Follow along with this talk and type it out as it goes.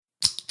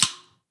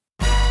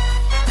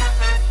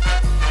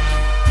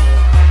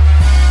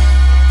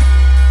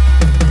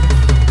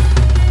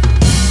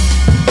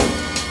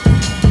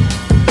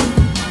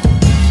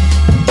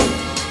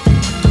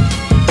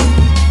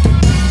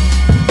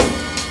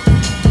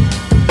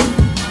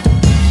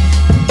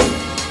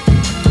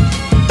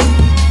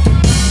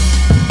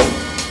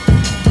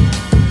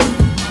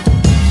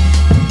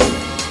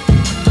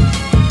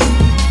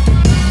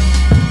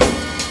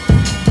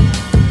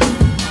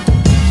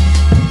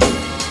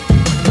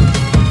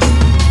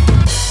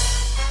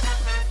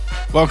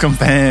Welcome,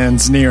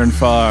 fans near and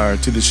far,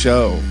 to the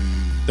show.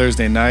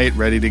 Thursday night,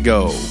 ready to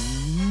go.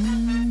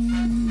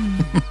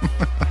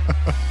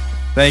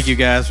 Thank you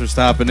guys for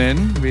stopping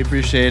in. We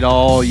appreciate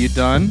all you've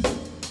done.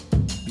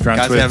 If you're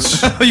on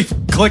Twitch, you've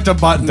clicked a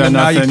button. done and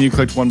now nothing, you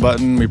clicked one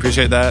button. We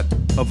appreciate that.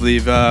 Hopefully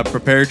you've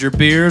prepared your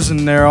beers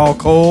and they're all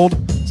cold.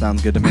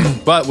 Sounds good to me.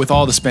 But with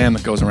all the spam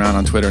that goes around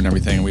on Twitter and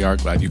everything, we are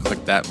glad you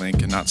clicked that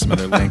link and not some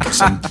other link or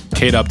some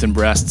Kate Upton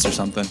breasts or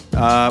something.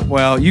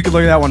 Well, you could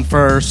look at that one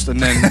first and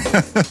then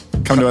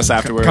Come to us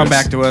afterwards. come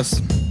back to us.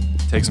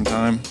 Take some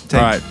time. All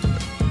right.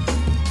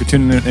 If you're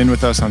tuning in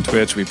with us on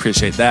Twitch, we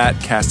appreciate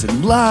that.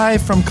 Casted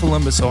live from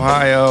Columbus,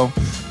 Ohio.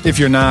 If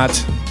you're not,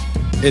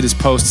 it is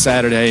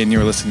post-Saturday and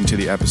you're listening to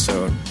the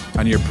episode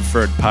on your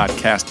preferred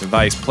podcast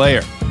device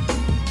player.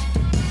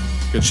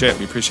 Good shit.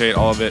 We appreciate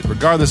all of it,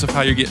 regardless of how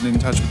you're getting in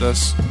touch with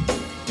us,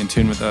 in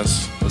tune with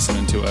us,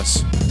 listening to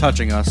us.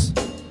 Touching us.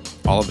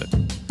 All of it.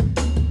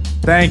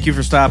 Thank you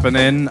for stopping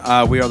in.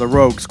 We are the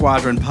Rogue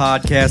Squadron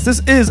Podcast.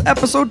 This is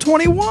episode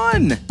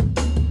 21.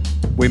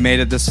 We made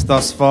it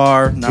thus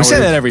far. Now We say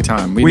that every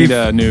time. We need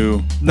a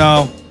new...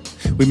 No.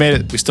 We made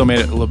it. We still made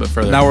it a little bit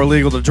further. Now we're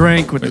legal to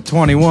drink with the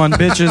 21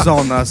 bitches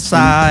on the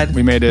side.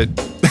 We made it...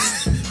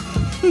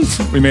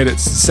 we made it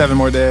 7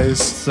 more days.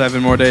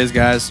 7 more days,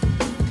 guys.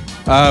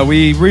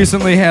 We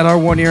recently had our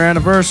 1-year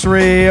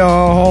anniversary, a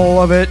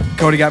whole of it.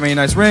 Cody got me a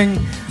nice ring.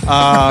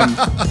 But,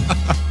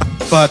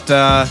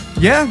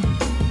 yeah.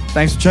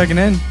 Thanks for checking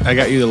in. I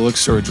got you the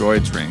Luxor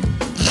Droids ring.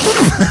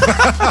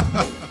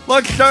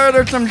 Look, sir,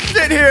 there's some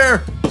shit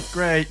here.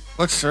 Great.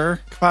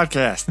 Luxor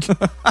podcast.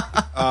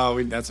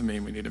 That's a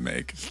meme we need to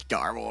make.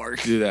 Star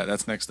Wars. Do that.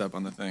 That's next up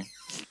on the thing.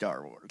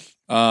 Star Wars.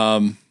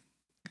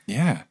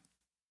 Yeah.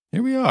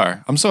 Here we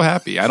are. I'm so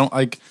happy. I feel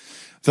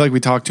like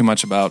we talk too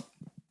much about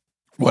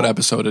what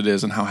episode it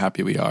is and how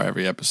happy we are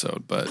every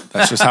episode, but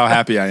that's just how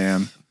happy I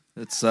am.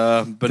 It's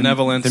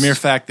benevolence. The mere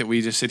fact that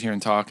we just sit here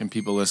and talk and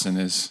people listen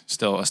is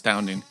still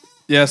astounding.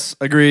 Yes,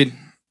 agreed.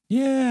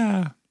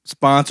 Yeah.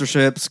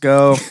 Sponsorships,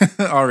 go.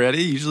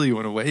 Already? Usually you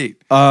want to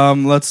wait.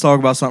 Let's talk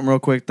about something real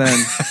quick then.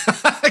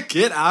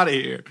 Get out of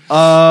here.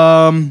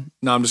 No,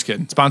 I'm just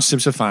kidding.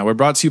 Sponsorships are fine. We're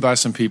brought to you by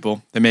some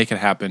people. They make it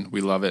happen.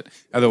 We love it.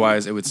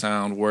 Otherwise, it would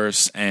sound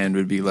worse and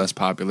would be less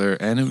popular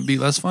and it would be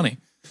less funny.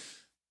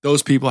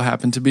 Those people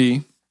happen to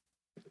be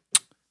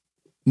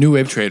New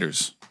Wave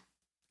Traders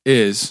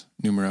is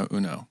numero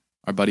uno.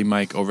 Our buddy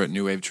Mike over at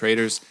New Wave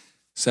Traders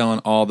selling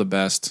all the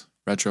best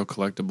retro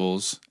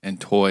collectibles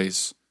and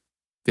toys,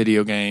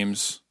 video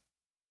games,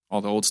 all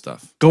the old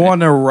stuff. Go on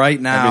there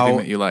right now. Everything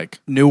that you like.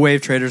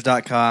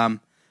 newwavetraders.com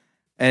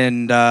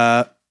and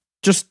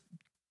just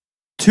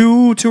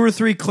two or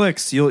three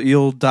clicks,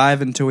 you'll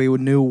dive into a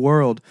new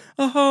world.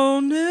 A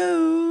whole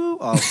new.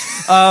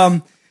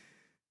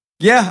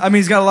 Yeah, I mean,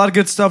 he's got a lot of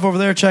good stuff over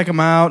there. Check him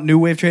out.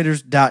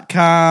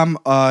 newwavetraders.com.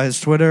 His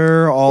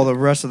Twitter, all the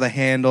rest of the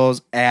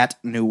handles at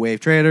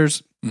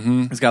newwavetraders.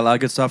 Mm-hmm. He's got a lot of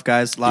good stuff,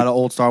 guys. A lot of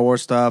old Star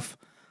Wars stuff.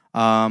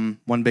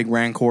 One big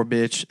Rancor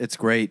bitch. It's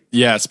great.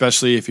 Yeah,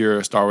 especially if you're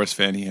a Star Wars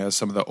fan. He has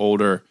some of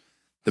the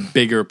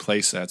bigger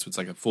play sets. It's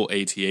like a full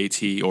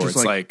AT-AT, or Just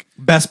it's like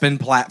Bespin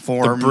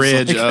platforms. the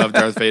bridge of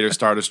Darth Vader's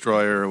Star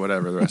Destroyer or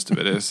whatever the rest of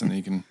it is, and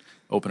you can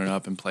open it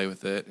up and play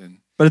with it.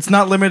 But it's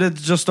not limited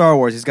to just Star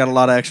Wars. He's got a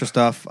lot of extra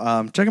stuff.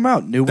 Check him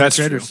out. New Wave That's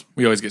Traders. true.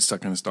 We always get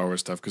stuck in the Star Wars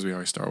stuff because we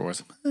are a Star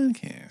Wars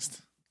podcast.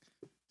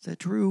 Is that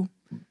true?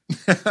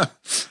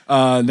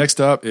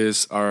 Next up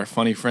is our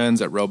funny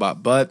friends at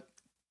Robot Butt.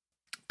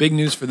 Big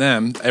news for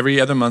them. Every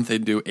other month they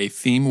do a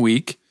theme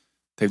week.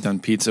 They've done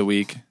Pizza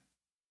Week.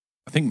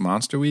 I think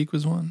Monster Week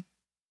was one.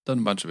 Done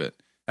a bunch of it.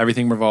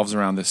 Everything revolves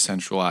around this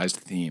centralized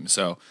theme.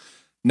 So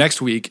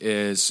next week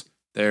is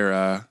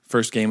their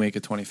first game week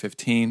of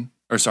 2015.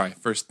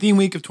 First theme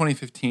week of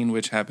 2015,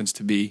 which happens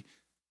to be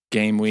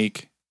game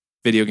week,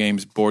 video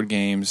games, board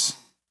games,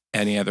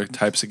 any other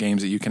types of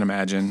games that you can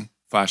imagine.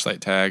 Flashlight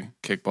tag,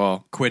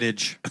 kickball,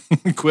 Quidditch.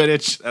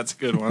 Quidditch. That's a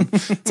good one.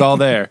 It's all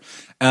there.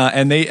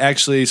 And they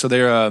actually, so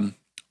they're a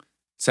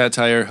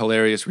satire,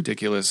 hilarious,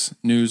 ridiculous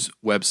news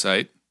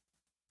website.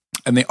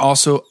 And they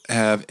also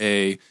have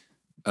a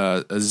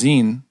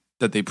zine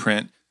that they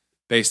print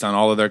based on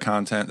all of their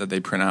content that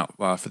they print out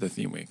for the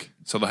theme week.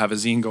 So they'll have a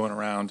zine going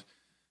around.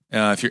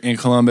 If you're in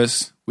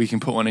Columbus, we can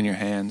put one in your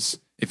hands.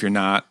 If you're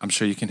not, I'm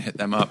sure you can hit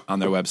them up on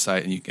their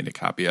website and you can get a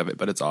copy of it.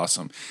 But it's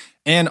awesome.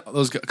 And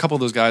a couple of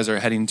those guys are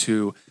heading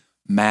to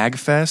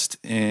MagFest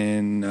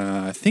in,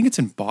 I think it's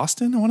in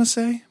Boston, I want to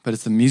say. But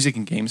it's the Music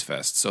and Games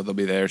Fest. So they'll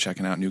be there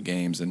checking out new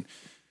games and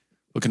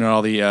looking at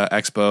all the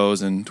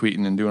expos and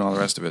tweeting and doing all the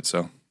rest of it.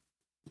 So,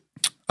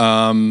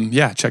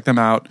 yeah, check them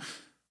out.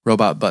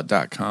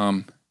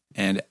 Robotbutt.com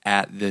and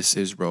at This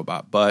Is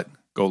Robot Butt.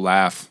 Go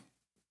laugh.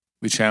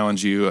 We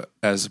challenge you,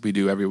 as we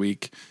do every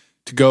week,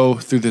 to go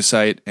through the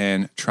site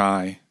and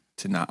try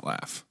to not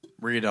laugh.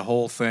 Read a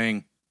whole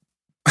thing.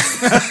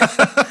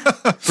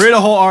 Read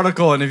a whole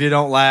article, and if you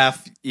don't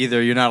laugh,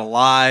 either you're not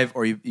alive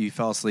or you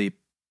fell asleep.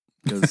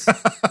 Those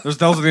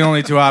are the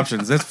only two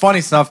options. It's funny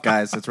stuff,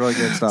 guys. It's really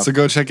good stuff. So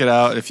go check it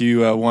out. If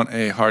you want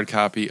a hard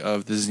copy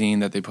of the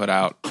zine that they put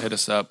out, hit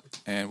us up.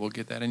 and we'll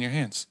get that in your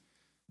hands.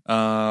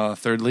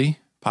 Thirdly,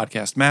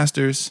 Podcast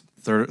Masters.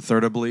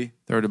 Thirdably.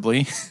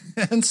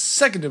 And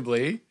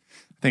secondably,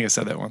 I think I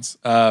said that once.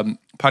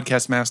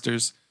 Podcast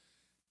Masters,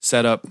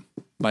 setup,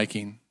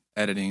 miking,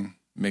 editing,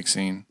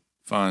 mixing,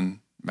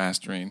 fun,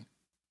 mastering,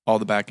 all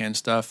the back end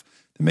stuff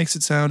that makes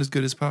it sound as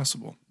good as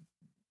possible.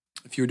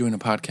 If you're doing a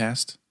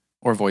podcast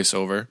or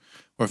voiceover,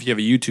 or if you have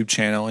a YouTube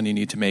channel and you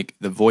need to make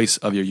the voice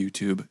of your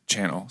YouTube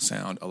channel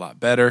sound a lot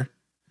better,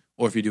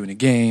 or if you're doing a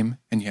game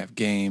and you have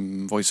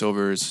game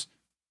voiceovers,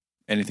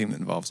 anything that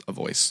involves a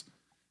voice,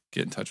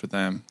 get in touch with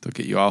them. They'll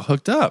get you all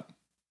hooked up.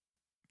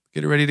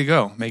 Get it ready to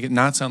go. Make it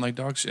not sound like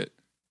dog shit.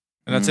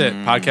 And that's it.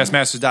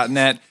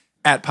 Podcastmasters.net,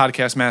 at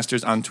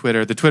Podcastmasters on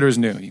Twitter. The Twitter is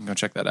new. You can go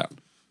check that out.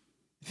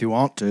 If you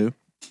want to.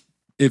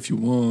 If you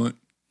want.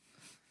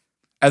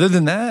 Other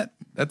than that,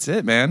 that's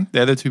it, man.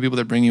 The other two people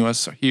that bring you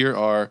us here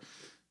are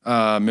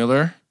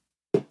Miller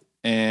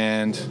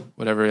and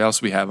whatever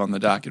else we have on the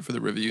docket for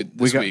the review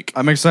this week.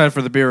 I'm excited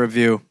for the beer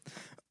review.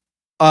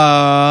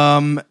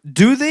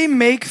 Do they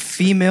make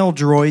female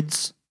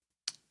droids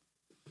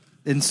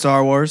in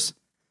Star Wars?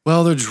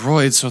 Well, they're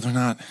droids, so they're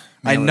not.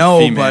 I know,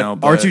 female,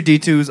 but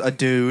R2-D2's a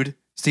dude.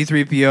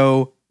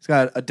 C-3PO, he's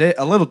got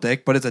a little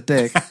dick, but it's a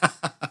dick.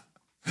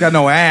 He's got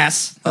no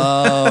ass.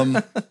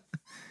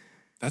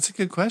 That's a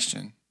good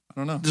question. I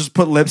don't know. Just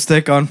put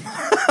lipstick on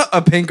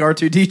a pink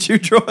R2-D2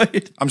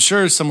 droid. I'm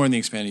sure somewhere in the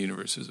expanded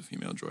universe there's a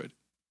female droid.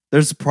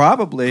 There's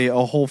probably a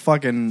whole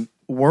fucking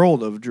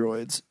world of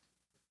droids.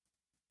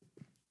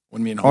 What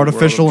do you mean?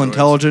 Artificial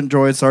intelligent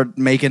droids start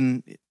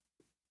making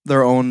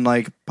their own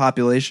like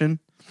population,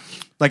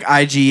 like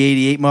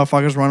IG-88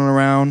 motherfuckers running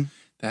around.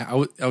 I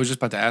was just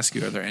about to ask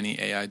you: are there any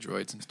AI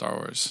droids in Star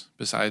Wars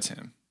besides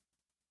him?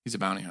 He's a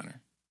bounty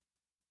hunter.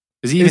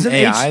 Is he even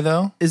AI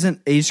though?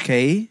 Isn't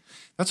HK?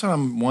 That's what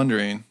I'm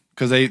wondering.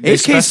 Because they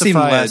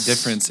specify a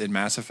difference in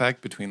Mass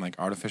Effect between like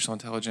artificial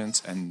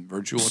intelligence and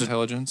virtual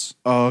intelligence.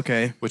 Oh,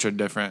 okay. Which are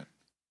different.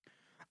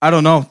 I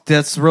don't know.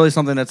 That's really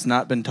something that's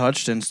not been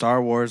touched in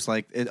Star Wars.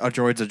 Like a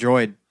droid's a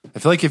droid. I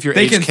feel like if you're HK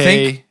they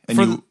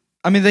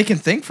can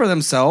think for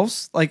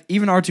themselves. Like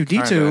even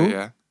R2-D2,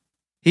 yeah.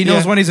 He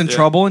knows when he's in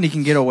trouble and he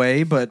can get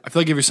away. But I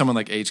feel like if you're someone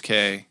like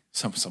HK,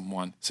 so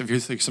if you're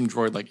like some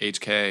droid like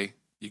HK,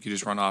 you could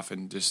just run off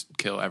and just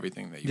kill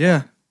everything that you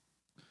want.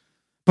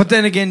 But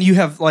then again, you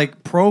have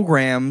like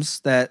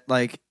programs that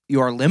like you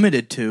are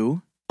limited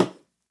to.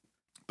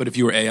 But if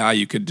you were AI,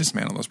 you could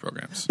dismantle those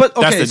programs. But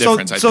okay, that's the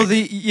difference.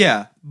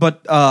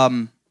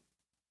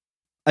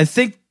 I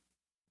think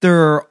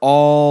they're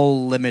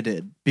all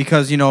limited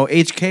because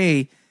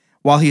HK,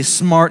 while he's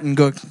smart and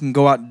can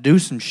go out and do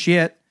some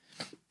shit,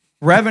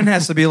 Revan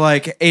has to be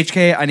like,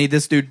 HK, I need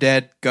this dude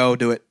dead. Go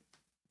do it.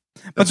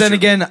 But then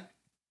again,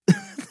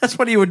 that's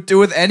what he would do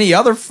with any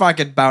other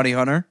fucking bounty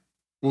hunter.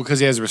 Well, because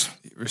he has a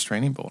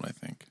restraining bolt, I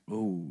think.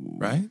 Ooh.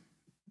 Right?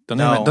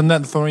 Doesn't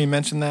that Thorny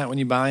mention that when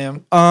you buy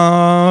him?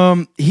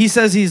 He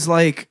says he's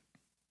like,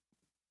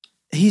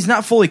 he's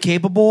not fully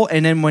capable,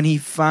 and then when he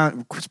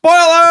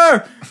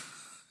spoiler!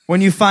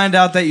 When you find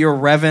out that you're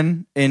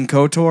Revan in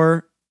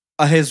KOTOR,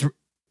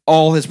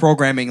 all his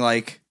programming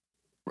like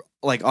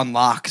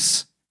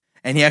unlocks,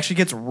 and he actually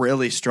gets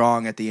really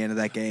strong at the end of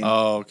that game.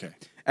 Oh, okay.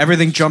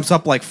 Everything jumps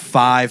up like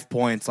 5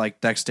 points,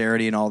 like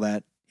dexterity and all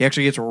that. He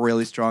actually gets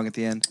really strong at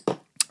the end.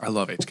 I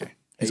love HK.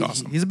 He's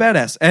awesome. He's a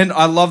badass. And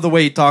I love the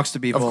way he talks to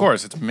people. Of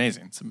course, it's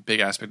amazing. It's a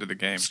big aspect of the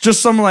game. It's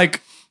just some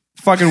like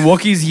fucking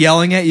Wookiees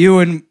yelling at you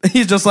and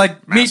he's just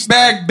like,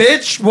 meatbag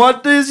bitch,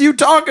 what is you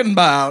talking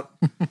about?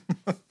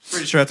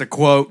 Pretty sure that's a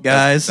quote,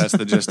 guys. That's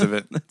the gist of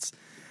it.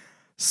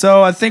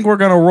 So I think we're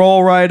going to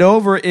roll right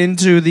over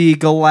into the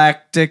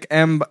Galactic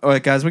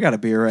Wait, guys, we got a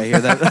beer right here.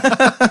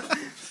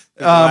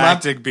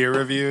 Galactic beer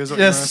review is what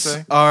you want to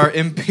say? Our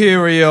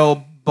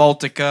Imperial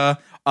Baltica.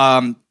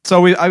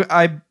 So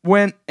I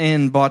went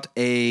and bought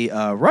a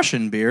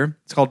Russian beer.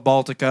 It's called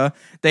Baltica.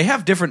 They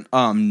have different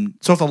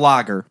so it's a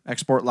lager,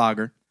 export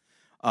lager.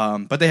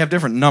 But they have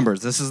different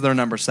numbers. This is their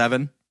number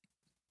 7.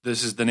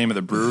 This is the name of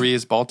the brewery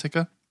is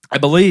Baltica, I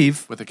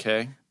believe, with a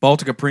K.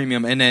 Baltica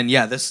Premium. And then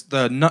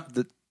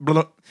the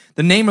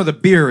name of the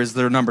beer is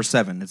their number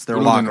 7. It's their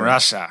lager.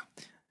 Russia.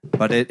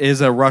 But it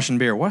is a Russian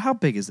beer. How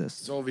big is this?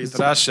 Soviet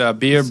Russia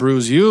beer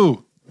brews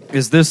you.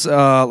 Is this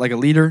like a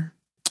liter?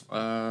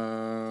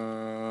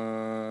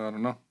 I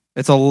don't know.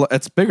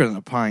 It's bigger than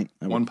a pint.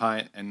 1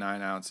 pint and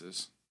 9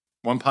 ounces.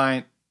 1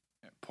 pint,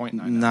 0.9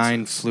 9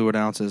 ounces. fluid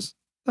ounces.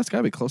 That's got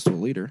to be close to a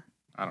liter.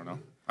 I don't know.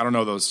 I don't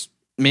know those.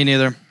 Me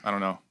neither. I don't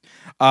know.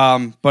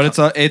 But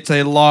it's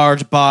a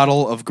large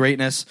bottle of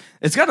greatness.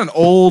 It's got an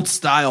old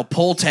style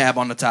pull tab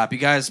on the top. You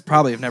guys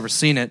probably have never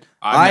seen it.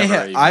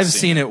 I've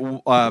seen it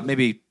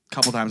maybe a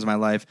couple times in my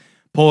life.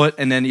 Pull it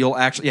and then you'll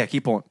actually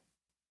keep pulling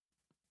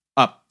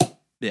up.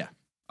 Yeah.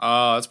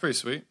 That's pretty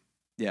sweet.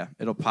 Yeah,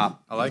 it'll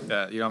pop. I like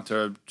that. You don't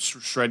have to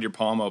shred your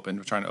palm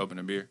open trying to open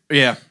a beer.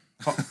 Yeah.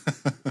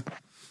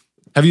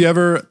 Have you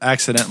ever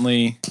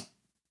accidentally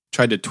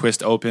tried to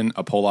twist open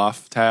a pull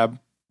off tab?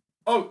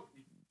 Oh,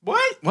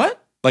 what?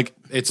 Like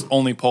it's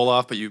only pull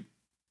off, but you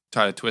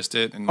try to twist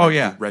it and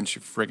wrench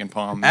your friggin'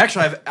 palm.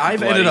 Actually,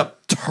 I've ended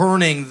up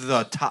turning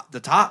the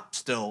top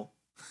still.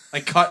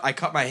 I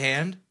cut my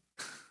hand.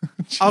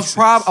 I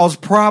was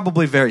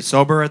probably very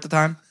sober at the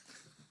time.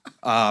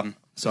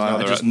 So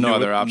I just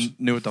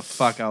knew what the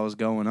fuck I was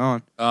going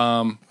on.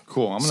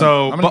 Cool. I'm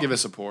gonna give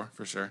this a pour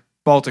for sure.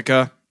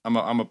 Baltica. I'm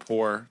a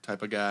pour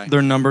type of guy.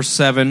 They're number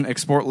 7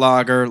 export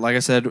lager. Like I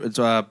said, it's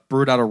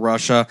brewed out of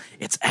Russia.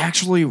 It's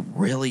actually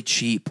really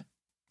cheap.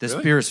 This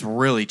beer is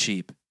really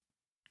cheap.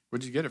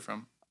 Where'd you get it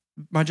from?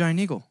 My Giant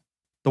Eagle,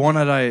 the one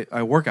that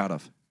I work out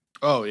of.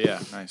 Oh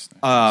yeah, nice.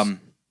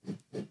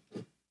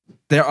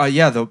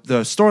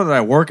 The store that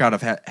I work out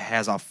of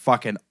has a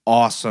fucking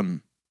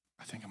awesome.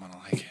 I think I'm gonna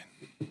like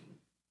it.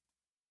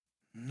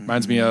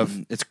 Reminds me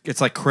of it's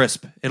like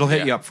crisp. It'll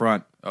hit you up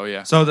front. Oh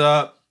yeah.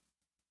 So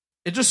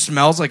it just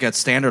smells like a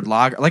standard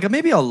lager, like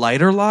maybe a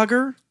lighter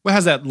lager. What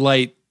has that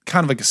light,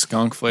 kind of like a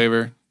skunk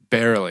flavor,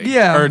 barely.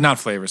 Yeah. Or not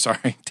flavor,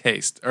 sorry,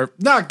 taste. Or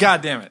no,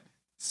 God damn it,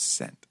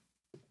 scent.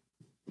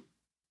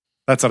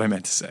 That's what I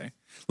meant to say.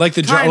 Like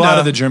a lot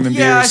of the German beers.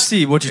 Yeah, I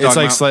see what you're talking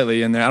about. It's like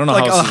slightly in there. I don't know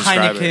like how else to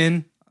describe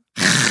Heineken.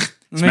 it.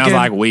 Smells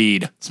like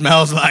weed.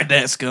 Smells like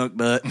that skunk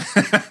butt. All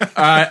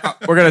right,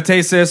 we're gonna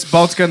taste this.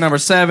 Baltica number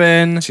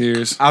 7.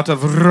 Cheers. Out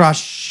of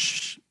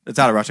Russia. It's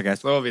out of Russia,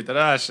 guys. Slovit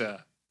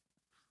Russia.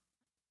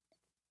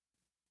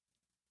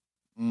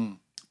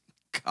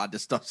 God,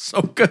 this stuff's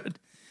so good.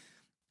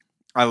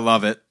 I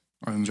love it.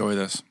 I enjoy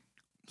this.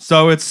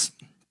 So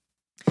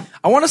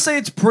I want to say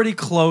it's pretty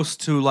close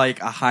to like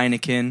a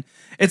Heineken.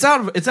 It's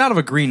out of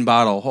a green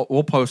bottle.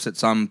 We'll post it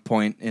some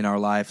point in our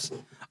lives.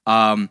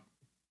 I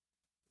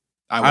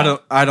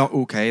don't.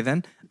 Okay,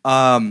 then.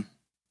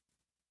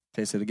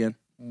 Taste it again.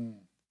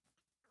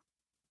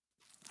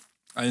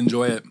 I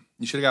enjoy it.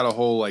 You should have got a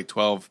whole like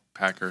 12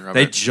 packer.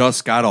 They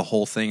just got a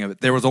whole thing of it.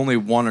 There was only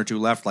 1 or 2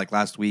 left, like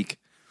last week.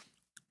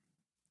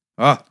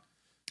 I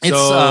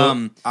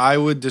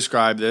would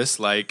describe this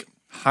like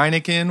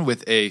Heineken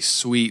with a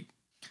sweet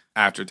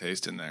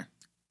aftertaste in there.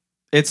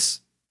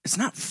 It's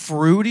not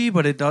fruity,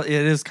 but it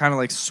is kind of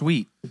like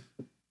sweet.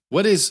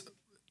 What is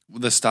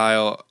the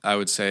style I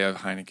would say of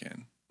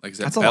Heineken? Like is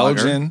that That's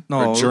Belgian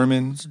or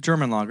German? It's a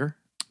German lager.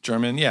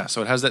 German, yeah.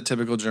 So it has that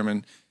typical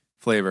German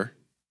flavor,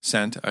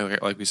 scent,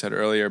 like we said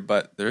earlier,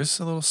 but there is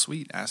a little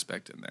sweet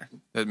aspect in there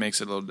that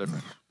makes it a little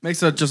different.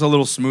 Makes it just a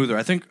little smoother.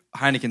 I think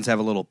Heinekens have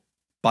a little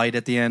bite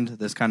at the end.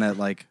 This kind of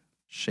like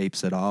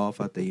shapes it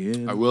off at the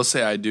end. I will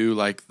say I do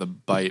like the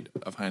bite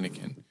of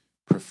Heineken,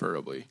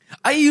 preferably.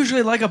 I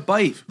usually like a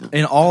bite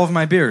in all of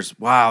my beers.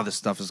 Wow, this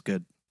stuff is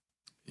good.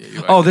 Yeah,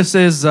 you like this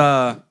is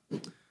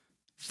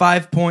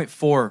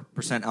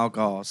 5.4%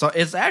 alcohol. So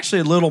it's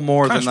actually a little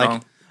more Kinda than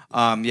like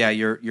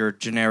your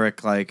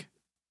generic like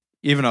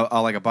even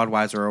like a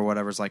Budweiser or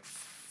whatever is like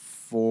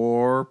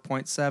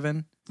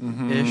 4.7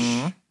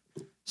 ish.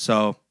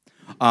 So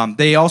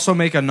they also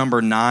make a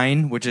number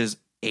 9, which is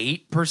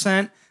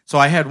 8%. So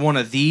I had one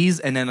of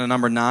these and then a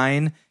number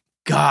 9.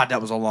 God,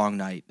 that was a long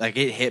night. Like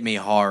it hit me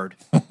hard.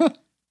 I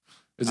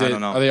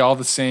don't know. Are they all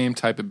the same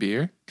type of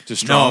beer?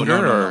 Just stronger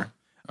or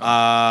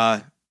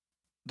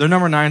their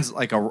number 9's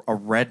like a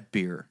red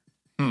beer.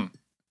 Very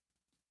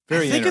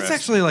I think it's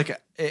actually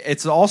like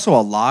it's also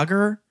a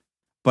lager,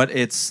 but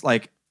it's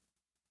like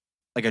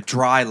a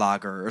dry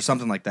lager or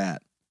something like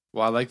that.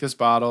 Well, I like this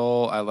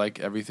bottle. I like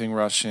everything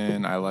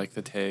Russian. I like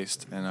the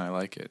taste, and I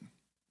like it.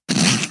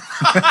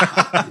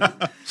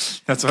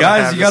 That's what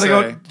guys. You got to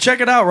go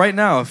check it out right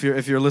now if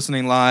you're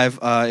listening live.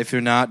 If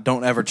you're not,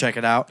 don't ever check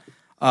it out.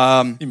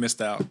 You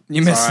missed out.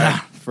 You missed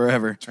out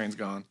forever. Train's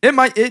gone.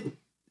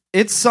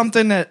 It's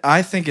something that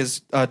I think is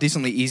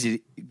decently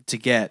easy to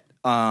get.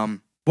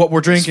 What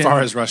we're drinking, as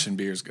far as Russian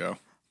beers go.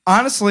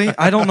 Honestly,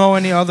 I don't know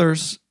any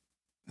others.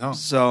 No,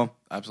 so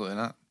absolutely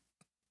not.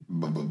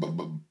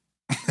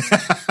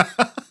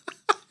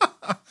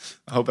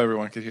 I hope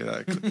everyone could hear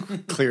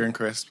that clear and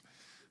crisp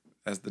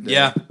as the day.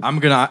 Yeah, I'm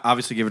gonna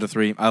obviously give it a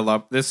 3. I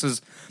love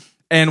this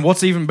and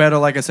what's even better,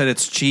 like I said,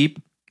 it's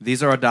cheap.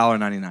 These are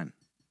 $1.99.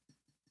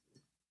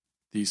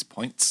 These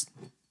points.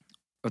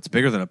 It's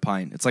bigger than a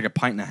pint. It's like a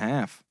pint and a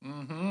half.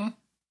 Mm-hmm.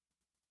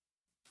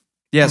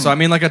 Yeah, so I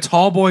mean, like a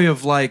tall boy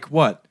of like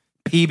what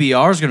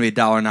PBR is gonna be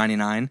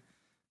 $1.99.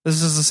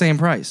 This is the same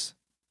price.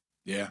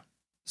 Yeah.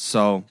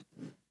 So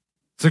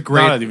it's a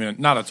great.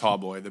 Not a tall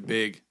boy. The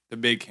big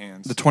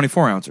cans. The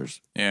 24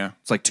 ounces. Yeah.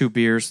 It's like 2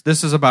 beers.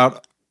 This is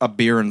about a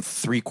beer and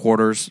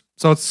 3/4.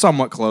 So it's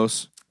somewhat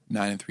close.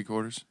 9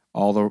 3/4.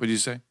 What did you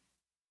say?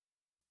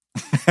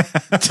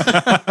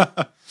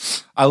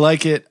 I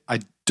like it.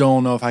 I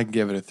don't know if I can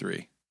give it a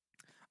 3.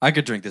 I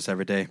could drink this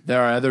every day.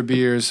 There are other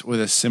beers with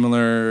a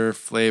similar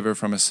flavor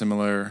from a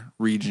similar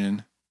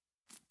region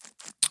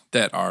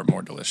that are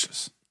more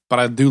delicious. But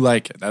I do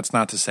like it. That's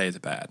not to say it's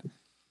bad.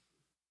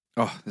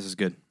 Oh, this is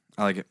good.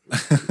 I like it.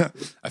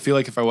 I feel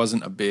like if I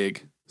wasn't a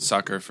big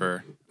sucker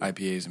for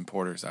IPAs and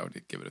porters, I would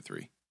give it a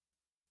 3.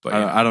 But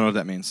I don't know what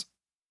that means.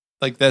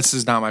 Like this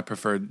is not my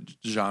preferred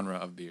genre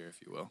of beer,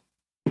 if you will.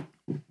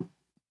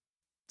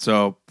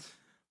 So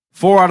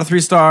 4 out of 3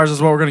 stars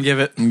is what we're going to give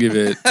it. Give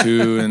it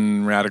 2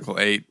 and Radical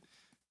 8.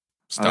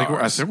 I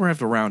stars. think we're have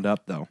to round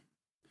up though.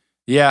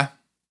 Yeah,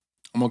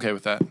 I'm okay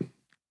with that.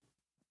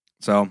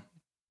 So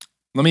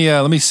Let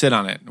me sit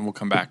on it and we'll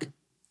come back.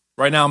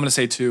 Right now I'm gonna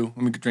say 2.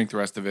 Let me drink the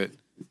rest of it.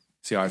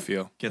 See how I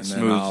feel. get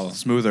And then I'll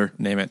smoother.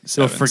 name it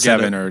You'll 7, forget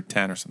 7 it. or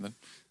 10 or something.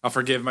 I'll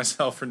forgive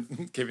myself for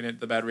giving it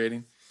the bad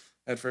rating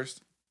at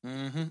first.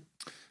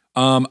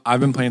 Mm-hmm. I've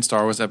been playing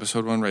Star Wars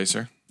Episode 1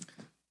 Racer.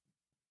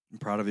 I'm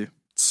proud of you.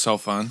 It's so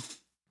fun.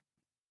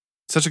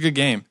 Such a good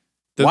game.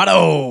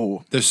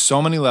 Watto! There's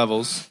so many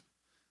levels.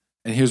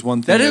 And here's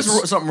one thing. That is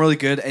something really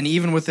good, and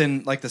even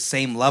within like the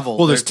same level.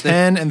 Well, there's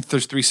 10 and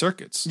there's 3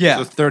 circuits. Yeah.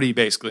 So 30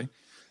 basically.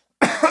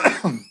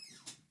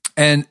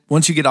 And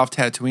once you get off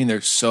Tatooine,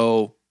 they're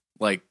so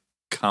like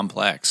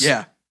complex.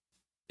 Yeah.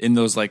 In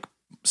those like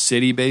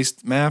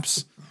city-based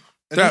maps.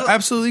 They're there's a-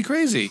 absolutely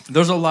crazy.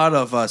 There's a lot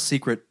of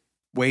secret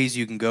ways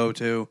you can go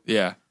to.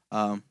 Yeah.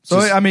 So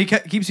Just- I mean,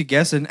 it keeps you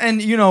guessing,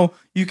 and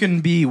you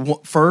can be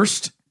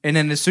first, and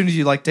then as soon as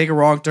you like take a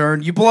wrong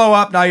turn, you blow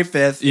up. Now you're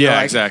fifth. You're Yeah,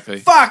 like, exactly.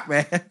 Fuck,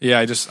 man.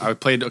 Yeah, I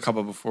played a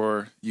couple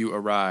before you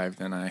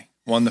arrived, and I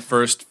won the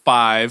first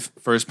 5,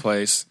 first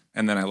place,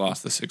 and then I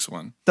lost the 6th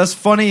one. That's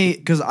funny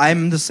because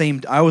I'm the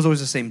same. I was always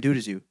the same dude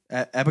as you.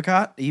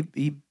 Epicot.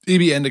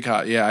 EB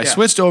Endicott, yeah. I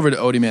switched over to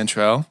Odie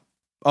Mantrell.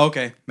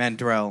 Okay,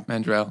 Mandrell.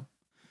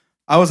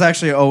 I I was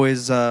actually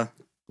always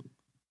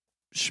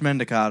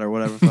Schmendicott or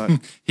whatever.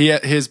 Fuck.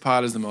 His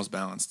pod is the most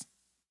balanced,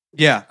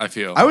 Yeah, I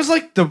feel. I was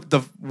like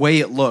the way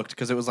it looked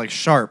because it was like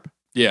sharp.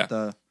 Yeah.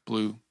 The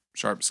Blue,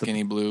 sharp,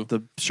 skinny blue.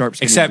 sharp.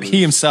 skinny Except blues.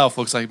 he himself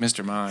looks like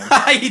Mr. Mime.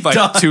 He Like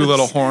does. 2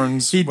 little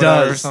horns. He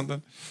whatever, does. Or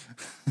something.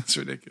 It's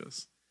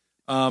ridiculous.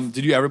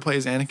 Did you ever play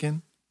as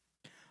Anakin?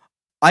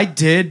 I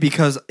did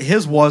because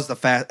his was the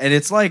fast, and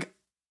it's like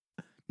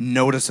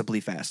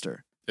noticeably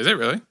faster. Is it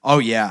really? Oh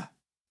yeah,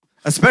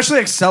 especially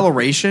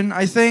acceleration.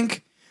 I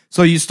think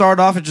so. You start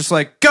off and just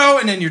like go,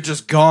 and then you're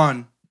just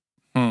gone.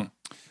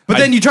 But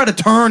then you try to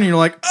turn, and you're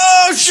like,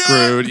 oh shit!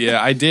 Screwed. Yeah,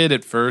 I did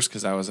at first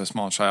because I was a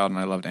small child and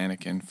I loved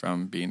Anakin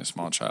from being a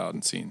small child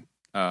and seeing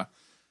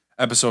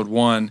episode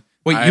 1.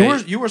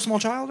 Wait, you were a small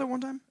child at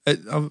one time?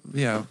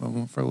 Yeah,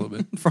 for a little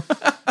bit.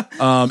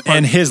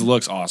 And his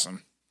looks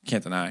awesome.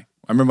 Can't deny.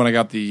 I remember when I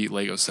got the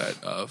Lego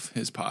set of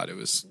his pod. It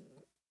was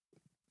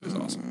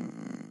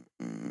awesome.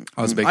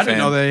 I was a big fan. I didn't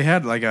know they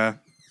had like a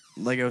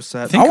Lego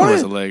set. I think it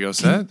was a Lego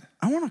set.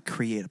 I want to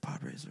create a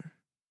pod racer.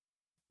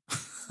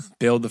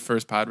 Build the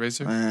first pod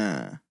racer.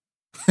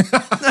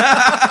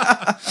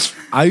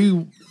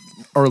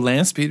 Or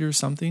land speeder or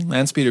something.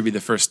 Land speeder would be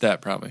the first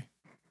step, probably.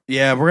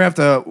 Yeah, we're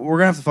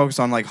gonna have to focus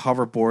on like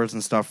hoverboards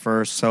and stuff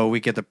first, so we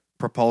get the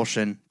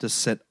propulsion to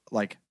sit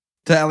like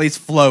to at least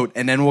float,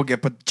 and then we'll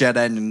put jet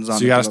engines on.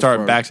 So you got to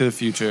start Back to the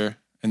Future,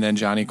 and then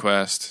Johnny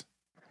Quest,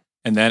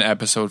 and then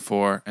Episode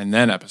 4, and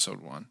then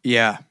Episode 1.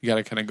 Yeah, You got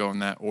to kind of go in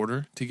that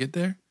order to get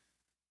there.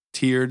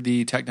 Tiered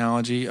the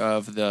technology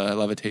of the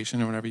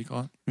levitation or whatever you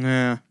call it.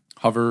 yeah.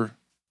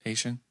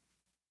 Hoveration.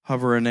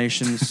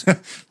 Hoverations.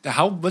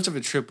 How much of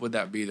a trip would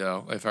that be,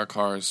 though, if our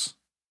cars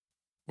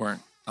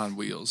weren't on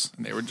wheels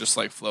and they were just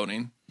like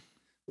floating?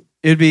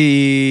 It'd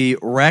be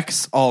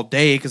wrecks all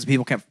day because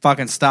people can't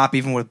fucking stop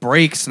even with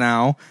brakes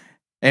now.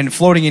 And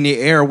floating in the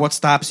air, what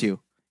stops you?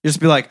 You just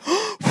be like,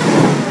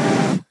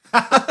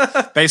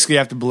 Basically, you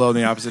have to blow in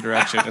the opposite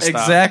direction to stop.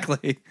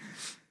 exactly.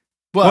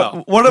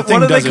 Well, What the thing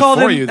do they does it call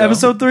it for in you, though.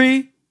 episode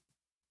 3?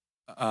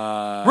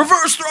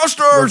 Reverse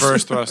thrusters.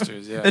 Reverse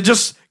thrusters, yeah. It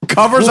just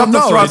covers Well, up the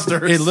no,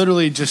 thrusters. It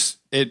literally just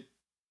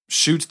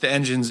shoots the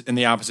engines in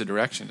the opposite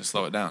direction to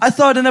slow it down. I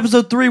thought in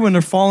episode 3 when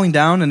they're falling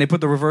down and they put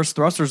the reverse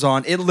thrusters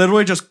on, it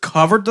literally just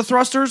covered the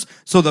thrusters,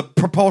 so the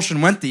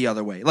propulsion went the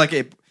other way. Like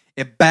it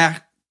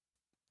back.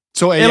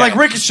 So It like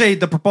ricocheted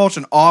the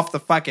propulsion off the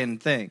fucking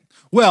thing.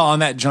 well, on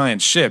that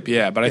giant ship,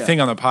 yeah. But I Yeah.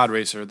 think on the pod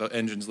racer, the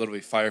engines literally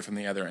fire from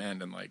the other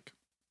end, and like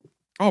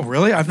Oh,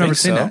 really? I've never think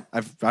seen so.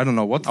 that. I don't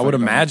know what. The I would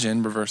fuck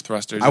imagine reverse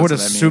thrusters. I would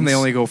that's what that assume they means.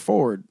 only go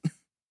forward.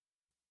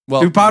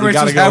 Well, Do pod you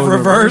racers gotta go have in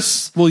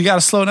reverse? Well, you got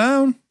to slow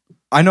down.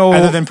 I know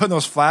Other than putting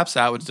those flaps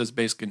out, which does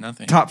basically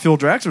nothing. Top Fuel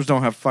Dragsters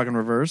don't have fucking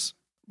reverse.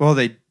 Well,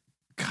 they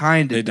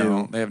kind They of do.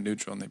 don't. They have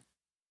neutral and they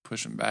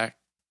push them back.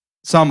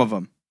 Some of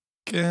them.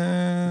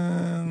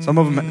 Some Some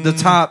of them.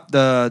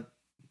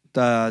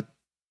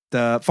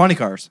 The funny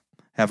cars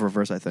have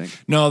reverse. I think.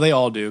 No, they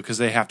all do because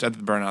they have to at the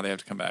burnout. They have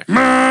to come back.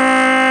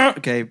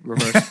 Okay,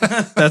 reverse.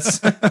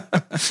 That's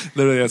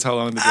Literally, that's how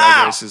long the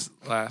drag races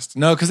last.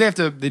 No, because they have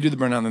to. They do the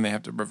burnout and then they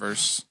have to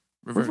reverse.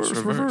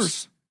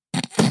 reverse.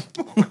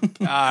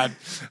 God,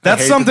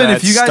 That's I hate something that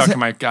if you guys stuck ha- in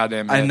my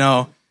goddamn head. I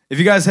know. If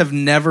you guys have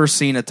never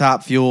seen a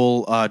Top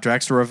Fuel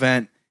dragster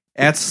event,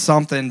 that's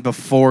something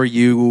before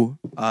you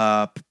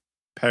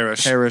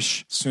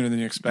perish. sooner than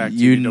you expect.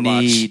 You need to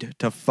watch. need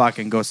to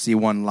fucking go see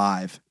one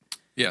live.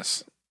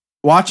 Yes.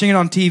 Watching it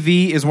on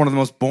TV is one of the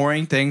most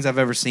boring things I've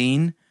ever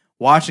seen.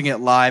 Watching it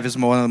live is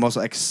one of the most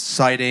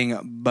exciting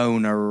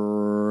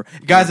boner.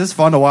 Guys, it's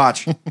fun to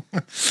watch.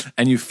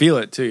 And you feel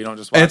it too. You don't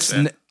just watch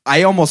it.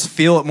 I almost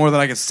feel it more than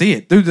I can see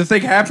it. Dude, the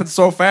thing happens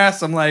so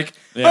fast. I'm like,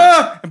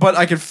 Yeah. but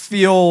I can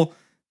feel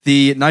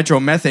the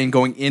nitromethane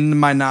going into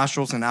my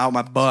nostrils and out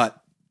my butt.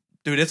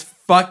 Dude, it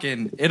hurts.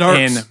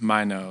 in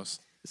my nose.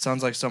 It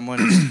sounds like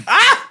someone is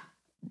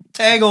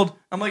tangled.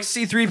 I'm like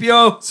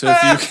C-3PO. So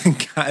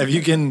if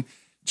you can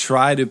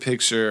try to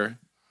picture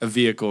a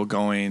vehicle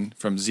going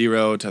from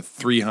 0 to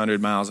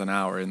 300 miles an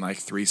hour in like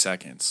 3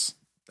 seconds,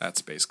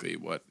 that's basically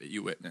what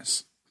you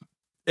witness.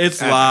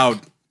 It's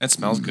loud. It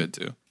smells good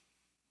too.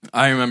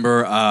 I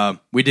remember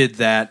we did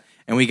that,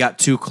 and we got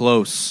too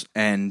close,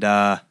 and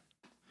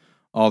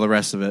all the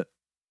rest of it.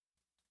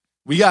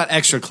 We got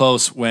extra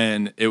close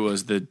when it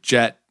was the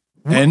jet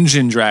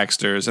engine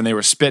dragsters, and they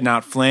were spitting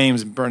out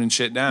flames and burning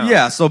shit down.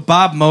 Yeah, so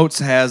Bob Moats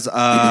has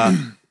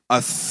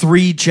a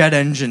 3 jet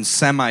engine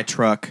semi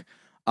truck.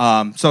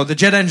 So the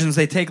jet engines,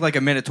 they take like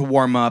a minute to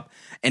warm up,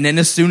 and then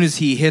as soon as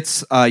he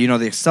hits, the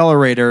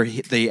accelerator,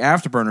 the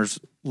afterburners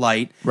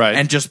light, Right.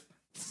 and just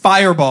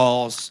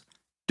fireballs,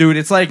 dude.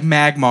 It's like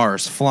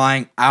Magmars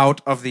flying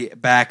out of the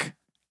back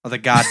of the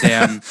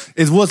goddamn.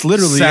 It was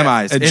literally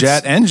Semis. a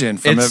jet engine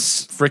from a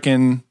it's-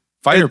 freaking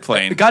fire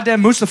plane. The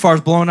goddamn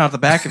Mustafar's blowing out the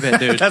back of it,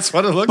 dude. That's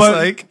what it looks But,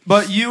 like.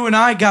 but you and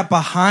I got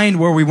behind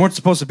where we weren't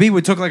supposed to be.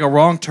 We took like a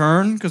wrong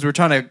turn because we were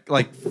trying to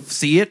like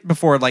see it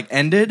before it like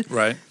ended.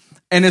 Right.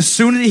 And as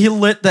soon as he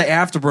lit the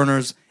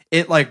afterburners,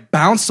 it like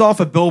bounced off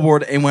a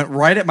billboard and went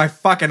right at my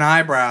fucking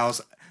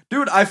eyebrows,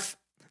 dude.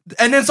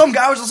 And then some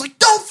guy was just like,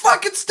 "Don't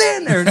fucking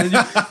stand there." And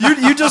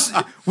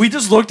we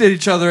just looked at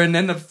each other, and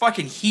then the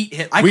fucking heat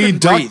hit. I We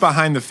couldn't ducked breathe.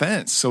 behind the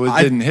fence so it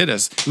didn't hit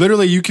us.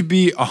 Literally, you could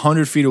be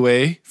 100 feet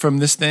away from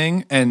this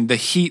thing, and the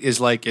heat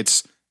is like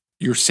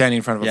you're standing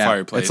in front of a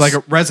fireplace. It's like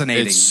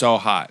resonating. It's so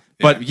hot.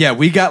 But yeah,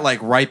 we got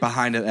like right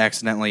behind it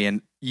accidentally,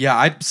 and yeah,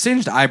 I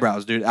singed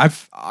eyebrows, dude.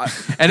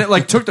 And it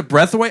like took the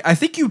breath away. I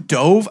think you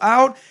dove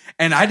out,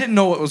 and I didn't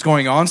know what was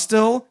going on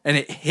still, and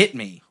it hit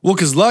me. Well,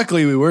 because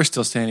luckily we were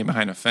still standing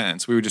behind a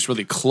fence. We were just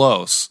really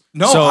close.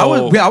 No,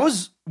 So-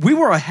 we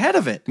were ahead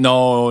of it.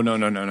 No.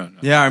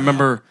 Yeah, I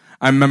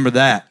remember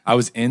that. I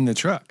was in the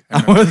truck.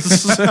 I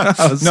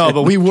was No,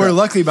 but we were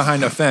luckily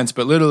behind a fence.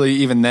 But literally,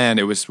 even then,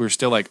 we were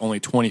still like only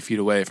 20 feet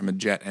away from a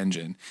jet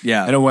engine.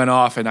 Yeah. and it went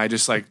off, and I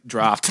just like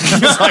dropped. I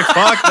was like,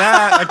 "Fuck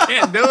that! I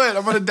can't do it.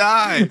 I'm gonna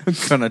die.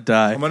 gonna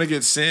die. I'm gonna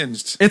get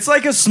singed." It's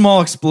like a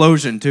small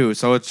explosion too.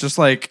 So it's just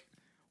like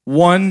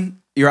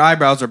 1, your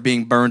eyebrows are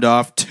being burned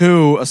off.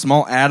 2, a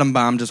small atom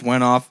bomb just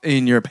went off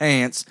in your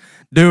pants,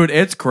 dude.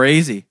 It's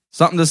crazy.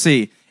 Something to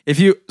see. If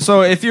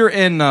you're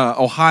in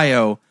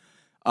Ohio,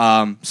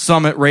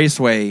 Summit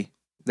Raceway,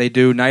 they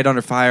do Night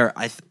Under Fire.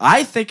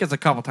 I think it's a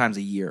couple times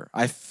a year.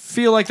 I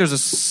feel like there's a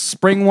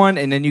spring one,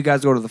 and then you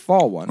guys go to the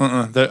fall one.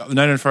 The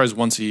Night on Fire is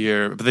once a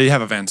year, but they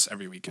have events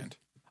every weekend.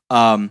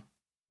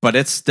 But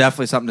it's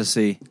definitely something to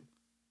see.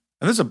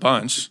 And there's a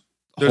bunch.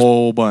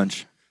 Whole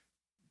bunch.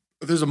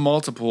 There's a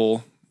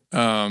multiple.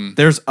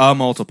 There's a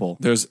multiple.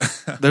 There's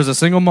There's a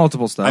single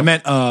multiple stuff. I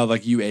meant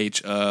like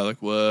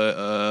like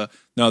what?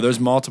 No, there's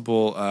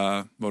multiple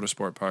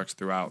motorsport parks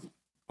throughout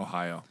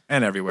Ohio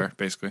and everywhere,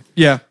 basically.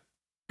 Yeah,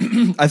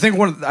 I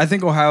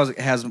think Ohio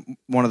has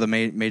one of the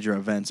major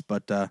events,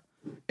 but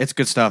it's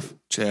good stuff.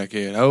 Check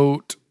it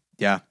out.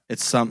 Yeah,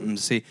 it's something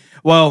to see.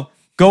 Well,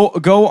 go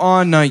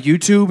on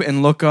YouTube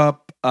and look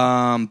up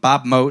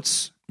Bob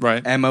Moats,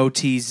 Right.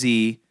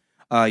 Motz.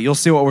 You'll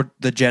see what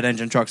the jet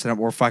engine trucks that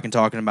we're fucking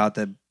talking about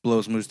that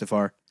blows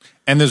Mustafar.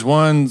 And there's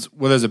ones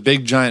where there's a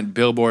big giant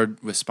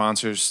billboard with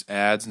sponsors,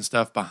 ads, and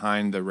stuff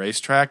behind the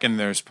racetrack, and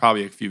there's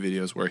probably a few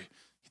videos where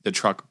the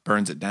truck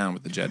burns it down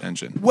with the jet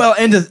engine. Well,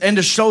 and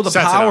to show the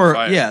Sets it on power,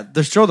 fire.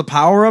 to show the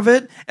power of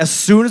it, as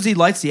soon as he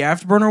lights the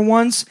afterburner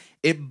once,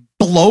 it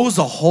blows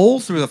a hole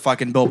through the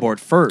fucking billboard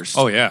first.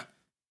 Oh yeah,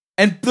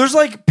 And there's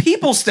like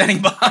people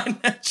standing behind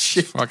that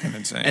shit. fucking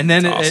insane. And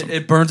then It's awesome.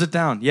 it burns it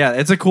down. Yeah,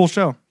 it's a cool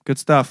show. Good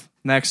stuff.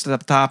 Next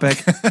up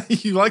topic.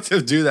 You like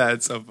to do that.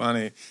 It's so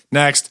funny.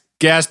 Next,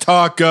 gas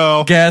talk,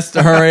 go. Guest,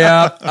 hurry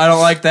up. I don't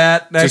like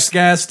that. Next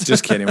guest.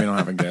 Just kidding. We don't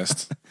have a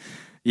guest.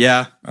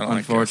 yeah, don't like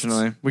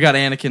unfortunately. We got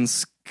Anakin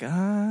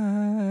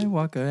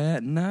Skywalker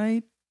at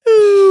night.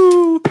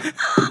 Ooh.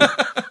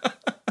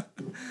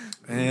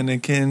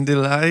 Anakin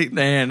Delight.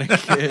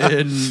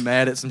 Anakin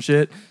mad at some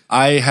shit.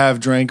 I have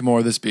drank more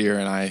of this beer,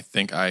 and I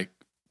think I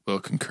will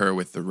concur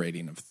with the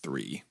rating of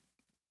 3.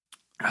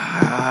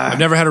 I've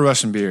never had a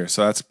Russian beer,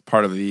 so that's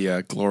part of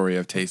the glory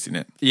of tasting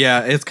it.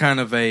 Yeah, it's kind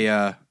of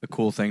a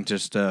cool thing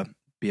just to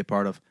be a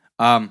part of.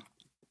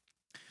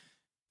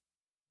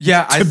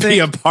 Yeah, I To think be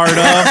a part of?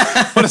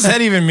 What does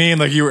that even mean?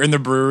 Like you were in the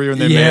brewery when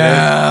they made it?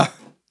 yeah.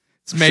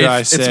 It's made. Should I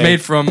It's say?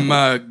 made from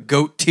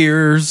goat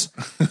tears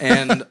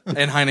and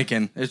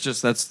Heineken. It's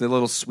just that's the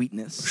little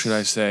sweetness. Should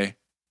I say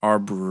our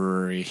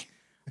brewery?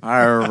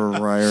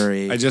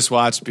 I I just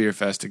watched Beer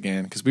Fest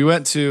again because we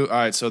went to. All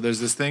right, so there's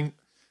this thing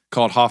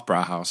called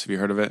Hofbrauhaus. Have you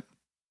heard of it?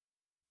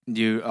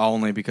 You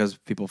only because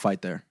people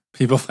fight there.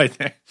 People fight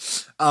there.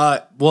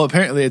 Well,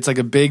 apparently it's like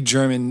a big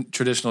German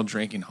traditional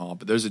drinking hall,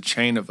 but there's a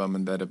chain of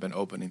them that have been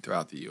opening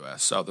throughout the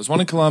U.S. So there's one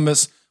in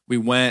Columbus. We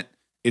went.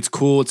 It's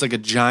cool. It's like a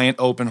giant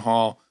open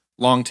hall,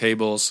 long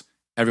tables,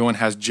 everyone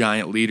has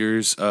giant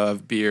liters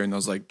of beer and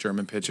those like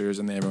German pitchers,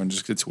 and everyone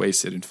just gets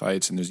wasted and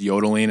fights, and there's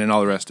yodeling and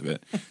all the rest of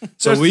it.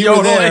 So we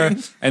were there,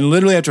 and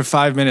literally after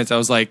 5 minutes, I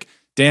was like,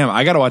 damn,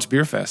 I got to watch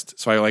Beer Fest.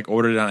 So I like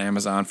ordered it on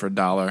Amazon for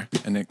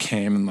 $1, and it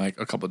came in like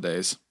a couple of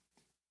days.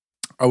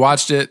 I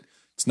watched it.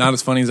 It's not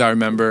as funny as I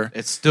remember.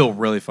 It's still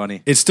really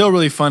funny. It's still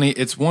really funny.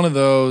 It's one of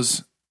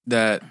those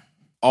that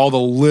all the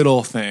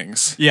little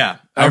things. Yeah.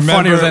 I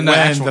remember funnier than the when,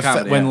 actual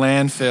comedy, when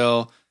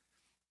Landfill,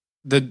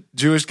 the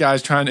Jewish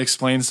guy's trying to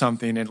explain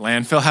something, and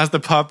Landfill has the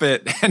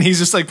puppet, and he's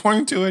just like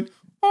pointing to it.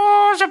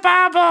 Oh,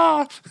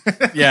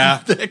 Shababa.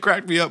 Yeah. That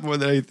cracked me up more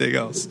than anything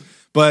else.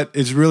 But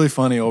it's really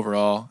funny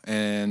overall.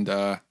 And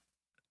the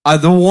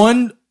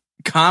one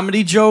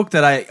comedy joke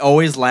that I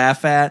always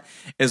laugh at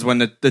is when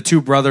the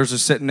two brothers are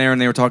sitting there and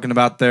they were talking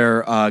about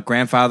their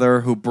grandfather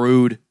who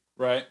brewed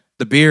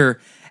the beer,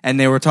 and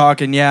they were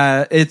talking,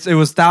 it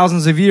was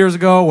thousands of years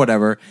ago,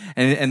 whatever,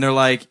 and they're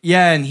like,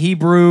 and he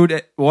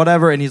brewed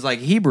whatever, and he's like,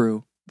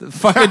 Hebrew. The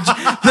fucking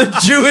the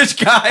Jewish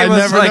guy. I was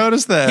never like,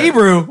 noticed that.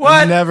 Hebrew. What?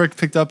 I never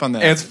picked up on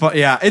that. It's fun.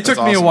 Yeah, it took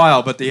me a awesome.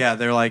 while, but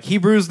they're like,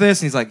 Hebrew's this,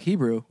 and he's like,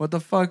 Hebrew. What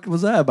the fuck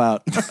was that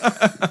about?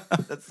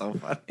 That's so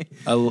funny.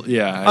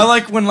 I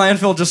like when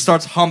Landfill just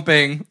starts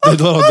humping the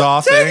little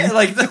doll thing.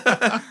 like,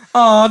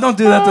 oh, don't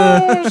do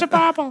that to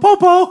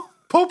Popo.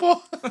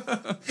 Popo.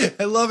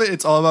 I love it.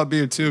 It's all about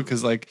beer too,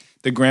 because like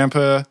the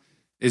grandpa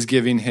is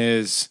giving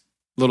his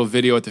little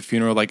video at the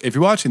funeral, like, if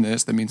you're watching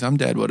this, that means I'm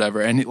dead, whatever.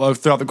 And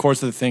throughout the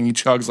course of the thing, he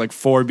chugs like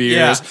 4 beers.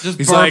 Yeah, just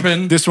He's burping.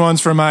 like, this one's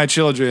for my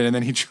children, and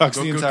then he chugs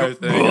the entire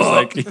thing.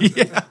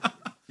 He's like,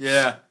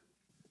 Yeah.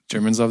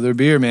 Germans love their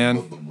beer,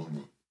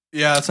 man.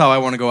 Yeah, that's how I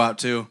want to go out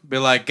too. Be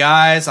like,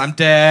 guys, I'm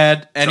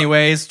dead.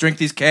 Anyways, drink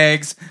these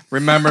kegs.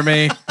 Remember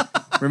me.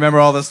 Remember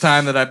all this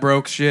time that I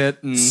broke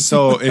shit. And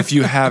So if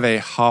you have a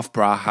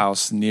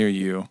Hofbrauhaus near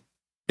you,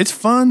 it's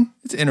fun.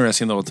 It's an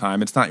interesting little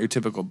time. It's not your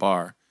typical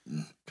bar.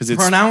 Because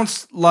it's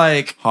pronounced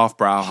like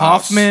Hofbrauhaus.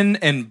 Hoffman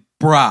and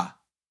Bra.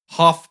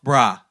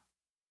 Hofbra.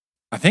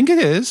 I think it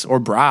is. Or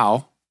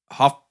Brau.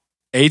 Hof.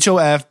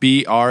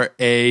 HOFBRAU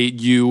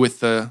with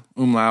the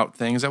umlaut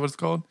thing. Is that what it's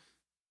called?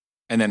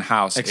 And then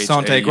house.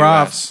 Exante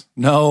Graf.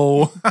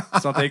 No.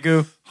 Sante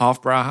Goo.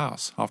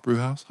 Hofbrauhaus.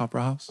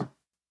 Hofbrauhaus.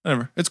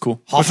 Whatever. It's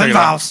cool. Go check it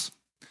out. Hoffenhaus.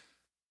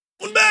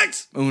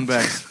 Unbex.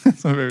 Unbex. My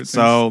favorite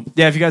So,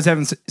 yeah, if you guys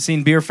haven't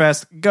seen Beer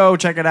Fest, go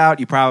check it out.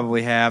 You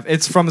probably have.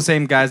 It's from the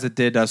same guys that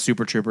did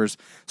Super Troopers.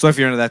 So if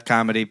you're into that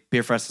comedy,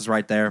 Beer Fest is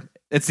right there.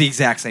 It's the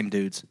exact same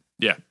dudes.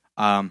 Yeah.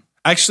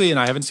 Actually, and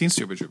I haven't seen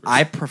Super Troopers.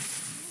 I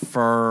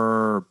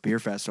prefer Beer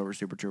Fest over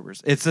Super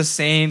Troopers. It's the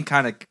same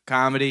kind of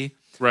comedy.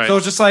 Right. So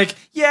it's just like,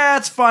 yeah,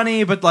 it's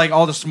funny, but like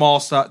all the small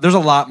stuff. There's a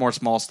lot more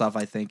small stuff,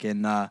 I think,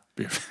 in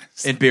Beer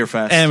Fest. in Beer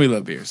Fest. And we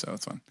love beer, so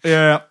it's fun.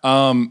 Yeah.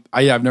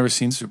 I've never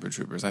seen Super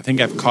Troopers. I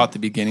think I've caught the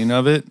beginning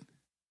of it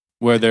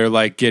where they're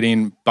like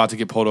about to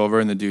get pulled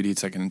over and the dude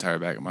eats like an entire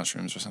bag of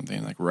mushrooms or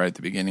something like right at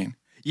the beginning.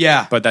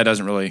 Yeah. But that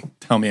doesn't really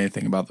tell me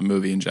anything about the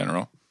movie in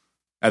general,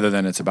 other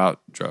than it's about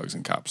drugs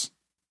and cops.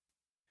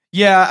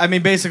 Yeah, I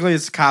mean, basically,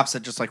 it's cops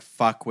that just like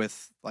fuck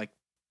with like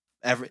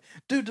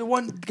the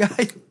one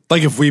guy.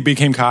 Like if we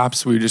became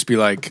cops, we would just be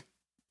like,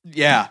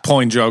 yeah,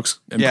 pulling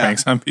jokes and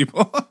pranks on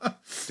people.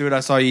 Dude,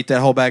 I saw you eat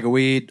that whole bag of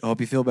weed.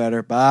 Hope you feel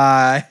better.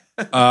 Bye.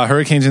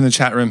 Hurricane's in the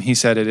chat room. He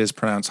said it is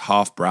pronounced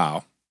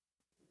Hofbrau.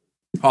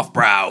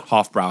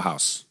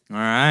 Hofbrauhaus. All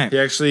right. He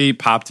actually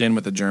popped in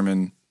with a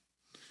German.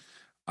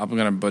 I'm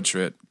gonna butcher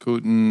it.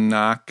 Guten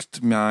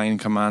Nacht, mein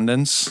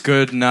Kommandants.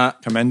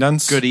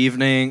 Commandants. Good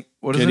evening.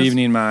 What is Good this?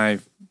 evening, my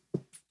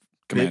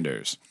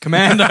commanders.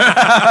 Commander.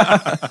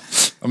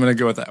 I'm gonna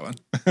go with that one.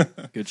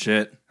 Good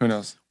shit. Who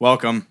knows?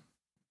 Welcome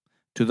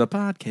to the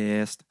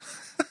podcast.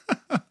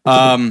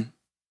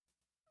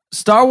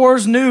 Star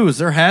Wars news.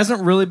 There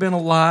hasn't really been a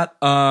lot.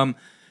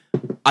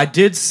 I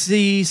did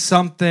see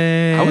something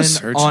I was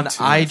searching on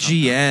too.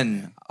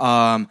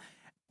 IGN.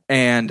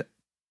 And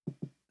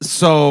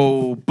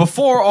so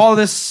before all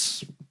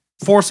this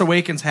Force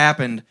Awakens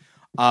happened,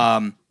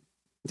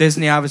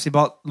 Disney obviously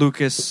bought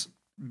Lucas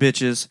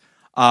bitches.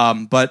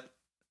 But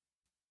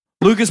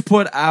Lucas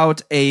put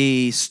out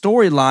a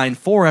storyline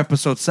for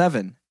Episode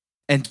 7,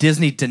 and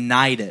Disney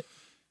denied it.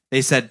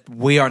 They said,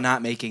 we are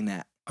not making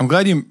that. I'm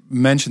glad you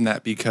mentioned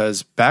that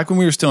because back when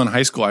we were still in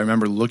high school, I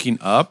remember looking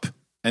up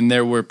and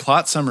there were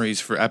plot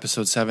summaries for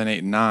episode 7, 8,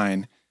 and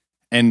 9.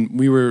 And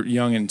we were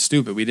young and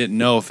stupid. We didn't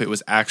know if it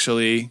was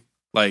actually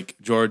like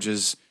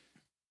George's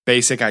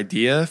basic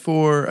idea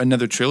for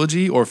another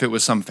trilogy or if it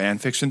was some fan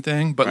fiction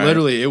thing. But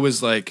literally it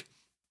was like,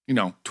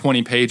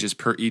 20 pages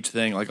per each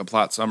thing, like a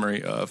plot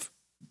summary of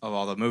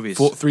all the movies.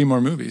 3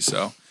 more movies.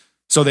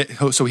 So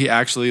he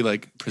actually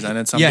like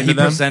presented something Yeah, to he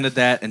them? presented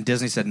that, and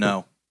Disney said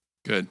no.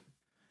 Good.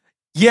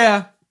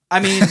 Yeah, I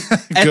mean,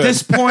 at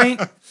this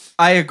point,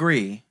 I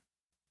agree.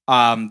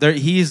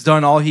 He's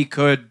done all he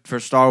could for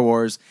Star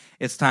Wars.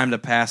 It's time to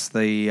pass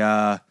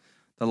the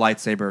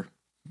lightsaber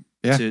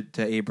to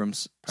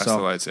Abrams. Pass the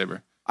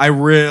lightsaber. I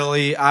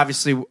really,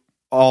 obviously,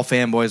 all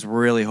fanboys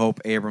really hope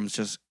Abrams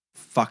just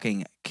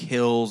fucking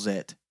kills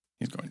it.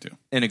 He's going to.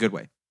 In a good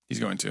way. He's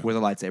going to. with a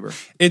lightsaber.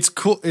 It's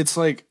cool. It's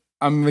like,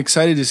 I'm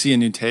excited to see a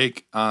new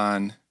take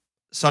on,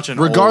 Such an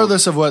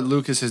regardless of what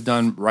Lucas has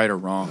done right or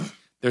wrong,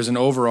 there's an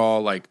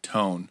overall like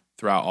tone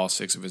throughout all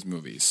 6 of his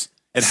movies.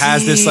 It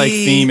has this like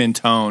theme and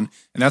tone,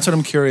 and that's what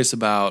I'm curious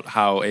about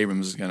how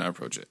Abrams is going to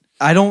approach it.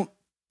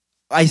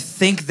 I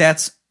think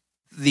that's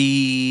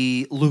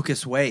the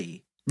Lucas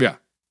way. Yeah.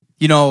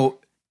 You know,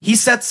 he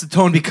sets the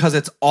tone because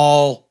it's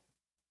all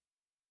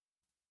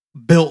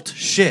built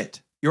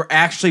shit. You're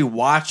actually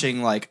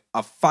watching like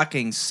a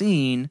fucking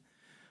scene,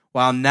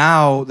 while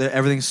now that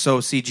everything's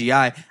so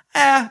CGI.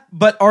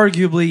 But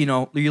arguably, you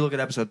know, you look at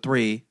episode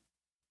 3,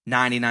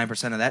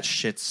 99% of that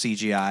shit's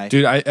CGI.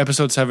 Dude,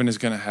 episode 7 is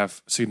going to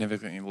have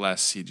significantly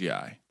less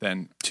CGI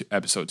than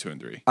episode 2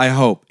 and 3. I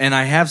hope. And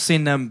I have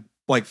seen them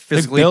like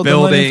physically build the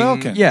building.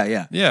 Millennium Falcon.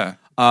 Yeah. Yeah.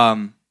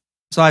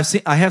 So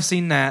I have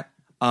seen that.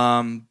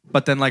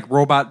 But then like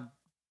robot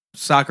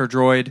soccer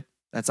droid,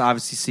 that's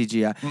obviously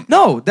CGI.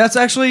 No, that's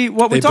actually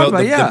what we talked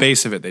about. The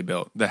base of it they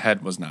built. The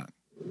head was not.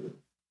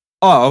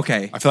 Oh,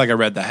 okay. I feel like I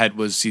read the head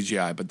was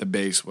CGI, but the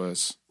base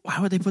was. Why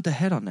would they put the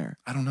head on there?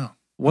 I don't know.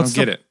 I don't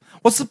get it.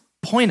 What's the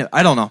point of?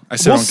 I don't know. I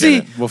still don't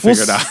get it. We'll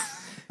figure it out.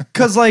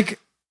 Because like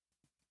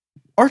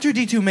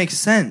R2-D2 makes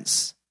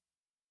sense.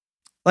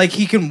 Like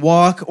he can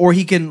walk, or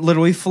he can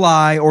literally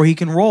fly, or he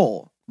can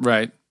roll.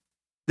 Right.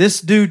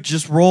 This dude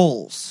just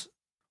rolls.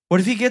 What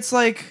if he gets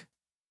like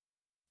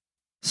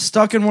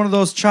stuck in one of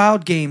those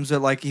child games that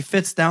like he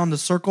fits down the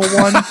circle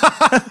one?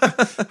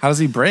 How does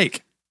he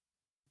break?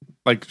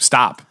 Like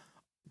stop.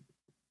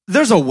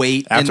 There's a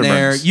weight in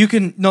there.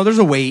 Afterburners. There's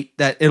a weight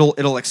that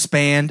it'll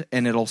expand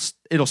and it'll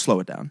slow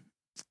it down.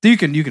 You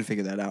can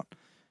figure that out.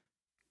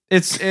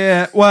 It's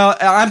well,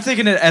 I'm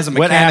thinking it as a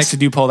mechanic. What ass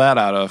did you pull that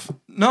out of?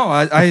 No,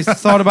 I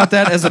thought about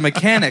that as a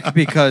mechanic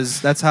because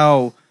that's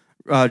how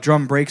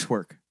drum brakes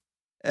work.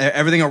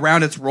 Everything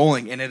around it's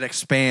rolling and it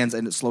expands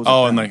and it slows it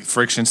down. And like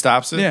friction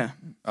stops it? Yeah.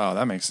 Oh,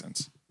 that makes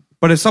sense.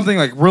 But if something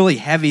like really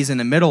heavy's in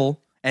the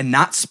middle and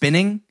not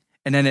spinning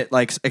and then it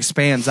like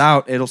expands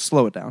out, it'll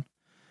slow it down.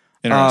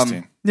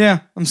 Interesting.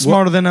 Yeah, I'm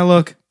smarter than I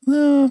look.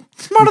 Smarter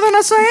than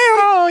I say.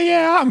 Oh,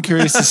 yeah. I'm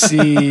curious to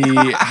see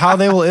how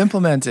they will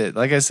implement it.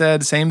 Like I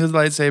said, same as the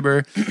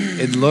lightsaber.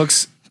 It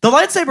looks The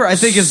lightsaber, I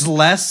think, is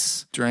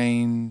less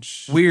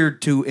strange,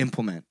 weird to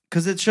implement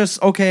because it's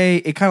just okay.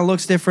 It kind of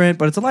looks different,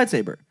 but it's a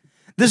lightsaber.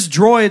 This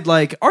droid,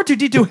 like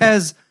R2-D2,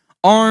 has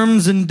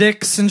arms and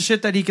dicks and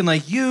shit that he can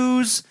like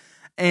use,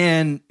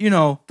 and you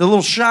know the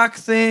little shock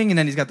thing, and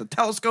then he's got the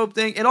telescope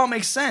thing. It all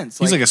makes sense.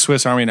 He's like a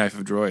Swiss Army knife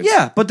of droids.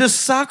 Yeah, but this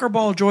soccer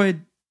ball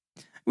droid,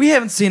 we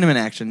haven't seen him in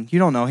action. You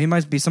don't know. He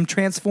might be some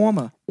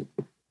transformer.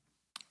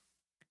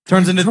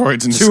 Turns into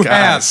droids in two disguise.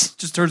 halves.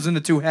 Just turns into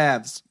 2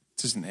 halves.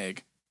 It's just an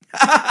egg.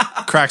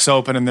 Cracks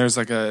open and there's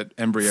like a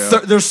embryo.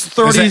 There's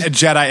 30 There's a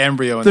Jedi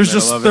embryo. In There's the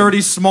middle just of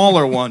 30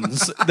 smaller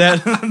ones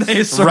that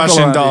they circle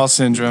Russian on. doll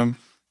syndrome,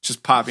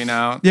 just popping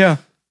out. Yeah,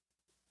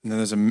 And then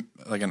there's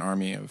like an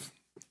army of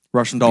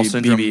Russian doll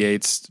syndrome.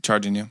 BB-8s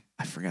charging you.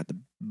 I forgot the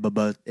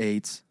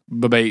BB-8s.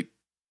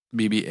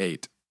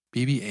 BB-8.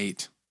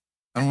 BB-8.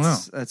 I don't know.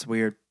 That's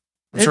weird.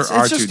 I'm sure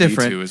It's just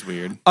different. R2-D2 is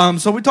weird.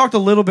 So we talked a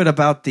little bit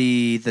about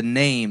the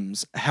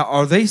names. How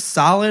are they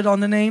solid on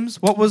the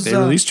names? What was They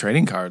released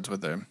trading cards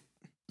with them.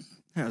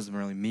 That doesn't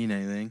really mean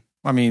anything.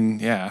 I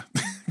mean, yeah,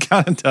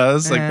 kind of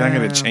does. Like, they're not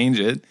going to change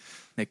it.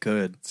 They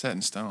could. It's set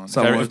in stone.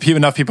 So If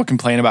enough people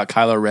complain about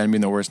Kylo Ren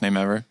being the worst name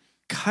ever.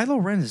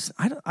 Kylo Ren is.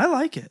 I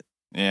like it.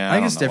 Yeah, I I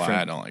think don't it's know different.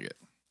 why I don't like it.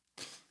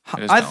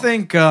 I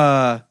think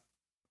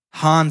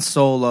Han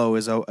Solo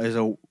is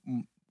a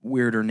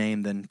weirder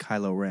name than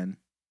Kylo Ren.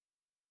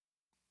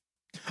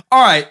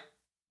 All right,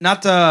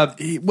 not to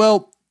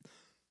Well,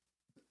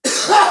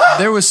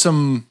 there was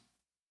some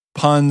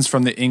puns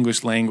from the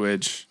English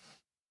language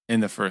in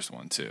the first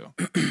one too.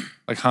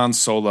 Like Han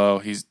Solo,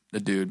 he's a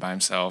dude by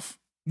himself.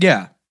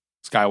 yeah.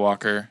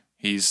 Skywalker,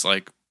 he's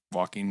like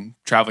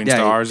traveling Yeah,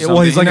 stars. Or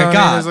well, he's something. like You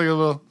know a what I mean? god. There's like a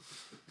little.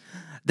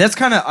 That's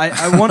kind of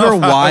I wonder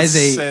why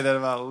they say that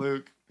about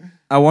Luke.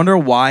 I wonder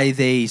why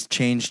they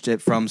changed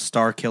it from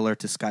Star Killer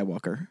to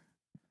Skywalker.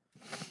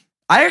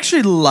 I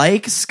actually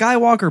like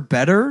Skywalker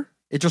better.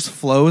 It just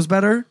flows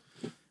better.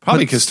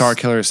 Probably because Star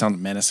Killer sounds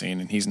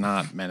menacing, and he's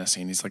not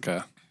menacing. He's like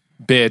a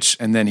bitch,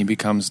 and then he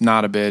becomes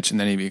not a bitch, and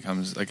then he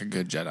becomes like a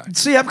good Jedi.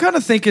 See, I'm kind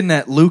of thinking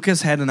that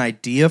Lucas had an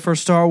idea for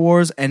Star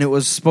Wars, and it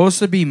was supposed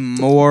to be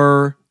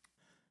more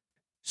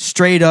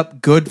straight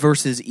up good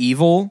versus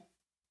evil.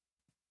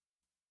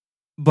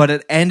 But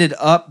it ended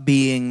up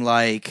being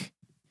like,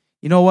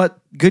 you know what?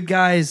 Good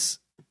guys,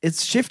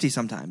 it's shifty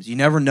sometimes. You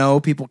never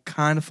know. People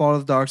kind of fall to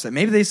the dark side.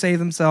 Maybe they save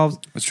themselves.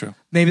 That's true.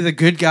 Maybe the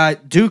good guy,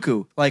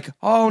 Dooku, like,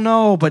 oh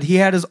no, but he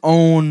had his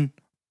own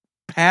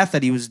path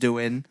that he was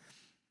doing.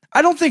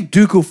 I don't think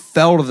Dooku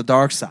fell to the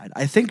dark side.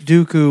 I think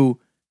Dooku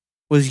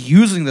was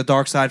using the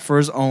dark side for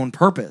his own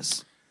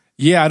purpose.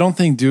 Yeah, I don't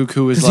think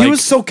Dooku was Because like he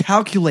was so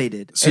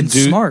calculated and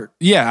smart.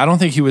 Yeah, I don't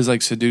think he was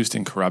like seduced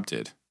and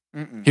corrupted.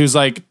 He was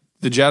like,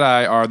 the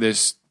Jedi are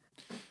this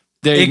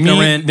They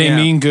ignorant.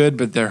 mean good,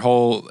 but their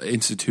whole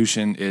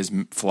institution is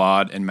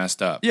flawed and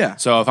messed up. Yeah.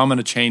 So if I'm going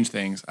to change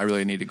things, I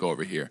really need to go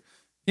over here.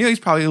 He's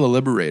probably a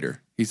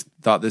liberator. He's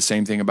thought the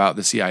same thing about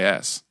the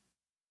CIS.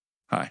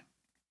 Hi.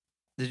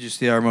 Did you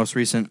see our most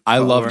recent? I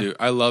love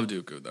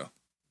Dooku though.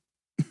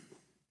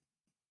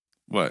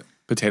 What?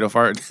 Potato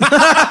fart?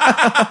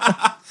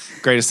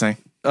 Greatest thing.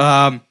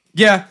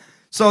 Yeah.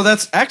 So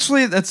that's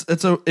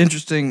an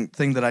interesting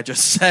thing that I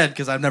just said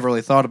because I've never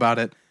really thought about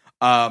it.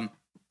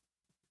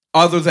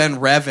 Other than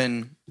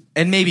Revan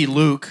and maybe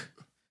Luke,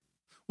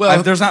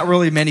 Well, there's not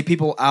really many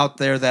people out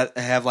there that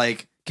have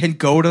can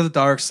go to the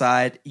dark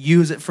side,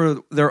 use it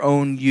for their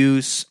own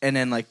use, and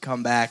then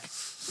come back.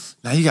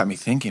 now you got me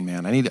thinking,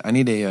 man. I need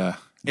a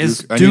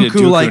Is I need a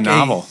Dooku like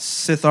novel. a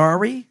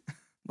Sithari?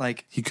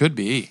 He could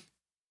be.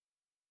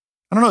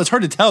 I don't know. It's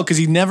hard to tell because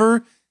he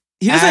never.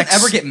 He doesn't acts-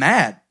 ever get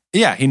mad.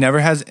 Yeah, he never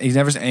has. He's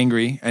never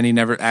angry, and he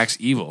never acts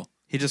evil.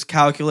 He just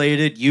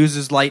calculated,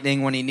 uses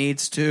lightning when he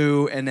needs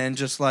to, and then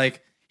just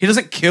he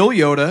doesn't kill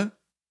Yoda.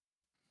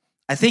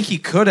 I think he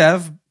could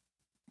have.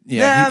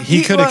 Yeah, Yeah,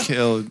 he could have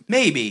killed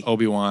Maybe.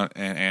 Obi-Wan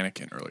and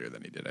Anakin earlier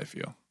than he did. I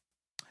feel.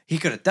 He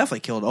could have definitely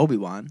killed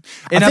Obi-Wan.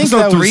 In I think episode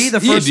that 3, was- the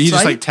first he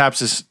just fight? taps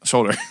his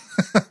shoulder.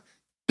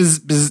 Bzz,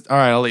 bzz. All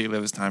right, I'll let you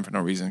live his time for no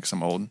reason because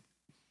I'm old.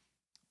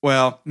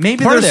 Well,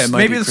 maybe Part of there's that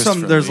might be there's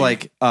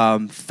Christopher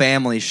Lee.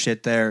 family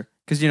shit there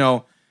because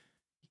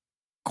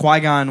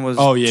Qui-Gon was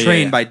Yeah,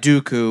 trained yeah. by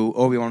Dooku.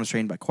 Obi-Wan was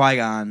trained by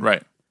Qui-Gon.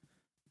 Right.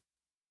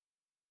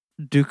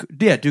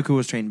 Dooku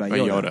was trained by By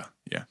Yoda. Yoda.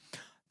 Yeah.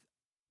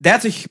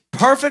 That's a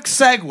perfect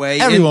segue.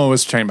 Everyone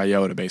was trained by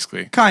Yoda,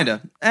 basically.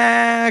 Kinda.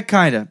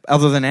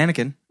 Other than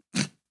Anakin.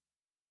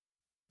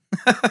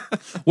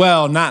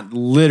 Well, not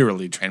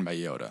literally trained by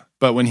Yoda,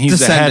 but when he's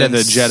the head of the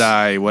Descendants.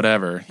 Jedi,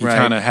 whatever, he Right.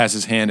 kind of has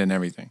his hand in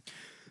everything.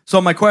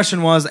 So my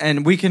question was,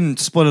 and we can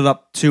split it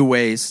up two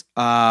ways.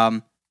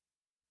 You're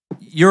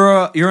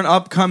an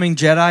upcoming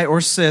Jedi or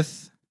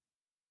Sith.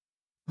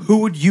 Who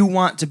would you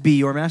want to be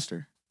your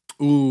master?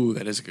 Ooh,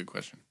 that is a good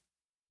question.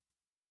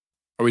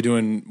 Are we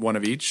doing one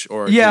of each,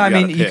 or Yeah,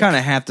 do you kind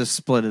of have to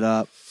split it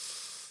up.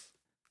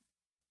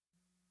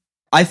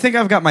 I think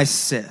I've got my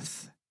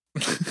Sith.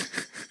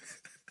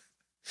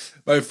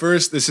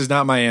 This is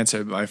not my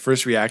answer. But my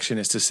first reaction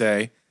is to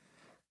say,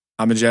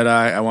 I'm a Jedi.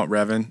 I want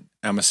Revan.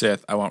 I'm a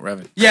Sith. I want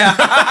Revan. Yeah.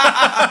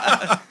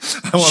 I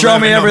want Show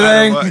me Revan no matter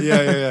everything. what.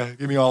 Yeah.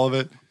 Give me all of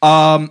it.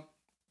 I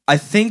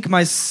think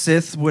my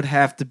Sith would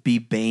have to be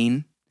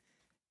Bane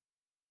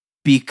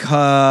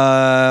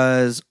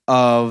because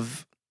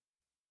of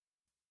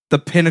the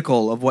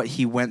pinnacle of what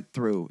he went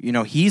through.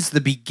 He's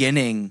the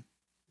beginning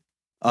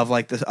of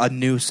a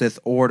new Sith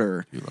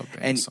order. You love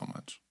Bane And- so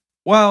much.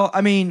 Well,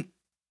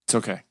 It's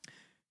okay.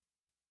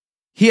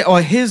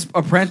 his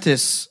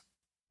apprentice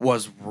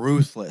was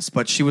ruthless,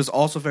 but she was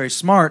also very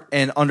smart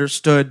and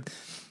understood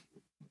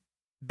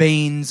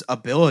Bane's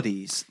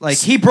abilities.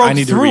 He broke I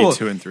need to through. read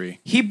 2 and 3.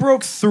 He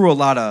broke through a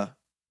lot of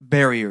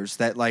barriers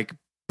that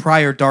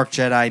prior Dark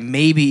Jedi,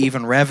 maybe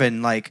even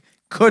Revan,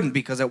 couldn't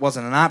because it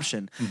wasn't an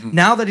option. Mhm.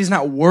 Now that he's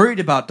not worried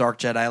about Dark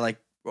Jedi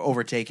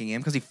overtaking him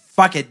because he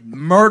fucking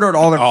murdered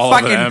all their All of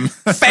fucking them.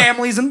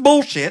 families and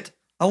bullshit.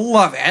 I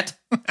love it.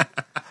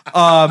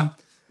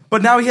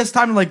 But now he has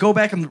time to go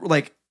back and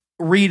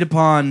read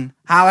upon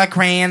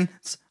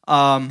holocrons.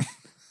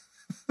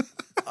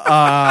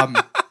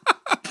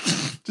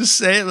 Just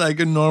say it like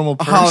a normal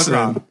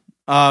person.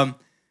 Hologram.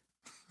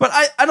 But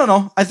I don't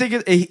know. I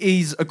think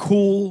he's a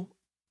cool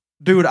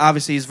dude.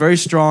 Obviously, he's very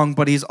strong,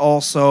 but he's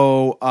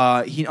also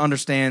he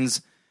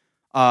understands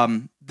the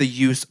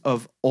use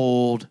of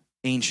old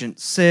ancient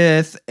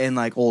Sith and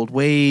old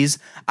ways.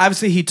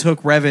 Obviously, he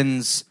took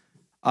Revan's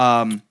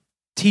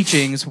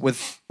teachings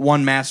with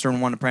one master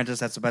and one apprentice.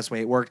 That's the best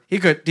way it worked. He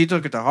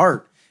took it to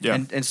heart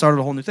and started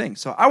a whole new thing.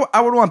 So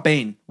I would want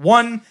Bane.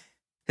 One,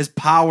 his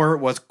power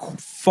was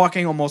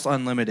fucking almost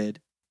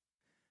unlimited.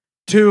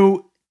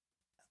 Two,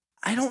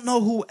 I don't know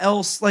who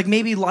else,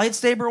 maybe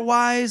lightsaber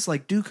wise,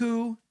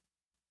 Dooku.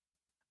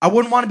 I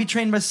wouldn't want to be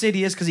trained by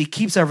Sidious because he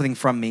keeps everything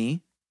from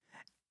me.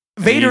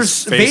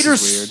 His face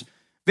is weird.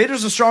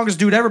 Vader's the strongest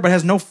dude ever, but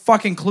has no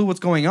fucking clue what's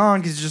going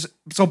on because he's just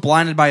so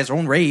blinded by his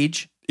own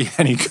rage. Yeah,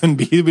 and he couldn't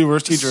be. He'd be the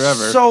worst teacher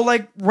ever. So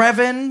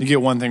Revan, You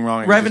get one thing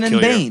wrong, he can Revan just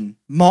and kill you. Bane.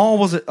 Maul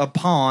was a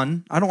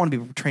pawn. I don't want to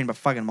be trained by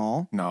fucking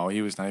Maul. No,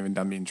 he was not even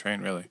done being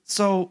trained, really.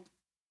 So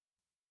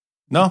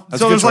No,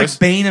 that's so a good there's choice.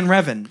 Bane and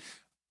Revan.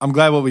 I'm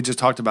glad what we just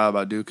talked about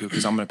Dooku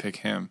because I'm going to pick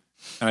him.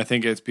 And I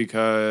think it's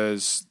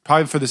because,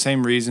 probably for the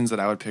same reasons that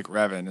I would pick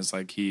Revan, is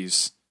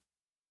he's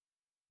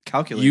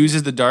Calculated.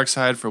 uses the dark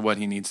side for what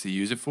he needs to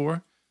use it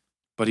for,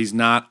 but he's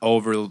not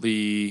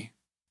overly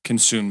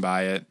consumed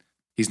by it.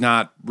 He's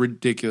not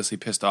ridiculously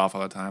pissed off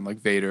all the time like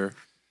Vader.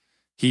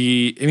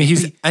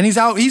 He's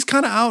out. He's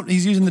kind of out.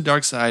 He's using the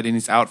dark side, and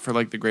he's out for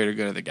the greater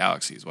good of the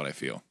galaxy. Is what I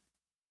feel.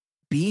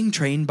 Being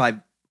trained by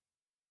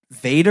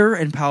Vader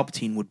and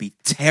Palpatine would be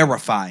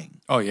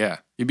terrifying. Oh yeah,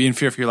 you'd be in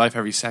fear for your life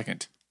every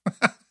second.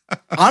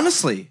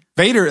 Honestly.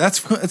 Vader, it's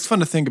fun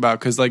to think about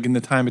because in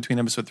the time between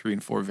episode 3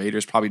 and 4,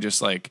 Vader's probably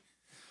just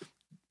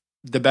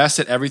the best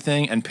at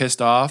everything and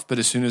pissed off, but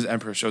as soon as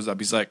Emperor shows up,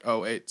 he's like, "Oh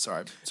wait,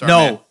 sorry, No,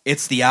 man."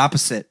 it's the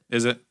opposite.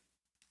 Is it?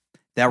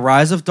 That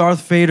Rise of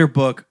Darth Vader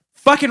book.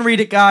 Fucking read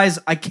it, guys.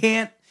 I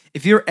can't.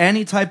 If you're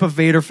any type of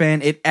Vader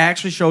fan, it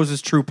actually shows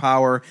his true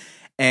power.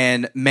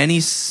 And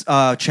many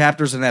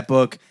chapters in that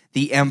book,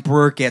 the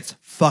Emperor gets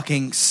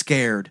fucking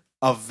scared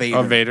of Vader.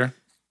 Of Vader,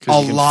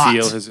 because you can lot.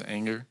 feel his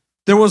anger.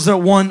 There was a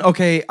one.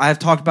 Okay, I've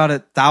talked about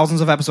it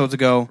thousands of episodes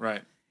ago.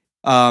 Right.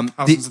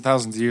 Thousands and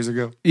thousands of years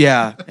ago.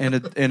 Yeah, in a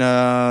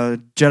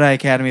Jedi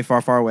Academy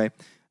far, far away.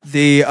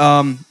 The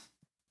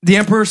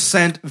Emperor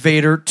sent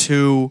Vader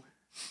to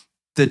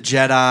the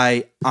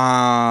Jedi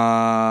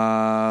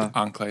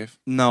Enclave.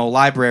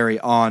 library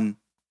on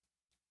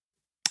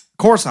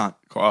Coruscant.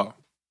 Oh,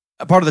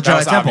 Part of the that Jedi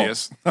was Temple.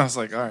 obvious. I was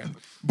like, all right.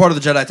 Part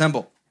of the Jedi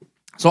Temple.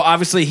 So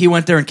obviously he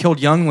went there and killed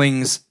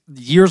younglings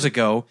years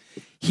ago.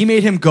 He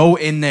made him go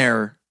in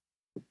there,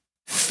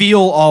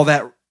 feel all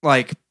that,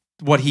 like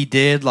what he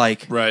did,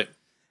 like Right.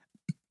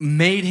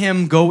 made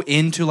him go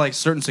into like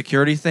certain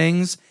security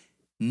things,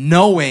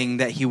 knowing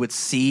that he would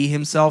see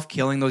himself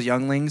killing those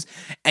younglings,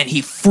 and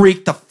he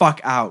freaked the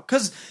fuck out.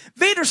 Because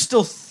Vader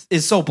still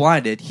is so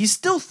blinded, he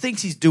still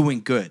thinks he's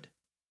doing good.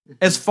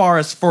 As far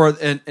as for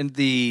in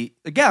the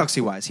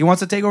galaxy-wise. He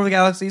wants to take over the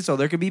galaxy so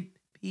there could be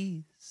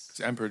peace.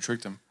 The Emperor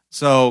tricked him.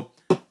 So,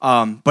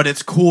 but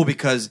it's cool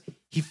because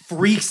he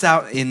freaks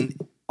out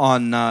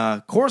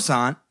on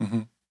Coruscant,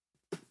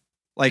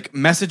 like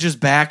messages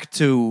back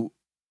to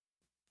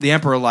the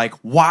Emperor like,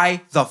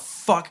 "Why the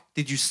fuck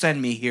did you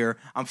send me here?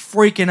 I'm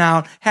freaking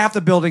out. Half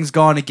the building's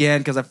gone again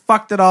because I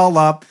fucked it all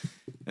up."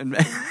 And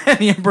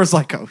the Emperor's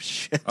like, "Oh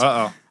shit,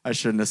 Uh-oh. I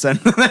shouldn't have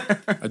sent him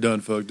there." I done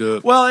fucked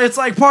up. Well, it's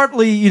like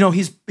partly,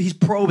 he's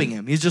probing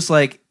him. He's just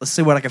like, let's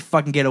see what I can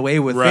fucking get away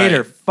with. Right.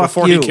 Vader, fuck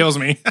Before you. he kills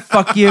me.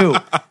 Fuck you.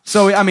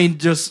 So, I mean,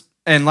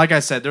 and like I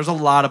said, there's a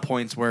lot of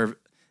points where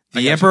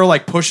the Emperor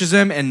like pushes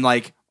him and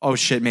like, oh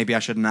shit, maybe I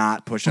should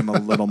not push him a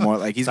little more.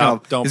 Like he's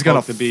Don't gonna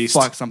poke the beast.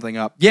 fuck something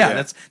up. Yeah,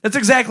 Yeah. that's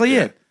exactly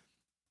it.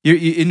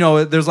 You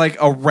know, there's like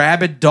a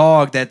rabid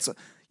dog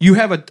you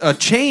have a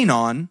chain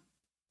on.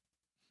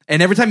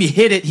 And every time you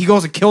hit it, he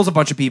goes and kills a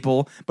bunch of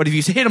people. But if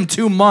you hit him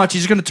too much,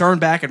 he's going to turn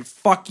back and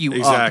fuck you up.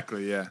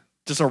 Exactly, yeah.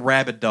 Just a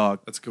rabid dog.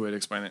 That's a good way to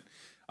explain it.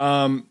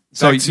 So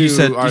back you to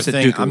said our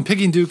thing. Dooku. I'm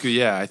picking Dooku,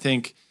 yeah. I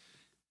think,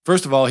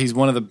 first of all, he's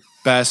one of the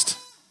best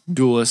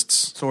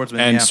duelists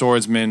Swordsman, and yeah.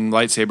 swordsman,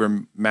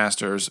 lightsaber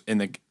masters in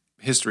the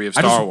history of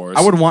Star Wars.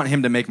 I would want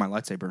him to make my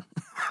lightsaber.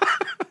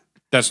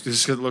 That's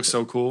just 'cause it looks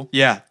so cool.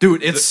 Yeah.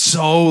 Dude, it's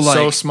so like...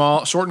 So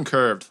small, short and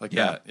curved like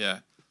that, yeah.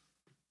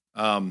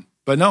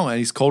 But no, and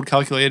he's cold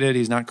calculated.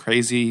 He's not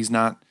crazy. He's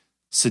not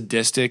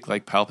sadistic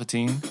like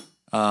Palpatine.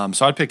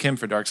 So I'd pick him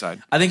for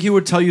Darkseid. I think he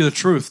would tell you the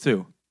truth,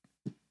 too.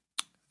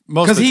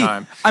 Most of the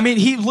time. I mean,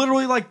 he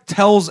literally like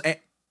tells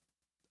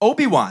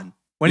Obi-Wan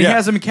when he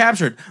has him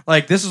captured,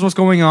 like, this is what's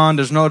going on.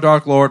 There's no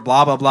Dark Lord,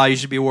 blah, blah, blah. You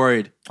should be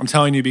worried. I'm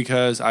telling you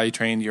because I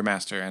trained your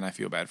master and I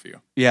feel bad for you.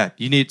 Yeah,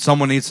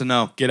 someone needs to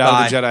know. Get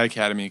out of the Jedi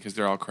Academy because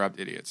they're all corrupt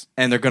idiots.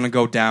 And they're going to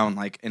go down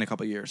like in a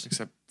couple years.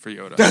 Except for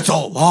Yoda. That's a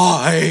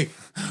lie.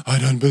 I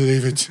don't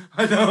believe it.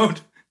 I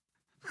don't.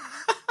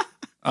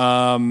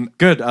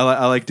 Good.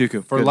 I like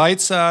Dooku. For Good. light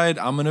side,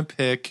 I'm going to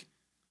pick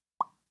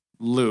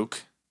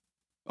Luke.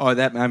 Oh,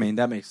 that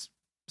makes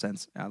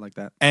sense. I like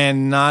that.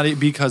 And not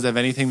because of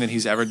anything that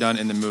he's ever done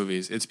in the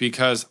movies. It's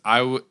because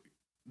from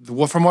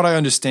what I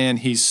understand,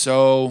 he's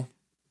so,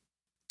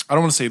 I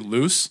don't want to say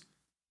loose,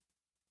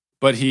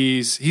 but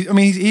he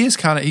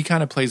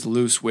kind of plays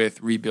loose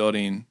with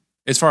rebuilding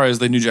as far as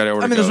the New Jedi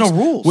Order I mean, goes. there's no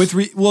rules.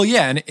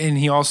 And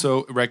he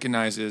also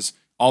recognizes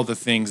all the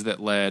things that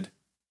led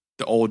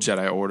the old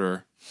Jedi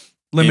Order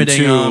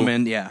Limiting into- them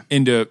and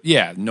into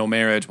no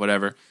marriage,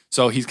 whatever.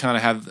 So he's kind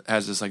of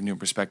has this like new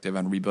perspective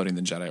on rebuilding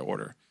the Jedi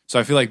Order. So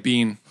I feel like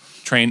being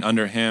trained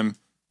under him,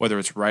 whether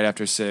it's right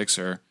after 6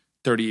 or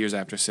 30 years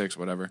after 6,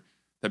 whatever,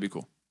 that'd be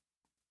cool.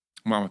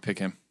 I'm gonna pick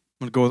him.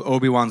 I'm gonna go with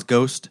Obi-Wan's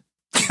ghost.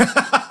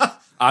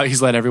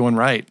 He's led everyone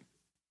right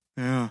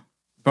Yeah.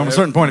 From a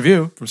certain point of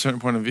view. from a certain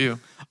point of view.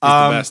 He's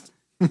the best.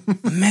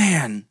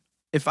 Man,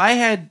 if I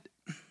had...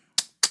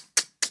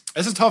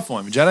 It's a tough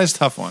one. Jedi's a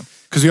tough one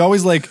because we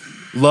always like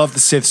love the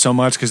Sith so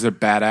much because they're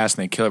badass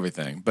and they kill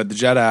everything. But the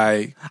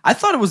Jedi, I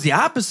thought it was the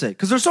opposite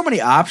because there's so many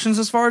options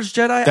as far as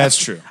Jedi. that's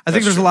true. I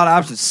think there's a lot of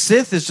options.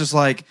 Sith is just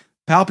like,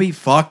 Palpy,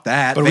 fuck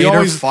that. But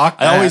Vader, fuck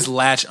that. I always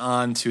latch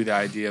on to the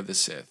idea of the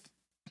Sith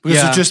because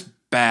Yeah. they're just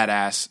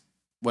badass,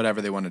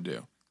 whatever they want to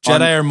do.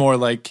 Jedi are more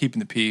like keeping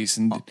the peace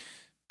and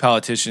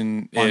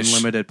politician-ish.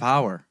 Unlimited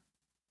power.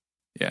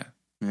 Yeah.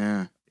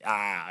 Yeah.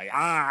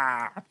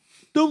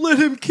 Don't let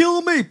him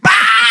kill me. Bah!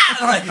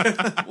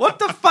 Like, what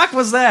the fuck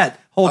was that?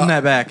 Holding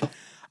that back.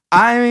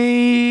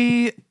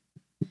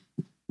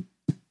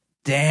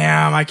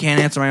 Damn, I can't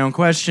answer my own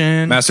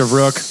question. Master of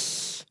Rook,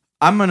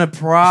 I'm going to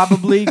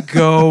probably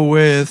go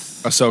with...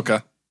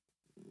 Ahsoka.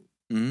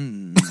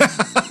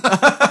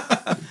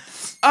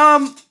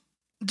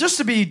 Just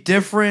to be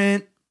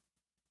different.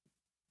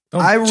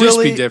 Don't I just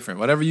really- be different.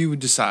 Whatever you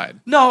decide.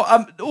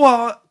 No,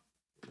 well,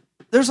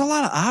 there's a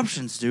lot of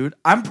options, dude.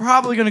 I'm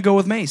probably gonna go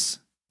with Mace.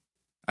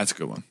 That's a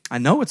good one. I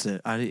know it's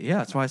it. Yeah,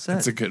 that's why I said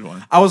That's a good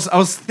one. I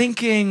was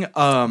thinking.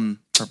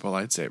 Purple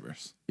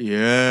lightsabers.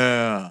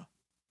 Yeah.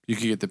 You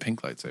could get the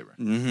pink lightsaber.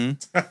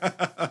 Mm-hmm.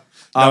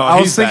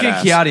 I was thinking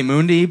Kiadi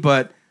Mundi,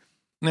 but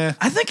nah.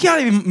 I think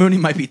Kiadi Mundi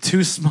might be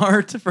too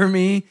smart for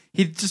me.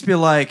 He'd just be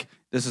like,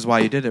 "This is why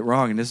you did it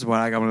wrong, and this is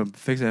why I'm gonna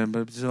fix it."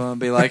 But I'll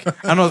be like, "I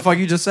don't know what the fuck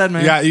you just said,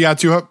 man." You got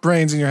two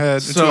brains in your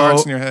head, So- two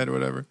hearts in your head, or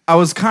whatever. I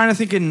was kind of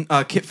thinking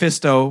Kit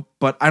Fisto,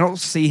 but I don't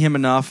see him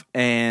enough,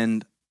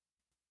 and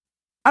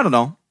I don't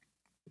know.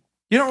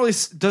 You don't really.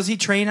 Does he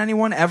train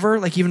anyone ever?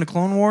 Like even the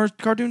Clone Wars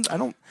cartoons? I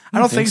don't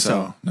think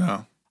so.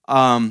 No.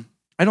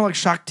 I know like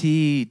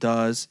Shakti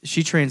does.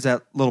 She trains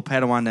that little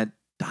Padawan that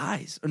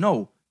dies. Or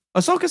no,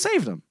 Ahsoka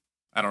saved him.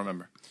 I don't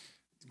remember.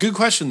 Good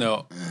question,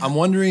 though. I'm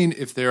wondering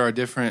if there are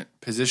different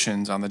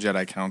positions on the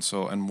Jedi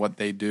Council and what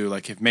they do.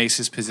 Like, if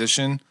Mace's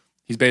position,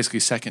 he's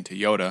basically second to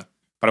Yoda.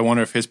 But I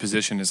wonder if his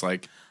position is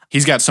like,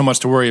 he's got so much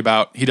to worry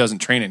about, he doesn't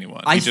train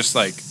anyone. I He just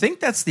like,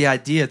 think that's the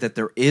idea that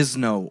there is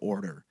no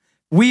order.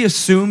 We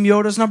assume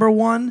Yoda's number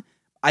one.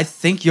 I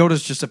think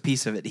Yoda's just a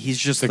piece of it. He's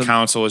just the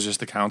council is just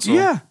the council.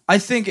 Yeah, I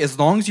think as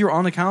long as you're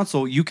on the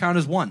council, you count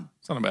as one.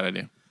 It's not a bad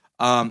idea.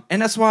 And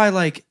that's why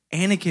like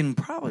Anakin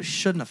probably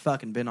shouldn't have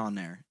fucking been on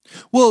there.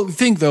 Well,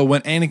 think though,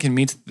 when Anakin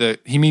meets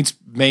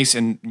Mace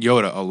and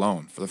Yoda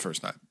alone for the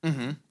first time.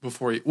 Mm-hmm.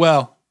 Before he,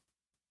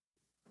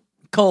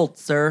 Cold,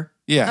 sir.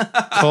 yeah,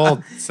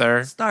 cold,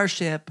 sir.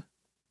 Starship.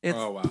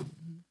 Oh, wow.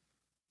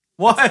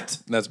 What?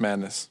 That's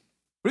madness.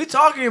 What are you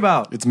talking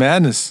about? It's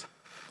madness.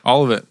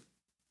 All of it.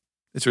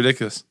 It's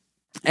ridiculous.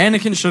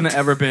 Anakin shouldn't have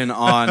ever been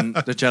on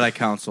the Jedi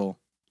Council.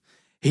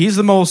 He's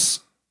the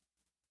most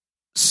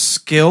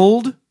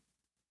skilled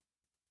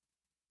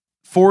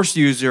Force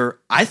user,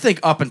 I think,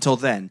 up until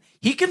then.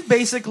 He can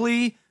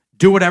basically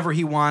do whatever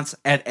he wants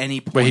at any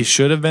point. But he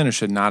should have been or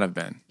should not have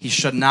been? He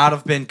should not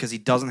have been because he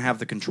doesn't have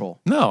the control.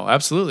 No,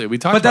 absolutely. We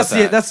talked But about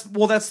that.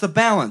 that's the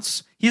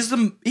balance.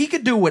 He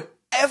could do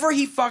whatever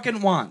he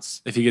fucking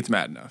wants. If he gets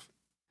mad enough.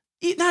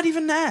 Not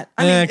even that.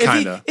 I mean,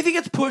 kinda. if he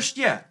gets pushed,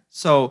 yeah.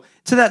 So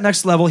to that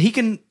next level, he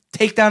can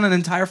take down an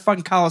entire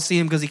fucking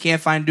Coliseum because he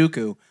can't find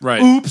Dooku.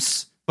 Right.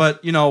 Oops.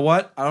 But you know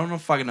what? I don't know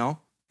fucking know.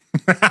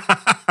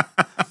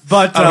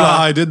 But I don't know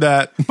how I did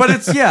that. but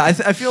it's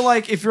I feel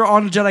like if you're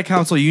on the Jedi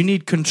Council, you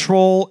need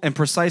control and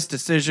precise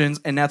decisions,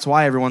 and that's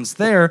why everyone's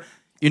there.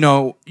 You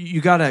know,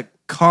 you got to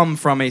come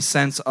from a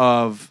sense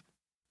of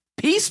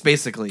peace,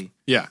 basically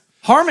Yeah.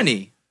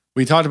 harmony.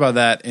 We talked about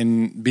that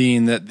in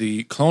being that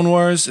the Clone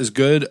Wars is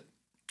good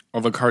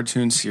of a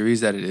cartoon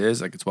series that it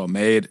is, like it's well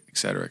made, et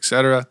cetera, et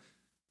cetera.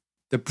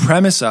 The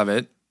premise of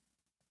it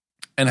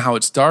and how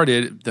it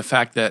started, the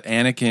fact that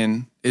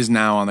Anakin is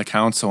now on the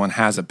council and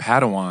has a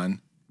Padawan.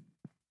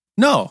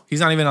 No, he's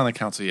not even on the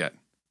council yet,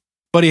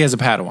 but he has a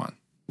Padawan.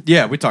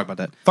 Yeah, we talked about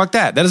that. Fuck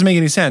that. That doesn't make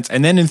any sense.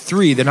 And then in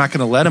 3, they're not going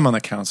to let him on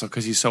the council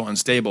because he's so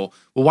unstable.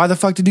 Well, why the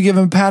fuck did you give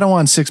him a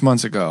Padawan 6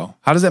 months ago?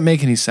 How does that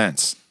make any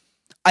sense?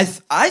 I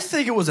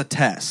think it was a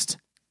test.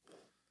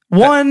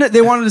 One,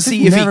 they wanted to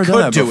see if he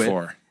could do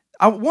it.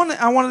 I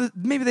wanted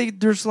maybe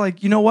there's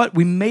like, you know what?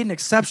 We made an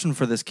exception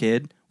for this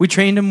kid. We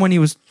trained him when he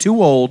was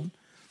too old.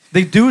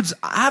 The dude's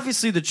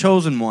obviously the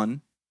chosen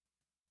one,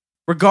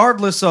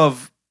 regardless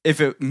of if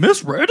it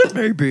misread it,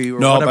 maybe. Or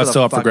No, whatever that's the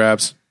still up for fuck.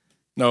 grabs.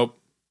 Nope.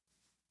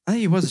 I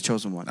think he was the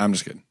chosen one. I'm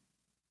just kidding.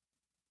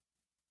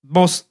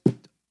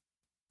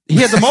 He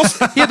had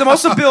the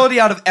most ability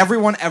out of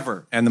everyone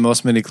ever. And the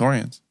most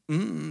midi-chlorians.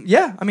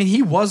 Yeah, I mean,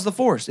 he was the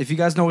Force. If you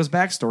guys know his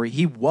backstory,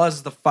 he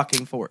was the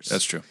fucking Force.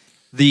 That's true.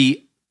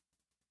 The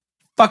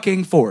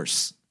fucking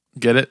Force.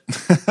 Get it?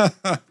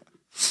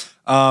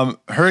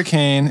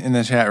 Hurricane in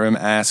the chat room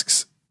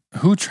asks,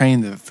 who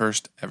trained the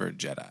first ever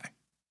Jedi?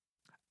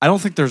 I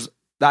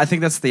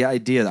think that's the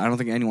idea. I don't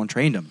think anyone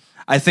trained him.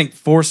 I think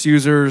Force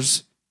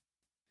users,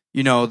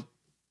 you know,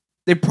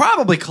 they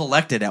probably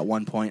collected at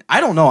one point.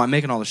 I don't know. I'm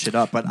making all this shit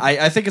up. But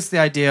I think it's the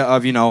idea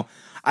of, you know,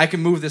 I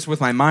can move this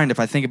with my mind if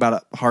I think about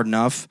it hard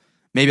enough.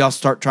 Maybe I'll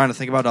start trying to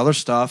think about other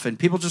stuff. And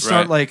people just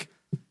start, like,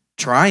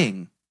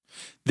 trying.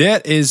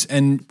 That is,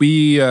 and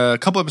we, a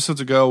couple episodes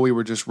ago, we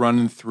were just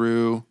running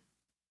through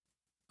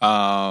the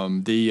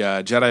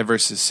Jedi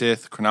versus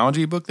Sith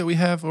chronology book that we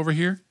have over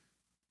here.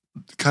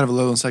 Kind of a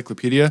little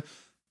encyclopedia.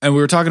 And we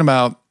were talking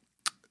about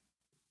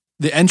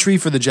the entry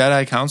for the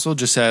Jedi Council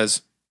just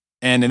says,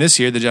 and in this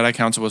year, the Jedi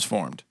Council was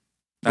formed.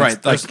 That's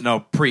Right. There's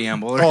no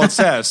preamble. all it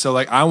says. So,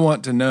 like, I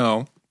want to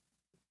know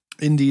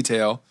in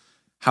detail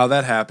how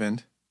that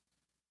happened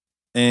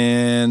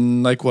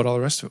and, like, what all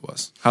the rest of it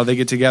was. How they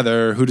get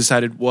together, who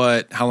decided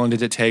what, how long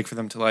did it take for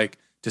them to, like,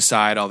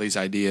 decide all these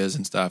ideas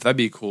and stuff. That'd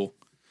be a cool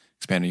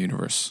Expanded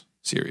Universe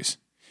series.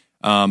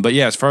 But,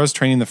 yeah, as far as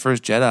training the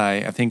first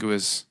Jedi, I think it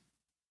was,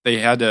 they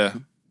had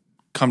to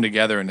come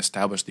together and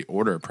establish the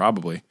order,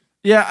 probably.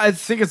 Yeah, I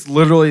think it's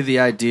literally the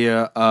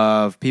idea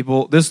of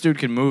people. This dude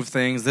can move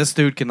things. This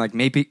dude can like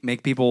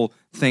make people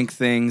think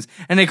things,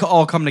 and they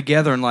all come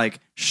together and like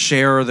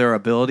share their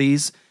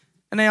abilities,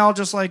 and they all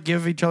just like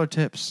give each other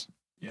tips.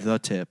 Yeah. The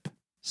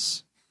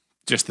tips.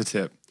 Just the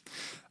tip.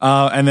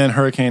 And then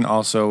Hurricane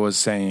also was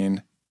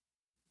saying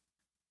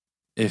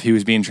if he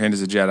was being trained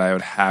as a Jedi, it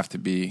would have to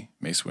be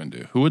Mace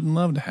Windu. Who wouldn't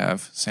love to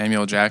have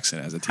Samuel Jackson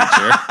as a teacher?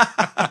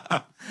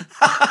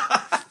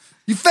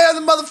 You failed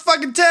the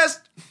motherfucking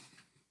test.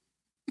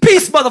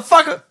 Peace,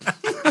 motherfucker.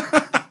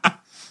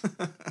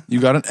 You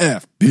got an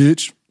F,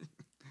 bitch.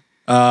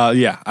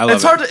 Yeah, I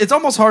love it. It's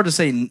almost hard to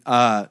say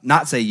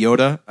not say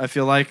Yoda. I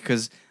feel like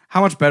because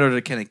how much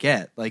better can it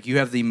get? Like you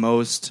have the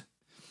most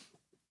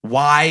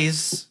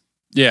wise.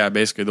 Yeah,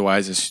 basically the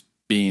wisest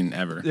being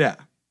ever. Yeah,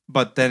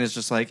 but then it's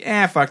just like,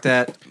 fuck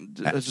that.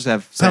 Let's just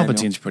have Samuel.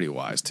 Palpatine's pretty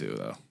wise too,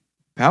 though.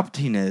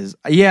 Palpatine is,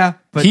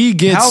 but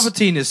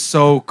Palpatine is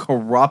so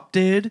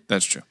corrupted.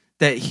 That's true.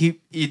 That he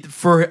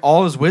for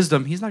all his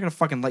wisdom, he's not gonna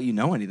fucking let you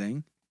know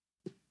anything.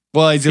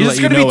 Well, he's gonna let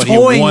you know what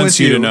he wants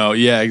you to know.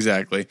 Yeah,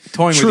 exactly.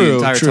 Toying with you the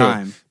entire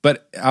time.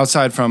 But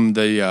outside from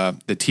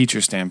the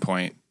teacher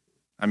standpoint,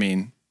 I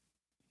mean,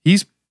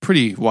 he's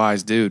pretty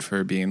wise dude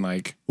for being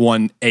like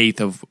 1/8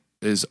 of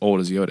as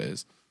old as Yoda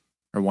is,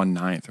 or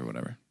 1/9 or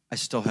whatever. I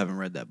still haven't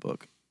read that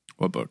book.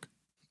 What book?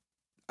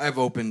 I've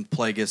opened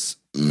Plagueis.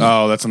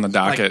 Oh, that's on the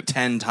docket. Like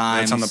 10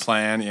 times. That's on the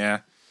plan.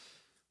 Yeah,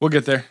 we'll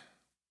get there.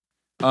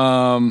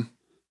 I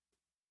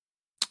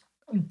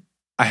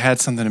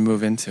had something to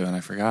move into and I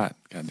forgot.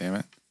 God damn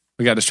it.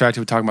 We got distracted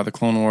with talking about the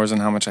Clone Wars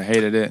and how much I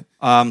hated it.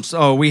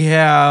 So we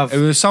have... It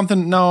was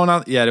something... No,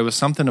 not yet. It was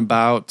something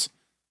about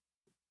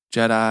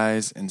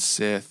Jedis and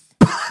Sith.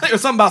 It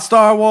was something about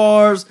Star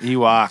Wars.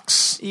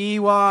 Ewoks.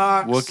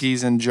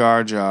 Wookiees and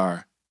Jar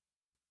Jar.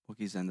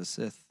 Wookiees and the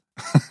Sith.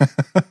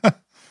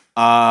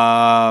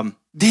 Damn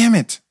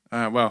it.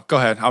 Well, go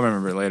ahead. I'll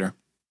remember it later.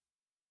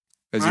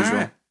 As usual.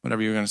 Right.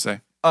 Whatever you were going to say.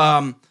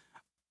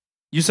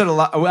 You said a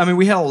lot. I mean,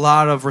 we had a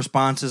lot of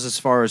responses as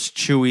far as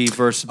Chewie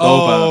versus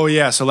Boba. Oh,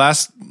 yeah. So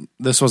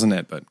this wasn't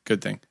it, but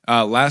good thing.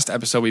 Last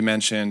episode, we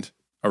mentioned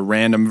a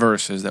random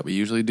verses that we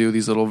usually do,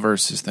 these little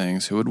verses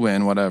things, who would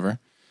win, whatever.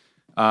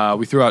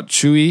 We threw out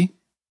Chewie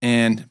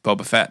and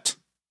Boba Fett.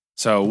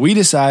 So we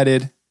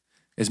decided,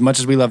 as much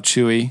as we love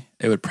Chewie,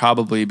 it would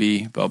probably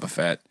be Boba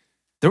Fett.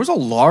 There was a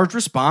large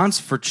response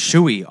for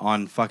Chewie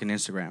on fucking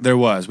Instagram. There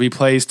was. We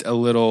placed a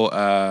little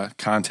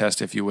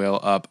contest, if you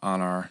will, up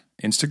on our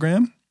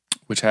Instagram,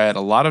 which had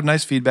a lot of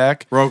nice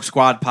feedback. Rogue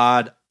Squad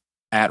Pod.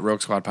 At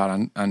Rogue Squad Pod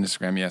on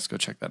Instagram. Yes, go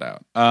check that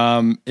out.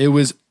 It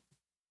was,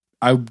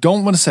 I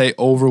don't want to say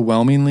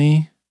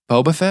overwhelmingly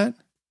Boba Fett.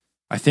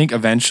 I think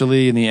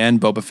eventually, in the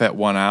end, Boba Fett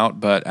won out.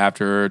 But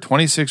after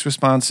 26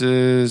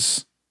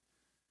 responses,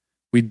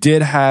 we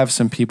did have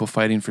some people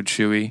fighting for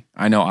Chewie.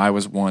 I know I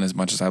was one as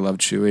much as I love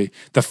Chewie.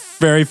 The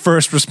very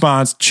first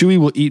response, Chewie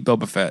will eat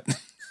Boba Fett,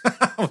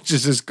 which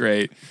is just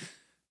great.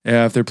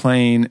 Yeah, if they're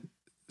playing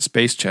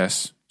space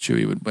chess,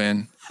 Chewie would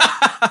win.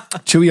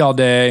 Chewie all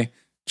day.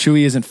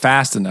 Chewie isn't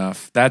fast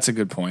enough. That's a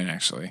good point,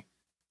 actually.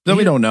 Though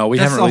we don't know. We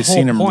haven't really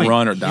seen him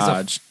run or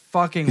dodge.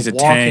 He's a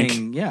walking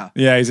tank. Yeah.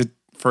 Yeah, he's a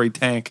furry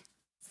tank.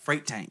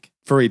 Freight tank.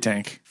 Furry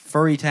tank.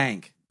 Furry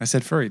tank. I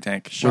said furry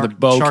tank. With a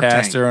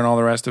bowcaster and all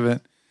the rest of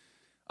it.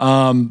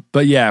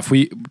 But yeah, if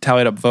we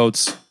tallied up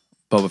votes,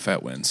 Boba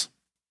Fett wins.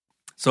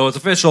 So it's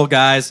official,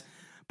 guys.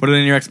 Put it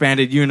in your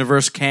expanded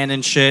universe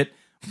canon shit.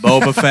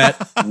 Boba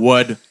Fett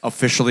would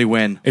officially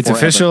win. It's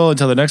forever. Official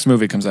until the next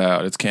movie comes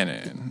out. It's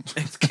canon.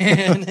 It's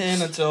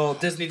canon until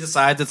Disney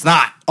decides it's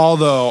not.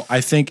 Although,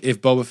 I think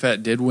if Boba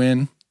Fett did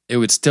win, it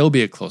would still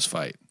be a close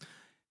fight.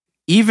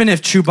 Even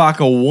if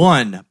Chewbacca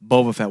won,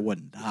 Boba Fett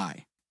wouldn't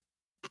die.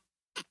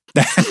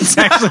 That's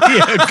actually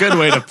a good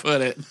way to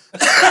put it.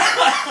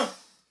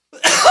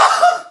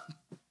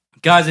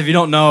 Guys, if you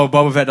don't know,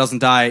 Boba Fett doesn't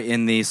die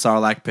in the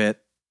Sarlacc pit.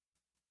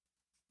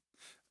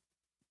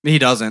 He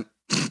doesn't.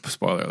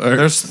 Spoiler alert.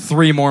 There's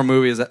 3 more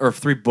movies or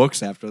 3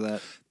 books after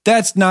that.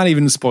 That's not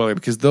even a spoiler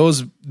because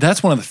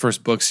that's one of the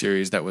first book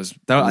series that was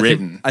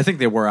written. I think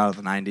they were out of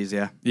the 90s,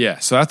 yeah. Yeah,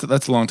 so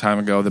that's a long time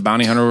ago. The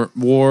Bounty Hunter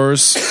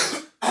Wars.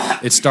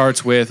 It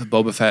starts with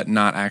Boba Fett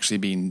not actually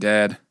being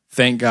dead.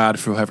 Thank God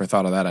for whoever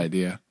thought of that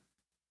idea.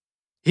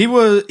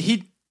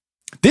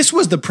 This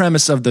was the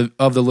premise of the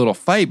little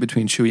fight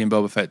between Chewie and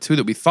Boba Fett too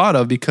that we thought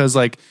of because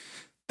like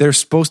they're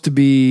supposed to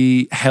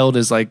be held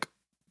as like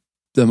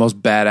the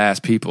most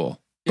badass people,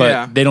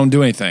 but they don't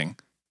do anything.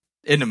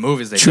 In the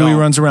movies, Chewie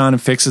runs around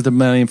and fixes the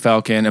Millennium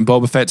Falcon, and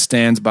Boba Fett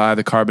stands by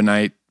the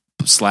carbonite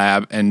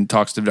slab and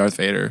talks to Darth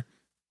Vader.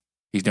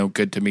 He's no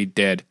good to me,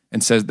 dead,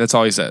 and says that's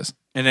all he says.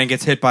 And then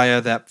gets hit by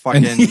that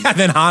fucking.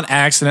 Then Han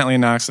accidentally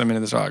knocks him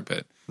into the Sarlacc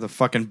pit. The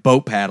fucking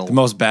boat paddle. The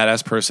most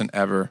badass person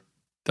ever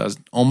does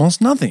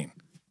almost nothing.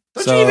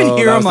 Don't you even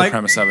hear him like the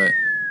premise of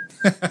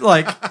it?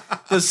 Like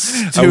the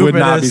stupidest. I would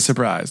not be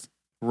surprised.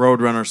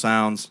 Roadrunner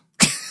sounds.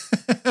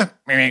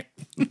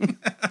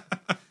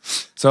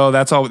 So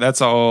that's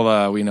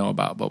all we know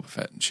about Boba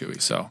Fett and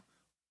Chewie. So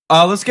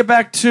let's get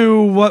back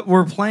to what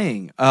we're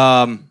playing.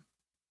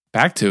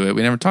 Back to it.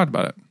 We never talked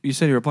about it. You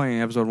said you were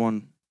playing episode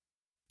 1.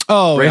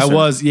 Oh, Racer. I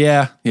was.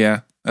 Yeah,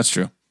 that's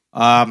true.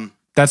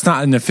 That's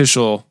not an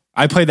official.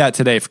 I played that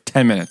today for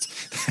 10 minutes.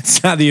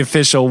 It's not the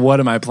official. What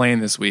am I playing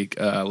this week?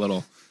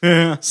 Little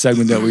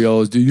segment that we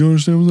always do. You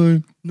understand what I'm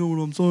saying? Know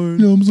what I'm saying?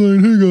 You know what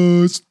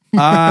I'm saying?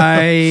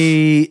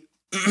 Hey,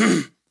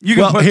 guys. You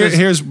can put this.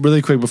 Here's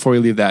really quick before we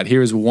leave that.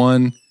 Here is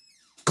one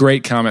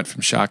great comment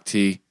from Shock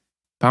T.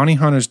 Bounty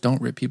hunters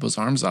don't rip people's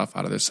arms off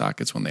out of their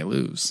sockets when they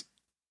lose.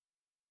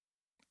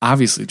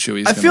 Obviously,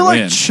 Chewie's I going to feel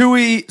win. like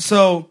Chewie.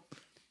 So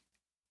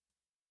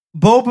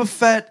Boba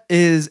Fett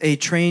is a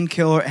trained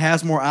killer.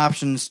 Has more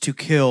options to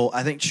kill.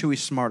 I think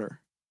Chewie's smarter.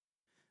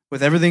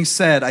 With everything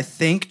said, I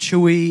think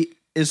Chewie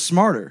is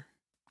smarter.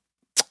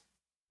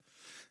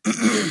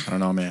 I don't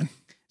know, man.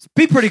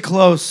 Be pretty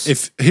close.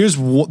 Here's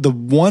the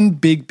one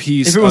big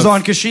piece. If it was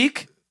on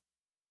Kashyyyk,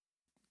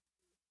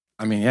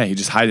 I mean, yeah, you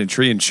just hide in a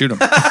tree and shoot him.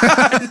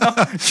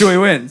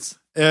 Chewie wins.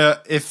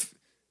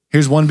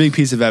 Here's one big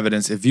piece of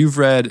evidence. If you've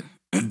read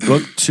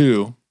book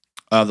 2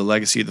 of the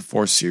Legacy of the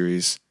Force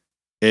series,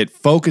 it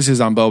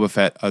focuses on Boba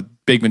Fett a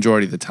big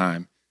majority of the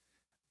time,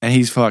 and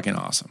he's fucking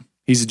awesome.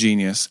 He's a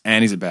genius,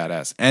 and he's a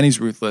badass, and he's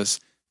ruthless,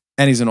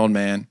 and he's an old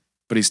man,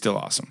 but he's still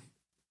awesome.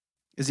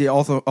 Is he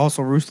also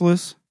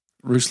ruthless?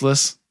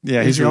 Ruthless?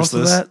 Yeah, Is he's he also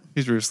ruthless. that?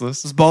 He's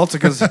ruthless. His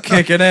Baltica's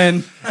kicking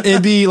in.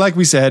 It'd be like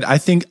we said. I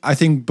think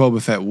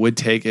Boba Fett would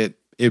take it.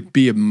 It'd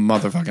be a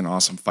motherfucking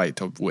awesome fight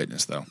to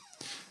witness, though.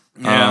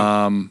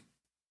 Yeah.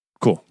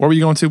 Cool. What were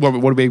you going to?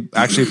 What are we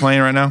actually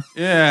playing right now?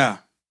 Yeah.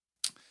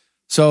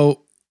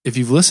 So, if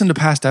you've listened to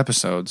past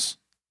episodes,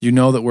 you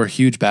know that we're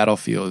huge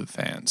Battlefield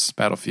fans.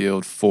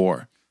 Battlefield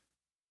 4.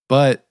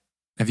 But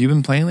have you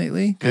been playing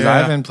lately? Because I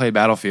haven't played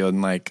Battlefield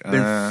in like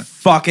Been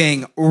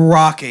fucking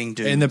rocking,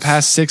 dude. in the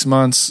past 6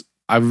 months.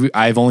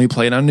 I've only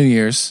played on New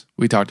Year's.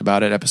 We talked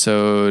about it,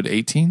 episode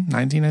 18,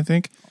 19, I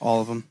think. All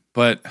of them.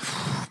 But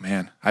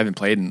man, I haven't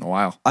played in a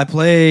while. I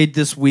played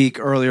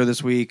earlier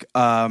this week.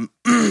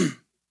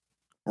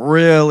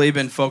 Really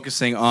been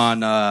focusing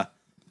on the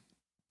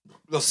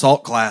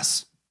assault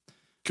class.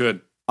 Good.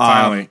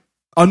 Finally.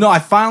 Oh no, I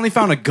finally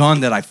found a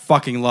gun that I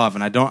fucking love,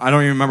 and I don't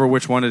even remember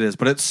which one it is,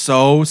 but it's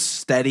so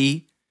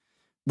steady.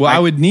 Well, I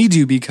would need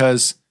you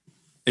because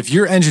if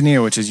you're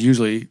engineer, which is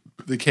usually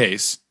the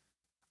case,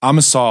 I'm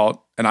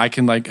assault and I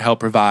can like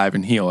help revive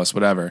and heal us,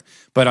 whatever.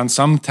 But on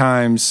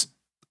sometimes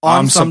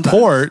on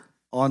support,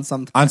 on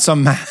some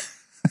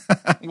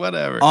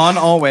whatever, on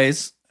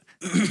always,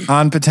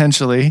 on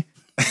potentially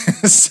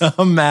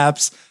some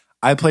maps,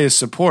 I play as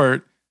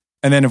support,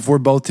 and then if we're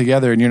both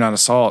together and you're not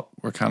assault,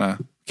 we're kind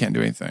of can't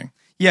do anything.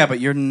 Yeah, but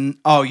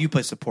you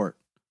play support.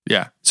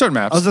 Yeah, certain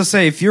maps. I was gonna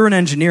say if you're an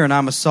engineer and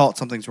I'm assault,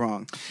 something's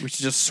wrong. We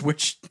should just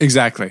switch.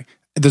 Exactly.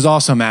 There's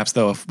also maps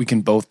though if we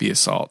can both be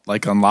assault,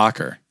 like on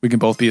Locker, we can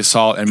both be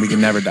assault and we can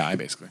never die,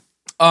 basically.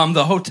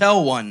 The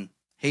hotel one,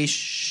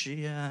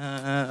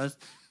 Acacia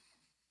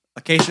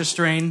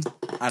strain.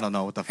 I don't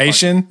know what the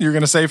Haitian. You're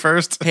gonna say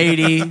first.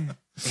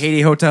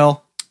 Haiti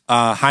hotel.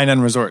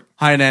 Hainan Resort.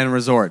 Hainan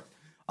Resort.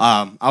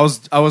 I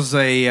was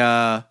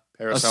a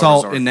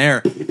assault Resort. in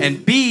there,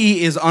 and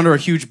B is under a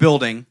huge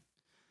building.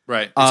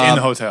 Right. It's in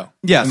the hotel.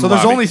 Yeah, In so the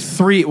there's lobby. only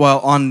 3, well,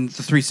 on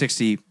the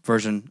 360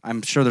 version.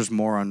 I'm sure there's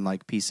more on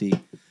like PC.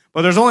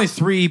 But there's only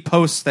 3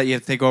 posts that you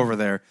have to take over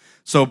there.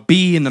 So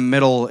B in the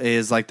middle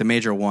is like the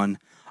major one.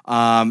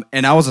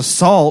 And I was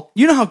assault.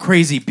 You know how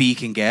crazy B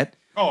can get.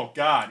 Oh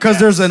God. Because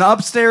there's an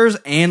upstairs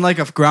and like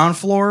a ground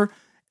floor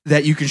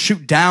that you can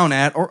shoot down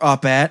at or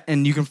up at,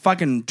 and you can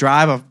fucking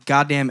drive a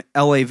goddamn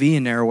LAV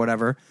in there or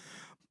whatever.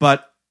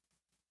 But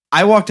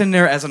I walked in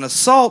there as an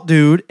assault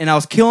dude, and I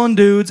was killing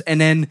dudes,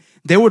 and then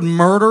they would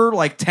murder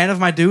like 10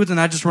 of my dudes,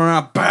 and I just run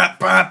around, bap,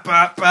 bap,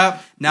 bap,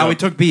 bap. Now we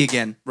took B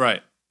again.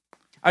 Right.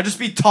 I'd just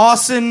be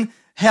tossing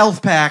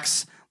health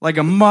packs like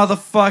a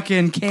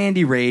motherfucking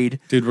candy raid.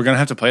 Dude, we're gonna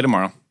have to play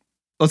tomorrow.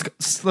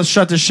 Let's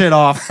shut this shit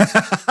off.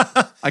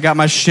 I got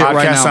my shit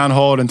right Podcast now. on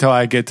hold until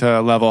I get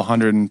to level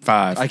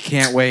 105. I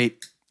can't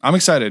wait. I'm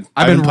excited.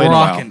 I've haven't been played in a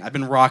while. rocking. I've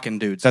been rocking,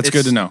 dudes. That's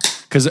good to know.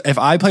 Because if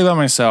I play by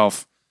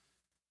myself,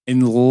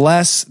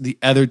 unless the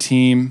other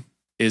team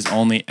is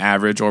only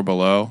average or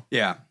below,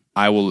 Yeah.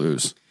 I will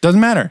lose.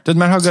 Doesn't matter. Doesn't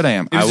matter how good I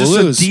am. If I it's will just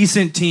lose. a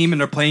decent team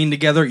and they're playing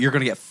together, you're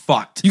going to get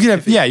fucked. You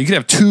could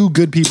have 2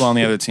 good people on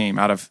the other team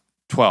out of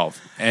 12,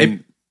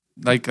 and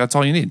like that's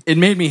all you need. It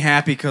made me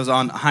happy because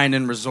on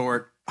Hyman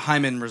Resort,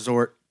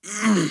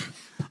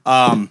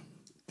 got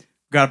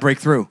to break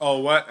through. Oh,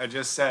 what I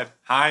just said,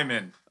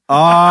 Hyman.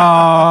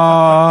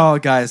 Oh,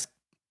 guys,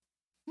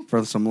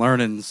 for some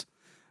learnings.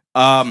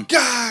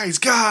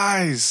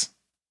 Guys.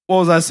 What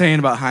was I saying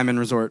about Hyman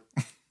Resort?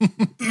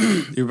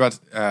 You were about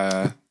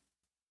to,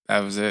 that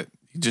was it.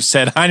 You just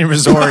said Hyman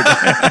Resort.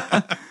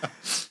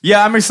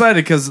 Yeah, I'm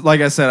excited because,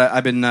 like I said,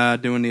 I've been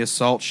doing the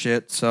assault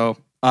shit. So,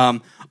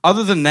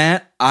 other than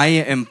that, I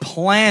am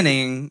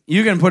planning.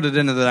 You can put it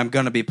into that. I'm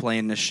gonna be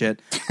playing this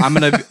shit. I'm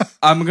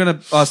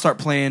gonna start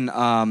playing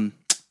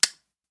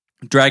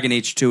Dragon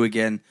Age 2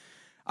 again.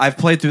 I've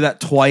played through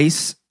that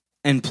twice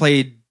and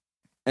played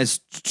as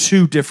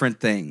 2 different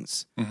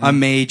things: a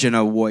mage and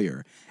a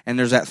warrior. And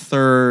there's that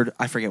third.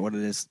 I forget what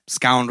it is.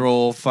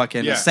 Scoundrel,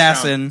 fucking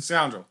assassin.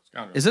 Scoundrel.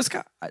 Is this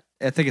guy?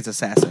 I think it's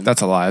assassin.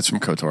 That's a lie. It's from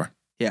KOTOR.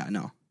 Yeah,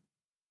 no.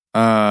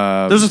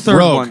 There's There's a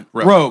third one.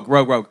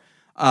 Rogue.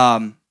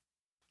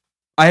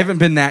 I haven't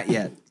been that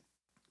yet.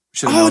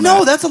 Should've Oh known no,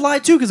 that. that's a lie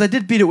too. Because I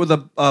did beat it with a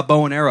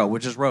bow and arrow,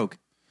 which is Rogue.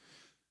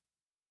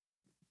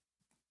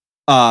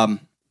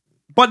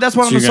 But that's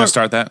what So I'm you're gonna gonna start.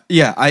 start that?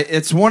 Yeah,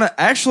 it's one.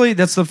 Actually,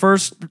 that's the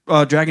first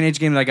Dragon Age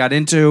game that I got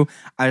into.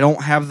 I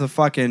don't have the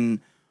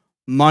fucking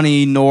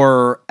money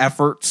nor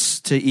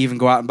efforts to even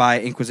go out and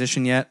buy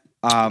Inquisition yet.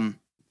 Well, I'm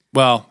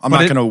But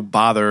not it- going to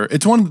bother.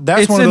 It's one of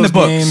those in the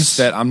books. games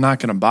that I'm not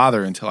going to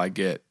bother until I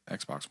get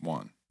Xbox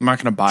One. I'm not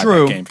going to buy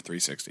True. that game for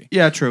 360.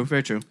 Yeah, true,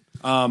 very true.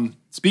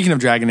 Speaking of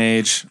Dragon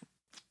Age,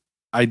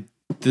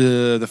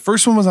 the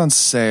first one was on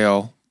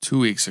sale 2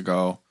 weeks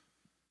ago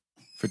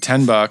for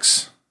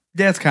 $10.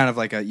 Yeah, it's kind of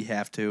like you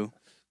have to.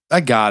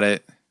 I got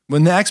it.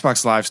 When the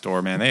Xbox Live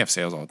Store, man, they have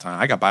sales all the time.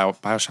 I got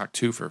BioShock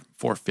 2 for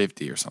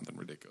 $4.50 or something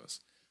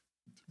ridiculous.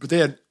 But they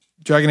had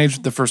Dragon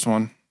Age, the first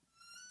one.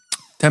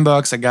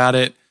 $10. I got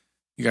it.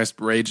 You guys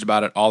raged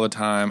about it all the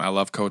time. I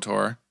love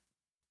KOTOR.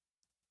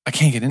 I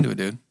can't get into it,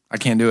 dude. I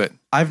can't do it.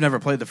 I've never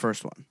played the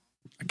first one.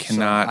 I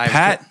cannot. So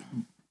Pat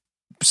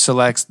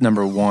selects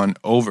number one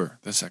over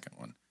the second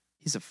one.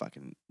 He's a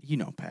fucking,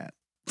 Pat.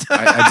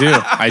 I do.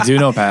 I do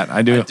know Pat.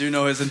 I do. I do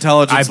know his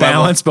intelligence I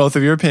level. balance both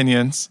of your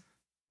opinions,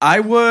 I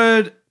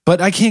would.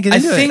 but I can't get I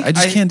into think it. I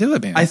just can't do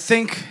it, man. I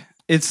think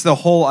it's the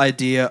whole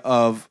idea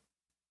of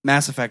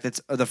Mass Effect. It's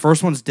the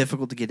first one's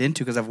difficult to get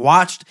into because I've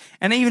watched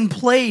and I even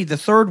played the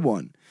third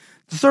one.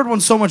 The third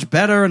one's so much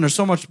better and there's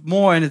so much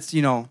more, and it's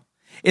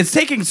it's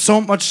taking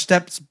so many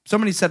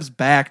steps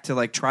back to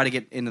like try to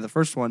get into the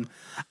first one.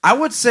 I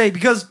would say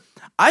because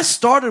I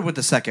started with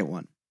the second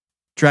one,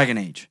 Dragon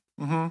Age.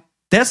 Mm-hmm.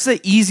 That's the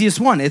easiest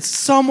one. It's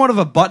somewhat of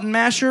a button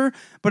masher,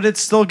 but it's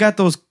still got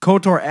those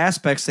KOTOR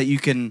aspects that you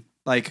can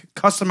like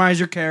customize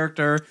your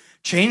character,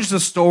 change the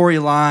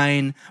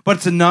storyline, but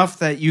it's enough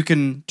that you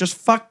can just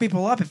fuck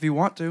people up if you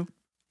want to.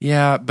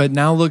 Yeah, but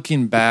now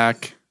looking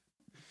back,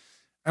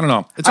 I don't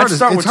know. It's I'd hard,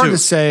 start it's with hard two. to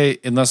say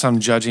unless I'm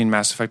judging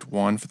Mass Effect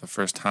 1 for the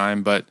first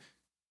time, but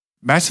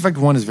Mass Effect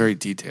 1 is very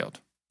detailed.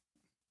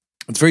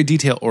 It's very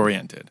detail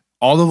oriented.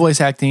 All the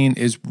voice acting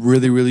is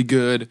really, really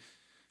good.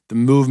 The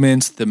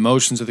movements, the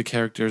motions of the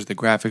characters, the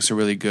graphics are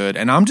really good.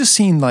 And I'm just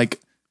seeing like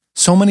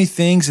so many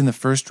things in the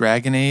first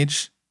Dragon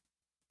Age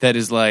that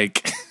is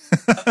like,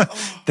 I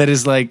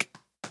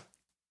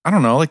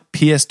don't know, like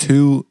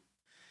PS2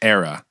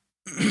 era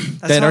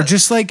that are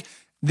just like,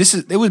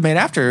 it was made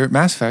after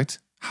Mass Effect.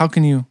 How?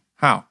 Doesn't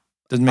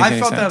make any sense. I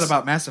felt that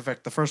about Mass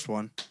Effect, the first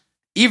one.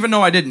 Even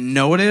though I didn't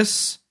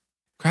notice.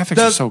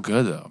 Graphics are so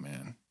good though,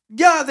 man.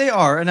 Yeah, they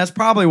are. And that's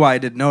probably why I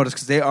didn't notice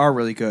because they are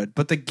really good.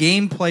 But the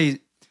gameplay is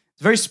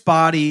very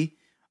spotty.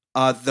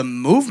 The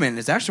movement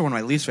is actually one of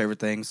my least favorite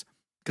things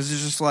because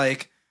it's just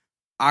like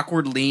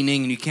awkward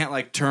leaning and you can't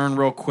like turn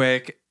real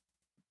quick.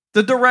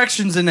 The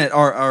directions in it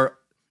are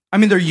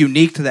they're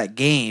unique to that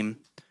game.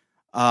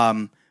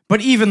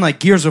 But even like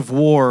Gears of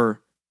War,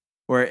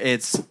 where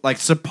it's like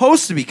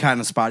supposed to be kind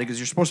of spotty because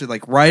you're supposed to be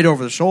like right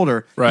over the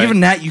shoulder. Right. Even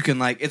that you can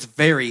like, it's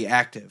very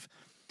active.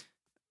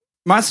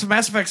 Mass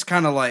Effect's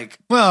kind of like,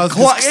 Well,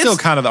 it's still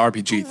kind of the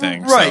RPG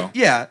thing, right? So.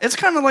 Yeah, it's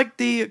kind of like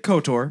the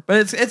KOTOR, but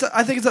it's.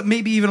 I think it's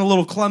maybe even a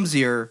little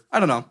clumsier. I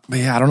don't know. But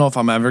yeah, I don't know if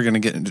I'm ever going to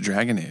get into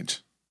Dragon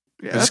Age.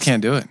 Yeah, I just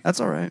can't do it. That's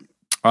all right.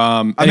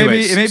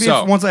 Anyways, Maybe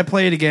so, if once I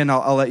play it again,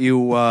 I'll let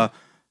you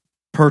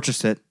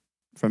purchase it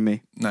from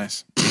me.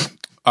 nice.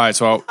 All right,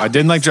 so I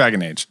didn't like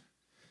Dragon Age.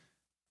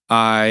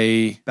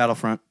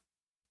 Battlefront.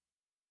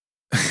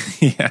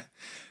 Yeah,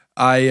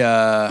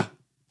 I've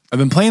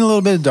been playing a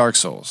little bit of Dark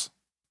Souls.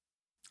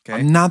 Okay.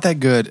 I'm not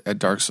that good at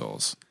Dark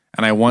Souls,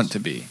 and I want to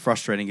be.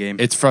 Frustrating game.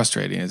 It's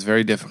frustrating. It's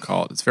very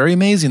difficult. It's very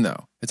amazing,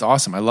 though. It's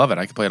awesome. I love it.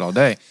 I can play it all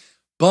day.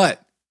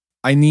 But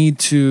I need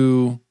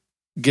to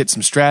get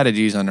some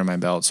strategies under my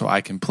belt so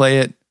I can play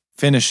it,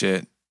 finish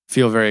it,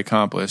 feel very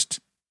accomplished,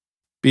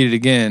 beat it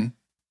again,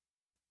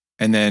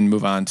 and then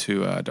move on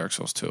to Dark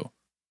Souls 2.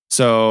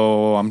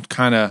 So I'm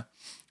kind of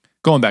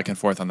going back and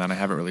forth on that. I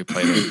haven't really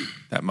played it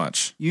that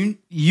much. you.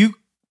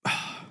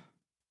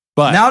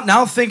 But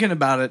Now thinking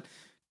about it,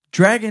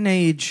 Dragon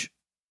Age.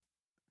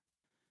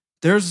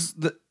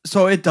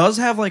 So it does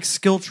have like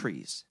skill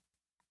trees.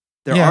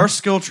 There Yeah. are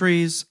skill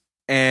trees,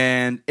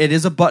 and it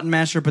is a button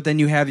masher. But then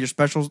you have your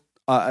special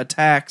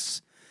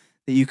attacks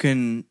that you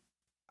can,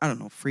 I don't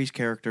know, freeze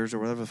characters or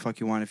whatever the fuck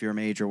you want if you're a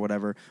mage or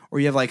whatever. Or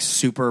you have like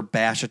super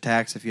bash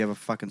attacks if you have a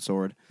fucking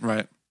sword.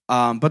 right.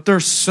 But they're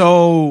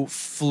so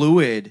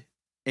fluid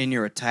in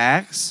your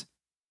attacks.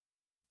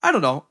 I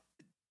don't know.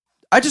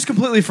 I just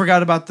completely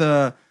forgot about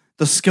the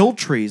skill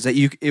trees that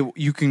you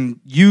can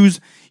use.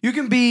 You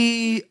can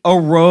be a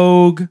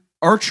rogue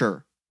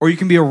archer, or you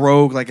can be a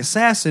rogue like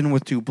assassin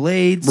with 2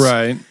 blades,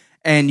 Right.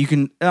 And you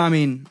can. I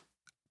mean,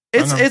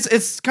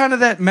 it's kind of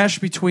that mesh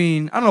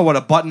between, I don't know what,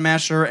 a button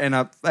masher and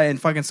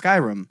fucking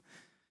Skyrim.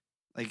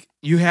 Like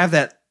you have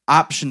that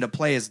option to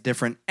play as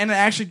different, and it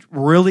actually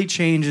really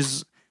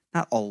changes.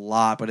 Not a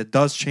lot, but it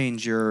does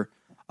change your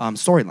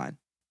storyline.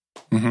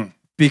 Mm-hmm.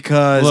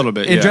 Because A little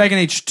bit, in yeah. Dragon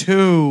Age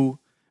 2,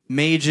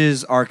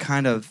 mages are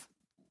kind of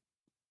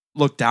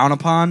looked down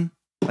upon.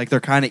 Like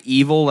they're kind of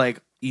evil. Like,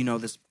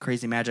 this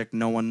crazy magic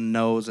no one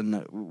knows,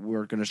 and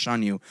we're gonna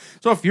shun you.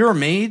 So if you're a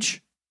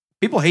mage,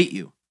 people hate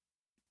you.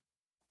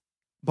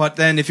 But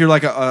then if you're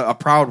like a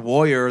proud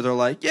warrior, they're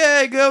like,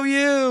 "Yeah, go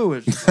you!"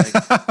 It's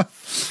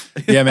just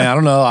like, yeah, man. I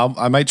don't know.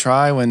 I might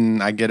try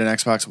when I get an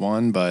Xbox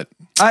One, but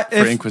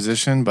for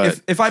Inquisition.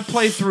 But if I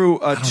play through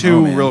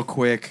 2 real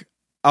quick,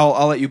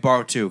 I'll let you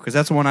borrow 2 because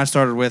that's the one I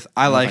started with.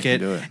 I like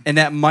it, and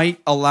that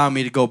might allow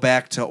me to go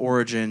back to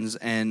Origins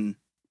and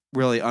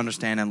really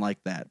understand and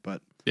like that.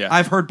 But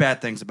I've heard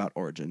bad things about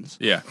Origins.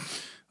 Yeah.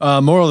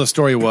 Moral of the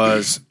story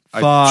was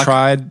I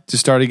tried to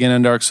start again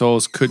on Dark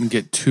Souls, couldn't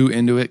get too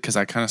into it because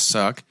I kind of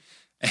suck.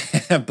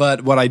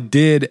 But what I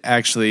did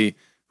actually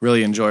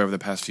really enjoy over the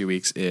past few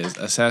weeks is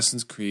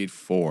Assassin's Creed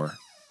 4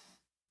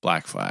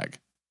 Black Flag.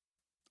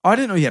 Oh, I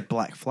didn't know you had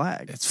Black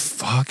Flag. It's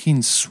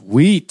fucking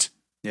sweet.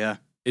 Yeah.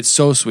 It's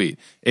so sweet.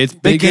 It's the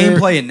bigger.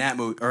 Gameplay in that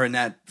movie or in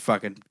that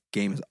fucking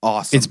game is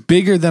awesome. It's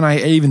bigger than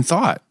I even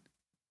thought.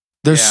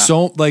 There's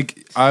so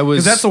I was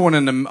because that's the one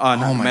in the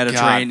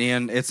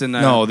Mediterranean. God. It's in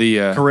the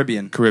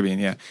Caribbean. Caribbean,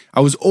 yeah. I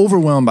was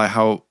overwhelmed by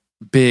how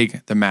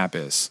big the map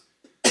is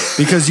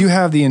because you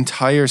have the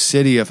entire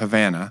city of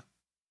Havana.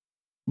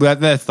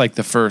 That's like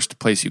the first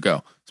place you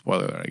go.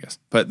 Spoiler alert, I guess.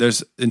 But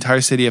there's the entire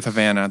city of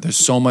Havana. There's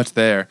so much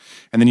there,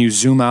 and then you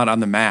zoom out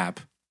on the map,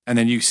 and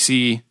then you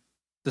see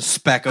the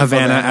speck of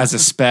Havana as a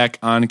speck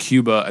on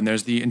Cuba, and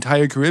there's the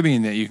entire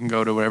Caribbean that you can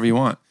go to wherever you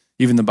want.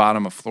 Even the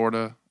bottom of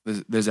Florida.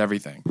 There's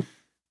everything.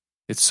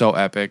 It's so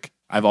epic.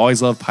 I've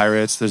always loved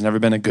pirates. There's never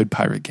been a good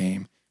pirate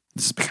game.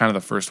 This is kind of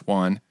the first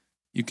one.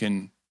 You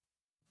can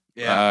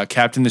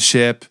captain the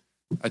ship,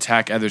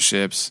 attack other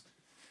ships.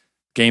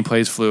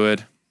 Gameplay's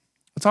fluid.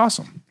 It's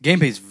awesome.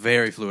 Gameplay's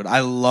very fluid.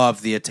 I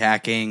love the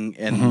attacking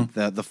and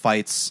the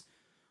fights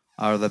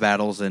or the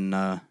battles and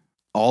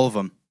all of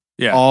them.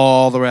 Yeah.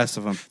 All the rest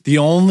of them. The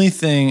only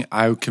thing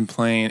I would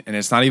complain, and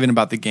it's not even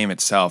about the game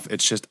itself,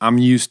 it's just I'm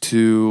used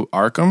to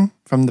Arkham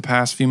from the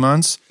past few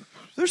months.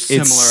 They're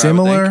similar. It's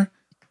similar,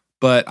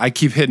 but I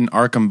keep hitting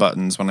Arkham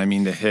buttons when I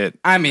mean to hit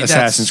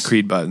Assassin's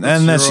Creed button.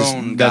 And that's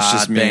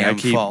just me.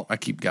 I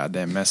keep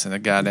goddamn messing the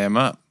goddamn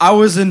up. I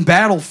was in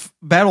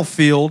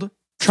Battlefield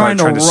trying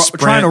to run with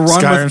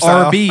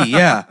RB.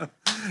 Yeah.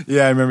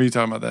 Yeah, I remember you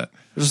talking about that.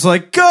 Just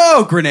like,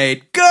 go,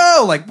 grenade,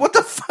 go! Like, what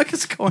the fuck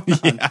is going on?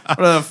 Yeah. What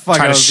the fuck?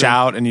 Trying to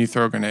shout and you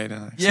throw a grenade.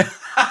 Yeah.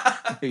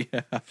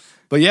 Yeah.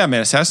 But yeah,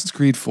 man, Assassin's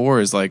Creed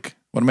 4 is like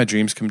one of my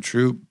dreams come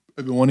true.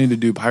 I've been wanting to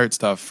do pirate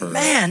stuff for...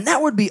 Man,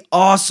 that would be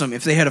awesome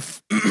if they had a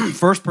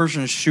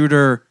first-person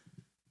shooter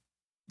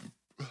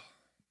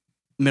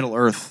Middle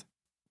Earth.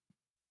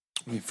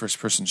 I mean,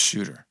 first-person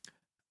shooter.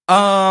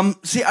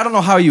 See, I don't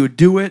know how you would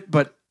do it,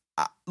 but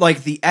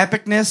like the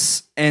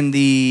epicness and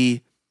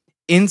the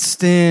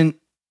instant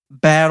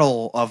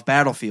battle of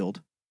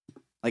Battlefield.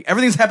 Like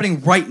everything's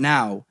happening right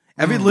now.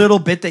 Every little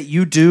bit that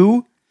you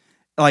do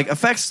like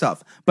affects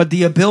stuff. But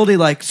the ability,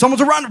 like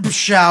someone's around to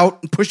shout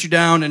and push you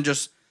down and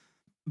just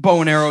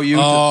bow and arrow you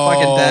to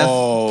fucking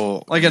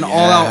death. Like an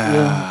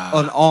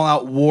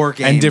all-out war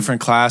game. And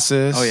different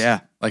classes. Oh yeah.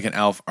 Like an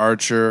elf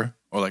archer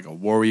or like a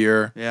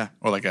warrior. Yeah.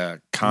 Or like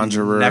a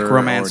conjurer.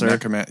 Necromancer.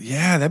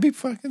 Yeah, that'd be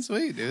fucking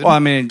sweet, dude. Well, I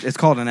mean, it's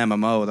called an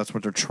MMO. That's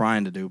what they're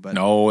trying to do. But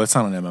no, it's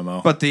not an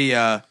MMO. But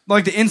the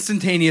like the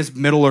instantaneous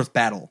Middle-earth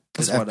battle.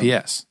 It's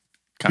FPS.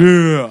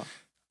 Yeah.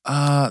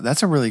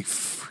 That's a really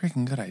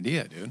freaking good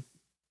idea, dude.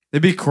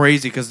 It'd be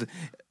crazy because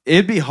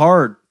it'd be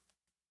hard.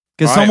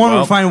 Because someone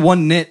would find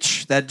one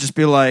niche that'd just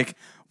be like,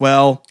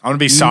 well... I want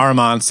to be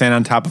Saruman, stand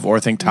on top of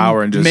Orthanc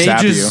Tower and just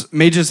zap you.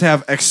 Mages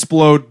have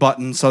explode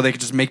buttons so they could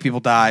just make people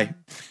die.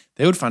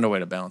 They would find a way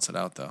to balance it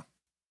out, though.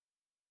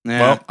 Yeah.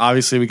 Well,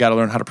 obviously, we got to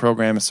learn how to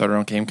program and start our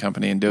own game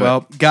company and do it.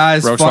 Well,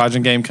 guys... Rogue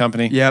Squadron Game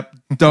Company. Yep.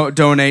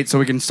 Donate so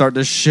we can start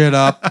this shit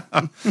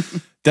up.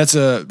 That's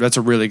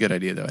a really good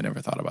idea, though. I never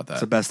thought about that.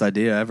 It's the best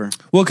idea ever.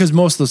 Well, because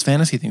most of those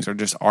fantasy things are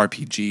just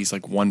RPGs,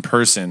 like one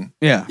person.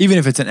 Yeah. Even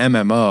if it's an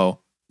MMO,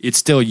 it's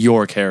still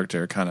your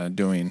character kind of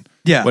doing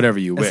whatever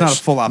you wish. It's not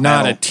a full-out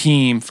Not battle. a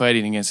team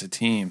fighting against a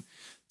team.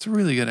 It's a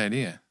really good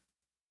idea.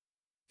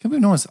 Can't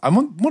believe no one's...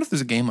 What if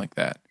there's a game like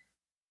that?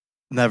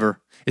 Never.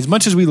 As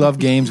much as we love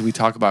games, we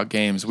talk about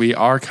games, we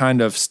are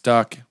kind of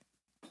stuck.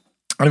 I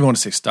don't even want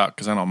to say stuck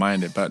because I don't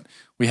mind it, but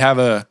we have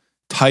a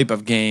type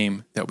of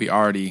game that we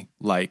already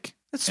like.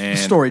 It's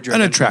story-driven.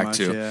 And attract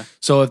to. Yeah.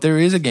 So if there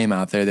is a game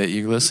out there that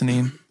you're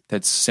listening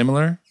that's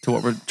similar to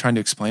what we're trying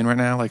to explain right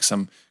now, like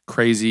some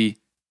crazy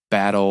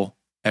battle,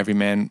 every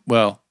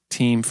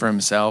team for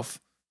himself.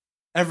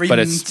 Every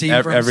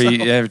team for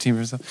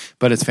himself.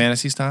 But it's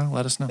fantasy style,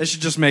 let us know. They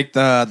should just make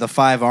the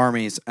 5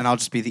 armies, and I'll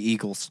just be the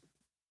Eagles.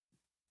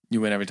 You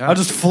win every time. I'll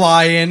just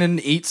fly in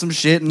and eat some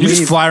shit and leave.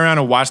 Just fly around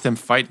and watch them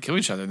fight, kill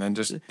each other, and then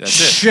that's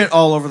shit it.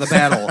 all over the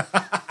battle.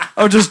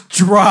 I'll just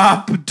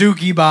drop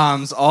dookie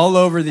bombs all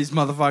over these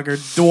motherfucker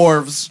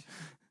dwarves.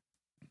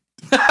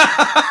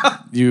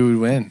 You would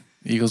win.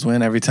 Eagles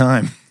win every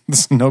time.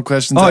 There's no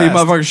questions asked. You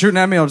motherfuckers shooting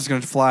at me, I'm just going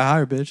to fly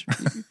higher, bitch.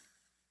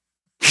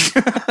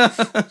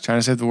 Trying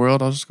to save the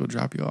world, I'll just go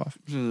drop you off.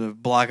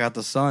 Just block out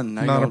the sun.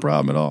 Not a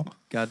problem at all.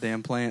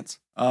 Goddamn plants.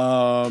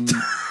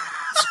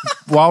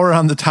 while we're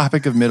on the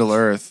topic of Middle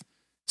Earth,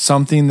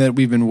 something that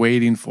we've been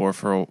waiting for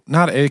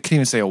not, I can't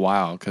even say a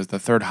while because the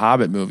third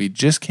Hobbit movie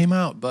just came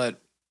out, but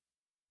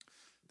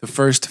the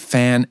first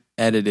fan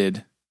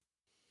edited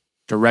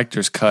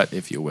director's cut,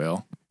 if you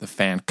will, the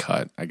fan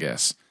cut, I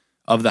guess,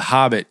 of The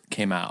Hobbit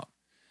came out.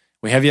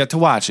 We have yet to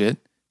watch it,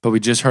 but we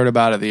just heard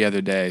about it the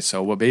other day.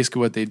 So what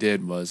they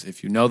did was,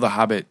 if you know the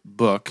Hobbit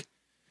book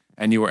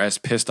and you were as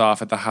pissed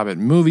off at the Hobbit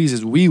movies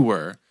as we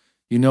were,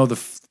 you know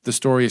the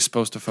story is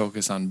supposed to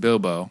focus on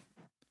Bilbo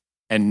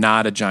and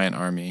not a giant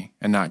army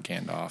and not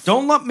Gandalf.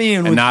 Don't let me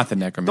in and not the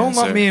Necromancer.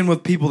 Don't let me in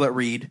with people that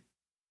read.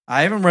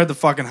 I haven't read the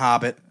fucking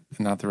Hobbit.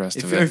 And not the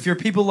rest of it. If you're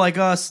people like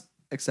us,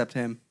 except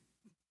him.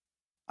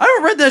 I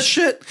haven't read that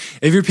shit.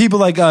 If you're people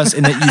like us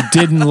and that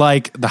you didn't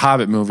like the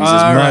Hobbit movies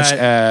as much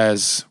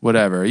as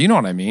whatever, you know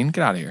what I mean?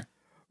 Get out of here.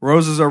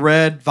 Roses are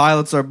red,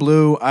 violets are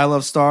blue. I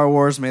love Star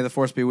Wars. May the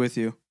Force be with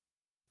you.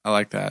 I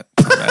like that.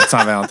 It's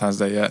not Valentine's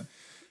Day yet.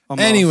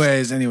 Almost.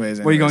 Anyways.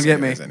 What are you going to get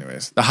me?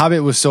 The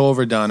Hobbit was so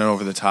overdone and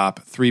over the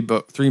top. Three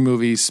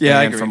movies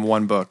spanned from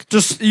one book.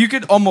 Just, you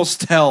could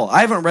almost tell.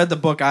 I haven't read the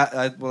book.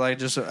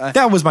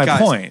 That was my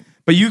point.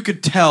 But you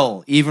could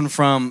tell, even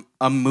from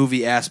a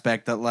movie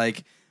aspect, that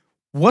like,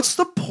 what's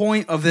the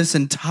point of this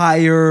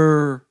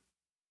entire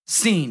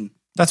scene?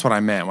 That's what I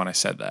meant when I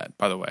said that,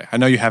 by the way. I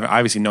know you haven't,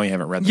 obviously know you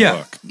haven't read the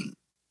book.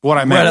 What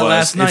I meant was,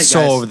 last night, it's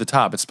so over the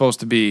top. It's supposed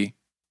to be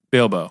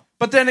Bilbo.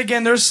 But then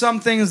again, there's some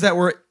things that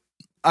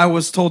I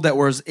was told that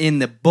was in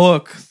the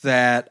book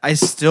that I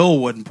still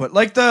wouldn't put.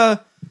 Like the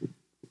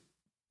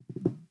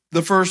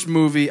first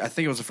movie, I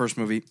think it was the first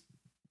movie,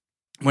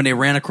 when they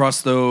ran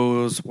across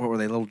those, what were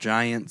they, little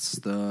giants?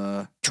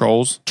 The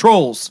Trolls.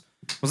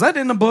 Was that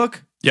in the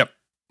book? Yep.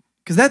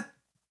 Because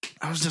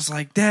I was just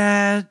like,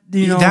 Dad,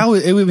 you know.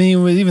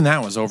 Even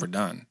that was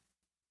overdone.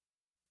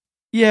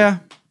 Yeah.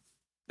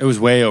 It was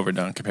way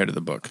overdone compared to the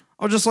book.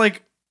 I was just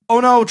like, oh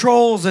no,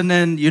 trolls. And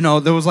then,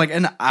 there was like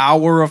an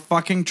hour of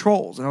fucking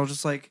trolls. And I was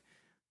just like,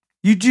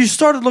 you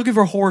started looking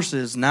for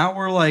horses. Now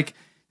we're like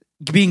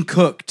being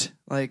cooked.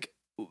 Like,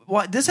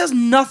 what? This has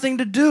nothing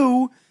to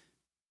do.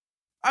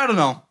 I don't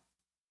know.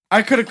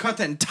 I could have cut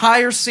that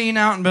entire scene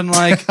out and been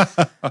like,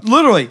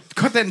 literally,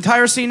 cut that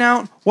entire scene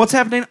out. What's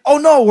happening? Oh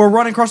no, we're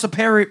running across a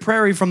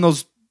prairie from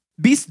those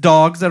beast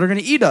dogs that are going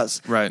to eat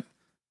us. Right.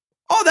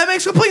 Oh, that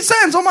makes complete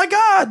sense. Oh my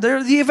God,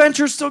 the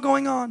adventure's still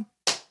going on.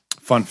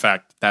 Fun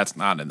fact, that's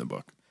not in the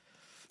book.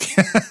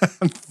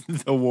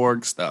 The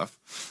warg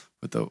stuff.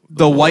 With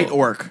the white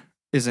orc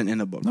isn't in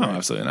the book. No, right?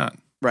 Absolutely not.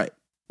 Right.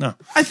 No.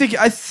 I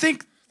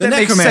think the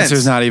Necromancer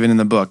is not even in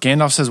the book.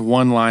 Gandalf says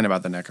one line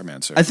about the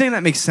Necromancer. I think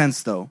that makes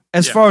sense, though,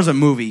 as far as a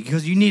movie,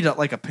 because you need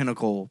a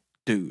pinnacle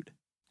dude.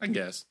 I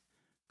guess.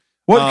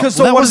 What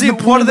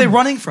are they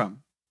running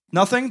from?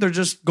 Nothing? They're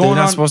just going on...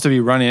 They're not supposed to be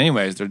running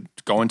anyways. They're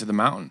going to the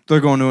mountain. They're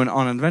going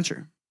on an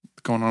adventure.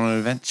 Going on an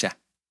adventure.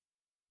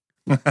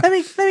 let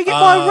me get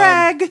my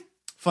rag.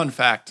 Fun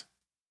fact.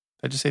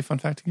 Did I just say fun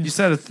fact again? You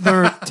said it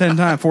 10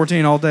 times,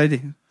 14 all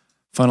day.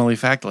 Funnily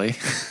factly.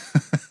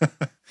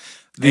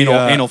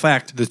 Anal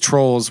fact. The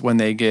trolls, when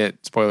they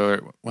get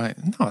spoiler alert.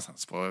 No, it's not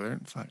spoiler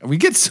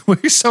alert.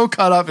 We're so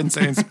caught up in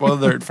saying spoiler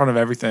alert in front of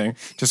everything,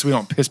 just so we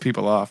don't piss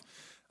people off.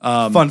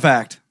 Fun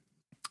fact.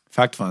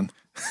 Fact fun.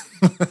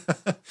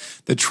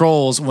 The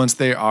trolls, once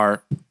they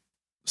are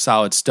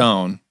solid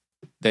stone,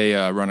 they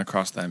run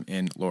across them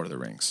in Lord of the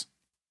Rings,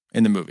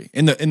 in the movie,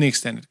 in the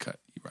extended cut.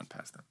 You run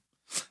past them,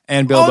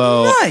 and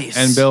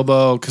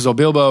Bilbo, because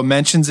Bilbo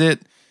mentions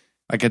it.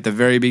 Like at the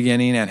very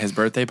beginning at his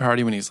birthday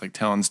party when he's like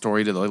telling the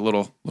story to the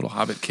little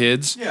Hobbit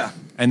kids. Yeah.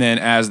 And then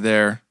as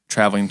they're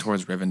traveling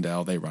towards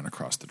Rivendell, they run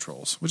across the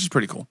trolls, which is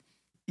pretty cool.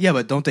 Yeah,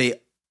 but don't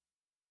they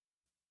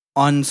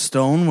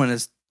unstone when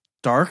it's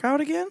dark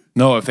out again?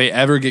 No, if they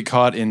ever get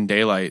caught in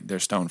daylight, they're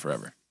stoned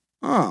forever.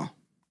 Oh.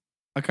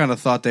 I kind of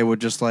thought they would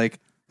just like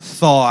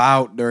thaw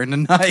out during the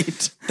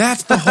night.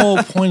 That's the whole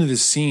point of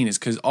this scene is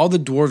because all the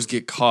dwarves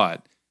get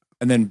caught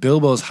and then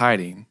Bilbo's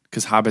hiding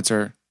because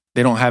hobbits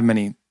they don't have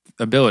many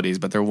abilities,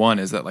 but their one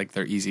is that like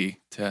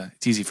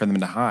it's easy for them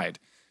to hide.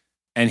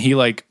 And he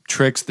like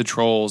tricks the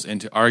trolls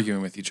into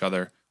arguing with each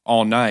other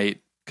all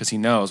night because he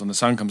knows when the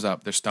sun comes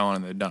up, they're stoned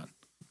and they're done.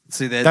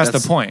 See, that's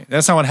the point.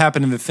 That's not what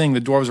happened in the thing. The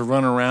dwarves are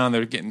running around,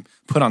 they're getting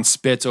put on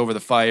spits over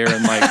the fire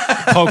and like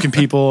poking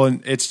people,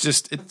 and it's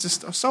just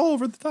so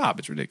over the top.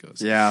 It's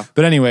ridiculous. Yeah.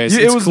 But anyways,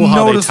 it was cool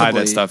how they tied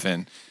that stuff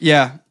in.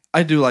 Yeah,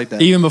 I do like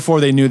that. Even before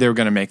they knew they were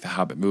going to make the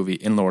Hobbit movie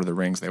in Lord of the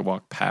Rings, they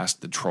walked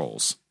past the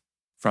trolls.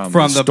 From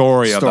the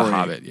story of the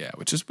Hobbit, yeah,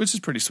 which is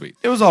pretty sweet.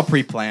 It was all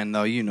pre-planned,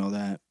 though. You know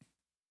that.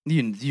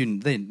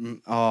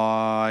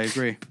 I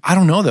agree. I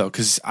don't know though,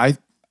 because I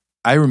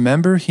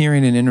remember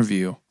hearing an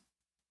interview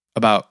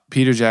about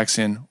Peter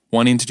Jackson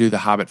wanting to do the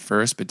Hobbit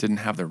first, but didn't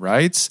have the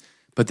rights.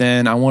 But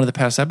then on one of the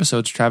past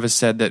episodes, Travis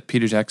said that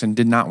Peter Jackson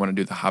did not want to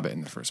do the Hobbit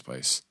in the first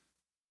place.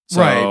 So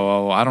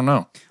right. I don't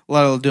know.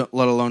 Let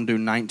alone do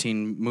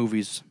 19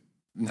 movies,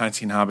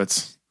 19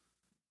 Hobbits,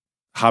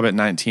 Hobbit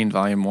 19,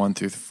 Volume 1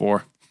 through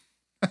 4.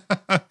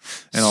 And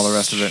all the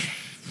rest of it.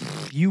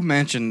 You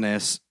mentioned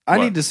this. What?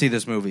 I need to see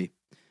this movie.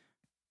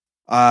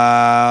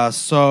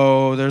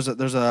 So there's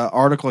a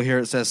article here.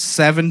 It says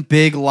 7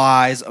 big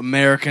lies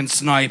American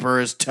Sniper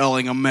is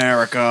telling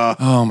America.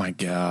 Oh my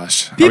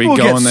gosh. People Are we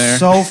going get there?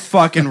 so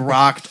fucking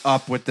rocked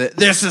up with it.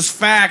 This is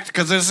fact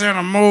because it's in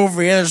a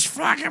movie. It's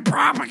fucking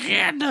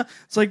propaganda.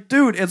 It's like,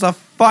 dude, it's a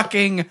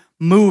fucking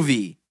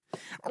movie.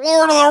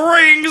 Lord of the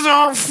Rings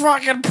are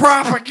fucking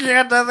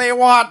propaganda. They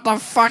want the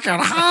fucking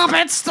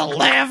hobbits to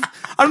live.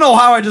 I don't know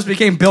how I just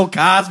became Bill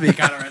Cosby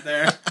kind of right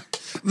there.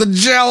 The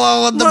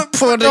Jello and the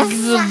pudding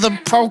and the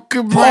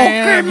Pokemans.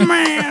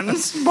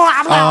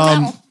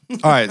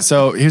 All right,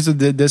 so here's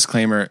the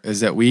disclaimer: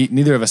 is that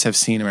neither of us have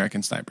seen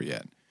American Sniper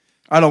yet.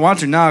 I don't want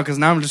to now because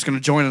now I'm just going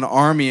to join an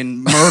army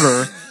and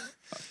murder.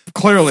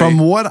 Clearly, From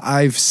what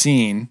I've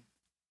seen,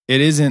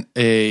 it isn't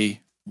a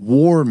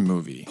war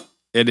movie.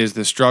 It is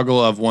the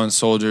struggle of one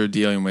soldier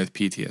dealing with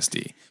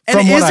PTSD.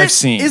 From what I've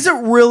seen, is it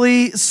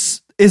really?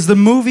 Is the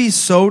movie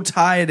so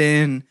tied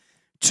in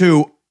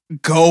to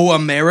Go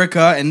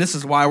America, and this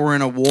is why we're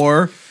in a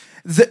war?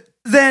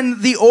 Then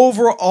the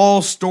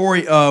overall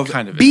story of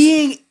Kind of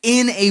being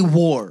in a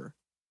war.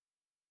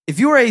 If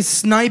you're a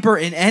sniper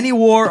in any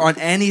war on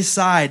any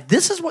side,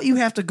 this is what you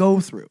have to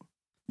go through.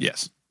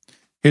 yes.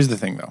 Here's the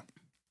thing, though.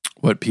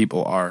 What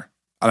people are,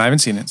 and I haven't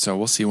seen it, so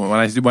we'll see when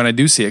I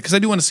do see it, because I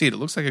do want to see it. It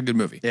looks like a good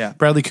movie. Yeah.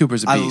 Bradley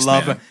Cooper's a I beast.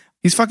 love man. it.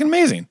 He's fucking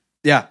amazing.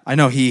 Yeah, I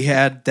know. He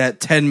had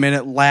that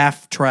 10-minute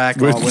laugh track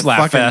With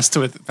Laugh Fest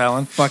with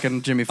Fallon.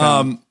 fucking Jimmy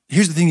Fallon.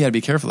 Here's the thing you got to be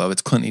careful of.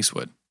 It's Clint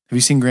Eastwood. Have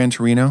you seen Gran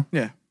Torino?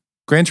 Yeah.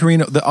 Gran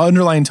Torino, the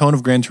underlying tone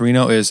of Gran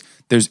Torino is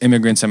there's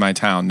immigrants in my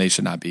town. They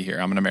should not be here.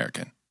 I'm an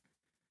American.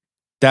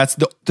 That's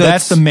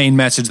the main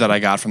message that I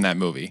got from that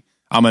movie.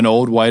 I'm an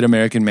old white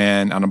American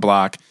man on a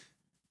block.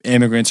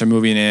 Immigrants are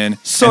moving in.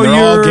 So and they're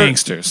you're all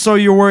gangsters. So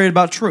you're worried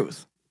about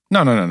truth.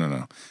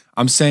 No.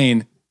 I'm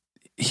saying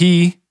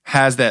he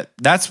has that.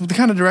 That's the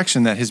kind of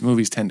direction that his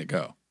movies tend to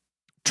go.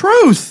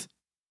 Truth.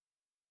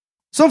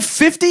 Some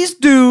 50s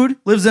dude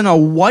lives in a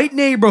white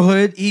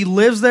neighborhood. He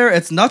lives there.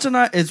 It's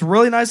it's a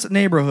really nice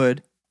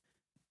neighborhood.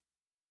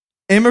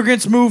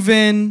 Immigrants move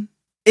in.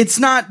 It's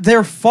not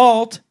their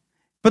fault,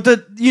 but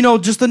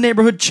just the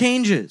neighborhood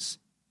changes.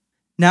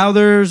 Now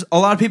there's a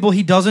lot of people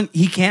he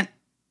can't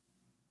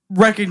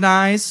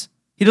recognize.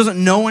 He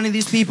doesn't know any of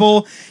these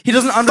people. He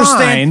doesn't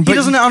understand. He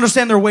doesn't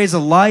understand their ways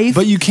of life.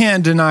 But you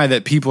can't deny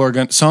that people are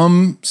going.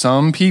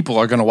 Some people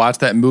are going to watch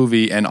that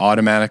movie and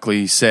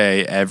automatically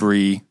say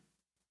every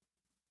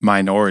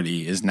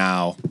minority is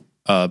now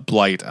a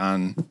blight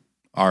on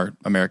our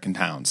American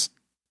towns.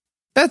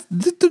 That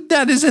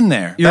is in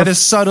there. That is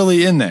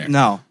subtly in there.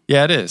 No,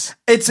 yeah, it is.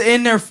 It's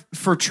in there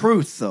for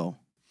truth, though.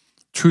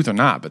 Truth or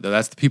not, but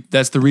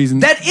that's the reason.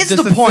 That is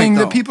that's the point thing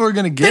though. that people are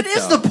going to get. That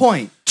is the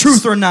point.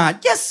 Truth or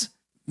not? Yes.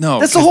 No,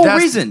 that's the whole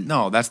reason.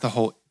 No, that's the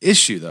whole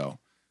issue, though.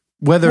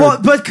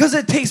 But because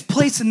it takes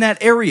place in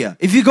that area.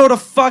 If you go to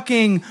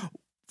fucking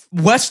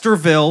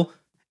Westerville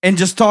and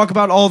just talk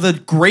about all the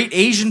great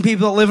Asian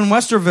people that live in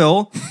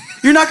Westerville,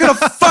 you're not going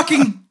to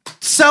fucking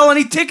sell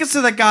any tickets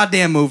to that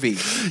goddamn movie.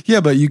 Yeah,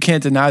 but you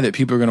can't deny that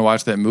people are going to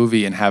watch that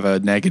movie and have a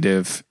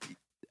negative.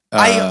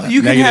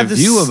 You can have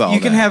view of all. You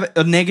can have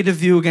a negative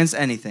view against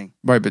anything,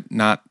 right? But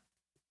not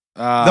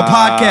the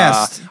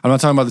podcast. I'm not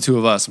talking about the two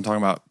of us. I'm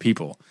talking about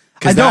people.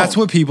 Because that's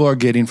what people are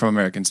getting from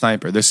American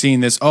Sniper. They're seeing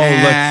this,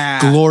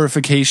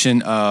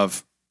 glorification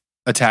of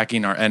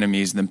attacking our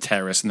enemies, the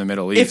terrorists in the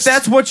Middle East. If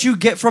that's what you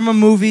get from a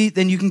movie,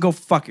 then you can go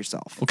fuck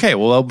yourself. Okay,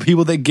 well,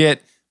 people that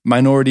get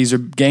minorities or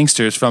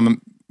gangsters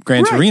from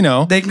Gran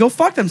Torino, they can go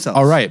fuck themselves.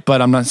 All right,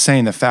 but I'm not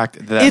saying the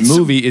fact that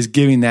movie is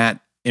giving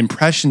that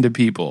impression to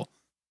people.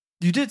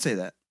 You did say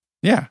that.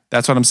 Yeah,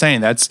 that's what I'm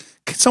saying. That's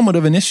somewhat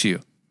of an issue.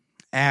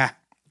 And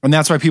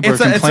that's why people are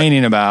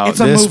complaining about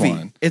this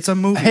one. It's a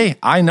movie. Hey,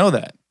 I know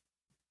that.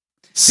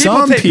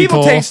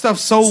 People take stuff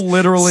so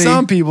literally.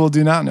 Some people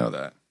do not know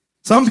that.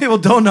 Some people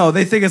don't know.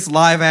 They think it's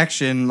live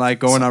action, like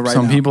going on right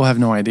now. Some people have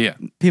no idea.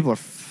 People are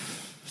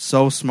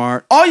so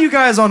smart. All you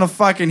guys on the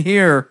fucking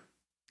here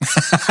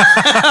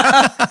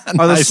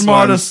are the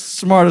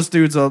smartest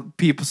dudes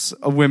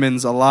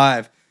women's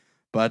alive.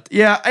 But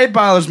yeah, it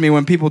bothers me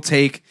when people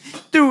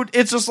dude,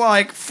 it's just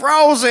like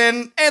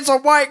Frozen. It's a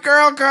white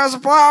girl because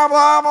blah,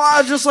 blah,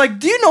 blah. Just like,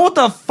 do you know what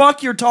the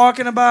fuck you're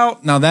talking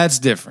about? Now that's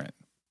different.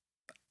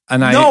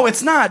 No,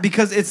 it's not,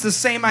 because it's the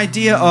same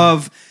idea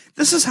of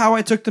this is how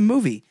I took the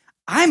movie.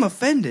 I'm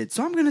offended,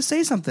 so I'm going to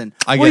say something.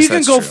 I guess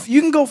that's true.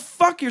 You can go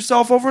fuck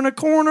yourself over in a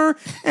corner,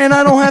 and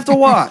I don't have to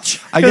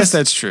watch. I guess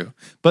that's true,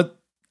 but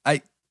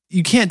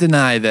you can't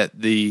deny that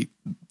the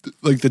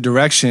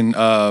direction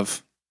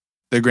of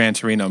the Gran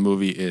Torino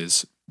movie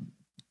is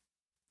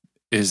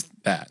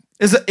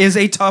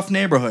a tough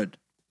neighborhood.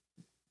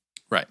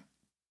 Right.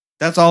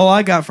 That's all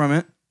I got from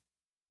it.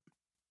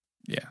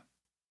 Yeah.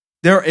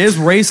 There is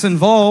race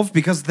involved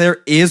because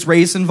there is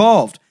race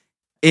involved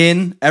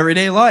in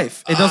everyday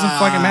life. It doesn't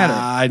fucking matter.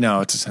 I know,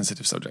 it's a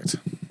sensitive subject.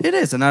 It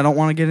is, and I don't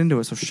want to get into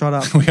it, so shut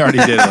up. We already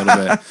did a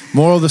little bit.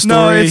 Moral of the story,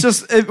 no, it's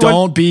just,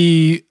 don't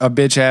be a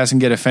bitch ass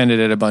and get offended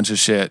at a bunch of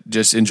shit.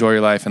 Just enjoy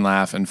your life and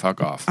laugh and fuck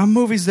off. A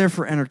movie's there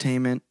for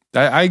entertainment.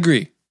 I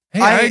agree. Hey,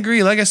 I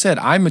agree. Like I said,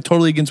 I'm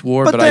totally against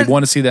war, but I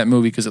want to see that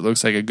movie because it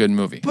looks like a good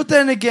movie. But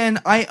then again,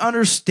 I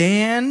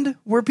understand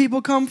where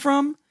people come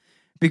from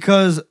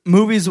because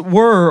movies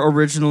were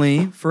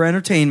originally for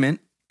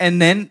entertainment,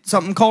 and then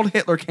something called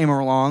Hitler came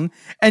along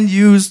and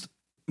used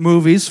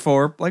movies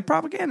for like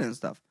propaganda and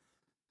stuff.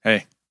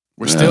 Hey,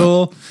 we're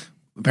still...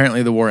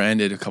 Apparently the war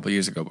ended a couple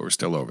years ago, but we're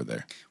still over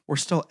there. We're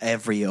still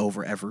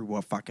everywhere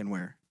fucking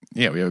where.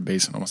 Yeah, we have a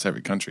base in almost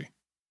every country.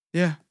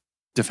 Yeah.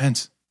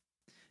 Defense.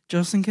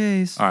 Just in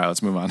case. All right,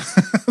 let's move on.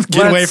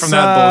 Get away from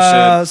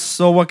that bullshit.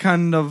 So what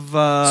kind of... So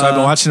I've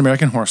been watching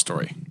American Horror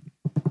Story.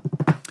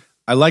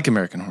 I like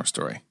American Horror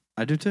Story.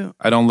 I do too.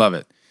 I don't love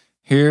it.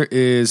 Here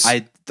is...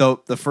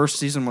 The first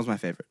season was my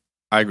favorite.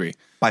 I agree.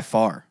 By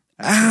far.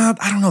 I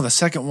don't know. The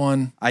second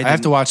one, I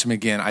have to watch them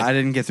again. I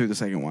didn't get through the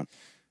second one.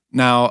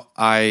 Now,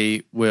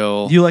 I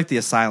will... You like the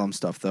asylum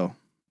stuff, though.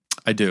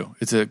 I do.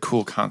 It's a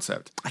cool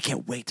concept. I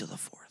can't wait till the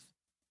 4th.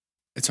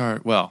 It's all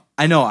right. Well...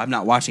 I know. I'm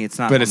not watching. It's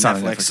not but on it's Netflix.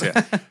 Not on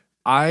Netflix, yeah.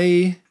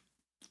 I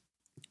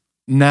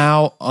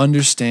now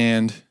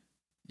understand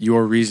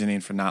your reasoning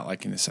for not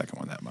liking the second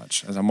one that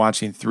much. As I'm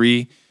watching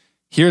 3,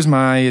 here's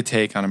my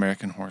take on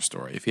American Horror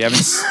Story. If you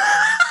haven't...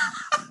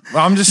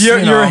 well, I'm just your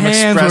I'm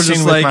hands were expressing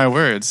just with like, my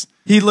words.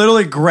 He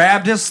literally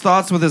grabbed his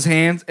thoughts with his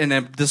hands and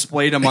then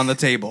displayed them on the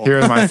table.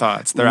 Here's my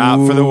thoughts. They're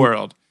out for the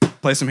world.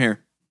 Place them here.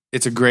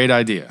 It's a great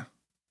idea.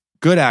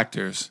 Good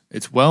actors.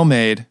 It's well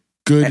made.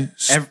 Good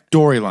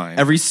storyline.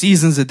 Every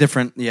season's a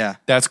different... Yeah.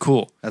 That's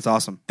cool. That's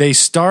awesome. They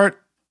start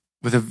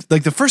with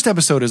the first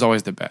episode is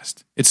always the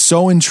best. It's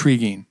so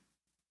intriguing.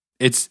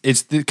 It's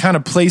the kind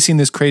of placing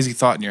this crazy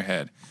thought in your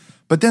head.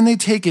 But then they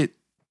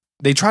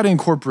try to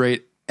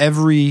incorporate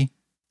every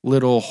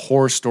little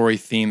horror story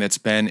theme that's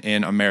been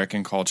in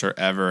American culture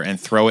ever and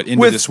throw it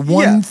into this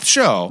one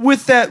show.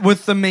 With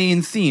the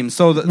main theme.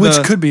 So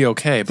which could be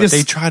okay, but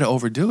they try to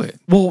overdo it.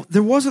 Well,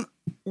 there wasn't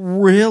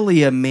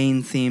really a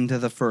main theme to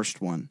the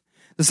first one.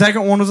 The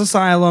second one was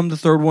Asylum. The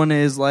third one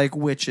is like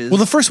witches. Well,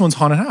 the first one's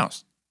Haunted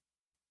House.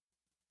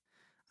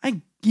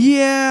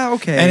 Yeah,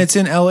 okay. And it's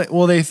in LA.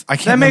 Well, I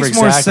can't remember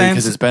exactly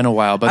because it's been a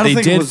while, but they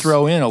did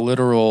throw in a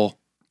literal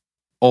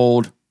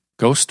old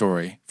ghost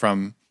story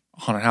from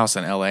Haunted House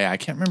in LA. I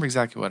can't remember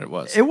exactly what it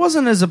was. It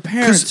wasn't as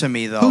apparent to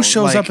me, though. Who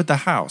shows up at the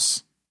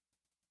house?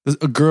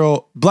 A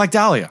girl, Black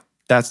Dahlia.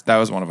 That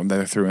was one of them that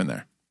they threw in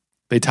there.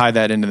 They tied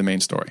that into the main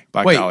story.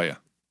 Black Dahlia.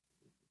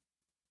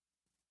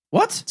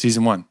 What?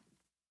 Season 1.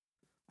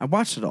 I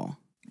watched it all.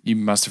 You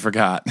must have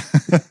forgot.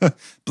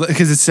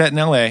 Because it's set in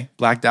LA.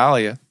 Black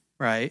Dahlia.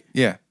 Right.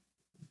 Yeah.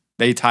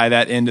 They tie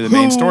that into the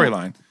main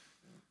storyline.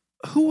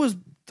 Who was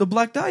the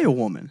Black Dahlia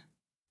woman?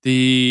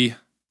 The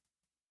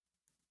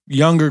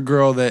younger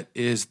girl that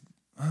is...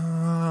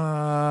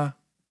 I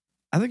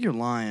think you're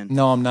lying.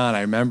 No, I'm not.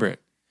 I remember it.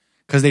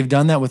 Because they've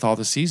done that with all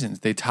the seasons.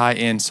 They tie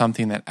in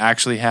something that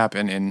actually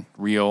happened in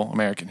real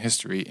American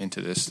history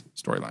into this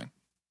storyline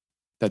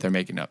that they're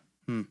making up.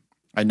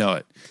 I know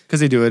it. Because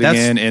they do it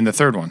again in the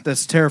third one.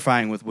 That's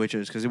terrifying with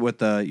witches, because with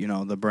the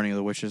the burning of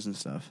the witches and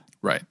stuff.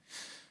 Right.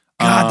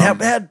 God,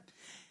 that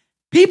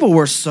people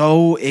were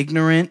so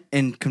ignorant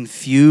and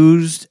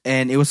confused,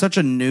 and it was such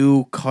a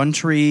new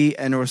country,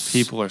 and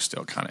people are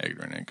still kind of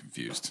ignorant and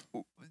confused.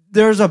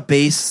 There's a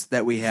base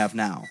that we have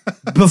now.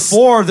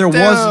 Before there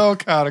was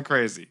kind of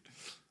crazy.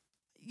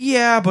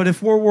 Yeah, but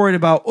if we're worried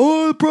about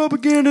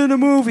propaganda in a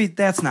movie,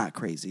 that's not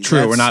crazy.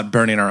 True, we're not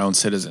burning our own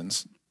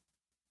citizens.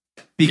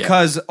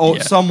 Because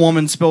some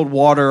woman spilled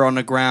water on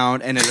the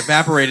ground and it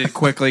evaporated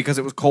quickly because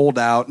it was cold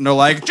out, and they're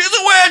like, "She's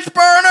a witch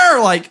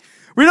burner!" Like,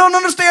 we don't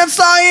understand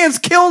science.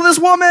 Kill this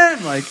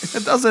woman. Like,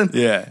 it doesn't.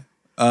 Yeah.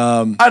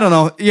 I don't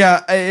know.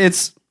 Yeah,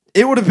 it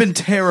would have been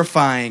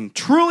terrifying,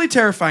 truly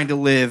terrifying to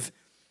live,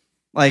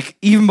 like,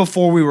 even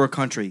before we were a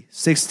country,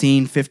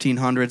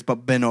 1500s,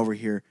 but been over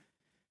here,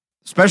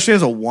 especially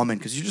as a woman,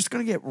 because you're just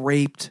gonna get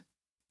raped.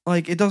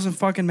 Like, it doesn't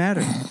fucking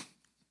matter.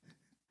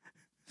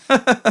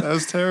 That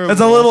was terrible.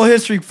 That's a little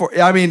history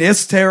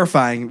it's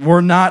terrifying.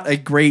 We're not a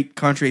great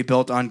country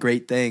built on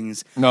great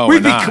things. No, we're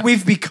not.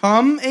 We've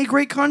become a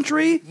great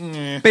country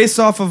based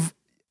off of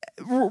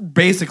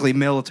basically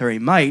military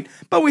might,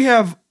 but we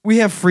have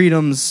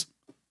freedoms.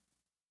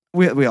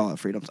 We all have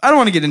freedoms. I don't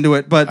want to get into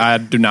it, but I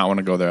do not want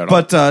to go there at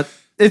all. But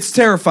it's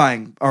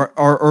terrifying. Our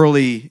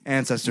early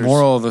ancestors.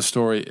 Moral of the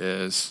story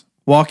is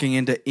walking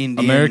into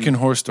Indian. American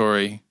Horror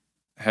Story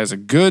has a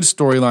good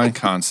storyline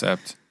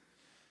concept.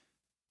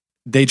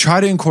 They try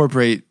to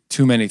incorporate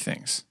too many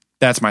things.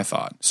 That's my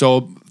thought.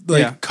 So,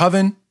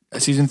 Coven,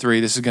 season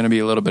 3, this is going to be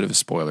a little bit of a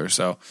spoiler.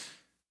 So,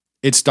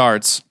 it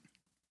starts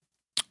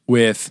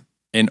with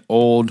an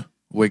old,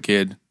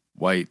 wicked,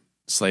 white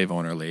slave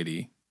owner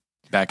lady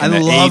back in the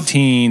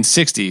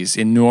 1860s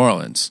in New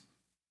Orleans.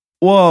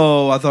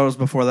 Whoa, I thought it was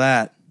before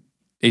that.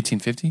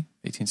 1850?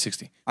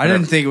 1860. I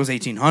didn't think it was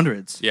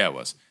 1800s. Yeah, it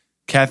was.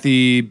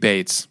 Kathy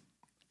Bates.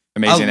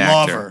 Amazing actor. I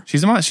love her.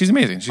 She's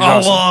amazing. She's I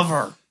awesome. love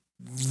her.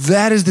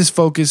 That is this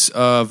focus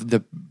of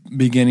the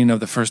beginning of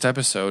the first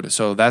episode.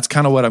 So that's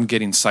kind of what I'm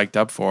getting psyched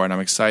up for, and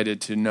I'm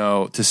excited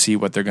to see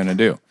what they're going to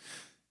do.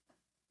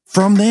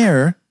 From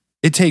there,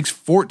 It takes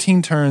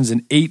 14 turns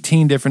in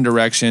 18 different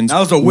directions. That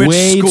was a witch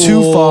way school,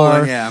 too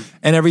far, yeah.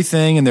 and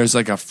everything. And there's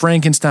like a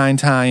Frankenstein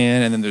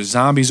tie-in, and then there's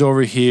zombies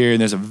over here, and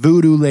there's a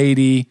voodoo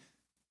lady.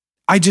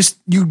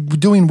 You're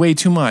doing way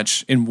too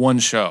much in one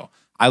show.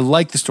 I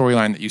like the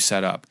storyline that you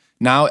set up.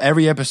 Now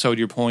every episode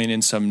you're pulling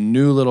in some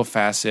new little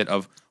facet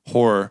of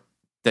horror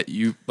that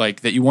you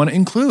like that you want to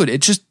include.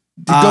 It goes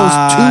too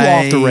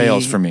off the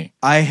rails for me.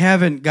 I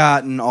haven't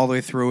gotten all the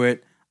way through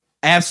it.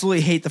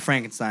 Absolutely hate the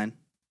Frankenstein.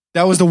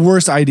 That was the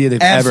worst idea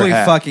they've Absolutely ever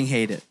had. fucking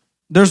hate it.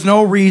 There's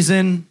no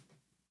reason.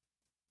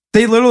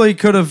 They literally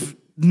could have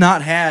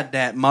not had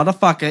that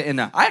motherfucker in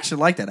I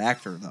actually like that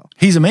actor, though.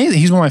 He's amazing.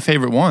 He's one of my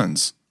favorite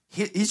ones.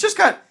 He's just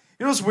got,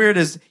 you know what's weird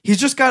is he's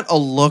just got a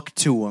look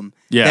to him.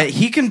 Yeah. That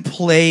he can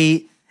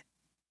play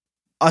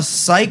a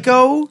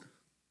psycho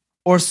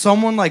or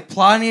someone like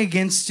plotting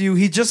against you.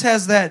 He just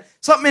has that,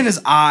 something in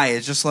his eye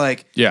is just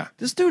like, Yeah.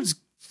 this dude's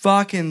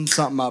fucking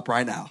something up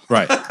right now.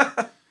 Right.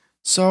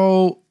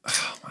 So,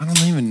 I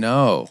don't even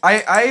know.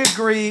 I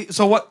agree.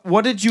 So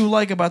what did you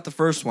like about the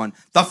first one?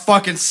 The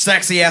fucking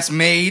sexy ass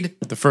maid.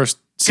 The first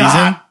season?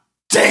 God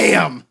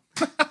damn.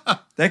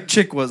 That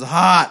chick was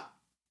hot.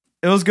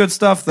 It was good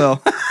stuff though.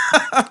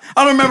 I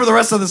don't remember the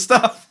rest of the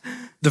stuff.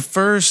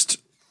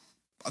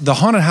 The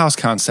haunted house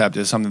concept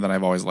is something that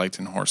I've always liked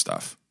in horror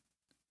stuff.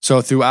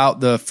 So throughout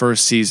the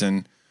first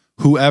season,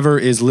 whoever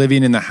is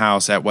living in the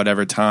house at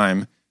whatever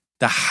time,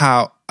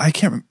 I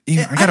can't.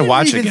 I gotta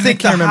watch it again. I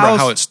can't remember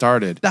how it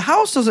started. The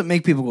house doesn't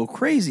make people go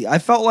crazy. I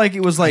felt like it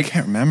was like I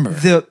can't remember.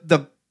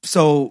 the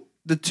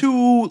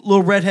two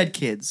little redhead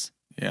kids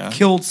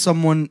killed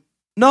someone.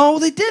 No,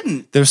 they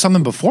didn't. There was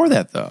something before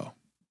that though.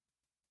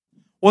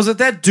 Was it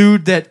that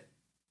dude that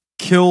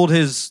killed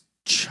his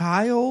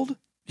child?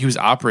 He was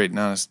operating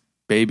on his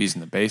babies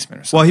in the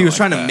basement or something. Well, he was like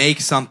trying that. to make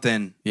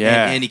something.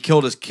 Yeah. And he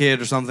killed his kid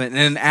or something. And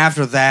then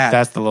after that,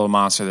 That's the little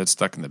monster that's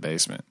stuck in the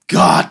basement.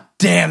 God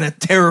damn, that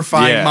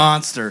terrifying Yeah.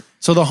 monster.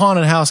 So the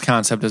haunted house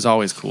concept is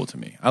always cool to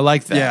me. I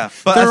like that. Yeah,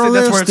 but I think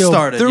that's where it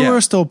started, There yeah.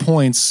 were still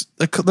points.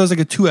 There's like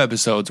a 2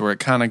 episodes where it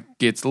kind of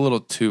gets a little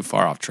too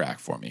far off track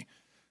for me.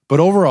 But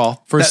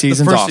overall, first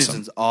season's the first awesome.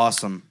 season's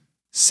awesome.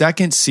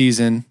 Second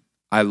season,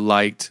 I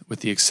liked,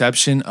 with the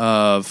exception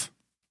of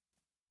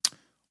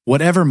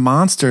whatever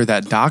monster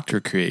that doctor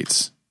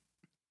creates.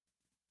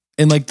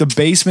 In like the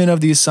basement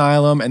of the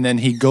asylum, and then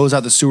he goes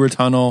out the sewer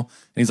tunnel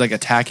and he's like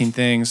attacking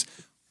things.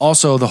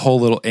 Also, the whole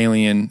little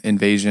alien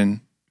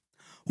invasion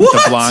with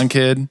What? the blonde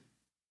kid.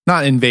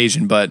 Not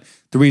invasion, but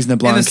the reason the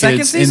blonde second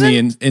kid's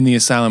season? in the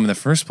asylum in the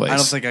first place. I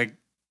don't think I.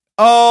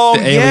 Oh,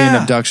 the alien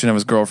yeah. abduction of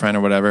his girlfriend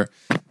or whatever.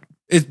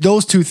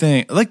 Those two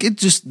things, like it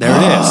just there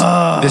it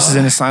is. This is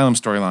an asylum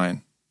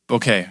storyline.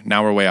 Okay,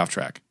 now we're way off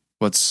track.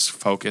 Let's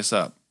focus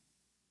up.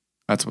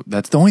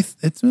 That's the only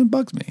it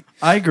bugs me.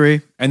 I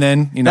agree. And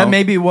then That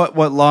may be what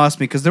lost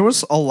me because there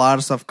was a lot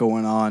of stuff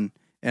going on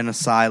in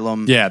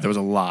Asylum. yeah, there was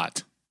a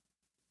lot.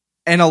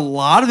 And a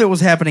lot of it was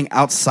happening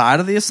outside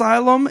of the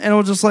asylum, and it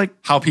was just like,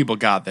 How people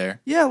got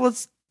there. yeah,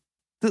 let's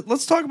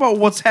talk about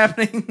what's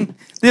happening.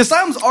 The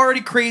asylum's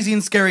already crazy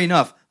and scary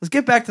enough. Let's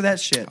get back to that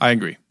shit. I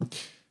agree.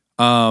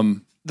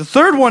 The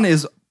third one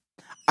is,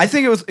 I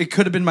think it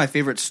could have been my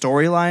favorite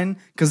storyline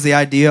because the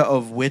idea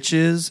of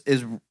witches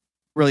is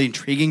really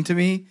intriguing to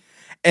me,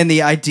 and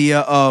the idea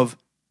of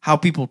how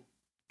people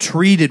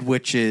treated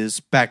witches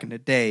back in the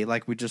day,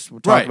 like we just were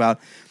talking Right. about,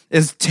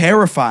 is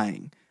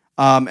terrifying.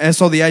 And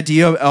so the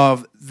idea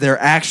of there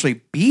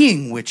actually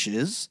being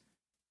witches,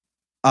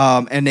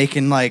 and they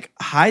can like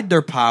hide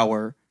their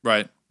power.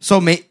 Right. So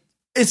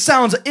it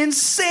sounds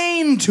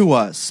insane to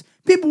us.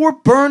 People were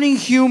burning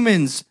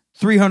humans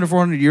 300,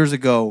 400 years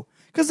ago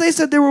because they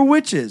said there were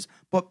witches.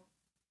 But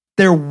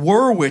there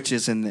were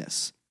witches in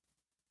this.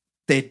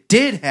 They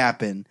did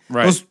happen.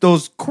 Right.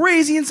 Those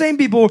crazy, insane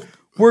people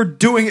were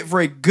doing it for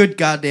a good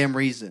goddamn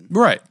reason.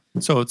 Right.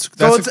 So it's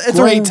a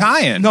great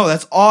tie-in. No,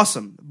 that's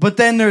awesome. But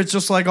then there's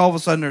just like all of a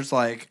sudden there's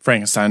like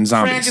Frankenstein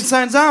zombies.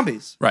 Frankenstein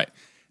zombies. Right.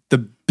 The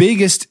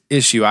biggest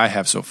issue I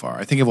have so far,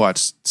 I think I've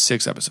watched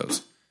 6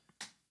 episodes.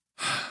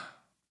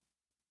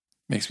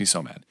 Makes me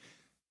so mad.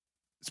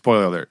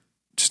 Spoiler alert,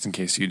 just in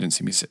case you didn't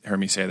hear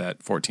me say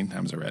that 14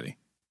 times already.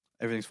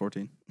 Everything's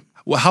 14.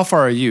 Well, how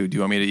far are you? Do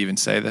you want me to even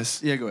say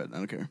this? Yeah, go ahead. I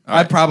don't care. All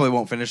I right. probably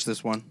won't finish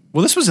this one.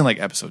 Well, this was in like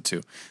episode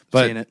 2.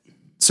 But Seeing it.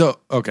 So,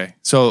 okay.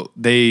 So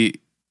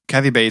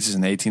Kathy Bates is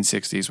in the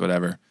 1860s,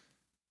 whatever.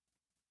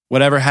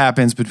 Whatever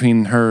happens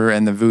between her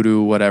and the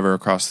voodoo, whatever,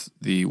 across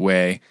the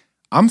way,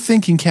 I'm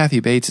thinking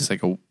Kathy Bates is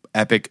like a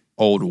epic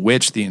old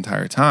witch the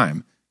entire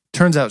time.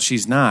 Turns out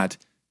she's not.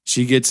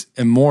 She gets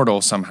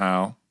immortal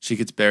somehow. She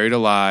gets buried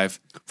alive.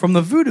 From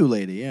the voodoo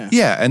lady, yeah.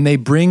 Yeah, and they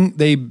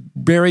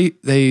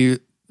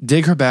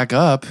dig her back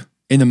up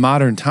in the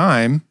modern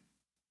time,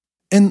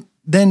 and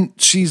then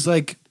she's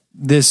like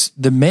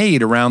the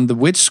maid around the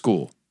witch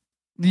school.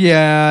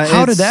 Yeah.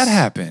 How did that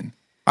happen?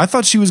 I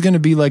thought she was going to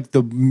be like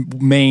the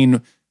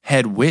main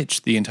head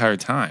witch the entire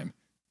time,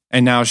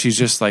 and now she's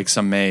just like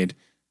some maid,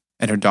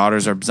 and her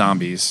daughters are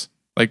zombies.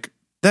 Like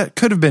that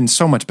could have been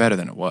so much better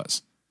than it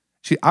was.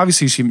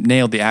 She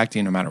nailed the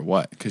acting no matter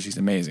what because she's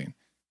amazing.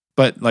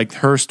 But like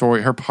her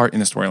story, her part in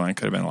the storyline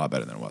could have been a lot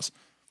better than it was.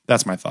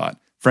 That's my thought.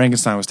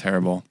 Frankenstein was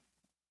terrible.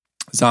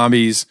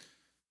 Zombies,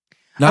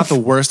 not the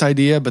worst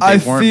idea, but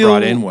they weren't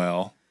brought in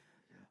well.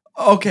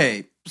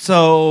 Okay,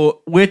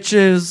 so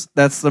witches,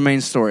 that's the main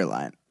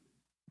storyline.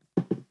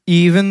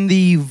 Even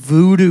the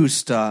voodoo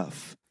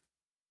stuff,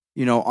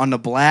 on the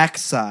black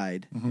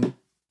side,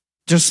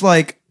 just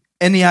like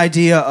any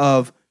idea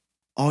of,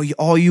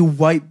 all you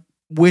white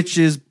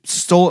witches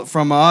stole it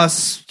from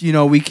us.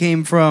 We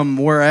came from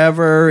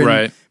wherever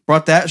and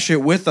brought that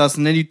shit with us,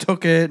 and then you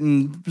took it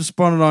and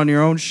spun it on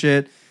your own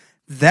shit.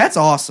 That's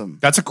awesome.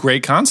 That's a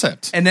great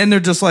concept. And then they're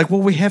just like,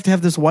 well, we have to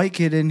have this white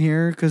kid in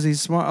here because he's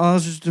smart. Oh,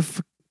 let's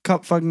just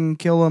fucking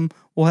kill him.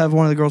 We'll have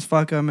one of the girls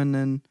fuck him, and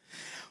then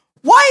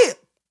why?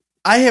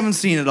 I haven't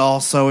seen it all,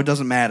 so it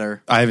doesn't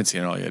matter. I haven't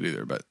seen it all yet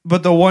either,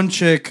 but the one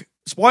chick,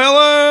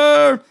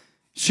 spoiler,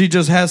 she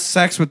just has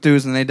sex with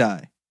dudes and they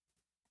die.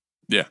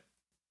 Yeah.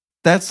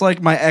 That's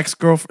like my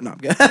ex-girlfriend. No, I'm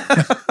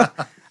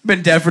kidding.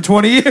 Been dead for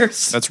 20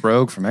 years. That's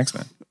Rogue from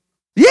X-Men.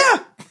 Yeah.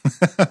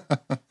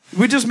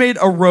 We just made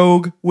a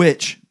rogue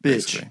witch, bitch.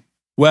 Basically.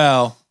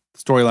 Well, the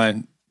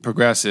storyline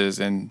progresses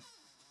and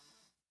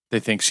they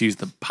think she's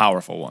the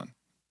powerful one.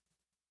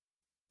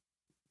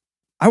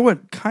 I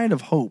would kind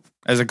of hope.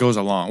 As it goes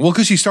along. Well,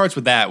 because she starts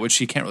with that, which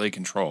she can't really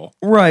control.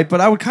 Right,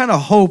 but I would kind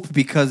of hope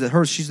because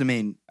she's the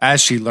main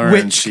As she learns,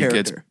 witch she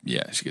character.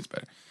 gets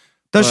better.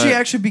 Does she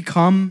actually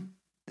become...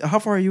 How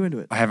far are you into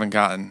it? I haven't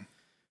gotten...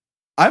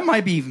 I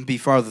might even be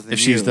farther than if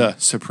you. she's the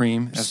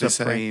supreme, as they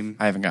say.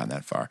 I haven't gotten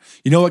that far.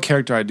 You know what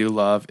character I do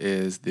love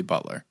is the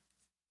butler,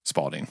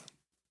 Spaulding.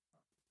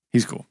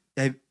 He's cool.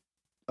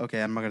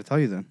 Okay, I'm not going to tell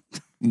you then.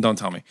 Don't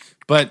tell me.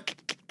 But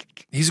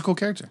he's a cool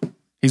character.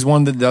 He's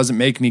one that doesn't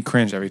make me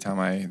cringe every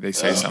time they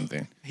say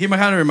something. He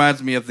kind of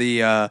reminds me of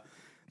the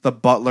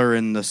butler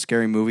in the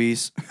scary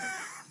movies.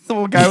 The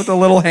little guy with the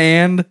little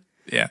hand.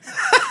 Yeah.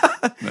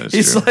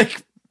 He's true.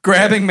 Like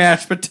grabbing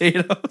mashed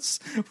potatoes.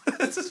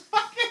 This is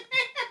fucking...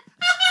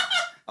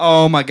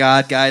 Oh my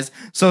God, guys.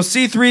 So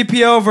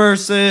C-3PO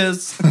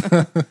versus...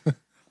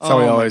 That's how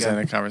we always end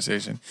a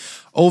conversation.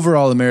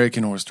 Overall,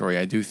 American Horror Story,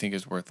 I do think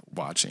is worth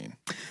watching.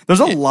 There's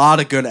a lot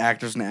of good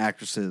actors and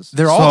actresses.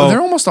 They're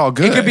almost all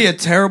good. It could be a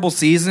terrible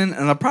season,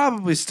 and I'll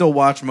probably still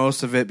watch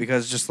most of it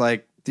because just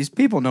like these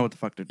people know what the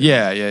fuck they're doing.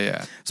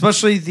 Yeah.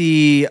 Especially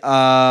the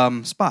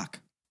Spock.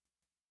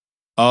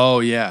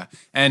 Oh yeah,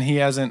 and he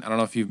hasn't. I don't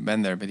know if you've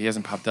been there, but he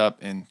hasn't popped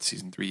up in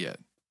season 3 yet.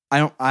 I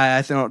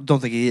don't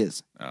think he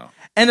is. Oh.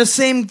 And the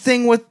same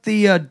thing with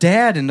the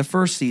dad in the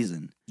first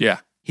season.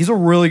 Yeah. He's a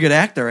really good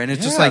actor, and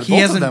it's just like he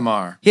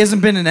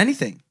hasn't been in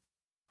anything.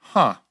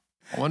 Huh.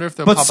 I wonder if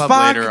they'll pop up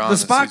later on. The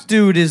Spock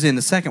dude is in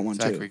the second one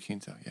Zachary too.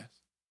 Quinto, yes.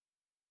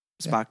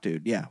 Spock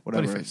dude, yeah,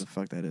 whatever the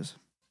fuck that is.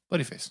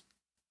 Bloodyface.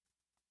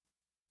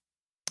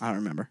 I don't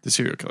remember. The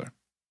serial killer.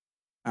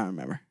 I don't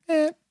remember.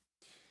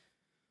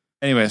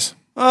 Anyways.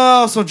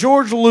 Oh, so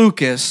George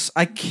Lucas,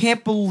 I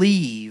can't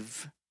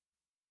believe.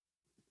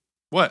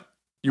 What?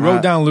 You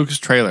wrote down Lucas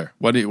trailer.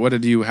 What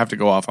did you have to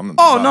go off on?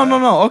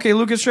 No. Okay,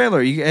 Lucas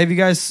trailer. Have you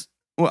guys?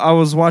 I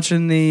was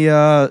watching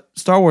the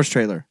Star Wars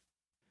trailer,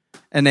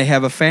 and they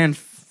have a fan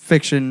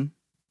fiction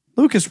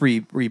Lucas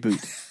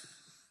reboot.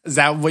 Is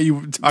that what you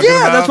were talking about?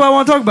 Yeah, that's what I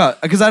want to talk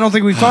about because I don't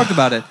think we've talked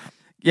about it.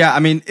 Yeah, I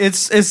mean,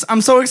 it's.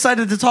 I'm so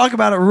excited to talk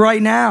about it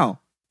right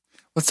now.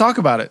 Let's talk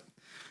about it.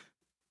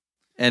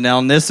 And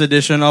on this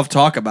edition of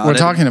Talk About We're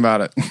talking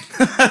about it.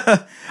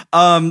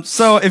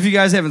 So if you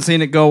guys haven't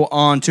seen it, go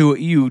on to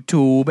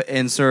YouTube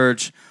and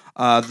search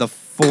The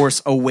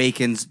Force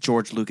Awakens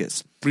George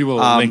Lucas. We will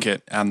link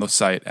it on the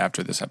site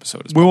after this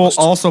episode is published. We will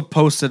also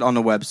post it on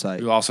the website.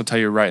 We will also tell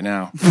you right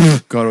now,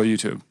 go to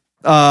YouTube.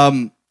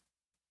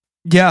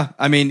 Yeah,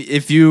 I mean,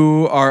 if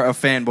you are a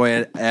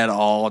fanboy at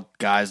all,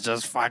 guys,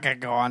 just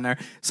fucking go on there.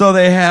 So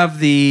they have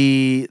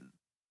the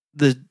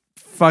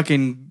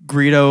fucking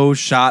Greedo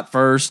shot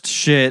first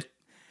shit.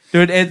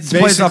 Dude, it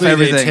plays off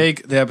everything. They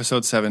take the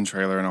episode 7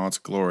 trailer in all its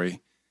glory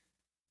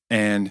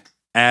and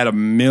add a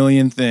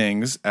million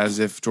things as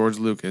if George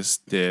Lucas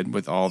did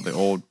with all the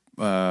old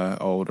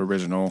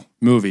original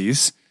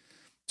movies.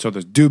 So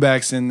there's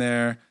Dewbacks in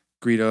there.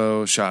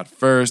 Greedo shot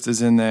first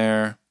is in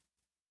there.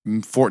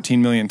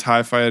 14 million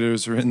TIE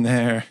fighters are in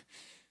there.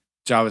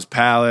 Jabba's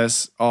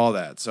palace, all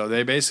that. So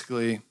they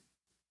basically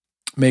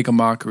make a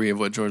mockery of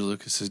what George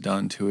Lucas has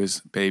done to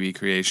his baby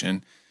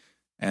creation.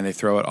 And they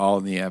throw it all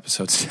in the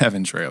episode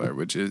 7 trailer,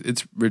 which is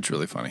it's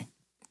really funny.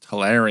 It's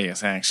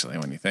hilarious, actually,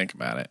 when you think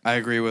about it. I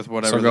agree with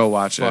whatever so go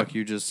watch fuck it.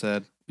 you just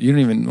said. You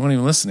weren't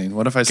even listening.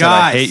 What if I said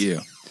I hate you?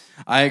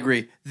 I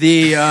agree.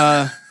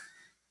 The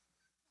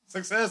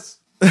success.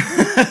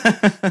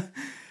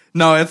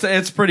 No,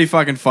 it's pretty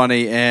fucking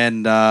funny,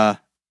 and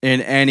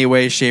in any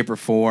way, shape, or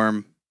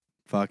form,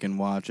 fucking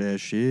watch that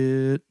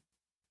shit.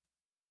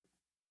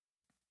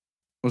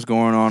 What's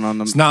going on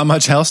the... There's not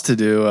much else to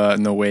do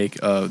in the wake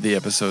of the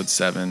episode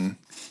 7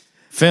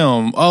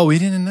 film. Oh, we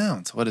didn't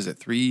announce. What is it?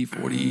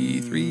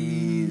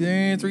 343?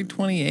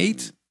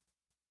 328?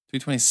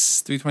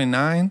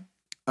 329?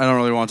 I don't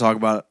really want to talk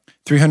about it.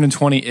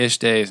 320-ish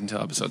days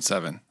until episode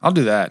 7. I'll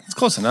do that. It's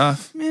close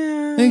enough.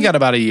 Yeah. You got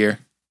about a year.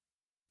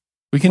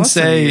 We can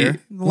say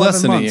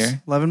less than a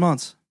year. 11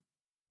 months.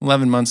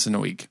 11 months in a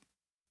week.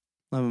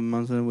 11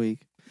 months in a week.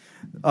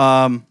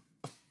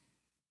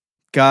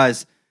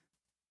 Guys.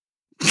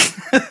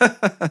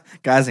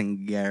 Guys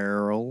and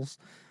girls.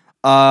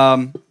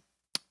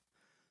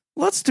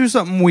 Let's do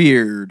something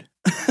weird.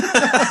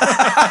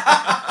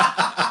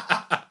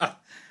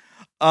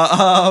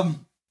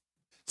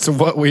 So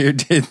what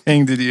weird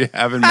thing did you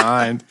have in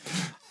mind?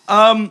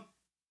 I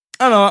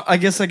don't know. I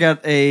guess I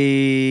got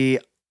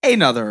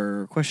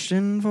another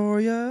question for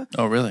you.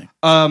 Oh, really?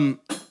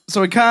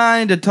 So we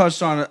kind of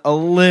touched on it a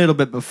little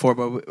bit before,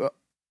 but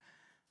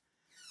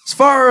as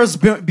far as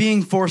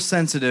being force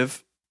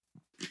sensitive,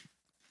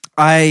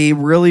 I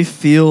really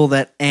feel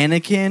that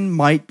Anakin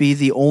might be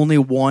the only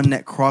one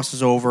that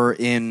crosses over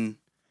in.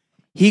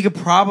 He could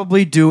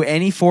probably do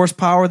any force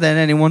power that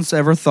anyone's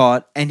ever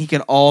thought, and he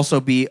can also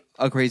be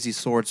a crazy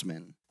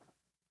swordsman.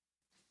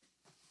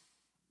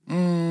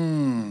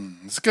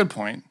 That's a good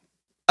point.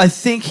 I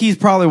think he's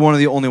probably one of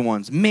the only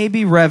ones.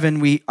 Maybe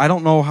Revan. I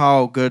don't know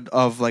how good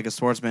of like a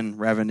swordsman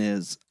Revan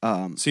is.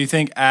 So you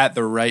think at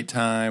the right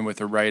time with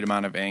the right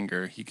amount of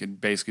anger, he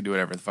could basically do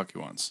whatever the fuck he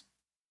wants?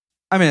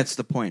 I mean, it's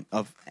the point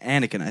of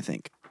Anakin. I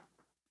think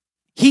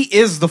he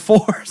is the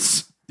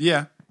Force.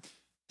 Yeah.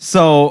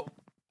 So.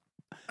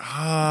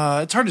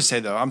 It's hard to say,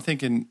 though. I'm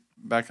thinking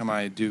back on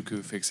my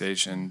Dooku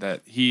fixation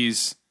that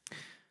he's,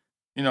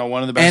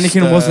 one of the best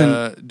Anakin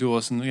wasn't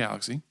duelists in the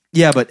galaxy.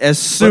 Yeah, but as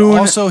soon... But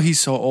also, he's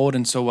so old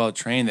and so well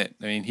trained that,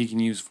 he can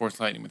use Force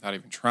Lightning without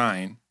even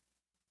trying.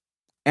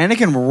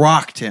 Anakin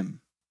rocked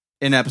him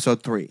in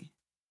Episode 3.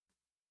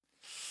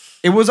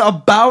 It was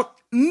about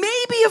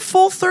maybe a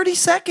full 30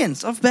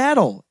 seconds of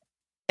battle.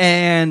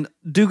 And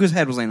Dooku's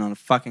head was laying on the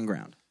fucking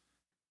ground.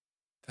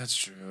 That's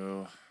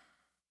true.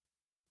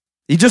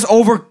 He just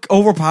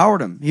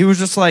overpowered him. He was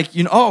just like,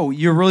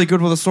 you're really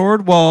good with a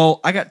sword? Well,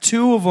 I got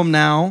 2 of them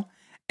now,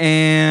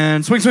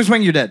 and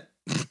swing, you're dead.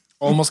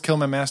 Almost kill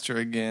my master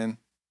again.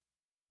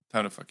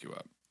 Time to fuck you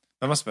up.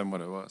 That must have been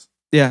what it was.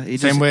 Yeah, he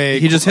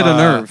just hit a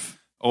nerve.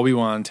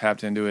 Obi-Wan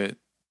tapped into it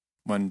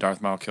when Darth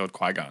Maul killed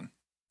Qui-Gon.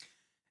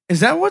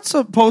 Is that what's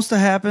supposed to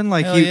happen?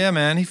 Like, yeah,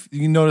 man.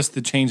 You notice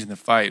the change in the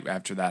fight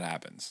after that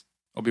happens.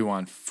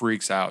 Obi-Wan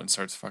freaks out and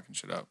starts fucking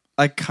shit up.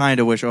 I kind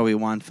of wish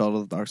Obi-Wan fell to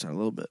the dark side a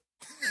little bit.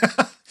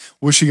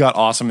 Wish he got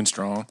awesome and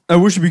strong. I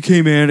wish he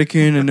became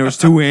Anakin and there was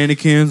 2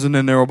 Anakins and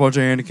then there were a bunch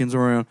of Anakins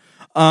around.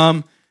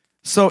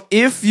 So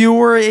if you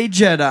were a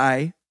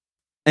Jedi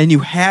and you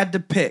had to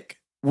pick,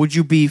 would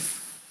you be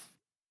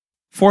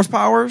Force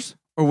powers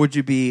or would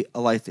you be a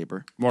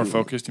lightsaber? More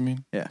focused, you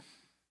mean? Yeah.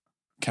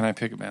 Can I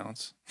pick a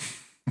balance?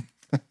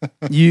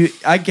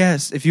 I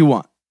guess, if you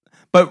want.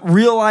 But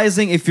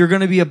realizing if you're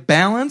going to be a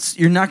balance,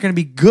 you're not going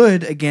to be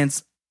good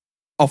against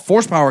a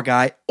Force power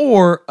guy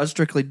or a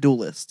strictly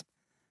duelist.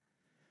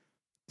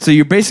 So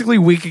you're basically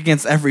weak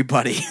against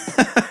everybody.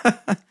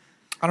 I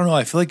don't know.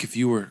 I feel like if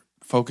you were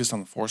focused on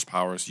the Force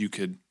powers, you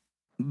could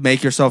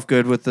make yourself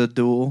good with the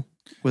duel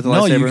with a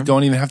lightsaber. No, you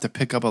don't even have to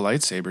pick up a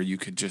lightsaber. You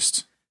could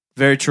just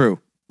very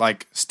true,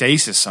 like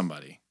stasis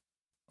somebody,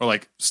 or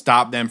like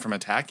stop them from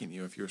attacking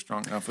you if you're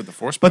strong enough with the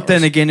Force. But powers.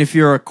 then again, if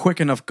you're a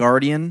quick enough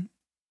guardian,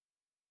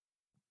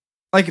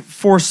 like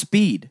Force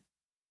speed.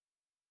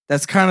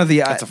 That's kind of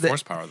That's a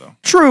Force power, though.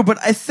 True, but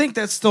I think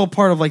that's still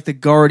part of like the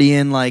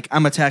Guardian. Like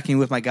I'm attacking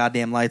with my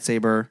goddamn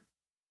lightsaber.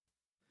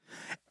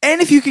 And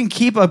if you can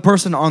keep a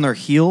person on their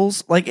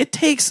heels, like it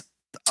takes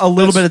a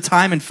little bit of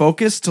time and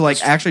focus to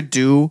like actually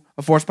do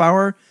a Force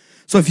power.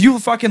 So if you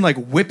fucking like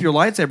whip your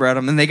lightsaber at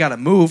them and they got to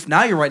move,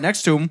 now you're right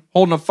next to them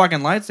holding a fucking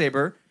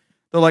lightsaber.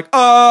 They're like,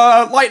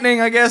 lightning,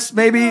 I guess,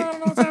 maybe.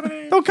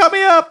 Don't cut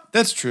me up.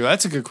 That's true.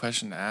 That's a good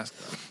question to ask,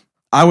 though.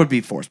 I would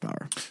be Force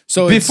power.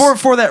 So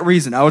for that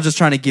reason, I was just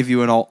trying to give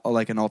you an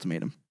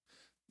ultimatum.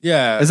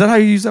 Yeah. Is that how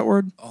you use that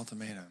word?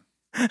 Ultimatum.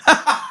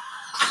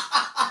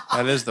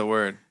 That is the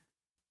word.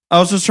 I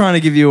was just trying to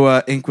give you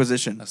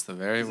inquisition. That's the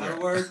very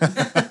word.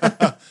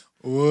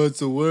 What's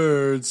the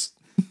words?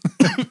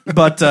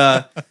 But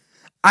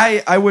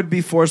I would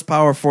be Force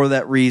power for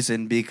that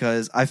reason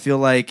because I feel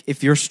like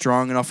if you're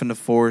strong enough in the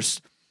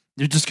Force,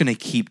 you're just going to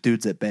keep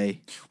dudes at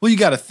bay. Well, you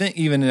got to think,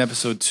 even in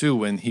episode 2,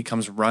 when he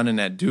comes running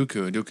at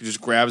Dooku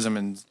just grabs him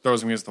and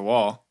throws him against the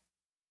wall.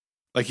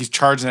 Like he's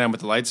charging at him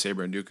with the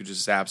lightsaber, and Dooku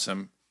just zaps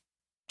him,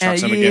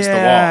 chucks him against the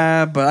wall.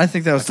 Yeah, but I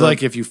think that was... I feel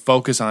like if you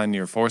focus on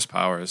your Force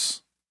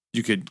powers,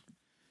 you could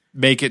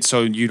make it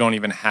so you don't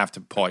even have to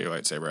pull out your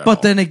lightsaber at all.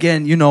 But then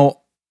again,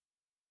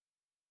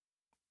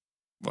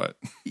 What?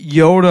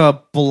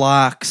 Yoda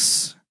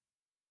blocks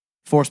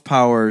Force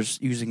powers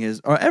using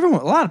his... Or a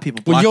lot of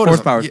people block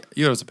Force powers.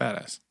 Yoda's a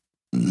badass.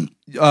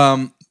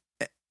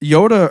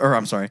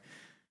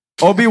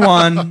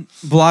 Obi-Wan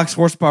blocks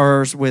Force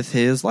powers with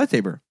his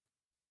lightsaber.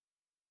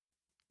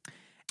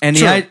 And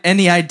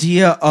the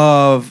idea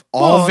of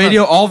all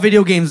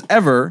video games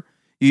ever,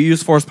 you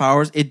use Force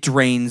powers, it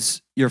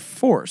drains your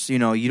Force. You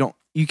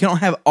can't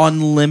have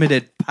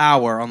unlimited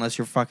power unless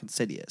you're fucking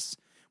Sidious,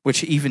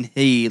 which even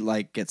he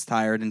like gets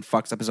tired and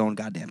fucks up his own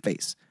goddamn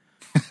face.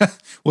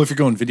 Well, if you're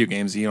going video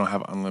games, you don't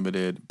have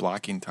unlimited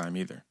blocking time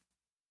either.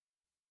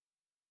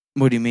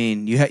 What do you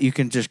mean? You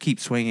can just keep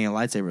swinging a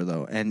lightsaber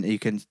though, and you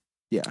can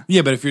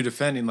Yeah, but if you're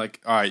defending, like,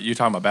 all right, you're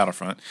talking about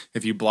Battlefront.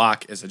 If you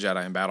block as a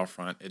Jedi in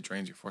Battlefront, it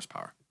drains your force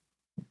power.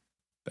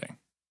 Thing.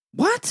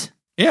 What?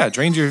 Yeah, it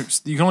drains your.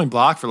 You can only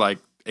block for like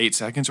 8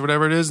 seconds or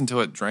whatever it is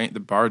until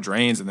the bar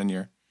drains, and then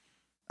you're.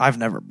 I've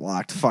never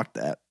blocked. Fuck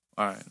that.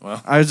 All right,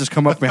 well, I was just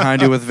come up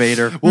behind you with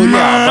Vader. well,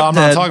 yeah, but I'm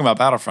not talking about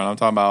Battlefront. I'm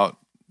talking about.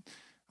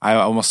 I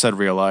almost said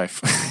real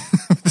life.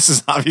 This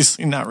is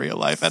obviously not real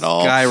life at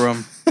all.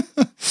 Skyrim.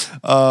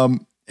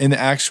 In the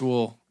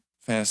actual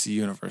fantasy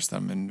universe,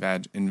 I'm in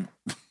Vag. In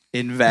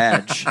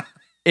Vag.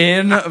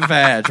 In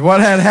Vag. What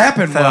had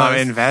happened That I'm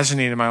was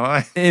envisioning in my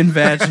life.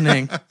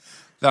 Invagining.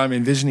 That I'm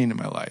envisioning in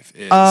my life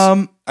is.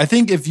 I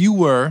think if you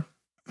were,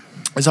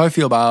 that's how I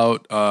feel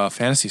about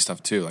fantasy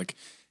stuff too. Like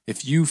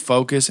if you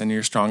focus and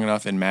you're strong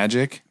enough in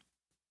magic,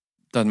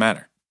 doesn't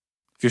matter.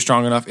 If you're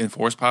strong enough in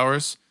force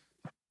powers,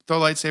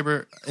 throw a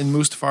lightsaber in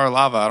Mustafar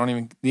lava. I don't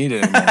even need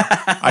it anymore.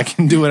 I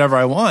can do whatever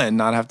I want and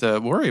not have to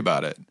worry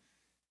about it.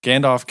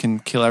 Gandalf can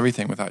kill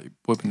everything without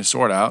whipping his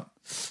sword out.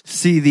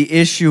 See, the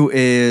issue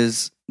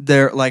is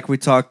there, like we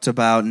talked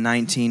about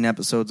 19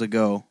 episodes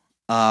ago.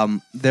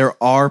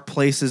 There are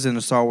places in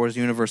the Star Wars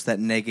universe that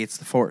negates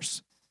the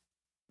Force.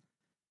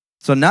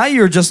 So now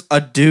you're just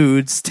a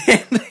dude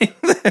standing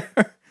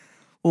there,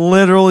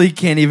 literally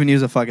can't even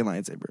use a fucking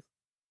lightsaber.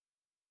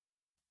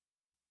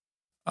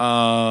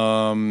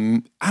 I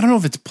don't know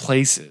if it's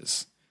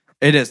places.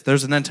 It is.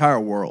 There's an entire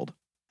world,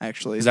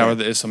 actually. Is that where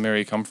the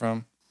Islamiri come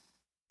from?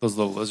 Those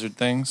little lizard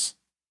things?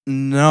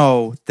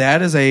 No,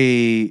 that is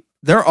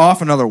they're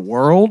off another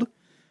world.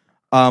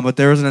 But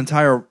there's an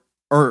entire,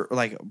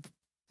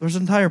 there's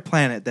an entire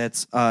planet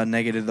that's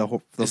negated the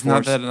Force. It's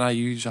not that an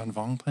Ayu Zhan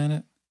Vong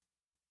planet?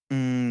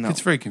 No.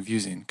 It's very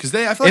confusing because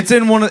I feel like it's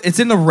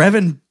in the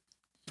Revan.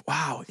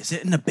 Wow, is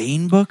it in the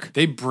Bane book?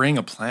 they bring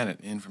a planet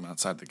in from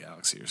outside the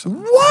galaxy or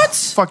something. What?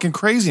 Fucking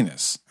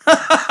craziness.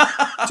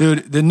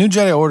 Dude, the new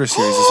Jedi Order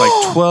series is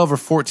like 12 or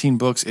 14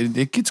 books.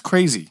 It gets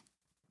crazy.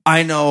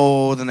 I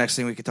know the next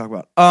thing we could talk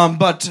about.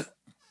 But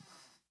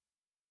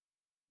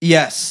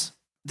yes,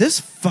 this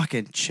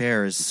fucking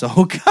chair is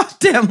so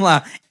goddamn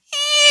loud.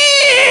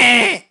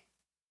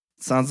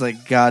 Sounds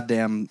like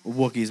goddamn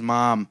Wookiee's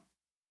mom.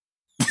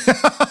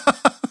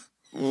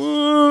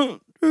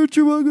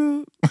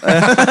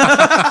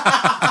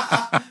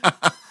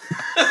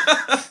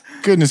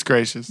 Goodness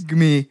gracious.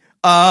 Me.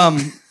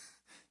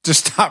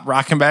 Just stop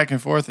rocking back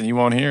and forth and you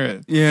won't hear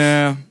it.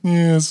 Yeah.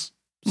 Yes.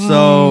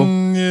 So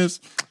yes.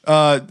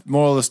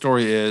 Moral of the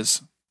story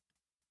is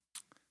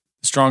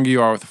the stronger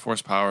you are with the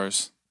force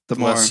powers, the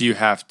less you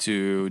have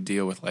to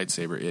deal with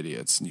lightsaber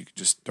idiots and you can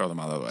just throw them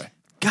out of the way.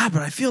 God,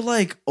 but I feel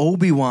like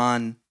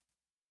Obi-Wan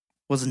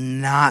was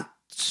not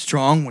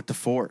strong with the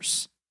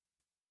Force.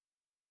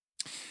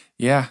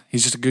 Yeah,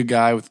 he's just a good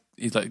guy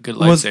he's like good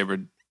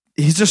lightsaber.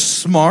 He's just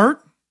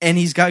smart and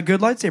he's got good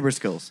lightsaber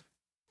skills.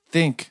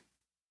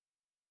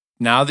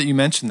 Now that you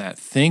mention that,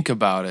 think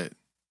about it.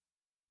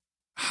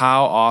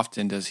 How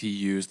often does he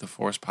use the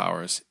force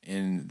powers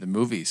in the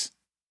movies?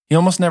 He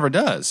almost never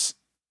does.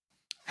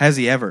 Has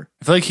he ever?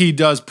 I feel like he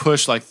does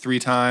push like 3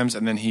 times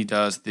and then he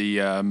does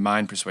the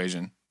mind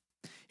persuasion.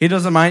 He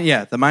does the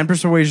mind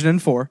persuasion in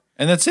 4.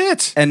 And that's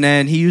it. And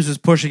then he uses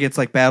push against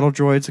like battle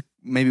droids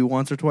maybe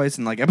once or twice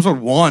in like episode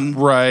 1.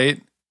 Right. I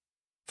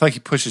feel like he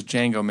pushes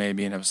Django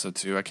maybe in episode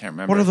 2. I can't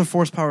remember. What other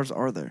force powers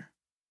are there?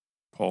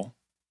 Pull.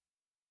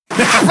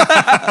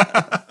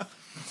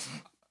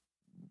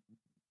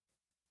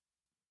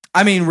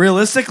 I mean,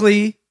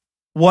 realistically,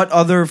 what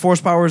other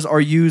force powers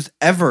are used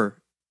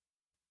ever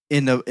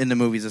in the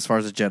movies as far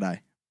as a Jedi?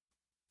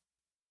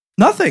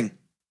 Nothing.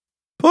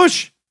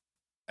 Push.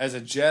 As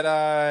a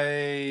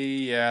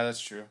Jedi, yeah, that's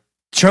true.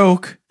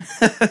 Choke.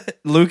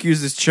 Luke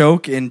uses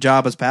choke in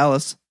Jabba's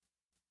palace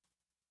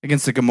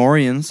against the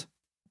Gamorreans.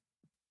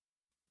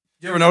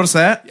 You ever notice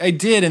that? I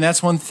did, and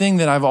that's one thing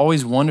that I've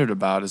always wondered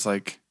about is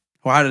like,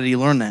 well, how did he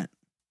learn that?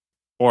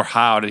 Or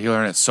how did he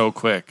learn it so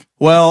quick?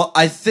 Well,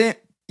 I think,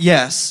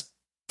 yes.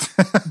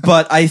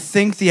 But I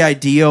think the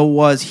idea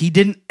was he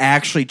didn't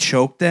actually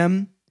choke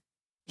them.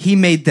 He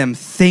made them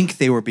think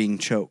they were being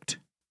choked.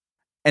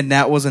 And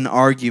that was an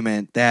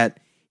argument that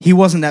he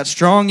wasn't that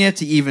strong yet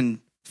to even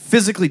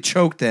physically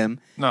choke them.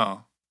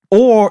 No.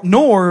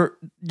 Nor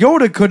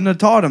Yoda couldn't have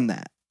taught him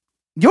that.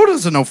 Yoda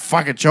doesn't know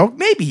fucking choke.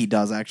 Maybe he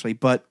does, actually,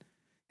 but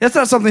that's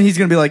not something he's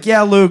going to be like,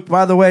 yeah, Luke,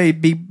 by the way,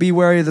 be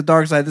wary of the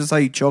dark side. This is how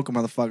you choke a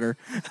motherfucker.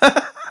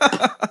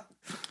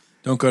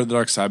 Don't go to the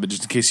dark side, but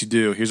just in case you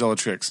do, here's all the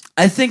tricks.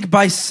 I think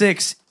by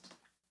 6,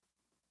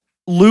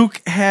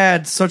 Luke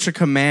had such a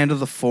command of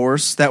the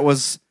Force that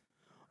was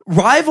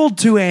rivaled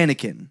to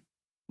Anakin.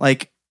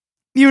 Like,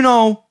 you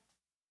know,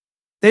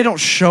 they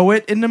don't show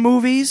it in the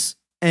movies,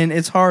 and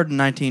it's hard in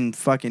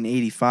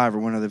 1985 or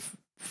one of the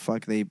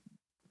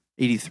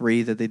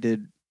 83 that they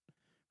did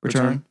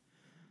Return.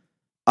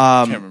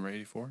 I can't remember,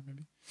 84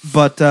 maybe.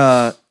 But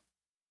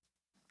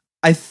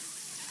I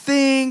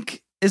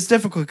think it's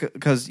difficult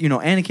because,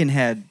 Anakin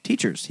had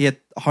teachers. He had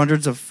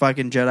hundreds of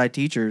fucking Jedi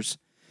teachers.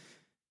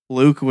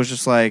 Luke was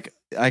just like,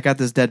 I got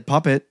this dead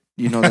puppet,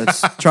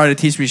 that's trying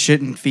to teach me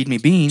shit and feed me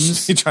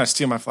beans. You trying to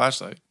steal my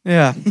flashlight?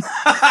 Yeah.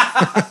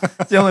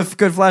 It's the only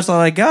good flashlight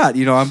I got.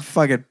 I'm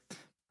fucking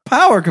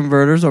power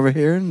converters over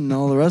here and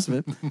all the rest of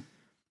it.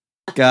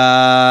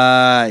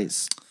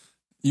 Guys.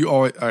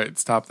 All right,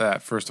 stop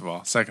that, first of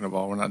all. Second of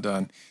all, we're not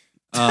done.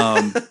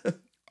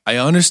 I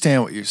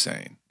understand what you're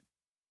saying.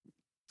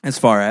 As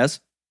far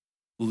as?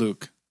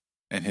 Luke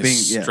and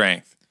his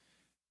strength.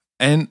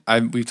 And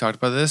we've talked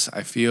about this.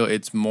 I feel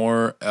it's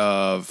more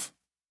of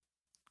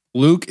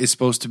Luke is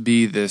supposed to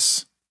be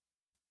this,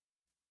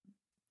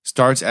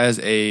 starts as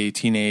a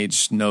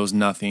teenage, knows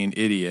nothing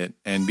idiot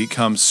and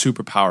becomes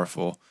super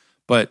powerful.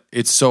 But it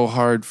was so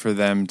hard for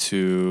them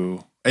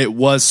to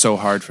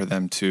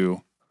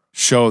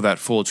show that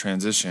full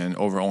transition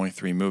over only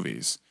 3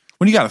 movies.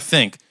 When you got to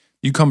think,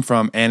 you come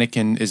from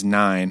Anakin is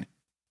 9,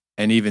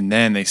 and even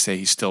then they say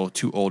he's still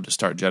too old to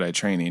start Jedi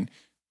training.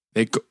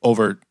 They go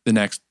over the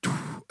next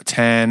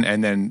 10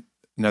 and then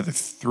another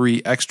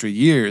 3 extra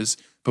years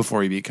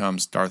before he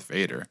becomes Darth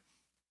Vader.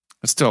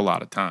 That's still a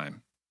lot of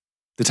time.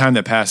 The time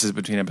that passes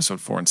between episode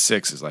 4 and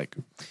 6 is like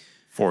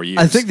 4 years.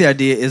 I think the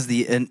idea is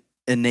the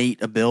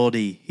innate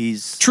ability.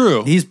 He's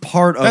true. He's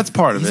part of. That's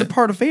part of it. He's a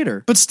part of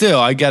Vader. But still,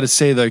 I got to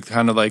say,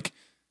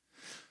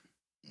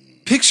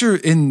 picture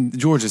in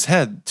George's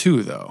head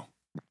too, though.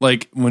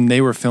 Like when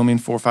they were filming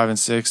 4, 5, and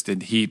 6,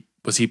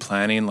 was he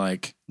planning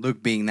like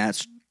Luke being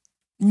that?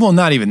 Well,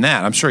 not even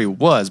that. I'm sure he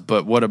was.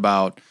 But what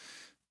about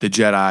the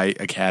Jedi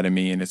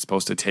Academy, and it's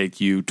supposed to take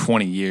you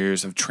 20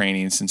 years of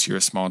training since you're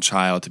a small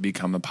child to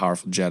become a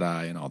powerful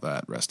Jedi and all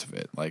that rest of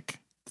it. Like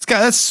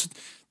that's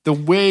the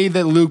way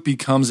that Luke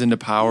becomes into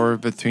power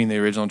between the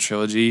original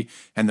trilogy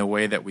and the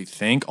way that we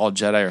think all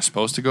Jedi are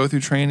supposed to go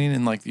through training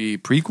in like the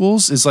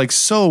prequels is like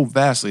so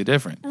vastly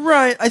different.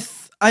 Right.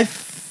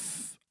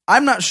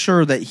 I'm not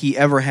sure that he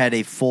ever had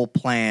a full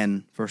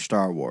plan for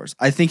Star Wars.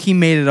 I think he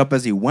made it up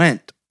as he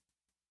went,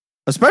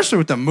 especially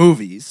with the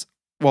movies.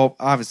 Well,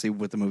 obviously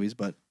with the movies,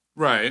 but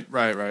right.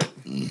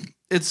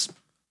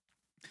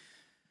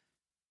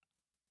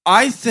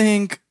 I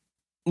think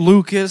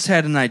Lucas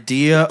had an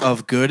idea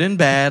of good and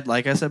bad,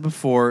 like I said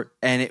before,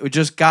 and it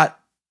just got,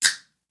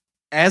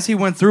 as he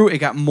went through, it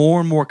got more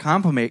and more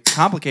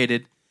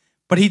complicated,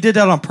 but he did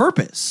that on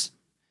purpose.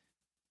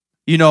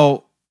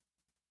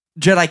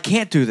 Jedi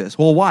can't do this.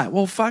 Well, why?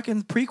 Well,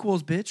 fucking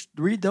prequels, bitch.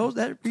 Read those.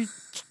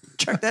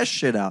 Check that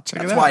shit out.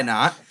 That's why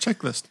not.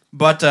 Checklist.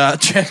 But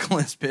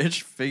checklist,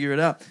 bitch. Figure it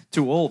out.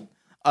 Too old.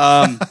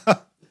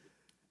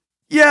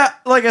 Yeah,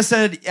 like I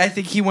said, I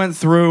think he went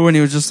through and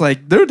he was just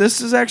like, dude,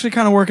 this is actually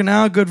kind of working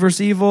out. Good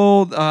versus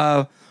evil.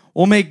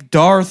 We'll make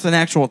Darth an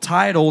actual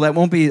title. That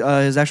won't be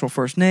his actual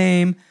first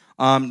name.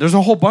 There's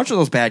a whole bunch of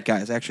those bad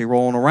guys actually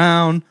rolling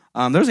around.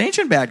 There's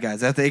ancient bad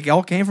guys that they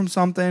all came from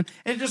something.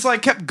 And it just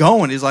like kept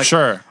going. He's like,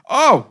 sure.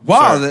 Oh,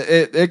 wow.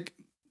 Sure.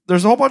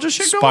 There's a whole bunch of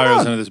shit going on.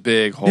 Spirals into this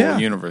big whole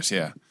universe,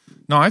 yeah.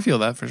 No, I feel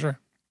that for sure.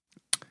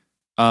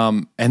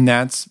 And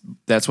that's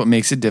what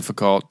makes it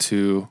difficult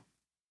to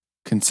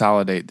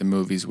consolidate the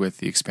movies with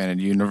the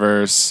expanded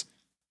universe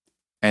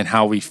and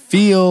how we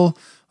feel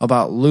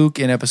about Luke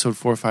in episode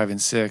 4, 5, and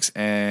 6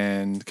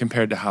 and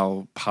compared to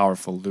how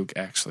powerful Luke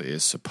actually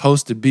is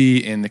supposed to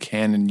be in the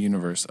canon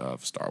universe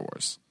of Star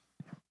Wars.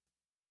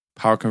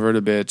 Power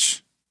converted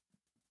bitch,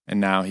 and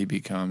now he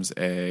becomes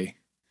he's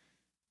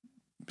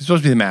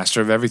supposed to be the master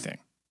of everything.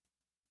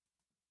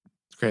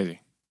 It's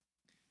crazy.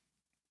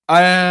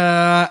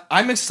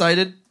 I'm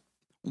excited,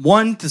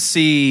 one, to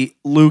see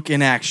Luke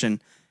in action.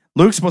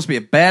 Luke's supposed to be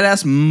a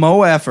badass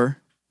mo-effer.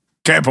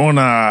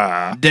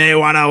 Capona.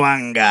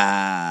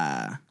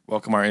 Dewanawanga.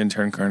 Welcome our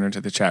intern Kerner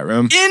to the chat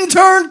room.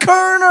 Intern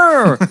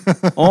Kerner!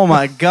 Oh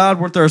my God,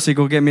 we're thirsty.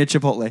 Go get me a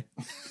Chipotle.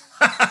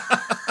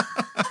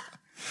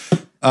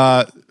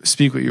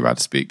 Speak what you're about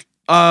to speak.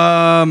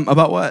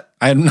 About what?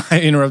 I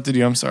interrupted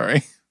you. I'm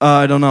sorry.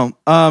 I don't know.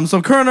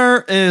 So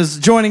Kerner is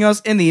joining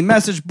us in the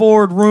message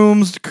board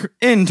rooms.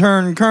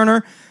 Intern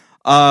Kerner.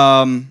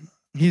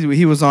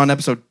 He was on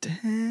episode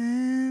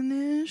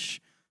 10-ish.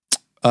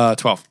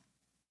 12.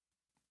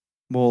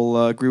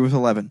 We'll agree with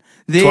 11.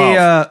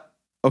 12.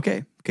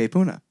 Okay,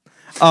 Puna.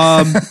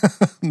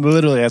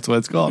 Literally, that's what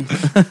it's called.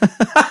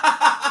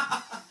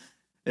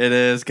 It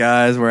is,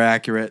 guys. We're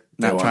accurate.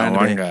 Not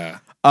trying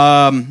to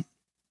be.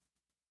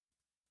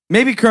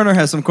 Maybe Kerner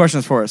has some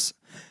questions for us.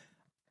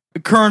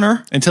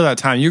 Kerner. Until that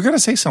time, you're going to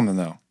say something,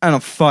 though. I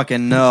don't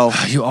fucking know.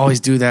 You always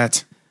do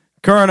that.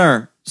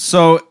 Kerner.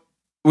 So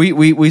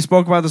we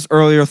spoke about this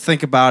earlier.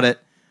 Think about it.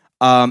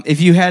 If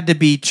you had to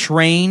be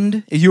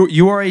trained, if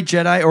you are a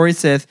Jedi or a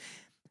Sith,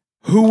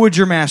 who would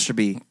your master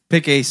be?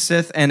 Pick a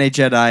Sith and a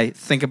Jedi.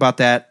 Think about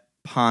that.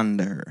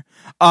 Ponder.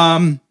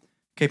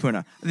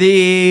 Puna.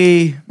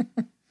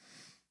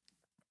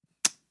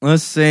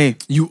 Let's see.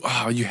 You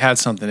had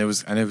something. I knew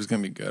it was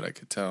going to be good. I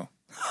could tell.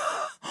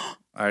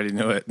 I already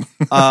knew it.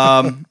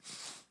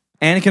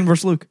 Anakin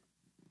versus Luke.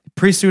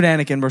 Priesthood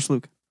Anakin versus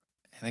Luke.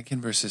 Anakin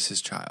versus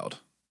his child.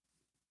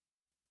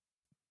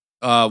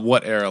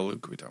 What era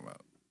Luke are we talking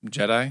about?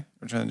 Jedi?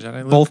 Return of the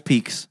Jedi? Luke? Both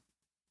peaks.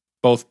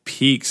 Both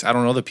peaks. I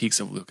don't know the peaks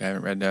of Luke. I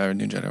haven't read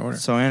New Jedi Order.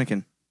 So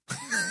Anakin.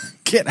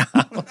 Get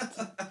out.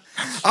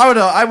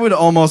 I would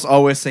almost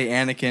always say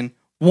Anakin.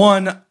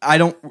 One, I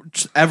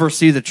don't ever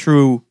see the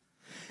true.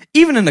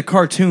 Even in the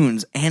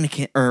cartoons,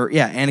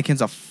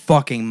 Anakin's a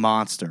fucking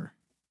monster.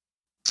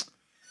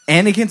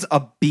 Anakin's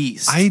a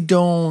beast. I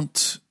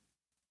don't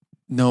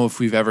know if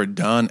we've ever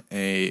done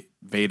a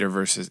Vader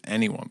versus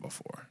anyone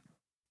before.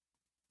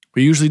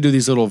 We usually do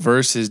these little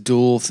versus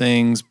duel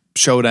things,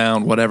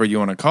 showdown, whatever you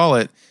want to call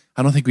it.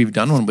 I don't think we've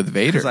done one with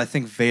Vader. Because I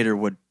think Vader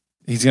would.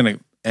 He's going to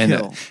end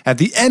Kill. it. At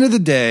the end of the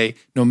day,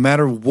 no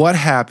matter what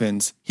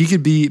happens, he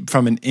could be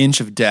from an inch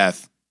of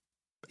death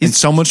and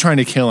someone's trying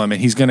to kill him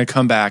and he's going to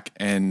come back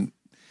and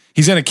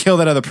he's going to kill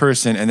that other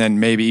person and then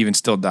maybe even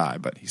still die,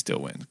 but he still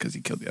wins because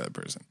he killed the other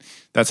person.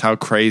 That's how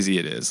crazy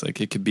it is.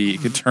 Like it could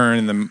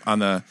turn on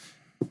the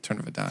turn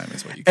of a dime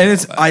is what you call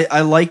that.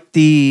 I like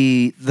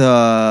the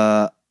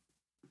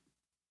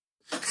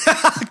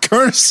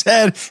Kerner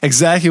said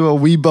exactly what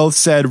we both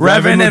said.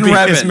 Revan and would be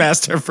Revan. his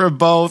master for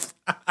both.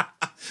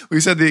 We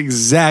said the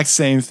exact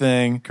same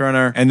thing.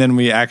 Kerner. And then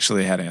we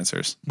actually had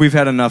answers. We've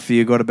had enough for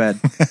you. Go to bed.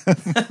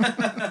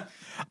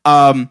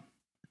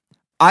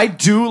 I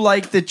do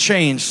like the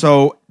change.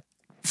 So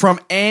from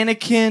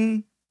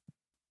Anakin,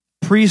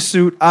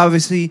 pre-suit,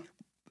 obviously,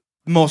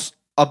 most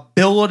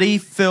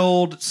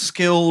ability-filled,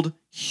 skilled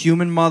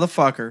human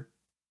motherfucker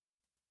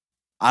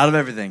out of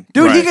everything.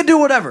 Dude, he Right. can do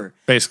whatever.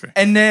 Basically.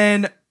 And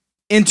then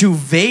into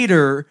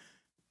Vader,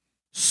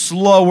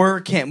 slower,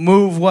 can't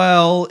move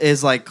well,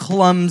 is like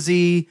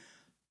clumsy,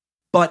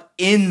 but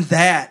in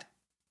that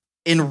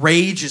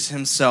enrages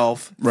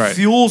himself, Right.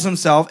 fuels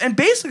himself, and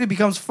basically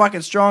becomes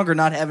fucking stronger,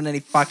 not having any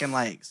fucking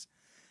legs.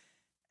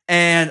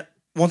 And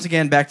once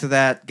again, back to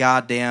that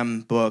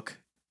goddamn book.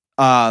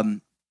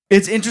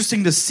 It's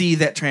interesting to see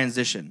that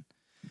transition.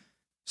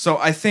 So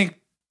I think,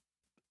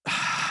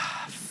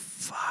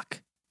 fuck.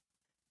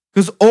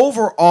 Because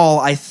overall,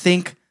 I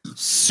think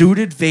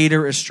suited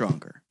Vader is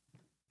stronger.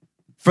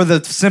 For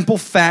the simple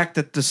fact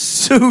that the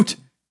suit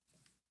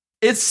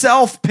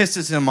itself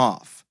pisses him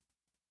off.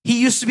 He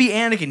used to be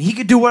Anakin. He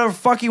could do whatever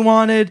fuck he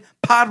wanted,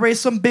 pod race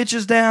some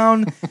bitches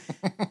down,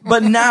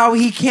 but now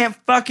he can't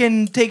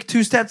fucking take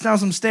 2 steps down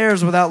some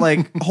stairs without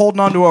like holding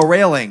onto a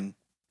railing.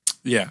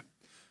 Yeah.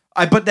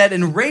 But that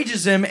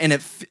enrages him, and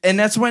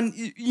that's when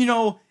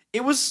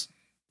it was.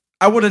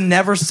 I would have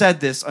never said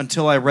this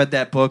until I read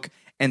that book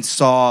and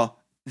saw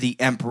the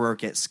Emperor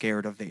get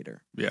scared of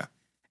Vader. Yeah.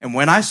 And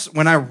when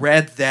I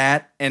read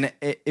that, and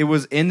it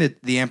was in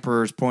the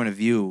Emperor's point of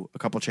view, a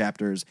couple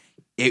chapters,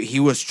 he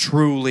was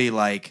truly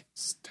like,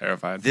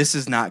 Terrified. this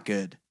is not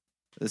good.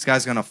 This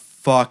guy's gonna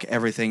fuck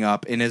everything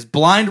up in his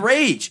blind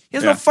rage. He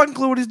has Yeah. no fucking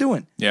clue what he's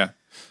doing. Yeah.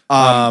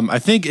 I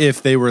think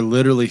if they were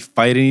literally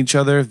fighting each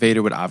other,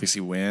 Vader would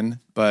obviously win.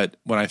 But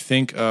when I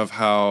think of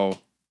how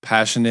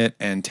passionate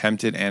and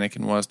tempted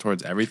Anakin was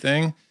towards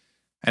everything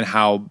and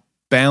how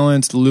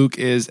balanced Luke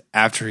is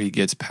after he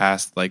gets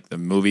past like the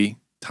movie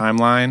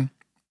timeline,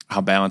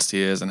 how balanced he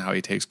is and how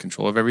he takes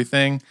control of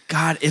everything.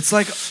 God, it's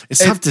like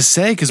It's tough to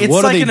say because it's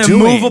what like are they an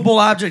doing? immovable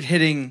object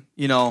hitting.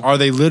 Are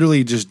they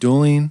literally just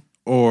dueling,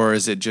 or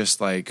is it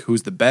just like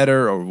who's the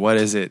better, or what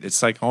is it?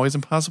 It's like always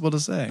impossible to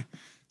say.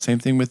 Same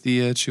thing with the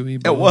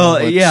Chewie.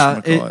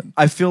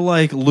 I feel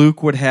like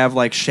Luke would have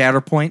like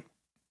Shatterpoint.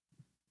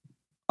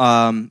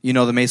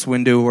 The Mace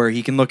Windu, where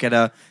he can look at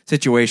a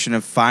situation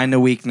and find a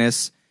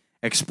weakness,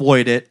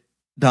 exploit it,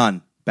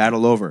 done,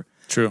 battle over.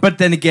 True. But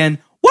then again,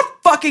 what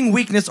fucking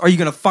weakness are you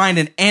going to find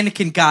in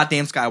Anakin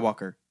goddamn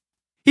Skywalker?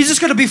 He's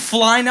just going to be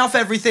flying off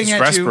everything His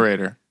at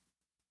respirator. you.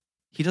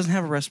 He doesn't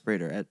have a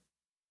respirator.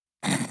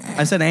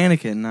 I said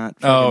Anakin, not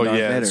fucking Oh Darth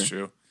yeah, Vader. that's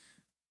true.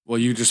 Well,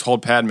 you just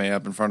hold Padme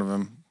up in front of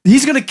him.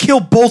 He's going to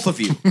kill both of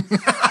you.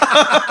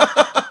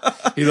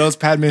 He loves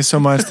Padme so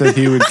much that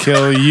he would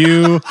kill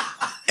you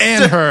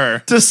and her.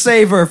 To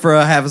save her for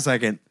a half a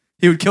second.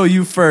 He would kill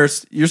you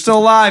first. You're still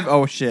alive.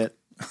 Oh, shit.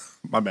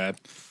 My bad.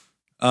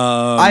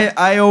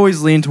 I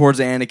always lean towards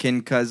Anakin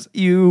because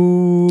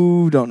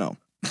you don't know.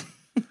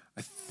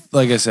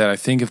 Like I said, I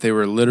think if they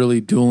were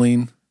literally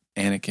dueling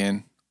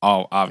Anakin,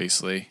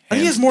 obviously,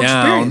 He has more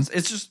experience.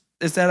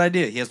 It's that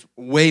idea. He has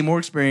way more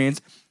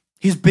experience.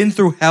 He's been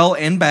through hell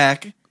and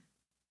back.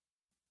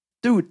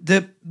 Dude,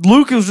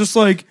 Luke was just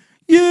like,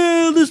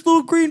 yeah, this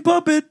little green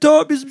puppet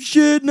taught me some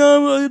shit.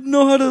 Now I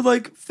know how to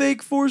like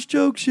fake force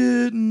choke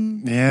shit,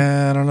 and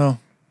Yeah, I don't know.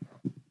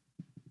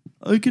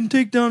 I can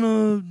take down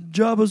a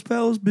Jabba's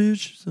palace,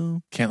 bitch.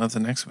 So Can't let the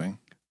next wing,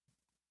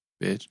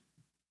 bitch.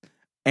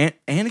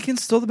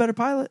 Anakin's still the better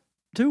pilot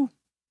too.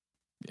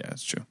 Yeah,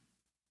 that's true.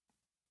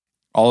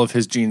 All of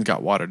his genes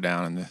got watered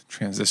down in the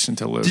transition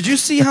to Luke. Did you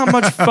see how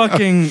much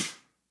fucking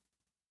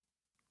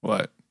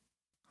What?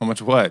 How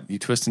much what? You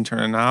twist and turn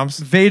the knobs?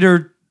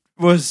 Vader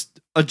was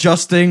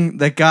adjusting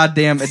that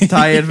goddamn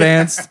tie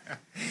advanced?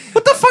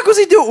 What the fuck was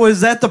he doing? Was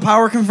that the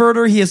power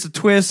converter? He has to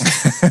twist.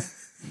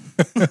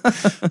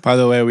 By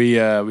the way,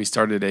 we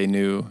started a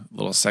new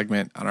little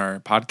segment on our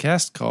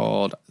podcast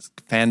called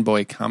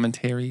Fanboy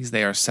Commentaries.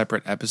 They are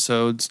separate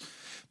episodes.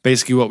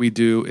 Basically, what we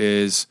do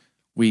is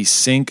we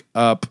sync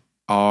up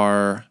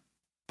our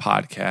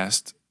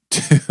podcast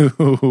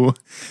to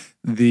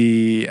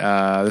the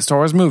Star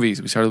Wars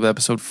movies. We started with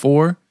episode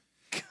 4,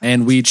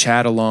 and we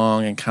chat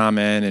along and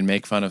comment and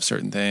make fun of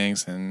certain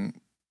things and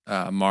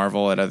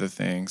marvel at other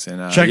things.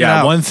 And Check it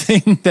out. One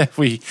thing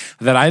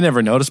that I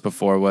never noticed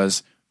before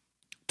was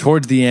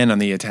towards the end on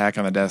the attack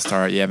on the Death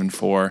Star at Yavin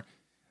 4,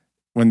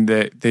 when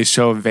they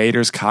show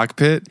Vader's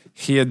cockpit,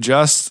 he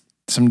adjusts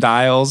some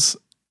dials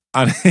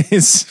on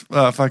his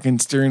fucking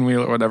steering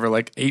wheel or whatever,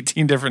 like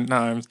 18 different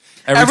times.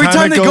 Every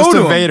time it goes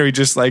to Vader, he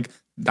just like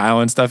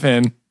dialing stuff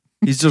in.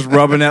 He's just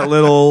rubbing that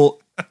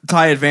little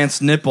TIE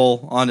Advanced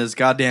nipple on his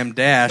goddamn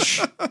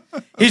dash.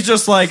 He's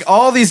just like,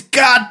 all these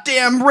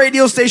goddamn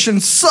radio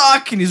stations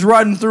suck, and he's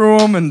riding through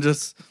them and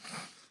just...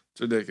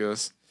 It's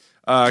ridiculous.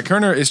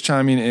 Kerner is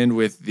chiming in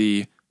with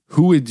the,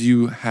 who would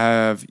you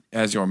have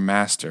as your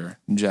master,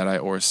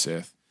 Jedi or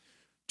Sith?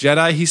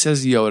 Jedi, he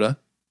says Yoda.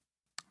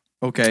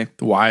 Okay.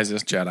 The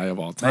wisest Jedi of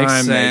all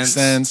time. Makes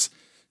sense.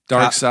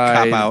 Dark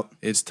side, cop out.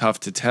 It's tough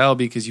to tell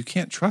because you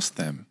can't trust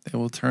them. They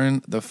will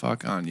turn the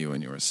fuck on you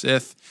when you're a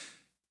Sith.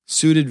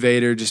 Suited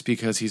Vader just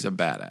because he's a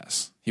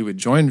badass. He would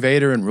join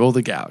Vader and rule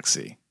the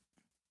galaxy.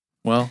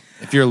 Well,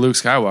 if you're Luke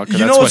Skywalker,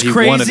 that's what he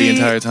wanted the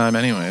entire time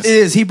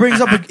anyways. He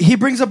brings up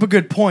a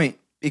good point,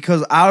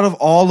 because out of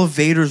all of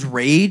Vader's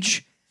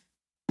rage,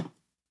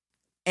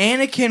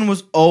 Anakin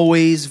was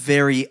always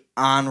very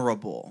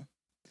honorable.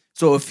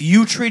 So if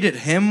you treated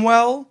him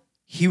well,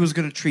 he was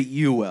going to treat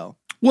you well.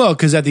 Well,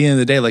 because at the end of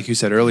the day, like you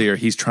said earlier,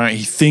 he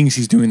thinks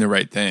he's doing the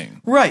right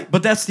thing. Right,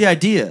 but that's the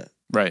idea.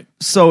 Right.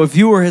 So if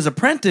you were his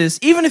apprentice,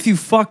 even if you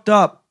fucked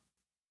up,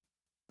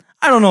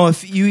 I don't know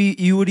if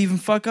you would even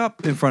fuck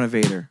up in front of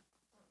Vader.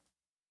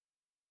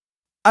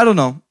 I don't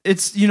know.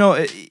 It's,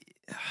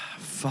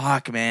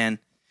 fuck, man.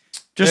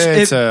 Just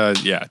it's a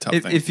tough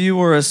thing. If you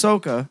were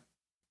Ahsoka,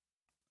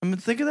 I mean,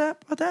 think of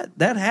that.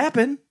 That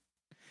happened.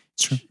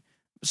 It's true.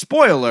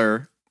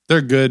 Spoiler.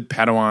 They're good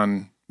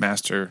Padawan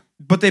master,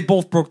 but they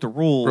both broke the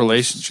rules.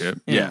 Relationship.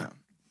 Yeah.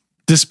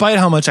 Despite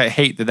how much I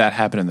hate that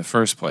happened in the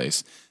first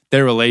place,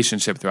 their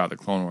relationship throughout the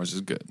Clone Wars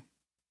is good.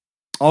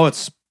 Oh,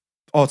 it's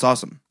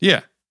awesome.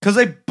 Yeah. Because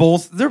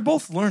they're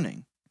both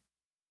learning.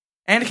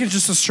 Anakin's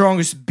just the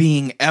strongest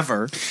being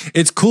ever.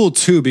 It's cool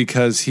too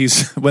because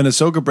when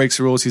Ahsoka breaks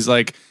the rules, he's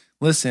like,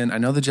 "Listen, I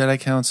know the Jedi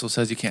Council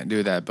says you can't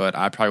do that, but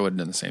I probably would have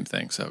done the same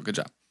thing. So good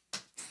job."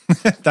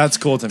 That's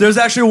cool to me. There's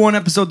actually one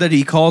episode that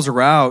he calls her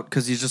out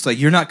because he's just like,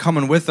 "You're not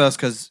coming with us,"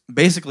 because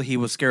basically he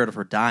was scared of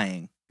her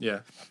dying. Yeah.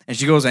 And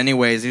she goes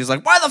anyways. He's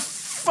like, "Why the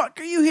fuck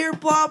are you here?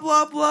 Blah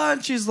blah blah."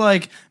 And she's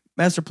like,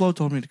 "Master Plo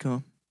told me to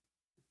come."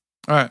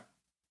 All right.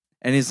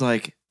 And he's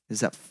like, "Is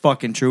that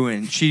fucking true?"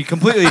 And she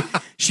completely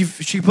she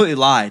completely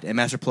lied. And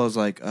Master Plo's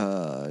like,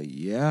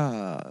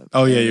 yeah.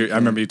 Oh yeah, I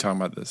remember you talking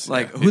about this.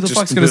 Like, who the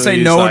fuck's gonna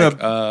say no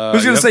to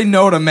who's gonna say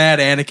no to Mad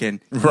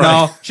Anakin? Right.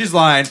 No, she's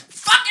lying.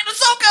 Fucking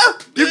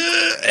Ahsoka!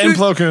 And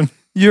Plo Koon.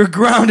 You're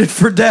grounded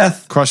for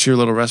death. Crush your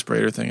little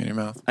respirator thing in your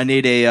mouth. I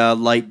need a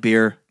light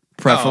beer.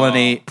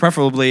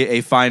 Preferably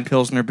a fine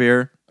Pilsner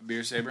beer. A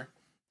beer saber?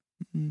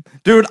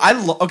 Dude,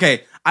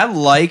 I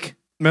like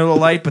Miller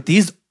Lite, but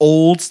these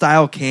old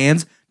style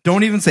cans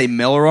don't even say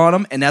Miller on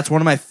them, and that's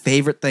one of my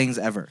favorite things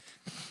ever.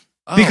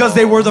 Because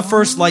they were the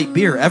first light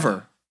beer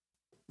ever.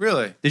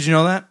 Really? Did you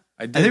know that?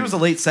 I think it was the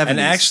late 70s. And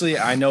actually,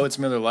 I know it's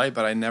Miller Lite,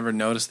 but I never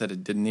noticed that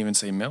it didn't even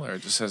say Miller.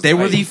 It just says They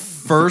light. were the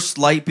first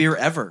light beer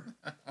ever.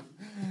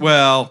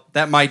 Well,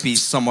 that might be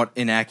somewhat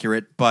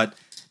inaccurate, but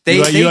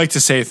you like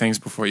to say things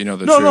before you know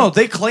the truth. No,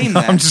 they claim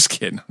that. I'm just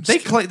kidding.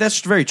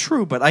 That's very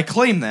true, but I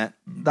claim that.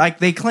 Like,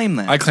 they claim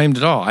that. I claimed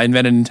it all. I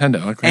invented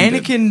Nintendo.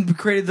 Anakin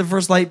created the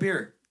first light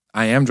beer.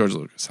 I am George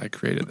Lucas. I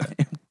created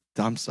that.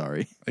 I'm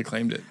sorry. I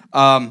claimed it.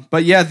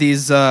 But yeah,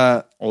 these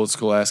old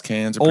school ass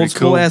cans are pretty cool. Old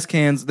school ass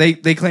cans.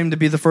 They claim to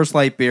be the first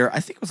light beer. I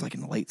think it was like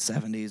in the late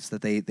 70s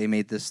that they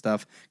made this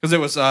stuff, because it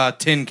was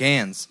tin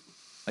cans,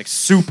 like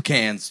soup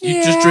cans.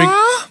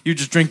 You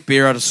just drink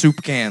beer out of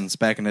soup cans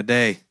back in the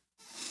day.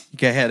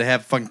 You had to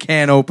have a fucking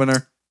can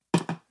opener.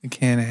 It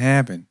can't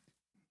happen.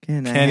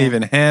 Can't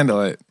even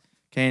handle it.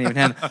 Can't even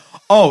handle it.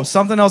 Oh,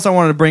 something else I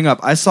wanted to bring up.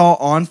 I saw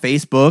on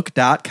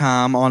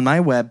Facebook.com on my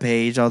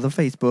webpage, all the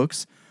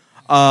Facebooks,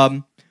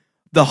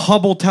 the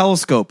Hubble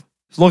telescope.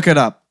 Look it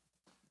up.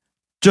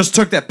 Just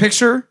took that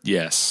picture.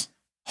 Yes.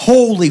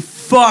 Holy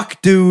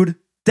fuck, dude.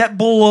 That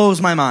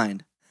blows my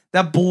mind.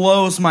 That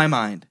blows my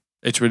mind.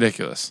 It's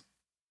ridiculous.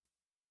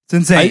 It's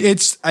insane.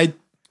 I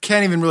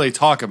can't even really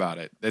talk about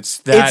it. It's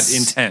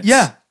intense.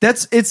 Yeah,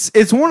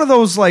 it's one of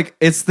those, like,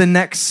 it's the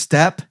next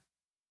step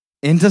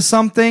into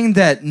something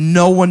that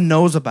no one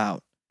knows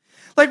about.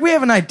 Like, we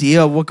have an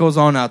idea of what goes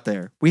on out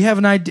there. We have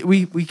an idea.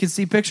 We can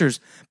see pictures,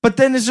 but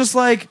then it's just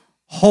like,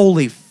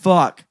 holy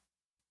fuck.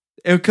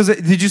 Because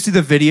did you see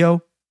the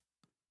video?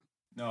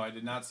 No, I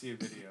did not see a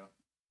video.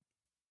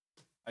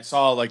 I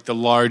saw like the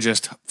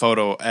largest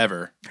photo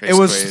ever. It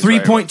was basically,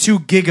 is right.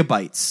 3.2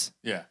 gigabytes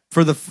Yeah.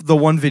 for the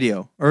one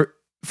video or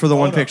for the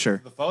one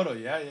picture. The photo,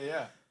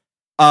 yeah.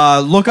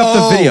 Look up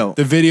the video.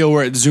 The video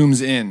where it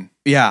zooms in.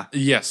 Yeah.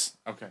 Yes.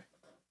 Okay.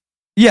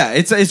 Yeah,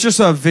 it's just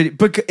a video,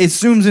 but it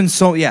zooms in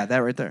so that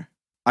right there.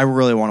 I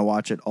really want to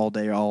watch it all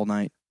day, all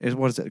night.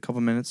 What is it? A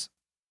couple minutes.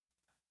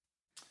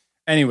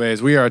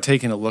 Anyways, we are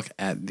taking a look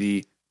at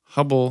the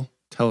Hubble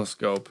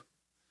telescope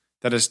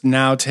that has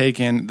now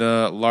taken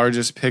the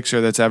largest picture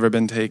that's ever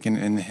been taken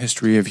in the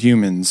history of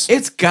humans.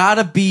 It's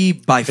gotta be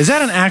by. Is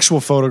that an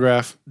actual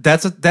photograph?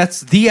 That's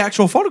the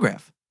actual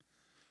photograph.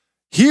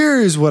 Here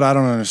is what I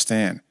don't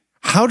understand.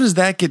 How does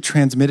that get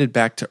transmitted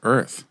back to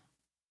Earth?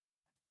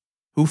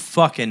 Who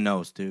fucking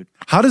knows, dude?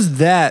 How does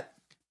that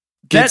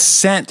get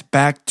sent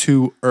back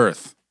to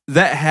Earth?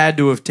 That had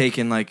to have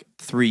taken like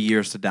 3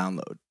 years to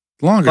download.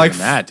 Longer than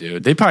that,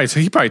 dude.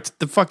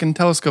 The fucking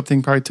telescope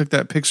thing probably took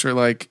that picture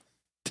like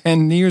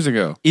 10 years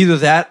ago. Either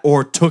that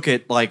or took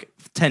it like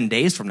 10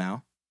 days from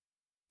now.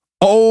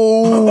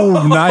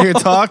 Oh, now you're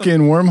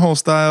talking wormhole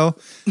style.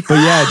 But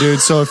yeah,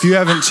 dude. So if you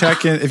haven't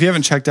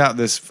checked out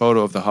this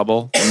photo of the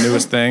Hubble, the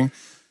newest thing,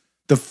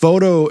 the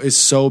photo is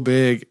so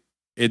big,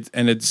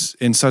 and it's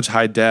in such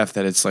high def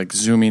that it's like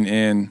zooming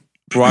in.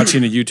 We're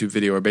watching a YouTube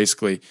video where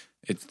basically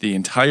it's the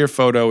entire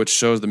photo, which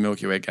shows the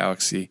Milky Way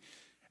galaxy,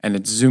 and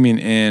it's zooming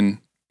in.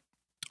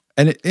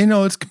 And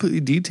it's completely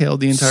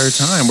detailed the entire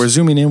time. We're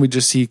zooming in, we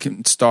just see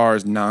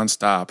stars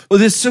nonstop.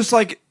 Well, it's just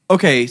like,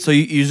 okay, so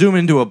you zoom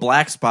into a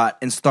black spot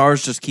and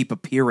stars just keep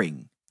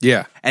appearing.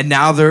 Yeah. And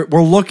now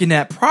we're looking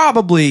at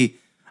probably,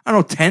 I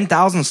don't know,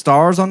 10,000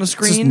 stars on the It's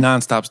just screen.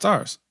 nonstop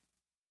stars.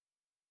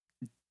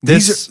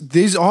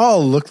 These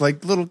all look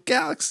like little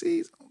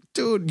galaxies.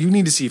 Dude, you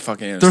need to see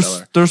fucking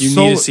Interstellar. You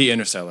need to see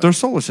Interstellar. They're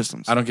solar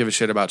systems. I don't give a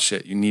shit about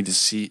shit. You need to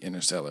see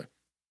Interstellar.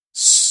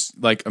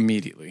 Like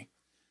immediately.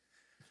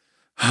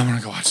 I'm going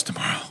to go watch it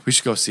tomorrow. We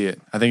should go see it.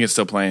 I think it's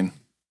still playing.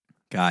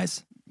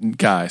 Guys.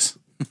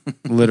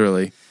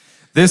 Literally.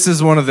 This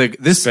is one of the...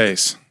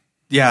 Space.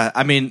 Yeah,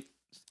 I mean,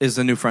 is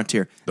the new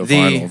frontier. The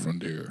final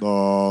frontier.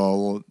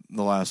 The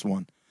last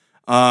one.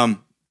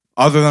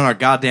 Other than our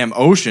goddamn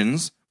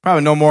oceans,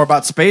 probably know more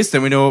about space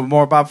than we know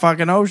more about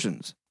fucking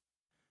oceans.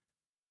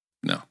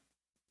 No.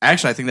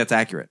 Actually, I think that's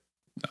accurate.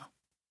 No.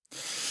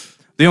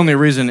 The only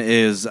reason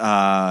is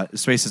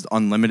space is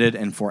unlimited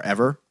and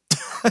forever.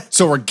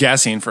 So we're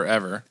guessing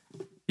forever.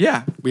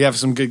 Yeah. We have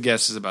some good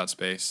guesses about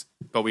space,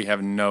 but we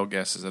have no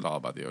guesses at all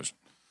about the ocean.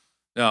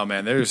 No,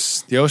 man,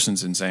 the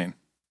ocean's insane.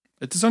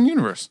 It's its own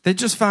universe. They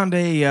just found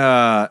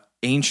a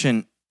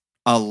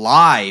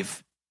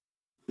alive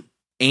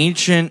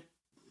ancient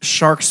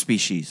shark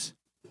species.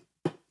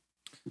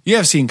 You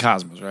have seen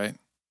Cosmos, right?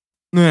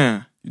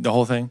 Yeah. The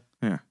whole thing?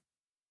 Yeah.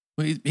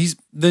 Well,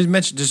 they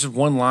mentioned just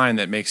one line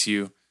that makes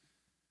you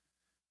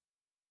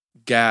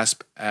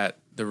gasp at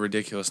the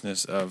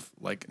ridiculousness of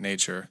like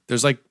nature.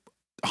 There's like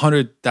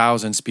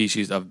 100,000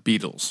 species of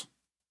beetles.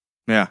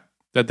 Yeah.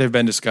 That they've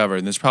been discovered,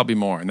 and there's probably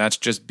more, and that's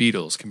just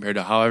beetles compared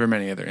to however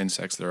many other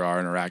insects there are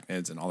and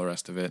arachnids and all the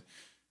rest of it,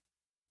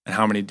 and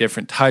how many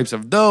different types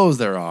of those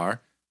there are,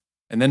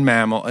 and then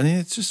mammal. I mean,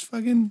 it's just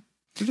fucking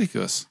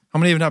ridiculous. How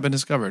many have not been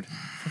discovered?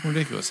 Fucking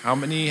ridiculous. How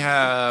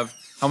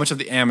much of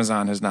the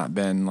Amazon has not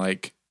been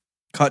like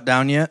cut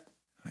down yet?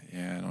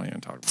 Yeah, I don't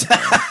even talk about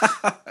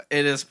that.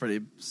 It is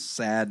pretty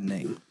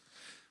saddening.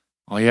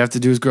 All you have to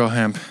do is grow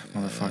hemp,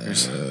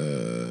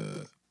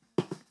 motherfuckers.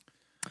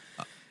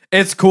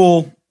 It's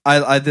cool.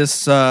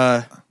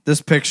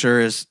 This picture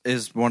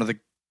is one of the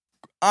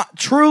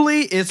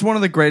truly it's one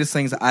of the greatest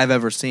things I've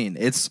ever seen.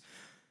 It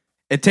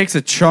takes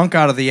a chunk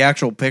out of the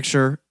actual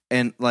picture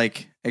and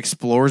like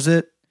explores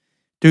it.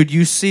 Dude,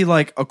 you see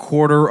like a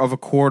quarter of a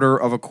quarter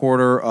of a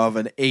quarter of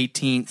an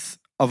 18th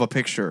of a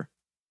picture.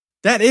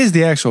 That is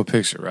the actual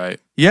picture, right?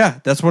 Yeah,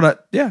 that's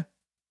what yeah.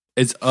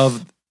 It's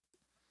of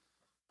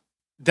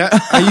that.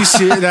 Are you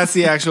serious? That's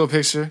the actual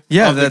picture?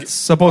 Yeah, that's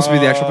supposed to be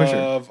the actual picture.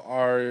 Of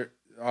our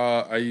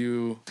are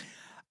you?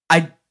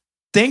 I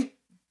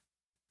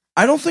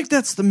don't think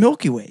that's the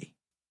Milky Way.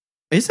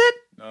 Is it?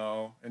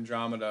 No,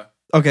 Andromeda.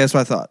 Okay, that's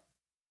what I thought.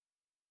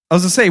 I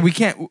was gonna say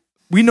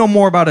we know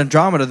more about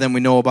Andromeda than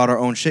we know about our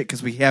own shit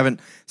because we haven't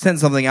sent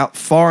something out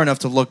far enough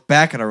to look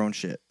back at our own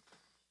shit.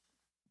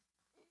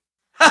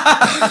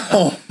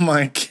 Oh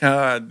my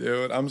god,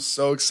 dude! I'm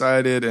so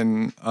excited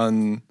and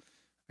I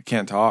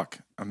can't talk.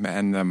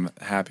 I'm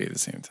happy at the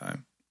same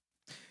time.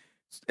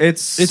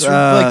 It's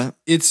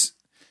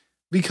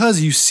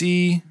because you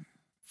see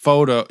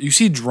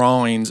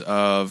drawings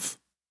of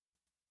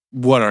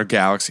what our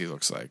galaxy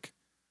looks like,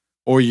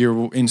 or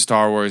you're in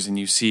Star Wars and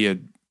you see a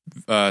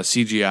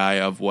CGI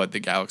of what the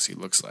galaxy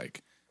looks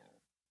like.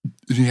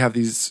 You have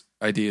these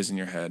ideas in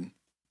your head.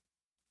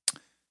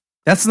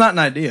 That's not an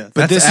idea.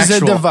 But That's this actual.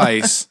 is a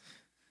device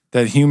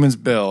that humans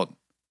built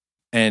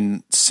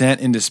and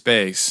sent into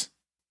space,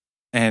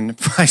 and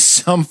by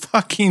some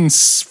fucking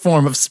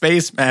form of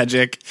space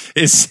magic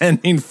is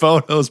sending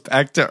photos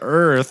back to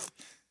Earth,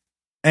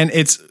 and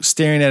it's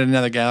staring at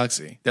another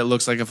galaxy that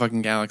looks like a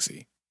fucking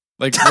galaxy.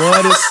 Like,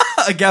 what is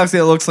A galaxy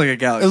that looks like a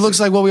galaxy. it? Looks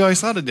like what we always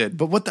thought it did.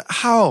 But what the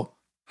how?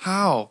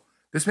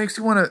 This makes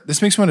me want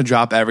to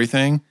drop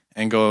everything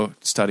and go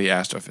study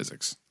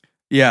astrophysics.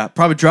 Yeah,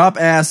 probably drop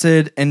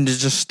acid and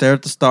just stare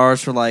at the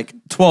stars for like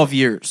 12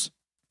 years.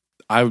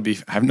 I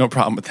have no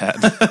problem with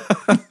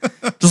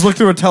that. Just look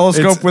through a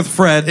telescope It's- with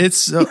Fred. It's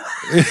so,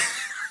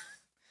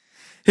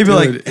 He'd be Dude,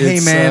 like, hey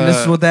it's, man, this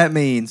is what that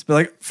means. Be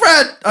like,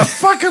 Fred, I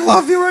fucking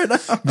love you right now.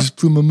 just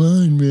blew my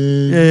mind,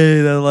 man.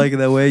 Hey, I like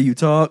the way you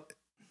talk.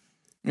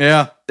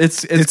 Yeah,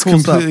 it's cool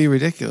completely stuff.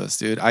 ridiculous,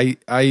 dude. I'm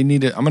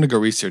gonna go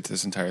research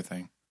this entire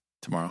thing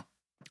tomorrow.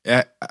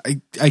 I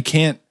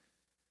can't.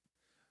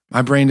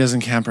 My brain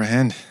doesn't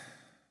comprehend.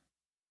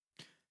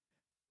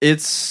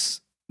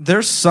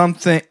 There's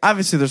something,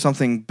 obviously there's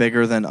something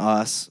bigger than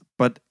us,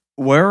 but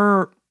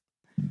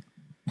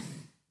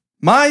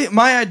my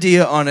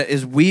idea on it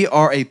is we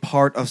are a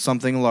part of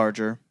something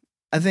larger.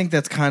 I think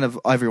that's kind of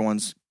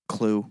everyone's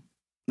clue.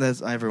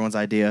 That's everyone's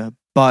idea.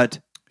 But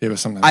Yeah, but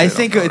sometimes I they don't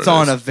think know it's what it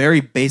on a is.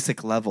 very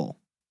basic level.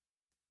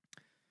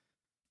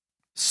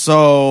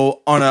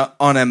 So on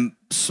a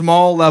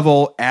small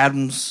level,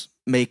 atoms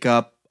make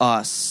up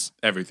us.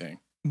 everything.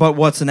 But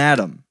what's an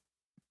atom?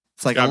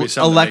 It's like gotta an be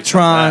something that makes up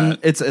electron.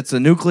 that. It's a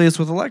nucleus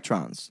with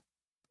electrons.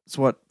 That's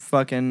what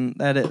fucking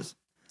that is.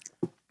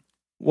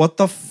 What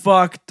the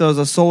fuck does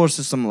a solar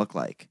system look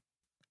like?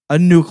 A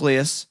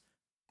nucleus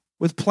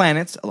with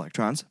planets,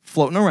 electrons,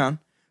 floating around.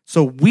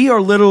 So we are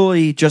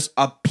literally just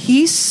a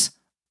piece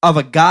of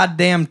a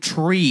goddamn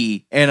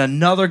tree in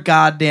another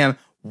goddamn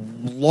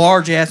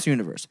large ass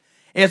universe.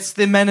 It's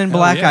the Men in Hell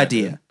Black yeah,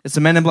 idea. dude. It's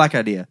the Men in Black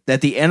idea. That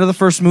at the end of the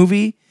first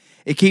movie,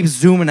 it keeps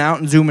zooming out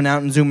and zooming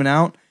out and zooming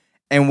out,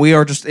 and we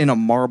are just in a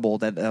marble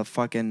that a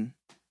fucking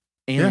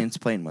alien's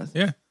playing with.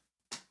 Yeah.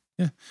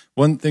 Yeah.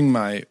 One thing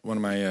one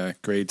of my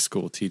grade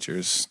school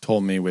teachers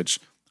told me, which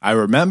I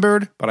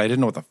remembered, but I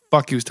didn't know what the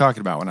fuck he was talking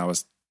about when I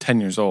was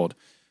 10 years old.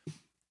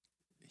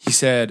 He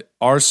said,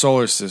 our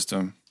solar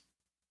system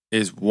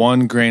is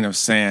one grain of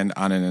sand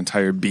on an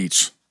entire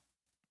beach.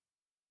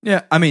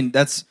 Yeah, I mean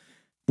that's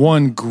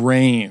One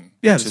grain.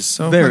 yeah, Which is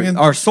so very fucking-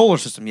 our solar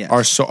system.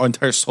 Yes, our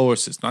entire solar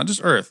system, not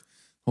just Earth,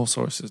 whole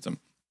solar system.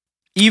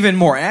 even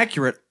more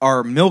accurate,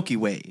 our Milky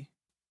Way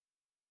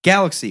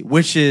galaxy,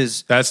 which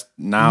is That's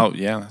now,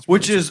 yeah. That's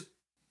which probably is,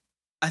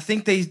 I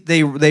think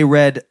they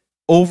read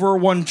over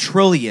 1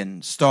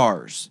 trillion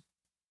stars.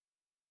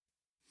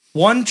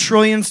 1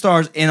 trillion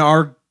stars in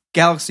our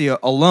galaxy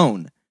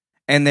alone,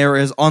 and there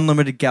is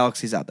unlimited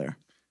galaxies out there.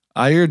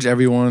 I urge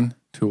everyone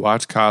to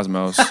watch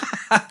Cosmos.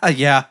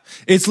 Yeah,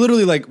 It's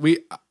literally like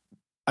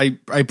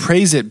I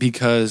praise it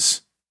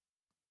because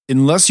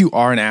unless you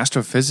are an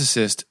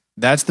astrophysicist,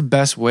 that's the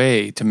best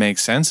way to make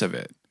sense of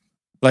it.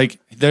 Like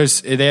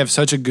they have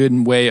such a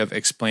good way of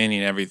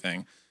explaining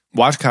everything.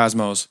 Watch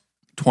Cosmos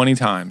 20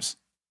 times.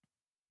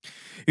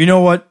 you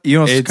know what?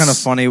 It's kind of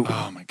funny.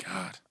 Oh my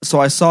god. So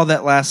I saw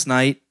that last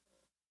night.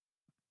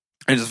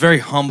 And it's very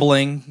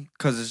humbling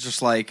because it's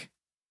just like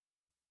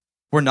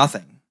we're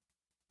nothing.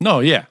 No,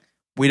 yeah.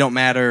 We don't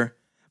matter.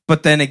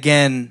 But then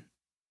again,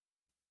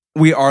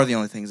 we are the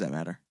only things that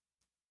matter.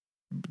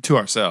 To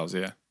ourselves,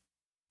 yeah.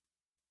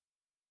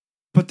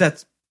 But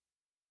that's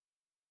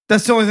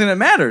the only thing that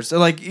matters.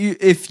 Like,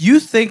 if you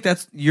think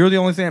you're the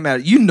only thing that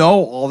matters, you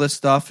know all this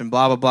stuff and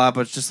blah blah blah.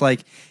 But it's just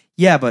like,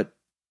 yeah, but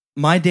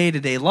my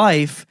day-to-day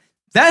life,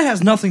 that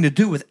has nothing to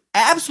do with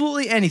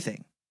absolutely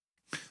anything.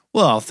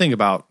 Well, think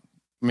about,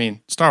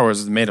 Star Wars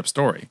is a made-up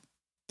story.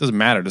 Doesn't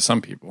matter to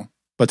some people,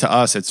 but to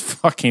us, it's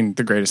fucking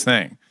the greatest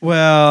thing.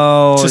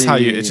 Well, It's just how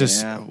yeah.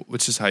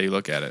 it's just how you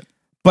look at it.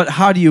 But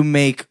how do you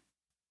make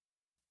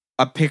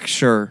a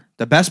picture,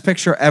 the best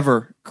picture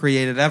ever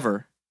created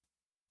ever,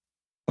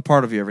 a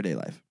part of your everyday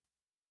life?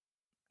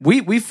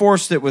 We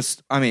forced it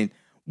with.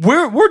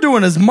 We're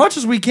doing as much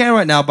as we can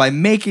right now by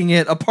making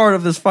it a part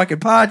of this fucking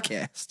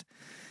podcast.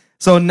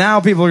 So now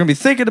people are gonna be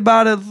thinking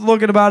about it,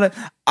 looking about it.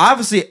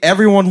 Obviously,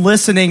 everyone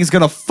listening is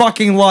gonna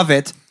fucking love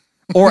it,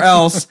 or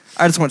else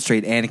I just went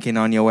straight Anakin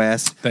on your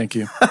ass. Thank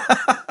you.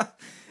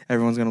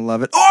 Everyone's gonna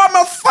love it. Oh, I'm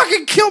gonna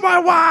fucking kill my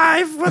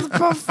wife with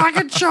a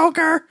fucking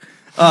choker.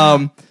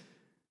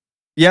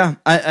 Yeah,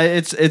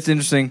 it's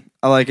interesting.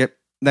 I like it.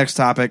 Next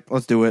topic.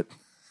 Let's do it.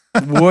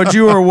 Would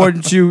you or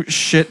wouldn't you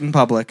shit in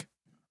public?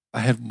 I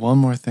had one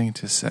more thing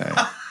to say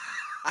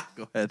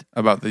Go ahead.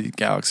 about the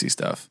galaxy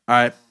stuff. All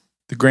right.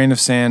 The grain of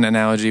sand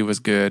analogy was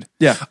good.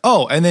 Yeah.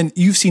 Oh, and then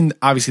you've seen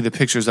obviously the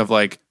pictures of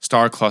like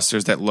star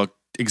clusters that look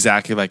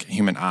exactly like a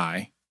human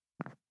eye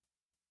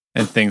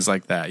and things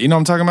like that. You know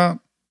what I'm talking about?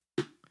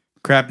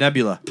 Crab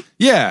Nebula.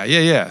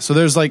 Yeah. So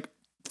there's like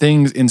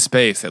things in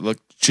space that look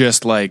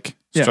just like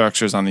Yeah.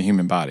 structures on the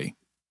human body.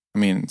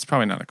 It's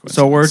probably not a coincidence.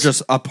 So we're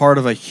just a part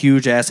of a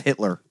huge ass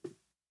Hitler.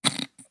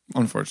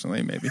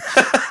 unfortunately, maybe.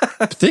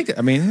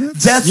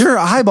 That's your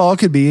eyeball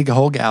could be a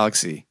whole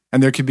galaxy,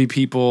 and there could be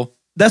people.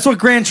 That's what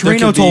Gran There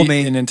Torino could told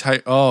be me. an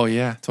entire. Oh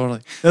yeah,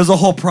 totally. There's a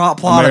whole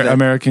plot of it.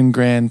 American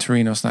Grand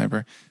Torino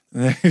Sniper.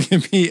 There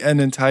could be an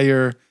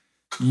entire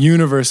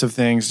universe of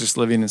things just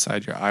living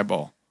inside your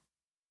eyeball.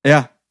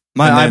 Yeah.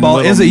 My And then eyeball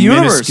little is a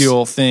universe.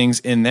 minuscule things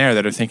in there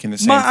that are thinking the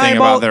same My thing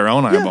eyeball- about their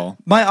own yeah. eyeball.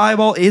 My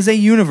eyeball is a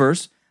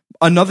universe.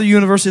 Another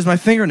universe is my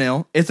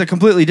fingernail. It's a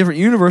completely different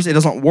universe. It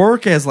doesn't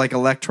work as like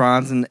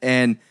electrons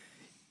and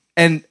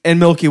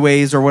Milky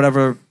Ways or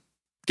whatever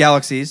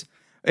galaxies.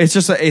 It's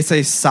just it's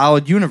a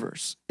solid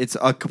universe. It's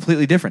a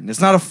completely different. It's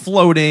not a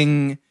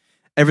floating,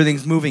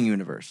 everything's moving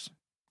universe.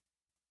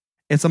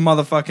 It's a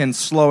motherfucking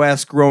slow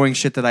ass growing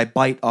shit that I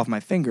bite off my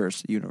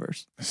fingers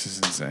universe. This is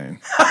insane.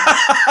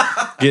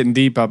 Getting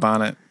deep up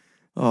on it.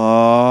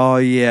 Oh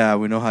yeah,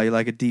 we know how you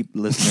like it deep,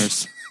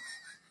 listeners.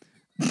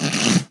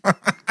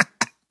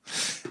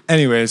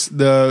 Anyways,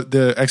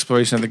 the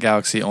exploration of the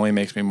galaxy only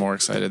makes me more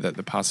excited that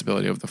the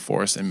possibility of the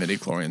Force and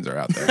midi-chlorians are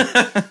out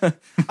there.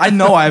 I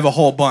know I have a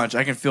whole bunch.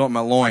 I can feel it in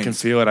my loins. I can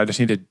feel it. I just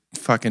need a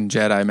fucking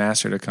Jedi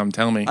Master to come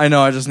tell me. I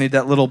know. I just need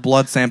that little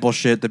blood sample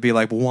shit to be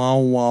like, wow,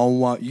 wow,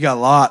 wow. You got a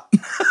lot.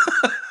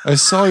 I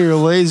saw your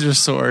laser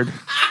sword.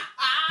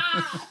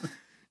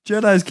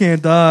 Jedis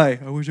can't die.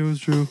 I wish it was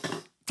true.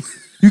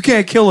 You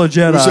can't kill a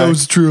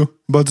Jedi. true.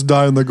 I'm about to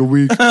die in like a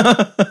week.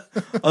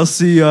 I'll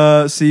see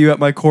you at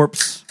my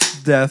corpse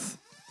death.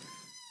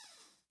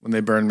 When they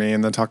burn me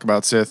and then talk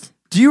about Sith.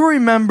 Do you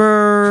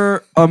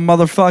remember a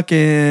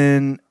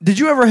motherfucking... Did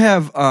you ever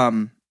have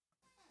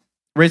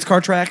race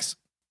car tracks?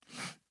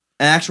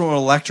 An actual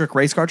electric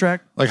race car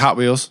track? Like Hot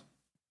Wheels.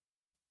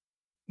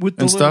 With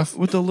the And little, stuff?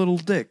 with the little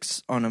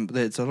dicks on them.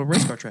 It's a little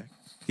race car track.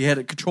 You had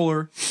a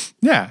controller.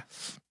 Yeah.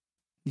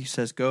 You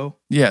says go.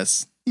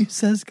 Yes. You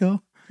says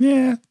go.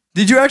 Yeah.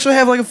 Did you actually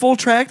have like a full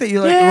track that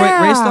you like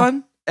Yeah. raced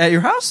on at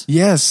your house?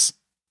 Yes.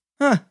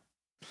 Huh.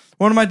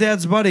 One of my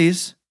dad's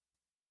buddies.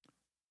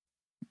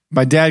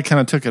 My dad kind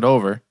of took it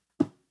over,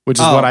 which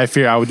is Oh. what I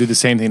fear I would do the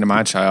same thing to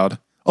my child.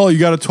 Oh, you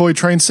got a toy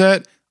train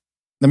set?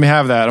 Let me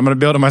have that. I'm going to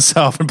build it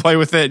myself and play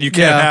with it. You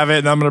can't Yeah. have it,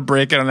 and I'm going to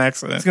break it on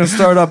accident. It's going to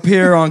start up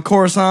here on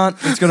Coruscant.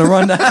 It's going to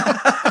run down.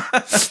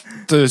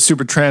 The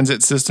super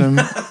transit system,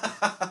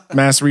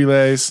 mass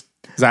relays,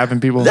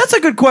 zapping people. That's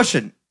a good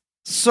question.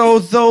 So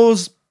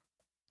those...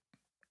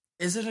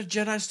 Is it a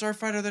Jedi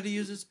Starfighter that he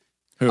uses?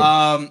 Who?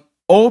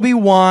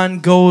 Obi-Wan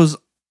goes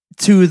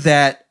to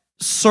that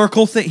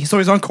circle thing. So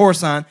he's on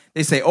Coruscant.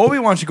 They say,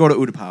 Obi-Wan should go to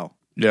Utapau.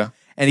 Yeah.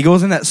 And he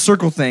goes in that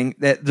circle thing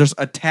that just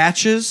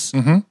attaches,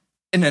 Mm-hmm.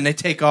 and then they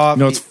take off.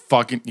 You know, it's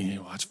fucking, you need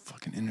to watch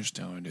fucking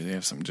Interstellar, dude. They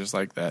have something just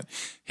like that.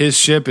 His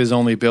ship is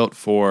only built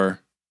for,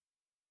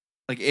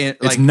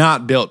 it's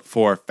not built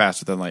for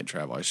faster than light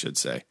travel, I should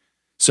say.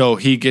 So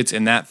he gets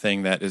in that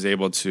thing that is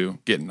able to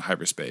get in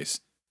hyperspace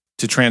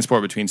to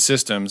transport between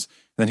systems.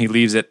 Then he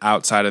leaves it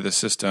outside of the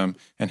system,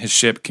 and his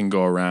ship can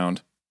go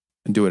around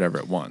and do whatever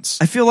it wants.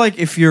 I feel like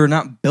if you're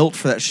not built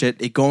for that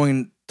shit, it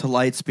going to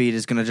light speed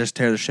is going to just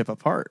tear the ship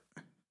apart.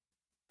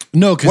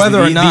 No, because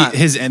Whether or not-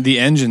 the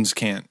engines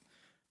can't.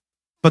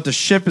 But the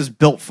ship is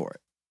built for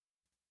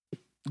it.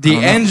 The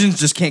don't know. engines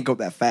just can't go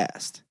that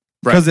fast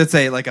Right. because it's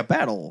like a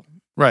battle.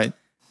 Right.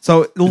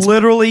 So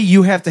literally,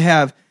 you have to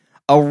have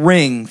a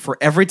ring for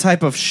every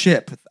type of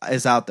ship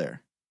is out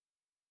there.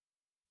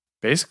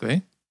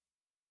 Basically.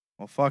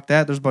 Well, fuck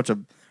that. There's a bunch of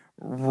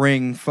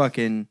ring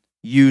fucking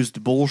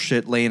used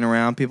bullshit laying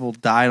around. People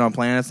died on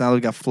planets. Now they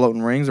got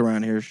floating rings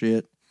around here.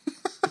 Shit.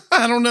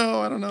 I don't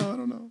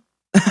know.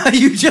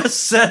 You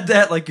just said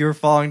that like you were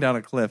falling down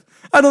a cliff.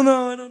 I don't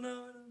know.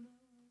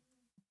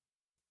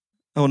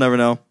 I will never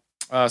know.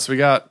 So we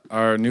got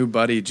our new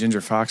buddy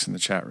Ginger Fox in the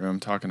chat room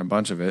talking a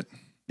bunch of it.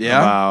 Yeah.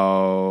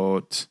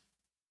 About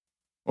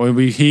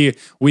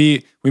we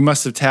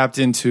must have tapped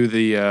into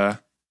the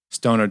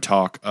stoner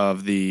talk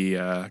of the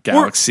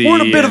galaxy.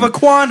 We're in a bit of a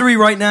quandary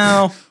right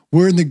now.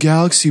 We're in the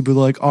galaxy, but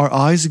like our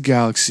eye's a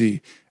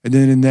galaxy. And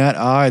then in that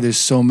eye, there's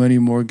so many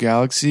more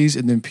galaxies.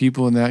 And then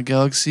people in that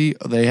galaxy,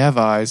 they have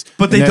eyes.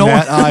 But and they then don't-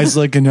 that eye's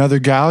like another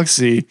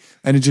galaxy.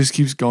 And it just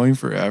keeps going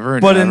forever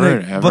and But ever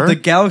and ever. but the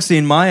galaxy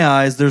in my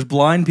eyes, there's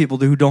blind people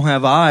who don't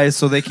have eyes,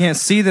 so they can't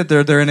see that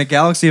they're in a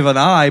galaxy of an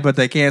eye, but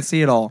they can't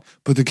see it all.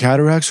 But the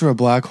cataracts are a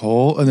black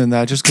hole, and then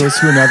that just goes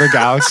to another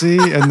galaxy,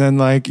 and then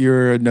like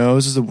your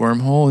nose is a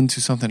wormhole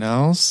into something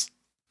else.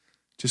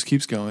 Just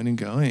keeps going and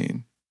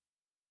going.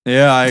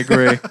 Yeah, I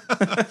agree.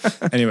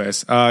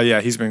 Anyways,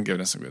 yeah, he's been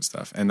giving us some good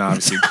stuff, and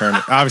obviously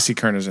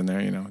Kerner's in there,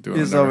 you know, doing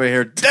He's whatever. over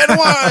here. Dead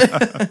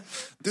one.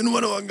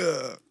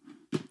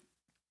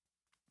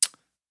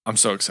 I'm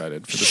so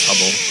excited for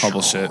this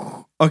Hubble shit.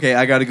 Okay,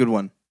 I got a good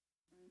one.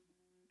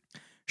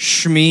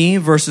 Shmi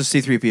versus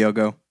C-3PO.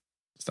 Go.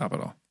 Stop it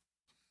all.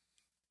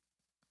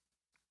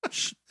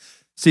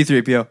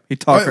 C-3PO. He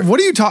talk. What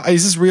are you talking?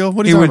 Is this real?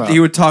 What are He you would. talking He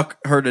would talk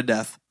her to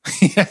death.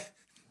 about?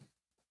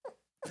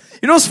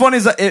 You know what's funny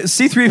is that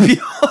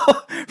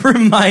C-3PO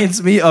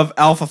reminds me of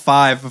Alpha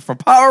 5 from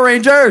Power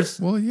Rangers.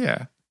 Well,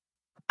 yeah.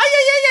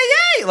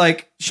 Ay,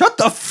 like, shut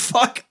the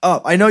fuck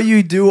up. I know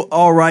you do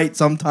all right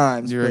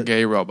sometimes. You're a but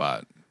gay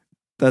robot.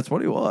 That's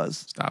what he was.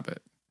 Stop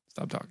it.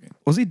 Stop talking.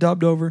 Was he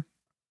dubbed over?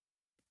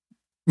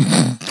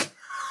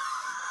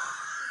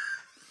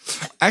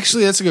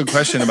 Actually, that's a good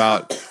question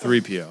about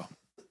 3PO.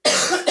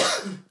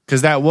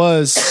 Because that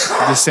was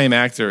the same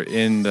actor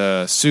in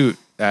the suit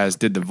as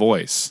did the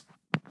voice.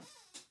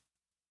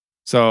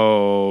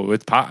 So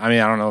it's I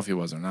mean, I don't know if he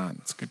was or not.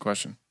 That's a good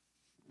question.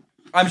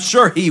 I'm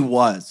sure he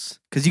was,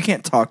 because you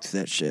can't talk to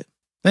that shit.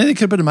 Maybe they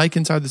could put a mic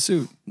inside the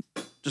suit.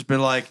 Just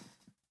been like,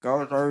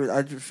 guys,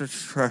 I just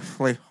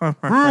stressfully.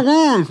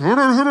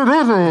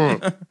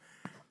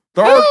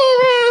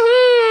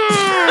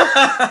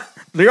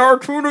 The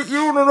R2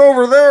 unit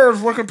over there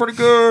is looking pretty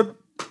good.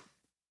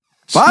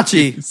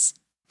 Bocce.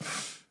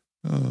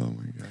 Oh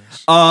my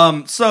gosh.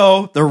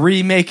 So the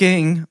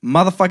remaking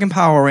motherfucking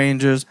Power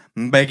Rangers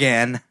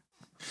began.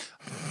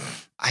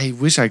 I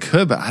wish I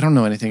could, but I don't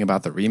know anything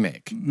about the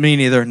remake. Me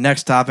neither.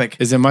 Next topic.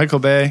 Is it Michael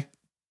Bay?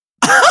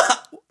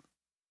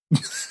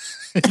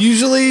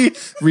 Usually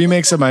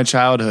remakes of my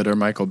childhood are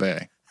Michael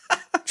Bay.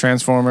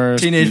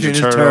 Transformers, Teenage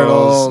Mutant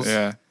Turtles.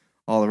 Yeah.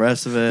 All the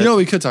rest of it. You know what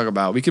we could talk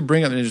about? We could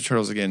bring up Ninja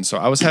Turtles again. So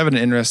I was having an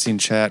interesting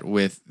chat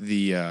with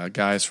the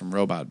guys from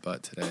Robot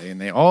Butt today,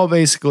 and they all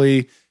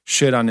basically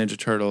shit on Ninja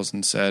Turtles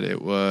and said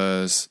it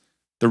was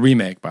the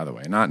remake, by the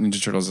way, not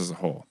Ninja Turtles as a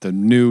whole. The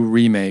new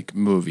remake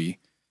movie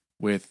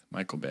with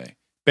Michael Bay.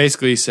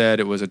 Basically said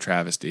it was a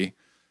travesty.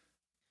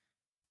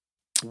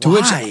 To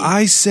which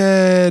I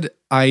said,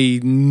 I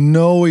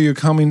know where you're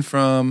coming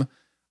from.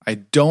 I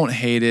don't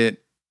hate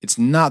it. It's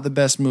not the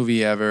best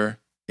movie ever.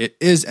 It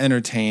is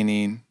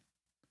entertaining.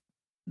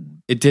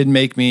 It did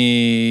make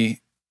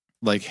me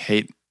like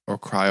hate or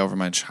cry over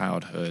my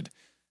childhood.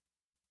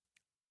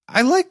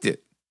 I liked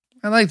it.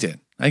 I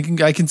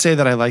can say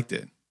that I liked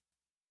it.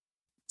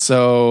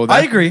 So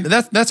I agree.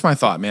 That's my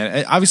thought,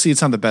 man. Obviously,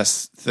 it's not the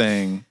best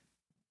thing.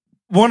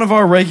 One of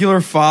our regular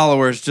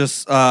followers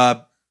just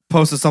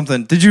posted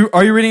something.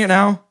 Are you reading it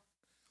now?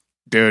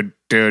 Dude,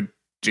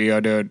 Geo,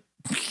 dude.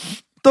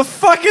 The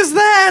fuck is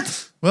that?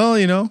 Well,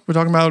 you know, we're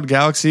talking about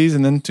galaxies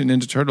and then to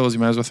Ninja Turtles. You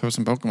might as well throw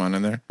some Pokemon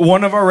in there.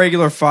 One of our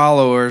regular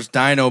followers,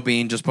 Dino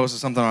Bean, just posted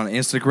something on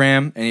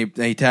Instagram, and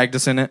he tagged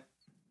us in it.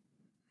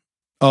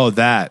 Oh,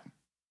 that.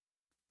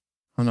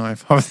 Oh, no, I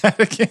found that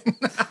again.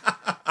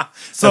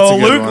 So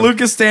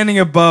Luke is standing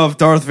above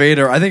Darth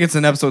Vader. I think it's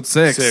in episode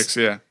 6. 6,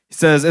 yeah. He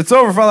says, "It's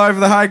over, Father,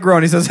 for the high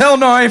ground." He says, "Hell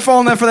no, I ain't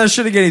falling that for that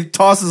shit again." He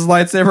tosses his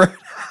lightsaber.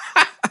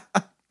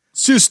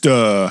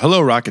 Sister,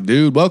 hello, Rocket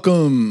Dude.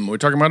 Welcome. We're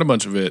talking about a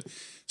bunch of it.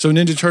 So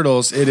Ninja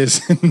Turtles,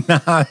 it's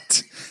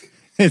not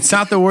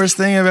the worst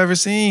thing I've ever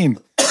seen.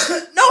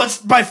 No, it's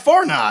by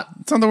far not.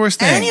 It's not the worst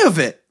thing. Any of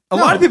it. A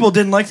lot of people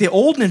didn't like the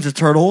old Ninja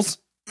Turtles.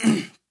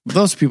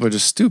 Those people are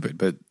just stupid.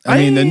 But I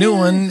mean, the new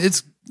one,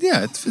 it's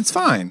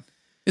fine.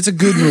 It's a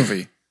good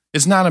movie.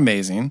 It's not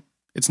amazing.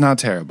 It's not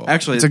terrible.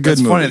 Actually, it's a good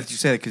movie. Funny that you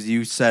say that because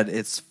you said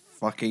it's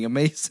fucking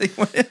amazing.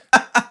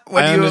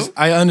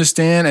 I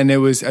understand, and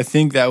I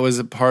think that was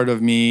a part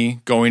of me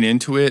going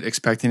into it,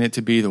 expecting it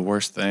to be the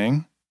worst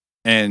thing,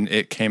 and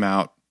it came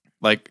out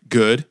like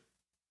good.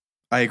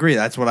 I agree.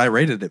 That's what I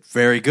rated it.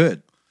 Very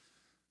good.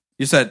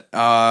 You said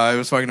it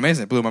was fucking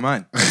amazing. It blew my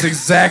mind. That's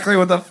exactly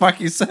what the fuck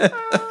you said.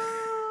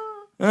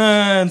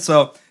 And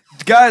so,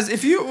 guys,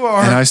 if you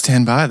are, and I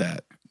stand by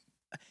that.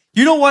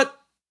 You know what?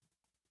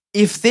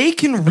 If they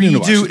can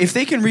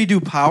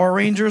redo Power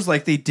Rangers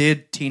like they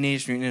did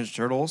Teenage Mutant Ninja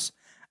Turtles,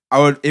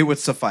 it would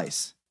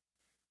suffice.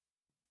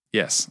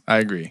 Yes, I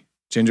agree.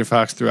 Ginger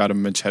Fox threw out a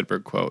Mitch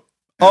Hedberg quote.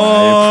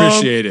 I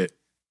appreciate it.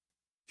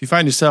 If you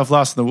find yourself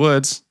lost in the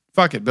woods,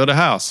 fuck it, build a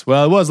house.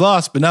 Well, I was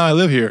lost, but now I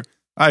live here.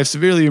 I have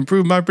severely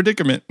improved my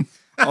predicament.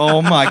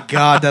 Oh my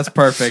God, that's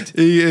perfect.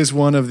 He is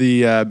one of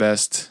the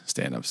best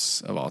stand-ups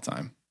of all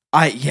time.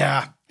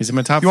 He's in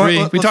my top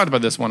 3. We talked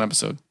about this one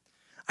episode.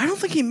 I don't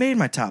think he made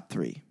my top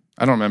 3.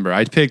 I don't remember.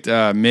 I picked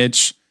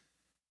Mitch,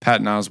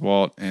 Patton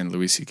Oswalt, and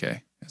Louis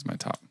C.K. as my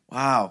top.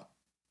 Wow.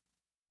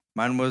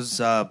 Mine was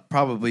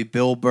probably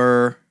Bill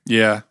Burr.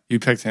 Yeah, you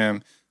picked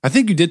him. I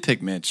think you did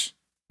pick Mitch.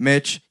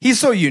 He's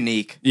so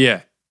unique.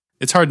 Yeah.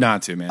 It's hard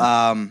not to,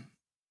 man.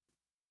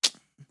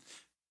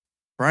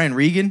 Brian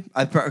Regan?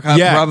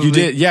 You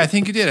did. Yeah, I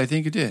think you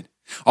did.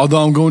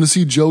 Although I'm going to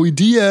see Joey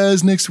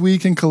Diaz next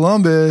week in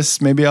Columbus.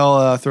 Maybe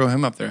I'll throw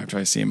him up there after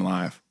I see him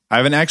live. I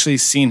haven't actually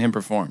seen him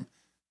perform.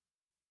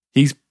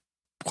 He's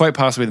quite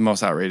possibly the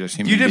most outrageous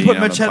human being on the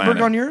planet. You did put Mitch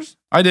Hedberg on yours?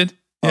 I did.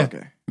 Yeah.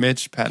 Okay.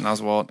 Mitch, Patton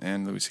Oswalt,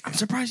 and Louis C.K. I'm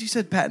surprised you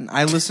said Patton.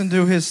 I listened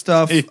to his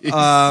stuff. He's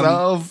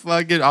so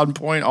fucking on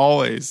point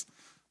always.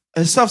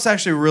 His stuff's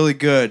actually really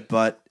good,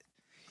 but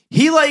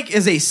he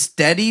is a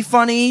steady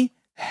funny.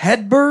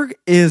 Hedberg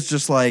is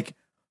just like,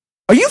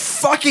 are you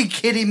fucking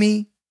kidding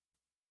me?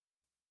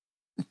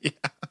 Yeah.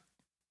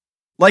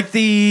 Like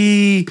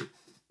the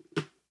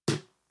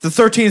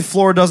 13th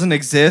floor doesn't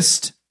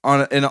exist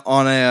on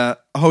a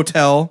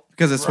hotel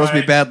because it's supposed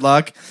to be bad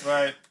luck.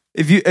 Right.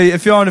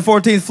 If you're on the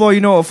 14th floor, you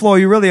know what floor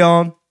you're really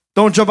on.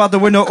 Don't jump out the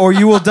window or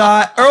you will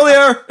die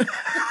earlier.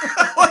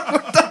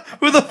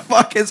 Who the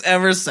fuck has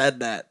ever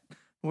said that?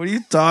 What are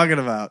you talking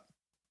about?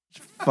 It's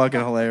fucking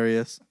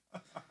hilarious.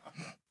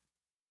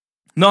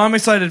 No, I'm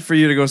excited for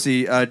you to go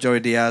see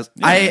Joey Diaz.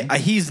 Yeah.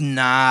 He's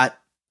not.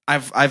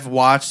 I've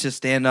watched his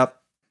stand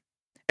up.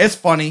 It's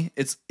funny.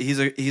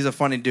 He's a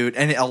funny dude,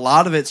 and a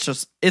lot of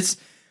it's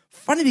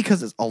funny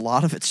because a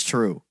lot of it's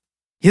true.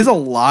 He has a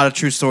lot of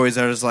true stories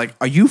that are just like,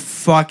 are you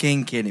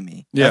fucking kidding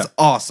me? Yeah. That's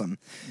awesome.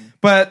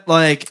 But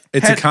like,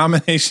 It's a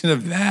combination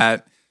of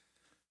that,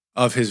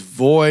 of his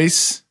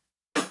voice,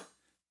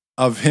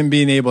 of him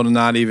being able to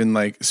not even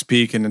like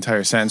speak an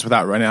entire sentence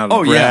without running out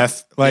of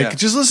breath. Yeah. Like Yeah.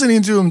 just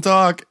listening to him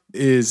talk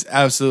is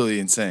absolutely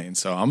insane.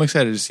 So I'm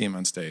excited to see him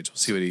on stage. We'll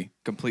see what he.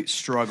 complete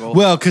struggle.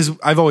 Well, because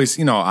I've always,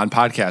 on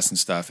podcasts and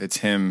stuff, it's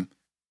him.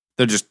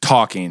 They're just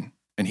talking,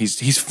 and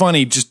he's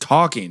funny just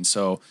talking.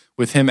 So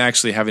with him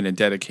actually having a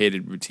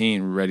dedicated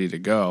routine ready to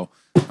go,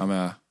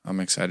 I'm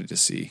excited to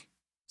see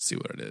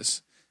what it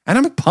is. And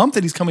I'm pumped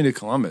that he's coming to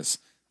Columbus.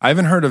 I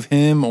haven't heard of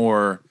him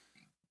or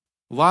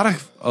not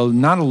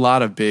a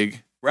lot of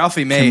big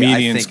Ralphie May,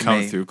 comedians I think,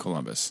 come through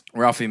Columbus.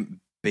 Ralphie,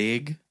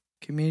 big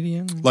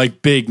comedian?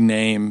 Like big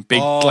name,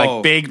 big Oh.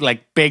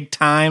 like big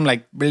time,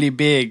 like really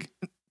big.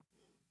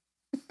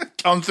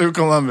 Come through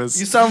Columbus.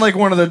 You sound like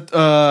one of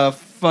the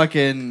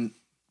fucking,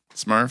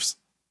 Smurfs.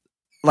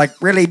 like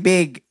really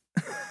big.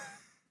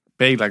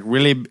 Big, like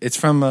really. It's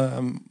from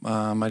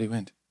Mighty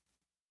Wind.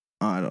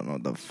 I don't know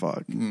what the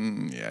fuck.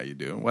 Yeah, you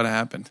do. What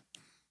happened?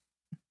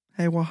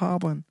 Hey, what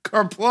happened?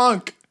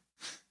 Kerplunk.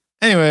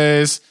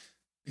 Anyways,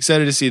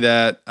 excited to see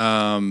that.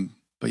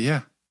 But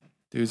yeah,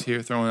 dude's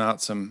here throwing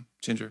out some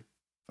Ginger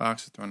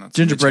Fox, throwing out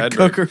some Gingerbread Mitch Hedberg.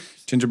 cooker.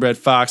 Gingerbread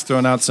Fox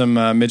throwing out some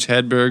Mitch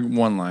Hedberg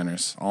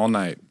one-liners all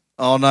night.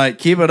 All night.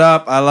 Keep it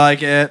up. I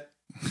like it.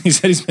 He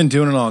said he's been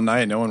doing it all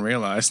night. No one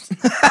realized.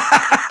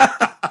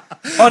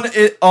 On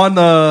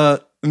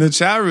the. In the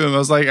chat room, I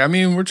was like,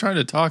 we're trying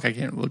to talk. I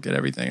can't look at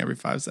everything every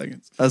 5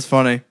 seconds. That's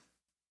funny.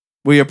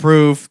 We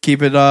approve.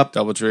 Keep it up.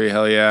 Double tree,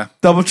 hell yeah.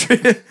 Double tree.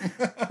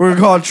 We're gonna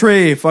call it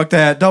tree. Fuck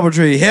that. Double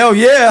tree. Hell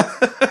yeah.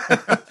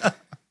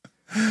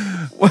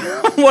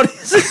 What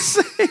does it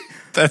say?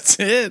 That's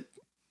it.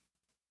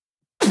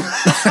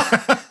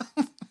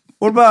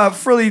 What about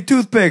frilly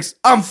toothpicks?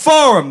 I'm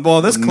for them.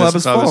 Well, this club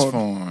is formed.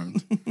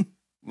 formed.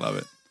 Love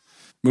it.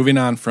 Moving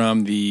on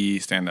from the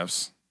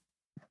stand-ups.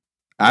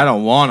 I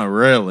don't want to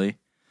really,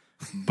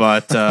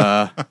 but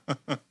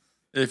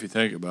If you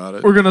think about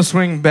it. we're gonna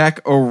swing back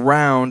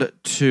around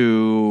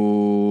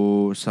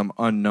to some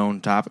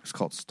unknown topics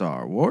called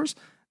Star Wars.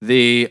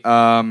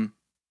 I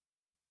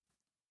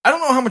don't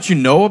know how much you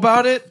know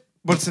about it,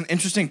 but it's an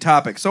interesting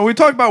topic. So we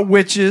talked about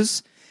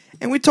witches,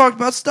 and we talked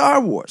about Star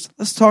Wars.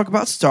 Let's talk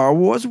about Star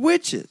Wars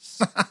witches.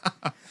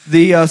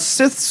 The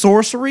Sith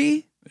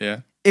sorcery Yeah.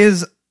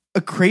 is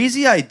a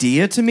crazy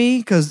idea to me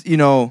because,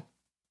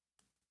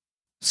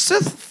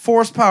 Sith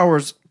force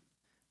powers.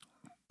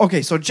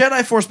 Okay, so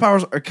Jedi force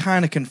powers are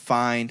kind of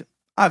confined.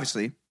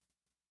 Obviously,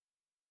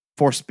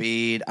 force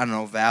speed, I don't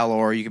know,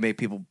 valor, you can make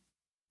people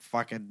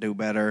fucking do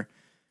better.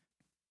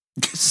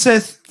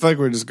 Sith, I feel like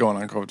we're just going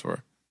on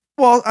KOTOR.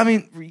 well,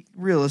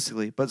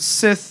 realistically, but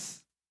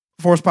Sith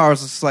force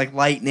powers is like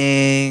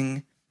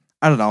lightning.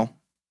 I don't know.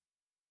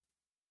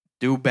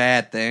 Do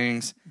bad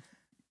things.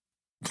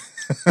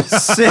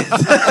 Sith.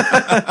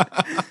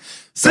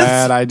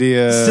 Bad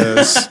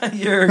ideas.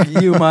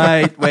 You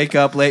might wake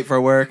up late for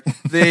work.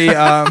 You're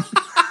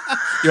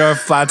a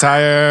flat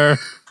tire.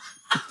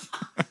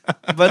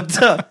 But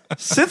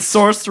Sith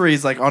sorcery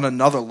is like on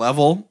another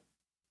level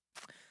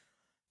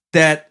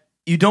that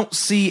you don't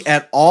see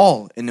at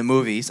all in the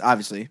movies,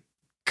 obviously,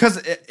 because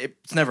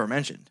it's never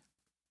mentioned.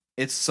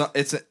 It's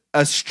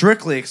a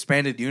strictly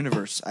expanded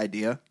universe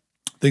idea.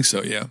 I think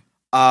so, yeah.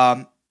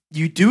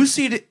 You do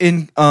see it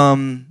in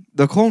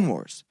the Clone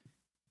Wars.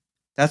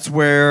 That's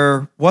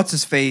where what's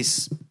his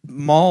face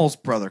Maul's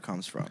brother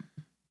comes from.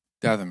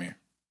 Dathomir.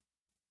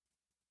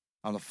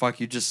 How the fuck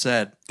you just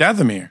said?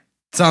 Dathomir.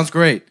 Sounds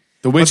great.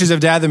 The witches of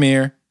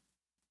Dathomir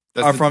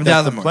Are from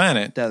that's Dathomir. the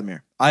planet.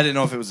 Dathomir. I didn't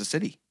know if it was a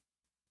city.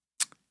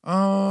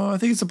 I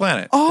think it's a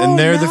planet. Oh, and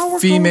they're now we're the going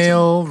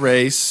female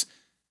race.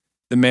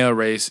 The male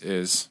race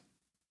is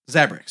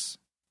Zabrix.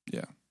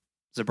 Yeah.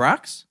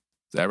 Zabrox?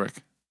 Zabrak.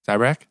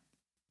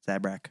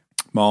 Zabrak.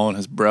 Maul and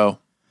his bro.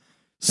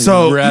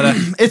 So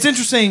Bretta. it's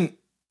interesting,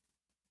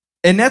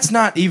 and that's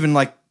not even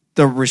like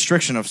the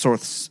restriction of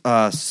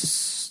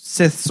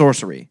Sith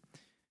sorcery,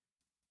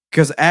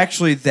 because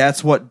actually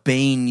that's what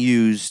Bane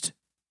used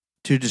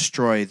to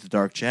destroy the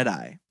Dark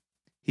Jedi.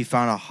 He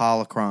found a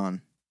holocron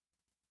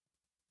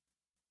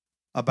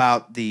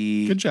about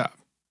the. Good job.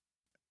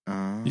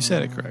 You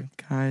said it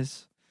correct.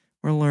 Guys.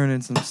 We're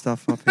learning some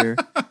stuff up here.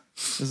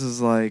 This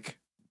is like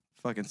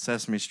fucking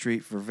Sesame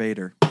Street for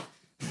Vader.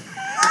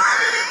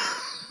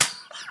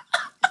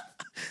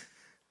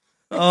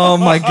 Oh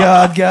my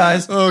god,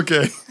 guys.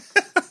 Okay.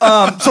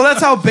 So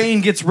that's how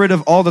Bane gets rid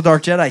of all the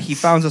Dark Jedi. He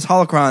founds this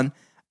holocron,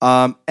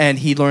 and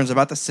he learns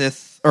about the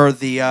Sith, or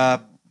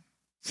the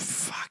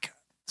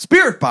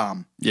Spirit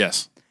Bomb.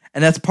 Yes.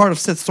 And that's part of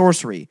Sith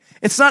sorcery.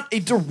 It's not a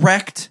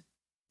direct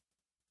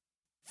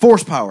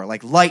force power,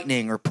 like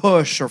lightning or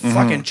push or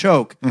fucking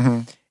choke.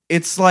 Mm-hmm.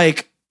 It's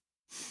like,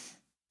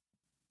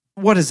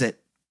 what is it?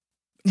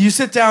 You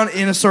sit down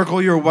in a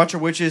circle, you're a bunch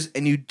of witches,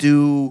 and you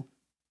do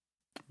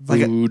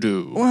like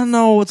Voodoo. well,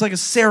 no, it's like a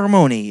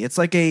ceremony. It's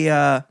like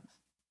a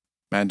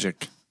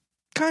Magic.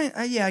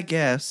 yeah, I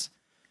guess.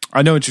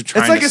 I know what you're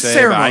trying It's like to a say,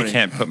 ceremony. but I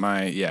can't put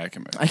my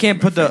I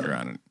can't put finger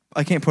on it.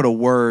 I can't put a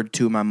word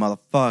to my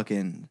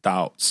motherfucking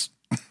Thoughts.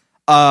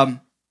 but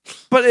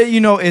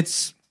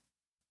it's.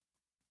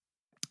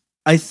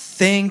 I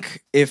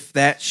think if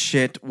that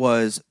shit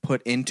was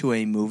put into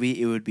a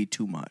movie, it would be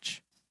too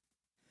much.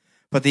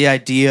 But the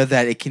idea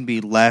that it can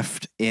be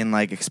left in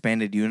like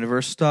expanded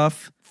universe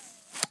stuff,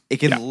 it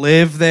can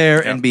live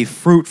there and be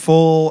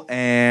fruitful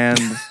and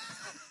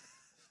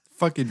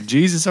fucking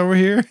Jesus over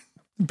here.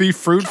 Be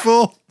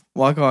fruitful.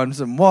 walk on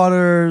some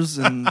waters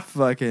and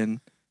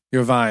fucking.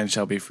 Your vine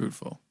shall be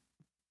fruitful.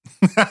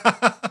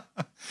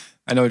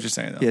 I know what you're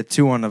saying, though. Yeah,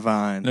 2 on the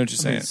vine. I know what you're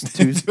saying.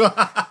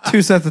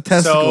 Two sets of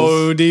testicles.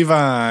 So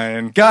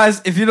divine.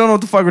 Guys, if you don't know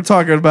what the fuck we're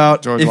talking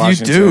about, George if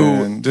Washington.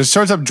 you do, Just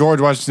search up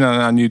George Washington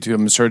on YouTube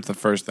and search the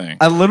first thing.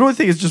 I literally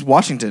think it's just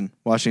Washington.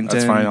 Washington.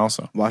 That's fine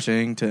also.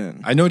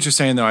 Washington. I know what you're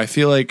saying, though. I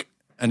feel like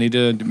I need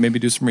to maybe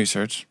do some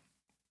research.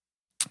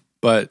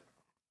 But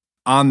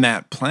on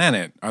that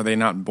planet, are they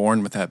not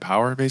born with that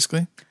power,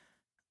 basically?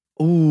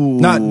 Ooh.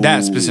 Not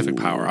that specific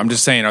power. I'm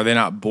just saying, are they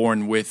not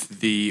born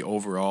with the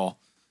overall,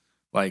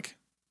 like,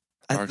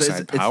 dark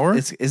side power?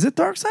 Is it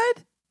dark side?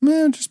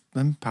 Man, just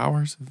them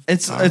powers.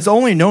 It's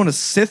only known as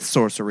Sith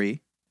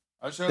sorcery.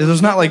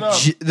 There's not like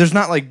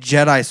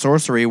Jedi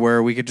sorcery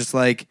where we could just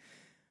like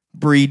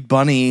breed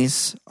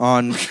bunnies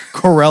on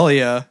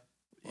Corellia.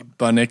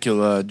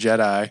 Bunnicula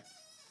Jedi.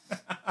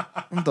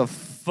 What the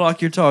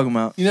fuck you're talking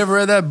about? You never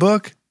read that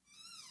book?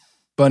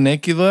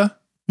 Bunnicula?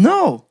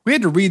 No. We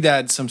had to read that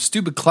in some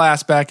stupid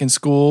class back in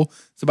school.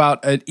 It's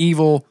about an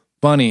evil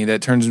bunny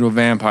that turns into a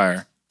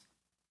vampire.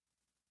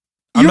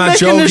 I'm You're not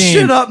making joking. this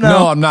shit up now.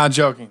 No, I'm not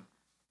joking.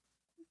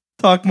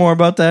 Talk more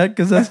about that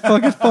because that's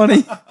fucking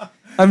funny.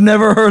 I've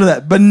never heard of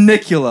that.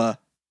 Bunnicula.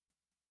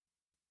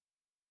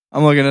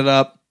 I'm looking it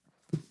up.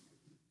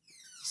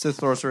 Sith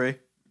sorcery.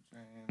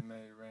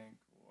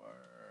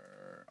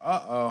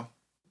 Uh-oh.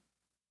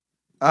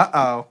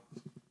 Uh-oh.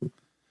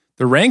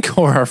 The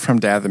Rancor are from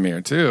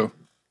Dathomir, too.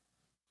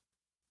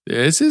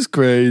 This is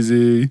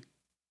crazy.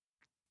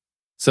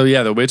 So,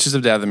 yeah, the Witches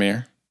of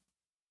Dathomir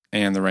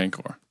and the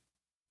Rancor.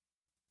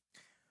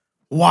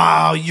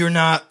 Wow, you're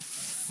not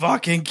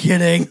fucking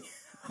kidding.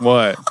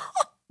 What?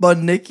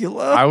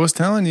 Bunnicula. I was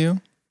telling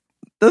you.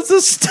 That's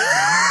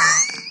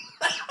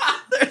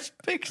there's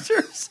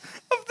pictures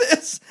of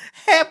this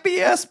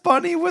happy-ass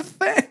bunny with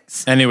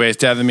fangs. Anyways,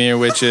 Dathomir,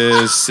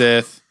 Witches,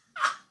 Sith,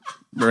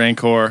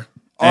 Rancor,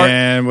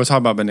 and we'll talk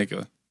about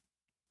Bunnicula.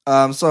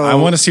 So I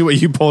want to see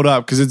what you pulled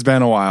up because it's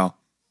been a while.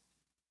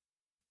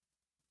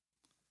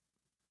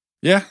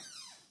 Yeah,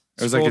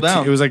 it was Scroll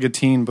like a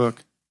teen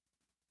book.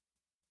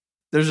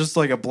 there's just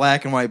like a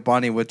black and white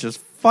bunny with just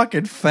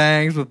fucking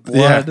fangs with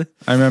blood. Yeah,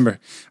 I remember.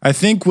 I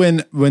think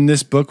when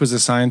this book was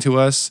assigned to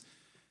us,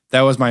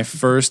 that was my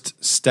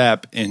first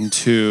step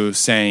into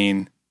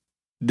saying,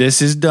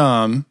 "This is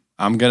dumb.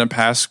 I'm gonna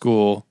pass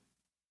school,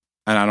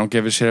 and I don't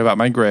give a shit about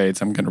my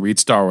grades. I'm gonna read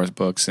Star Wars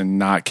books and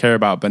not care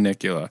about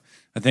Bunnicula."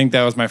 I think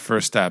that was my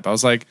first step. I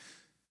was like,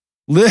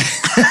 literally,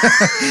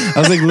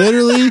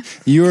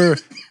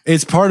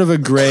 it's part of a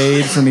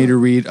grade for me to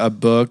read a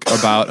book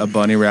about a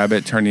bunny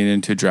rabbit turning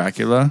into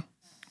Dracula.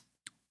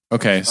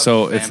 Okay,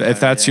 so if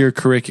that's your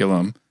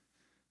curriculum,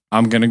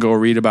 I'm going to go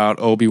read about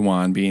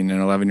Obi-Wan being an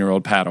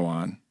 11-year-old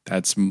Padawan.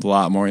 That's a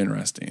lot more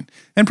interesting.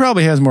 And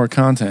probably has more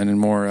content and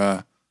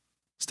more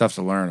stuff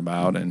to learn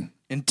about and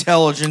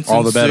Intelligence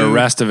all the ensued. better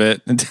rest of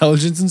it.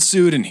 Intelligence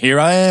ensued, and here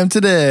I am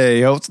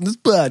today hosting this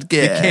podcast.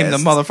 Became the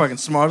motherfucking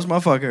smartest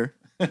motherfucker.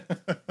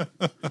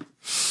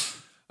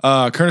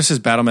 Kurnis's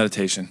battle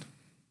meditation.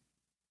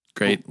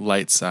 Great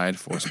light side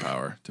force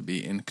power to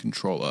be in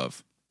control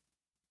of.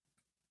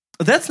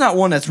 That's not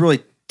one that's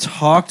really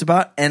talked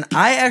about, and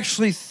I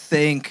actually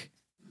think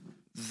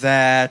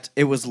that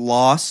it was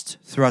lost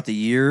throughout the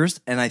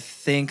years, and I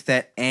think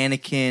that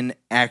Anakin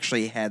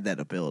actually had that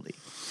ability.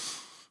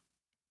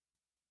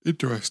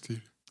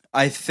 Interesting.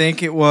 I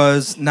think it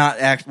was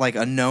not like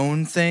a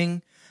known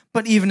thing,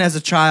 but even as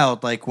a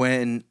child, like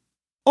when,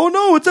 oh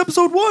no, it's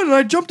episode 1, and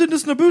I jumped into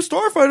this Naboo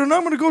starfighter, and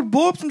I'm gonna go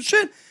blow up some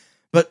shit.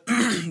 But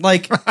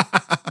like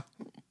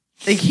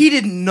he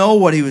didn't know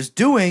what he was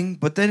doing,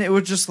 but then it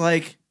was just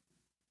like,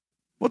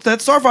 what's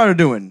that starfighter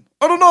doing?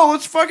 I don't know.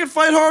 Let's fucking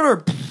fight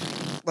harder.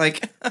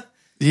 Like,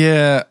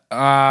 yeah,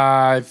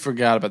 I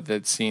forgot about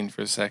that scene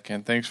for a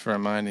second. Thanks for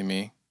reminding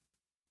me.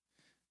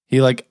 He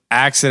like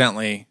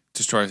accidentally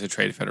destroys the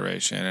Trade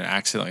Federation and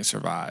accidentally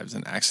survives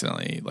and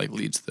accidentally like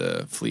leads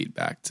the fleet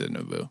back to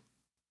Naboo.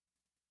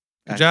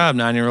 Good job,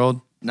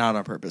 9-year-old. Not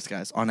on purpose,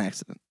 guys. On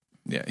accident.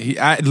 Yeah,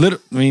 I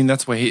mean,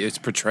 that's the way it's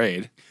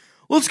portrayed.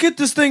 Let's get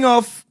this thing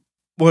off.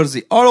 What is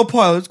he?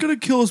 Autopilot. It's gonna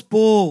kill us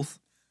both.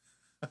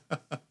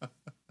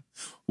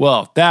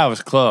 Well, that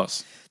was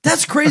close.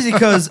 That's crazy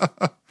because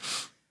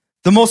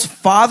the most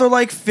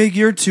father-like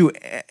figure to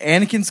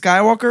Anakin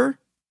Skywalker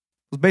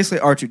was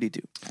basically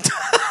R2-D2.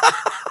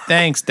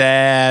 Thanks,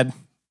 Dad.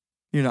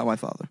 You're not my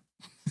father.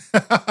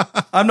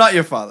 I'm not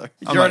your father.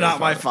 You're not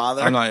my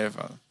father. I'm not your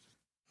father.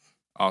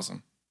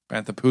 Awesome.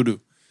 Bantha Poodoo.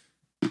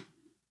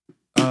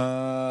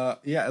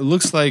 Yeah, it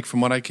looks like,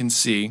 from what I can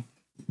see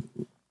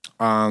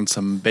on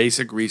some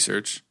basic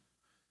research,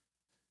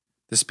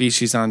 the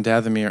species on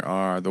Dathomir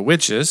are the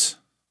witches,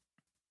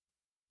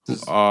 who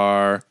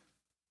are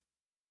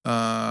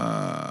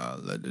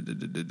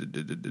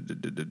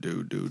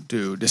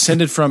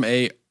descended from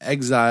a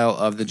exile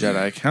of the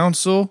Jedi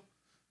Council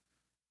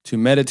to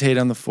meditate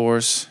on the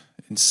Force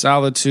in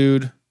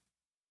solitude.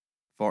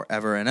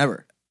 Forever and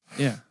ever.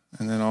 Yeah,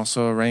 and then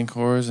also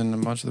Rancors and a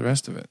bunch of the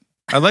rest of it.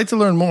 I'd like to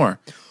learn more.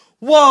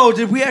 Whoa,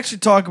 did we actually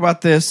talk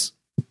about this?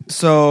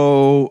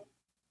 So,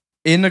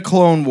 in the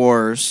Clone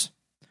Wars,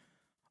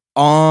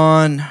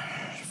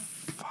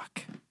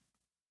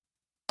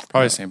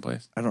 Probably the same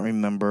place. I don't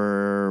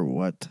remember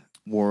what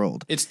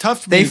world. It's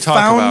tough for me to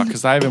talk about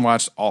because I haven't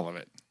watched all of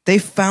it. They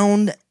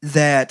found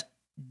that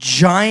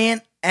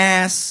giant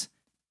ass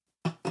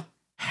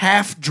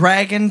half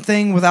dragon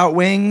thing without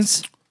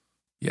wings,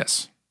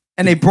 Yes.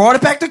 and they brought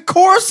it back to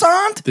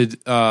Coruscant.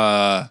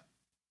 The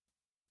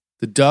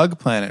Dug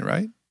planet,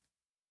 right?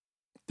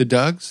 The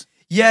Dugs?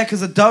 Yeah, because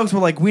the Dugs were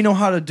like, we know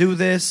how to do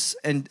this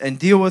and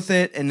deal with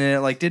it, and then it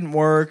like didn't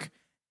work,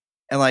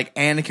 and like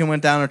Anakin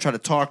went down and tried to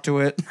talk to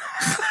it.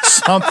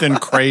 Something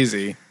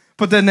crazy.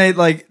 But then they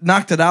like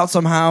knocked it out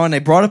somehow, and they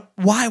brought it.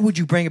 Why would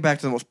you bring it back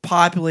to the most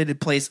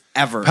populated place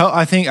ever?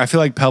 I feel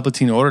like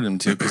Palpatine ordered him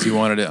to because he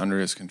wanted it under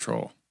his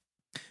control.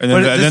 And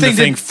then, But the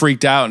thing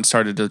freaked out and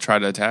started to try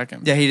to attack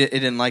him. Yeah, it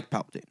didn't like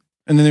Palpatine.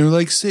 And then they were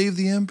like, "Save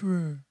the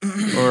Emperor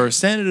or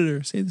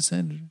Senator, save the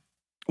Senator."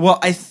 Well,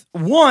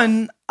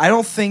 I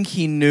don't think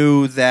he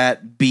knew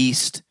that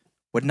Beast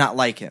would not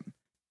like him.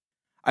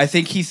 I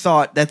think he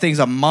thought that thing's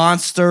a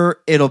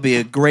monster. It'll be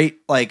a great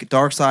like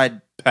dark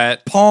side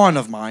Pet, pawn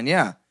of mine.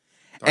 Yeah.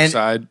 dark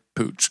side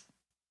pooch.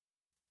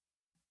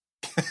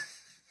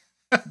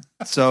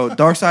 So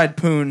dark side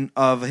poon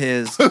of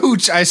his.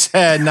 Pooch, I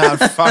said, not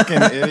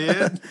fucking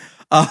idiot.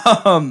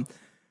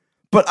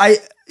 But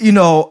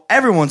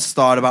everyone's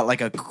thought about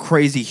like a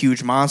crazy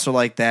huge monster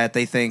like that.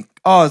 They think,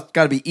 oh, it's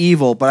got to be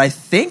evil. But I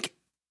think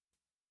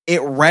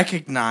it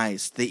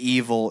recognized the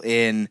evil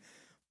in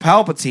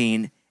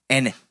Palpatine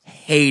and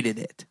hated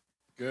it.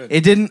 Good.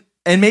 It didn't,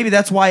 and maybe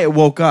that's why it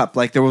woke up.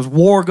 Like there was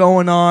war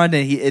going on,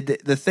 and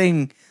the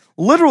thing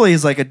literally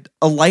is like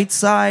a light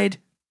side,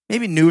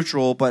 maybe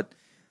neutral, but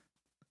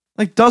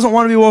like doesn't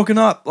want to be woken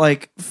up.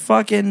 Like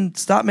fucking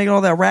stop making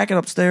all that racket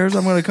upstairs.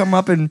 I'm gonna come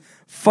up and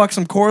fuck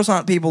some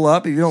Coruscant people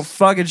up if you don't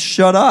fucking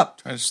shut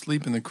up. Try to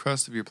sleep in the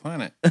crust of your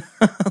planet.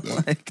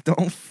 Like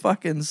don't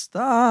fucking I'll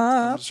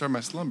stop. disturb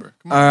my slumber.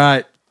 Come on. All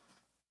right,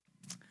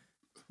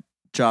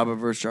 Jabba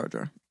versus Jar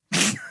Jar.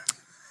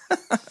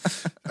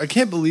 I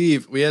can't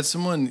believe we had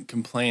someone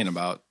complain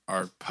about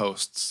our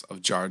posts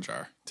of Jar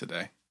Jar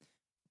today.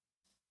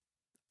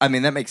 I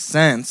mean that makes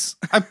sense.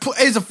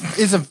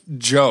 It's a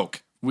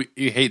joke. We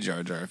hate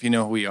Jar Jar. If you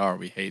know who we are,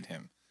 we hate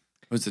him.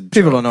 It was a joke.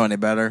 People don't know any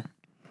better.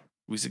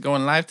 We said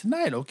going live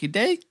tonight. Okie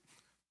day.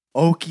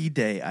 Okie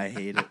day. I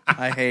hate it.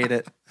 I hate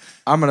it.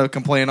 I'm gonna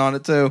complain on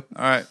it too.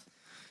 All right.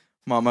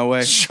 I'm on my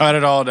way. Shut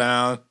it all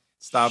down.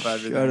 Stop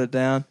everything. Shut it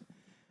down.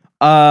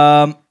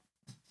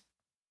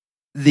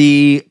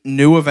 The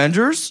new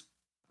Avengers.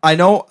 I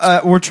know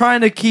we're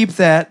trying to keep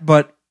that,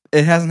 but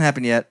it hasn't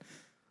happened yet,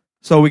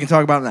 so we can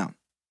talk about it now.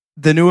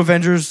 The new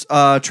Avengers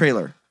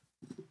trailer.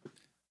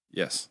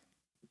 Yes.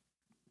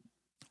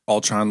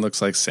 Ultron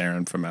looks like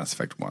Saren from Mass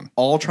Effect 1.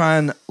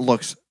 Ultron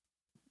looks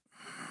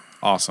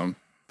Awesome.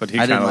 But he I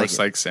kind didn't of like looks it.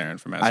 like Saren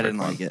from Mass Effect 1. I didn't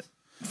like it.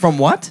 From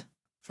what?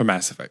 From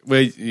Mass Effect.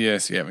 Well,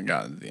 yes, you haven't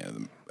gotten to the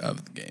end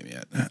of the game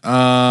yet.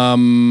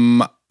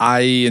 I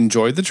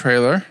enjoyed the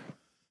trailer.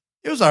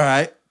 It was all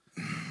right.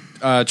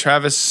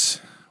 Travis,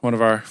 one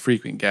of our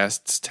frequent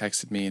guests,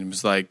 texted me and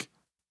was like,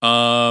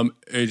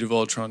 Age of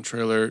Ultron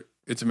trailer,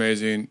 it's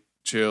amazing,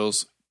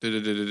 chills.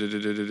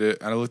 And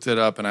I looked it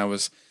up and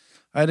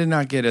I did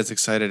not get as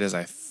excited as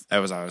I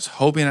was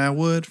hoping I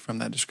would from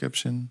that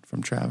description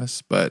from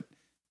Travis, but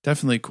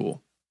definitely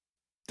cool.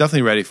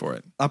 Definitely ready for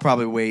it. I'll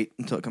probably wait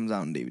until it comes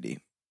out on DVD.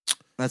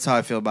 That's how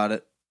I feel about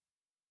it.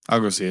 I'll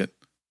go see it.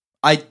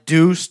 I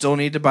do still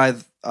need to buy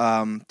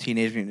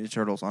Teenage Mutant Ninja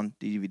Turtles on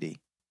DVD.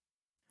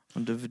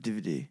 On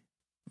DVD.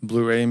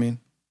 Blu-ray, you mean?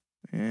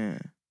 Yeah.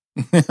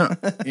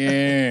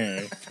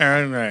 Yeah,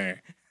 totally.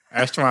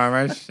 That's what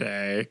I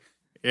say.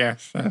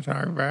 Yes, that's what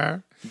I'm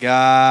about.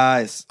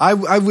 Guys. I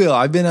will.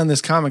 I've been on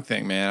this comic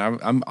thing, man.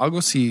 I'll go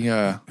see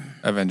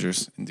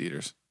Avengers in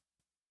theaters.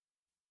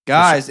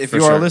 Guys, if for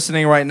you are sure.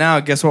 listening right now,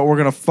 guess what we're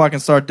going to fucking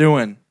start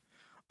doing?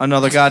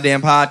 Another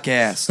goddamn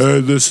podcast. Hey,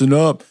 listen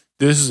up.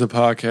 This is a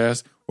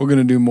podcast. We're going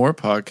to do more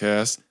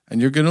podcasts, and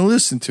you're going to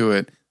listen to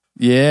it.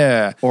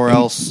 Yeah. Or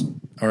else.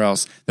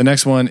 The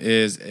next one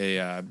is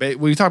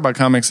we talk about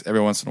comics every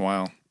once in a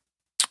while.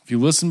 If you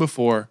listened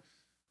before,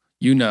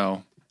 you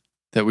know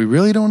that we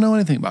really don't know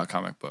anything about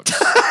comic books.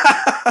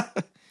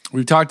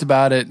 We've talked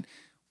about it.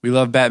 We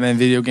love Batman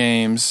video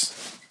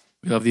games.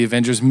 We love the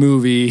Avengers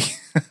movie.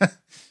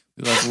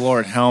 We love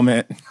Lord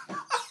Helmet.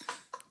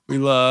 We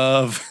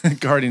love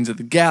Guardians of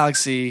the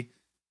Galaxy.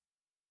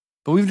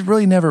 But we've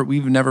never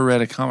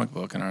read a comic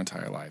book in our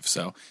entire life.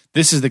 So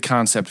this is the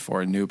concept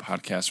for a new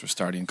podcast we're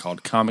starting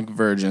called Comic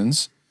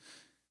Virgins.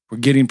 We're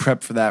getting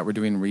prepped for that. We're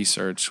doing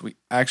research. We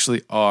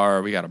actually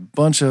are. We got a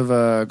bunch of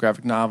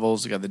graphic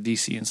novels. We got the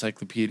DC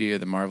Encyclopedia,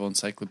 the Marvel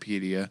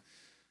Encyclopedia.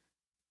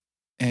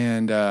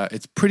 And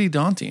it's pretty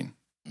daunting.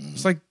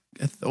 It's like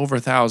over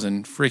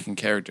 1,000 freaking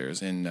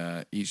characters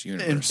in each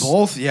universe. In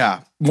both, yeah.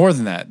 More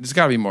than that. There's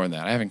got to be more than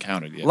that. I haven't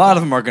counted yet. A lot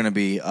of them are going to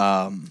be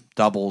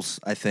doubles,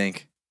 I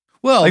think.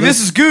 Well, like this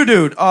is Goo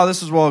Dude. Oh,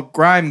 this is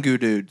Grime Goo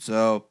Dude.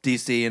 So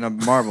DC and a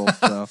Marvel.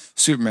 So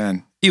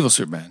Superman, evil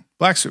Superman,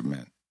 black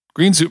Superman,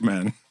 green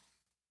Superman,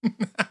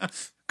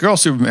 girl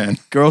Superman,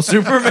 Girl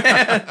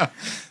Superman.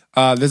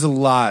 There's a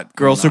lot.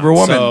 Girl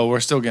Superwoman. So we're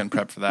still getting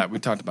prepped for that. We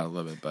talked about it a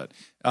little bit, but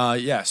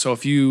yeah. So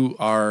if you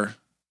are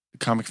a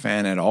comic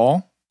fan at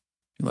all,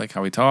 you like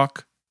how we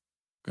talk,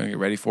 going to get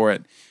ready for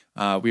it.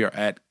 We are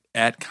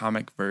at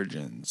Comic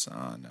Virgins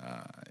on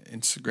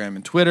Instagram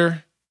and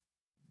Twitter.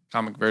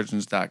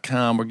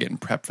 ComicVirgins.com. We're getting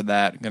prepped for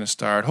that. Going to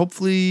start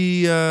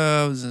hopefully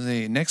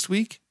next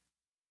week.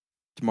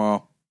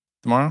 Tomorrow.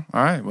 All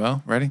right.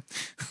 Well, ready.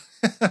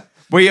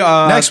 We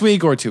next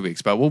week or 2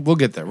 weeks, but we'll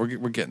get there. We're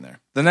getting there.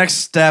 The next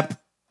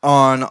step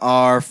on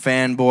our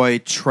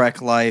fanboy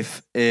Trek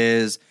life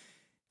is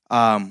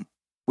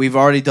we've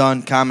already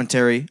done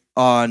commentary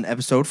on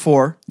episode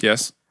 4.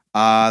 Yes.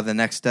 The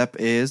next step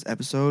is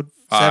episode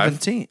 5.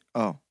 17.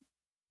 Oh.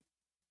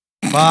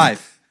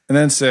 5. And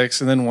then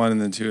 6, and then 1,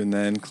 and then 2, and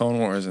then Clone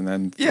Wars, and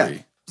then 3. Yeah.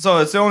 So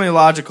it's the only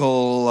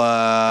logical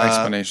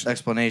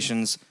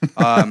explanations.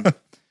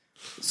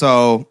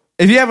 So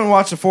if you haven't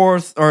watched the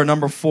 4th or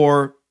number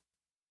 4,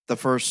 the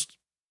first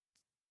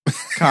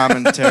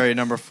commentary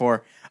number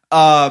 4.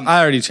 I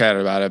already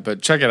chatted about it,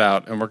 but check it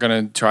out, and we're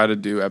going to try to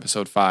do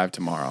episode 5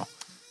 tomorrow.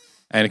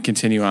 And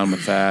continue on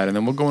with that, and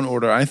then we'll go in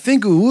order. I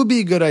think it would be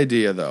a good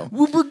idea, though.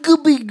 To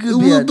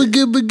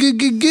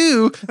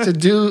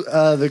do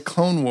the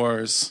Clone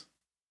Wars,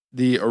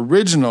 the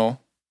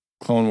original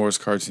Clone Wars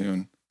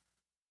cartoon.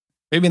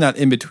 Maybe not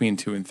in between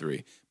 2 and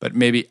 3, but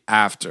maybe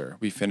after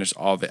we finish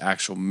all the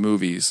actual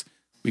movies,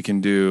 we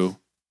can do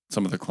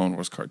some of the Clone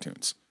Wars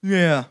cartoons.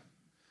 Yeah.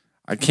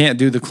 I can't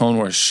do the Clone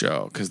Wars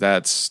show because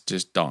that's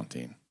just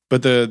daunting.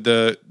 But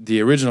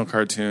the original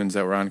cartoons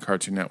that were on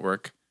Cartoon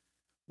Network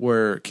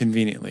were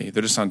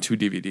they're just on 2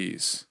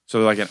 DVDs.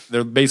 So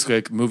they're basically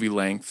like movie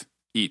length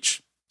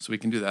each. So we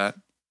can do that.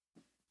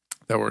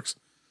 That works.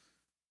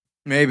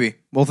 Maybe.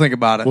 We'll think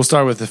about it. We'll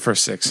start with the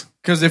first 6.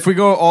 Because if we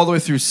go all the way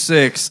through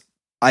 6,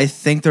 I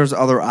think there's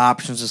other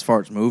options as far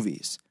as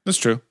movies. That's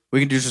true. We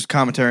can do just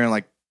commentary on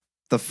like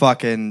the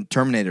fucking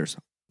Terminators.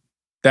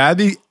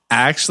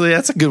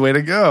 That's a good way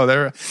to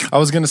go. I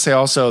was going to say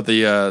also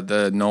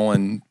the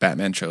Nolan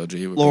Batman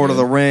trilogy. Lord of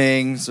the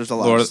Rings. There's a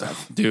lot of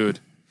stuff. Dude.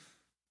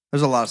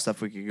 There's a lot of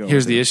stuff we could go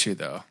Here's over. the issue,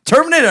 though.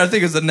 Terminator, I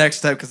think, is the next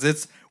step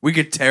because we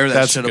could tear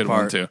That's shit a good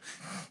apart. one, too.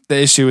 The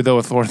issue, though,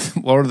 with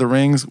Lord of the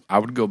Rings, I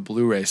would go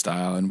Blu-ray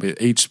style, and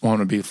each one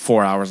would be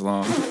 4 hours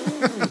long.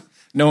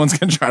 No one's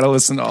going to try to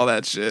listen to all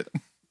that shit.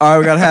 All right,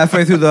 we got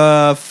halfway through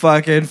the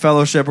fucking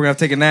Fellowship. We're going to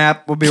take a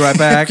nap. We'll be right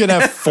back. You can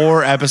have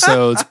 4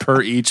 episodes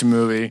per each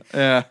movie.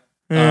 Yeah.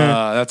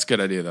 That's a good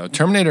idea, though.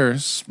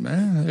 Terminators,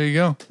 man, there you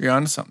go. You're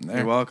onto something there.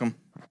 You're welcome.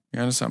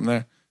 You're onto something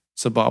there.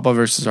 Sababa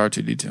versus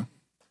R2-D2.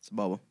 It's a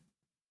bubble.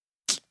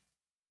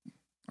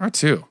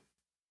 R2.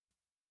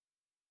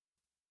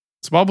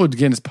 Sababa would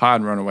get in his pod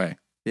and run away.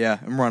 Yeah,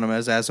 and run him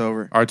his ass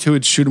over. R2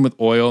 would shoot him with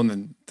oil and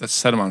then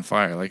set him on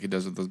fire like he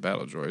does with those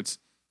battle droids.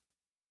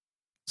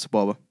 It's a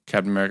bubble.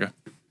 Captain America.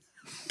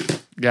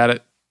 Got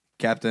it.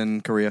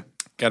 Captain Korea.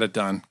 Got it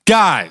done.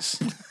 Guys!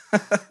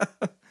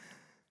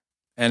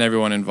 And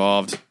everyone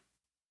involved.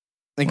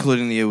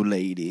 Including the old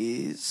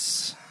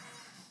ladies.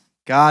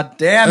 God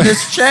damn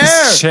this chair!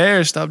 This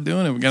chair, stop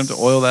doing it. We're going to have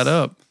to oil that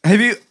up.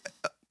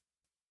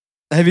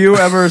 Have you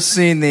ever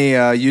seen the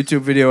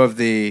YouTube video of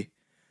the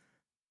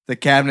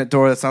cabinet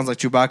door that sounds like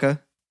Chewbacca?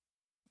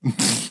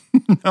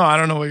 No, I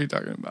don't know what you're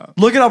talking about.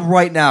 Look it up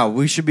right now.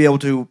 We should be able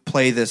to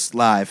play this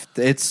live.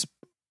 I've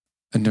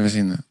never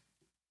seen that.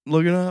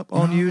 Look it up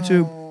on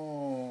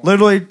YouTube.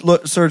 Literally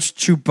search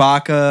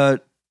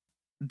Chewbacca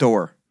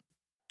door.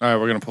 All right,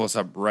 we're going to pull this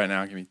up right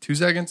now. Give me 2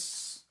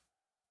 seconds.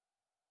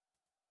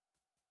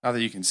 Not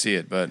that you can see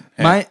it, but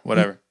hey,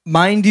 whatever.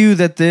 Mind you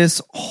that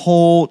this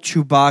whole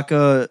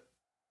Chewbacca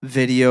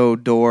video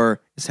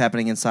door is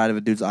happening inside of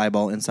a dude's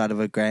eyeball, inside of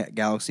a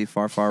galaxy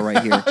far, far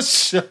right here.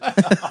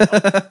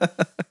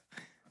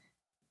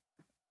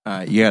 All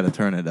right, you got to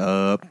turn it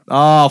up.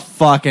 Oh,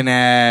 fucking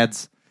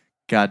ads.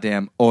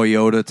 Goddamn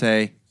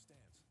Oyotate.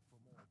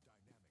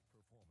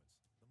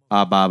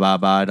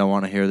 I don't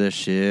want to hear this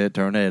shit.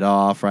 Turn it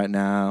off right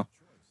now.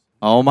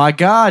 Oh my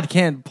God,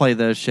 can't play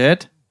this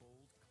shit.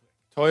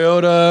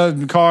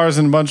 Toyota, cars,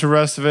 and a bunch of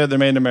rest of it, they're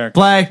made in America.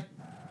 Play.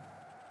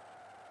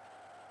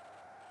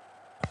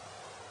 It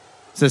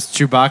says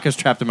Chewbacca's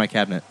trapped in my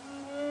cabinet.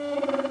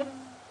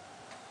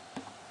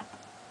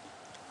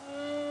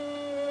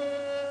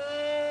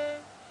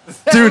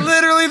 Dude,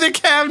 literally the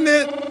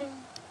cabinet.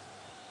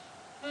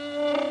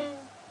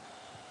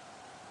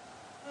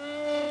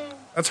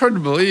 That's hard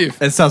to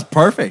believe. It sounds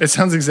perfect. It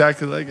sounds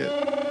exactly like it.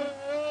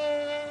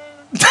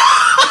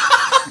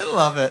 I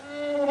love it.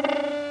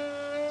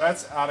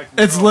 That's out of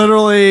control. It's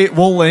literally,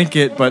 we'll link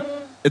it, but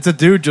it's a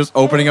dude just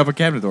opening up a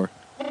cabinet door.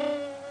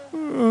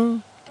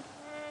 Dude,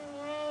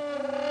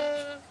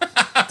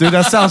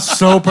 that sounds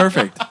so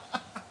perfect.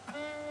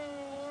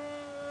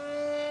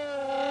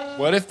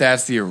 What if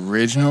that's the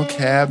original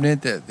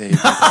cabinet that they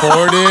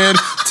recorded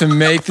to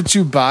make the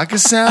Chewbacca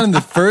sound in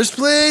the first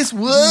place?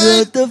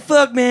 What the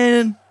fuck,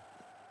 man?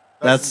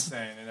 That's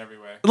insane in every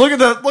way. look at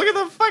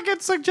the fucking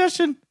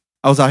suggestion.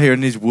 I was out here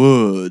in these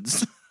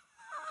woods.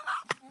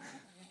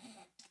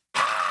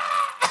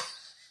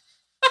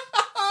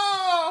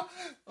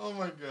 Oh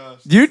my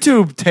gosh.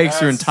 YouTube takes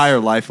your entire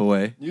life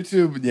away.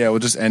 YouTube, will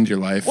just end your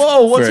life.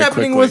 Whoa, what's very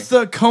happening quickly.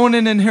 with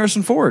Conan and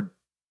Harrison Ford?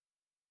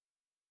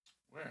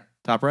 Where?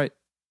 Top right.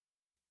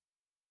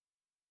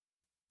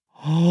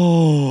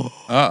 Oh.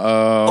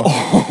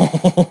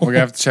 Uh-oh. We're going to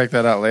have to check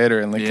that out later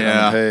and link it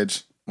on the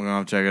page. We're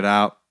going to check it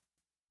out.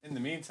 In the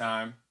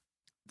meantime,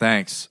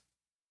 Thanks.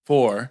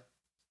 for...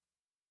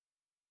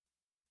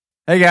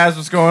 Hey, guys,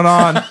 what's going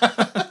on?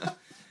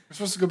 We're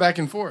supposed to go back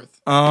and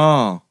forth.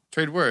 Oh,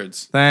 Trade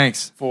words.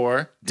 thanks.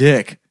 For...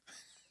 Dick.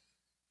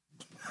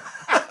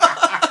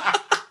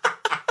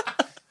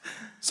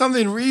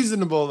 Something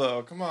reasonable,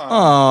 though. Come on.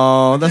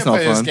 Oh, that's Can't not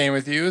play this fun. game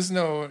with you. It's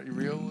no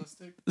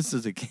realistic. This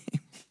is a game.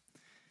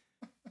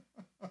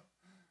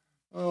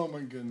 Oh, my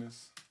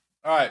goodness.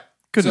 All right.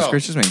 Goodness So,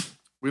 gracious me.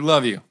 we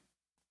love you.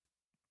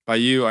 By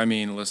you, I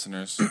mean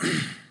listeners.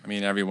 I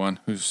mean everyone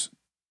who's,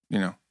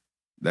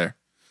 there.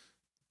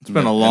 It's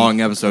been a long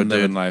episode,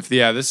 living dude. life.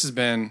 Yeah, this has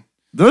been...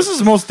 This is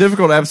the most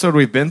difficult episode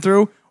we've been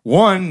through.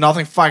 1,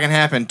 nothing fucking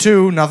happened.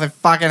 2, nothing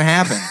fucking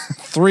happened.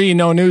 3,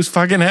 no news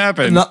fucking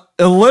happened. No,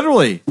 it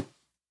literally,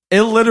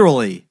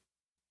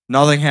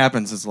 nothing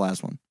happened since the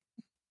last one.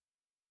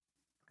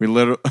 We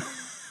literally...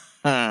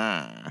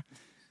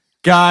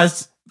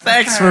 Guys,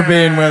 thanks for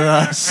being with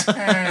us.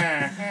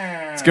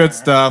 It's good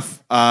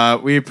stuff.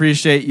 We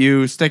appreciate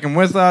you sticking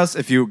with us.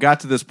 If you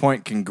got to this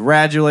point,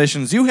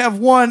 congratulations. You have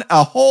won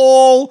a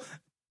whole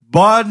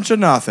bunch of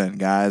nothing,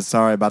 guys.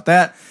 Sorry about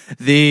that.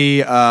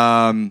 The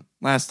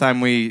last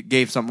time we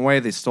gave something away,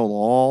 they stole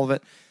all of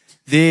it.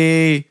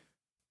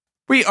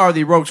 We are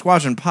the Rogue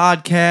Squadron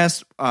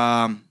podcast.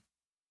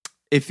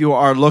 If you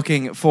are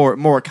looking for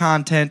more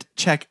content,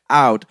 check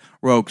out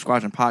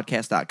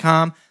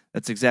RogueSquadronPodcast.com.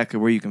 That's exactly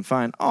where you can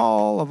find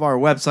all of our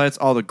websites,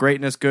 all the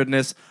greatness,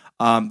 goodness.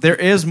 There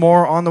is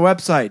more on the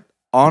website.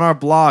 On our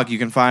blog, you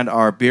can find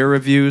our beer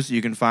reviews.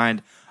 You can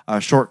find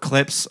short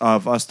clips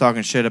of us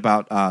talking shit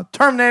about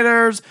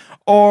Terminators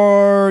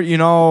or,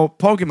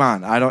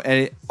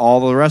 Pokemon. All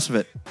the rest of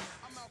it.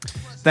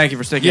 Thank you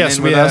for sticking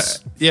in with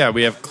us. Yeah,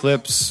 we have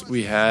clips.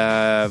 We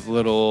have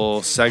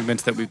little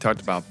segments that we've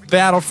talked about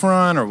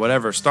Battlefront or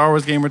whatever Star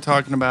Wars game we're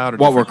talking about or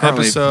What we're different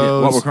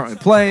episodes. currently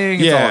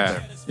playing. It's all up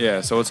there.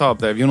 Yeah, so it's all up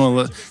there. If you don't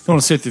want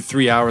to sit through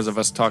 3 hours of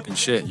us talking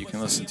shit, you can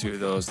listen to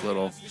those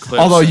little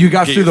clips. Although you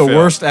got get through your the fill.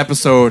 worst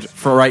episode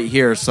for right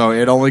here, so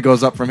it only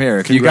goes up from here.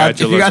 If you got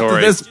to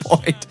this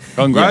point,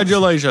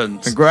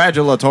 Congratulations.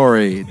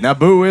 congratulatory.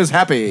 Naboo is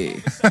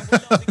happy.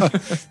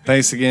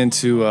 Thanks again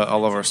to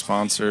all of our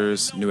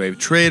sponsors, New Wave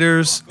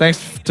Traders.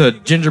 Thanks to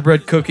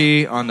Gingerbread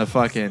Cookie on the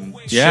fucking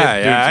shit.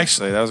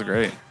 Actually, that was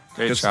great.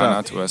 Great Good shout stuff.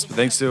 out to us. But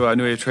thanks to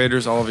New Wave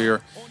Traders, all of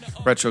your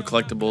retro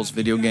collectibles,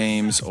 video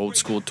games, old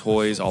school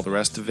toys, all the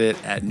rest of it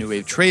at New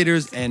Wave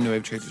Traders and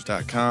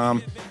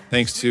newwavetraders.com.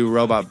 Thanks to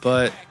Robot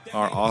Butt,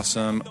 our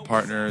awesome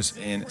partners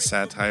in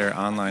satire,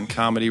 online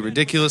comedy,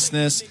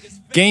 ridiculousness.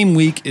 Game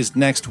Week is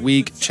next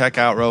week. Check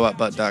out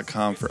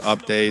robotbutt.com for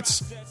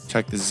updates.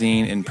 Check the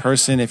zine in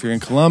person. If you're in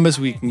Columbus,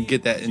 we can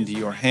get that into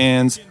your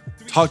hands.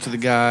 Talk to the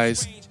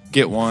guys.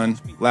 Get one.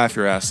 Laugh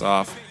your ass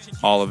off.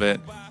 All of it.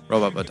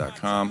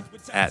 Robotbutt.com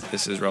at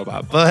This Is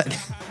Robot Butt.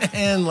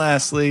 And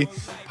lastly,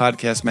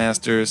 Podcast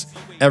Masters.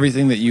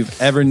 Everything that you've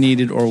ever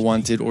needed or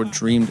wanted or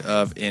dreamed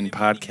of in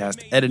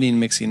podcast editing,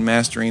 mixing,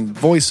 mastering,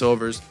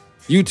 voiceovers,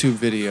 YouTube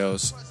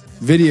videos,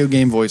 video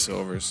game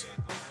voiceovers,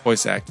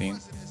 voice acting,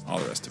 all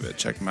the rest of it.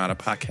 Check them out at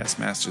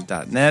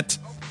podcastmasters.net.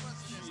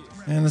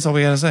 And that's all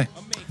we got to say.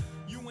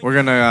 We're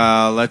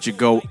gonna let you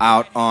go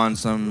out on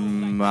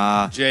some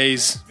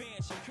Jays.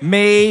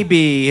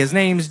 maybe. His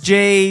name's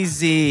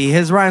Jay-Z.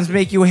 His rhymes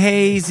make you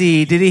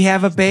hazy. Did he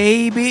have a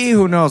baby?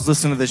 Who knows?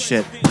 Listen to this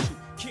shit.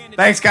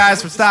 Thanks,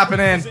 guys, for stopping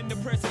in.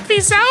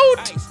 Peace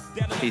out.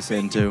 Peace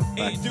in, too.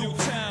 Bye. In due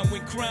time,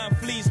 when crime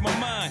flees my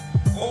mind,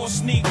 all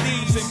sneak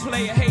thieves and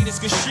player haters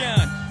can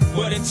shine.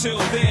 But until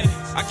then,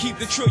 I keep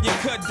the trillion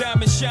cut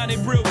diamond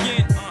shining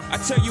brilliant. I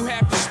tell you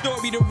half the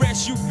story, the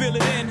rest you fill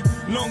it in.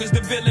 Long as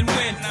the villain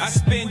win, I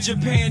spend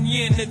Japan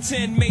yen to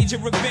 10 major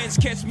events.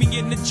 Catch me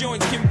in the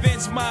joints,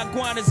 convinced my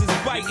iguanas is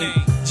biting.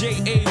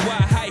 J-A-Y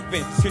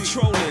hyping,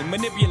 controlling,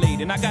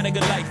 manipulating. I got a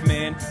good life,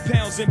 man.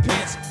 Pounds and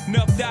pence,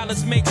 enough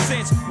dollars make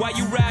sense. While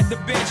you ride the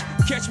bench,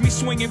 catch me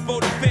swinging for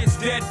the fence.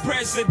 Dead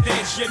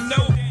presidents, you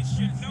know.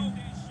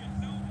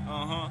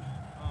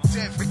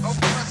 Dead for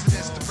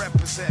presidents to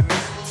represent me.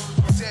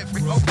 Dead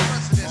for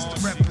presidents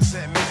to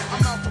represent me.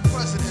 I'm out for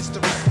presidents to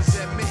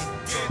represent me.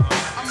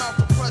 I'm out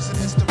for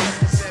presidents to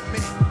represent me.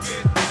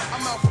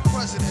 I'm out for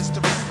presidents to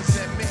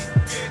represent me.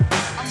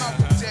 I'm out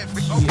for dead for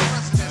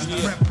presidents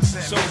to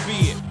represent me.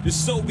 Soviet, the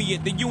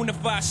Soviet, the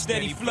unified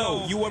steady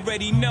flow. You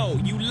already know,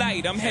 you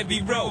light, I'm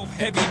heavy row,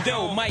 heavy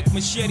dough. Mike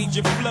machete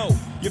your flow.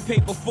 Your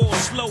paper falls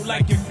slow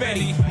like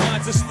confetti.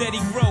 Mine's a steady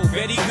grow,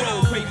 Betty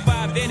grow. Pray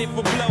 5, then it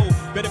for blow.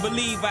 Better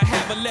believe I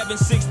have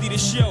 1160 to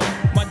show.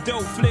 My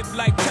dough flip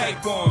like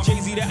type on.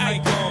 Jay-Z the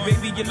icon,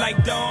 baby you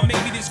like Dawn.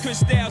 Maybe this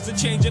crystals will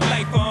change your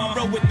life on.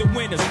 Roll with the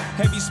winners,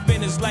 heavy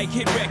spinners like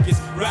hit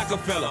records.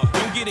 Rockefeller,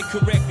 don't get it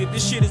corrected.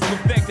 This shit is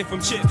perfected from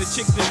chicks to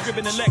chicks that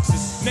scribbing the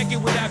Lexus.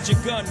 Naked without your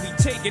gun, we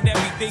taking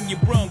everything you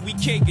brung. We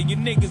caking, you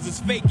niggas is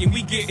faking,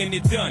 we getting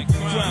it done.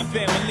 Crime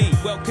family,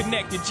 well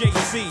connected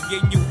JC.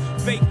 And you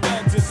fake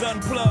thugs is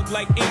unplugged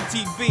like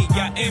MTV.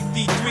 Y'all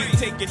MD3,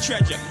 take your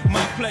treasure,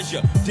 my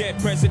pleasure. Dead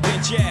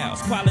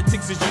presidentials,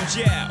 politics is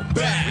your jail.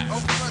 Dead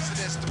for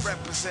presidents to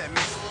represent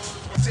me.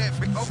 Dead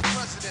for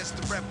presidents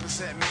to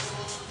represent me.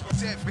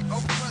 Dead for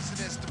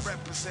presidents to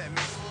represent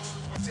me.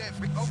 Dead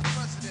for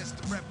presidents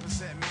to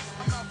represent me.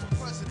 I'm out for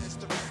presidents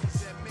to represent me.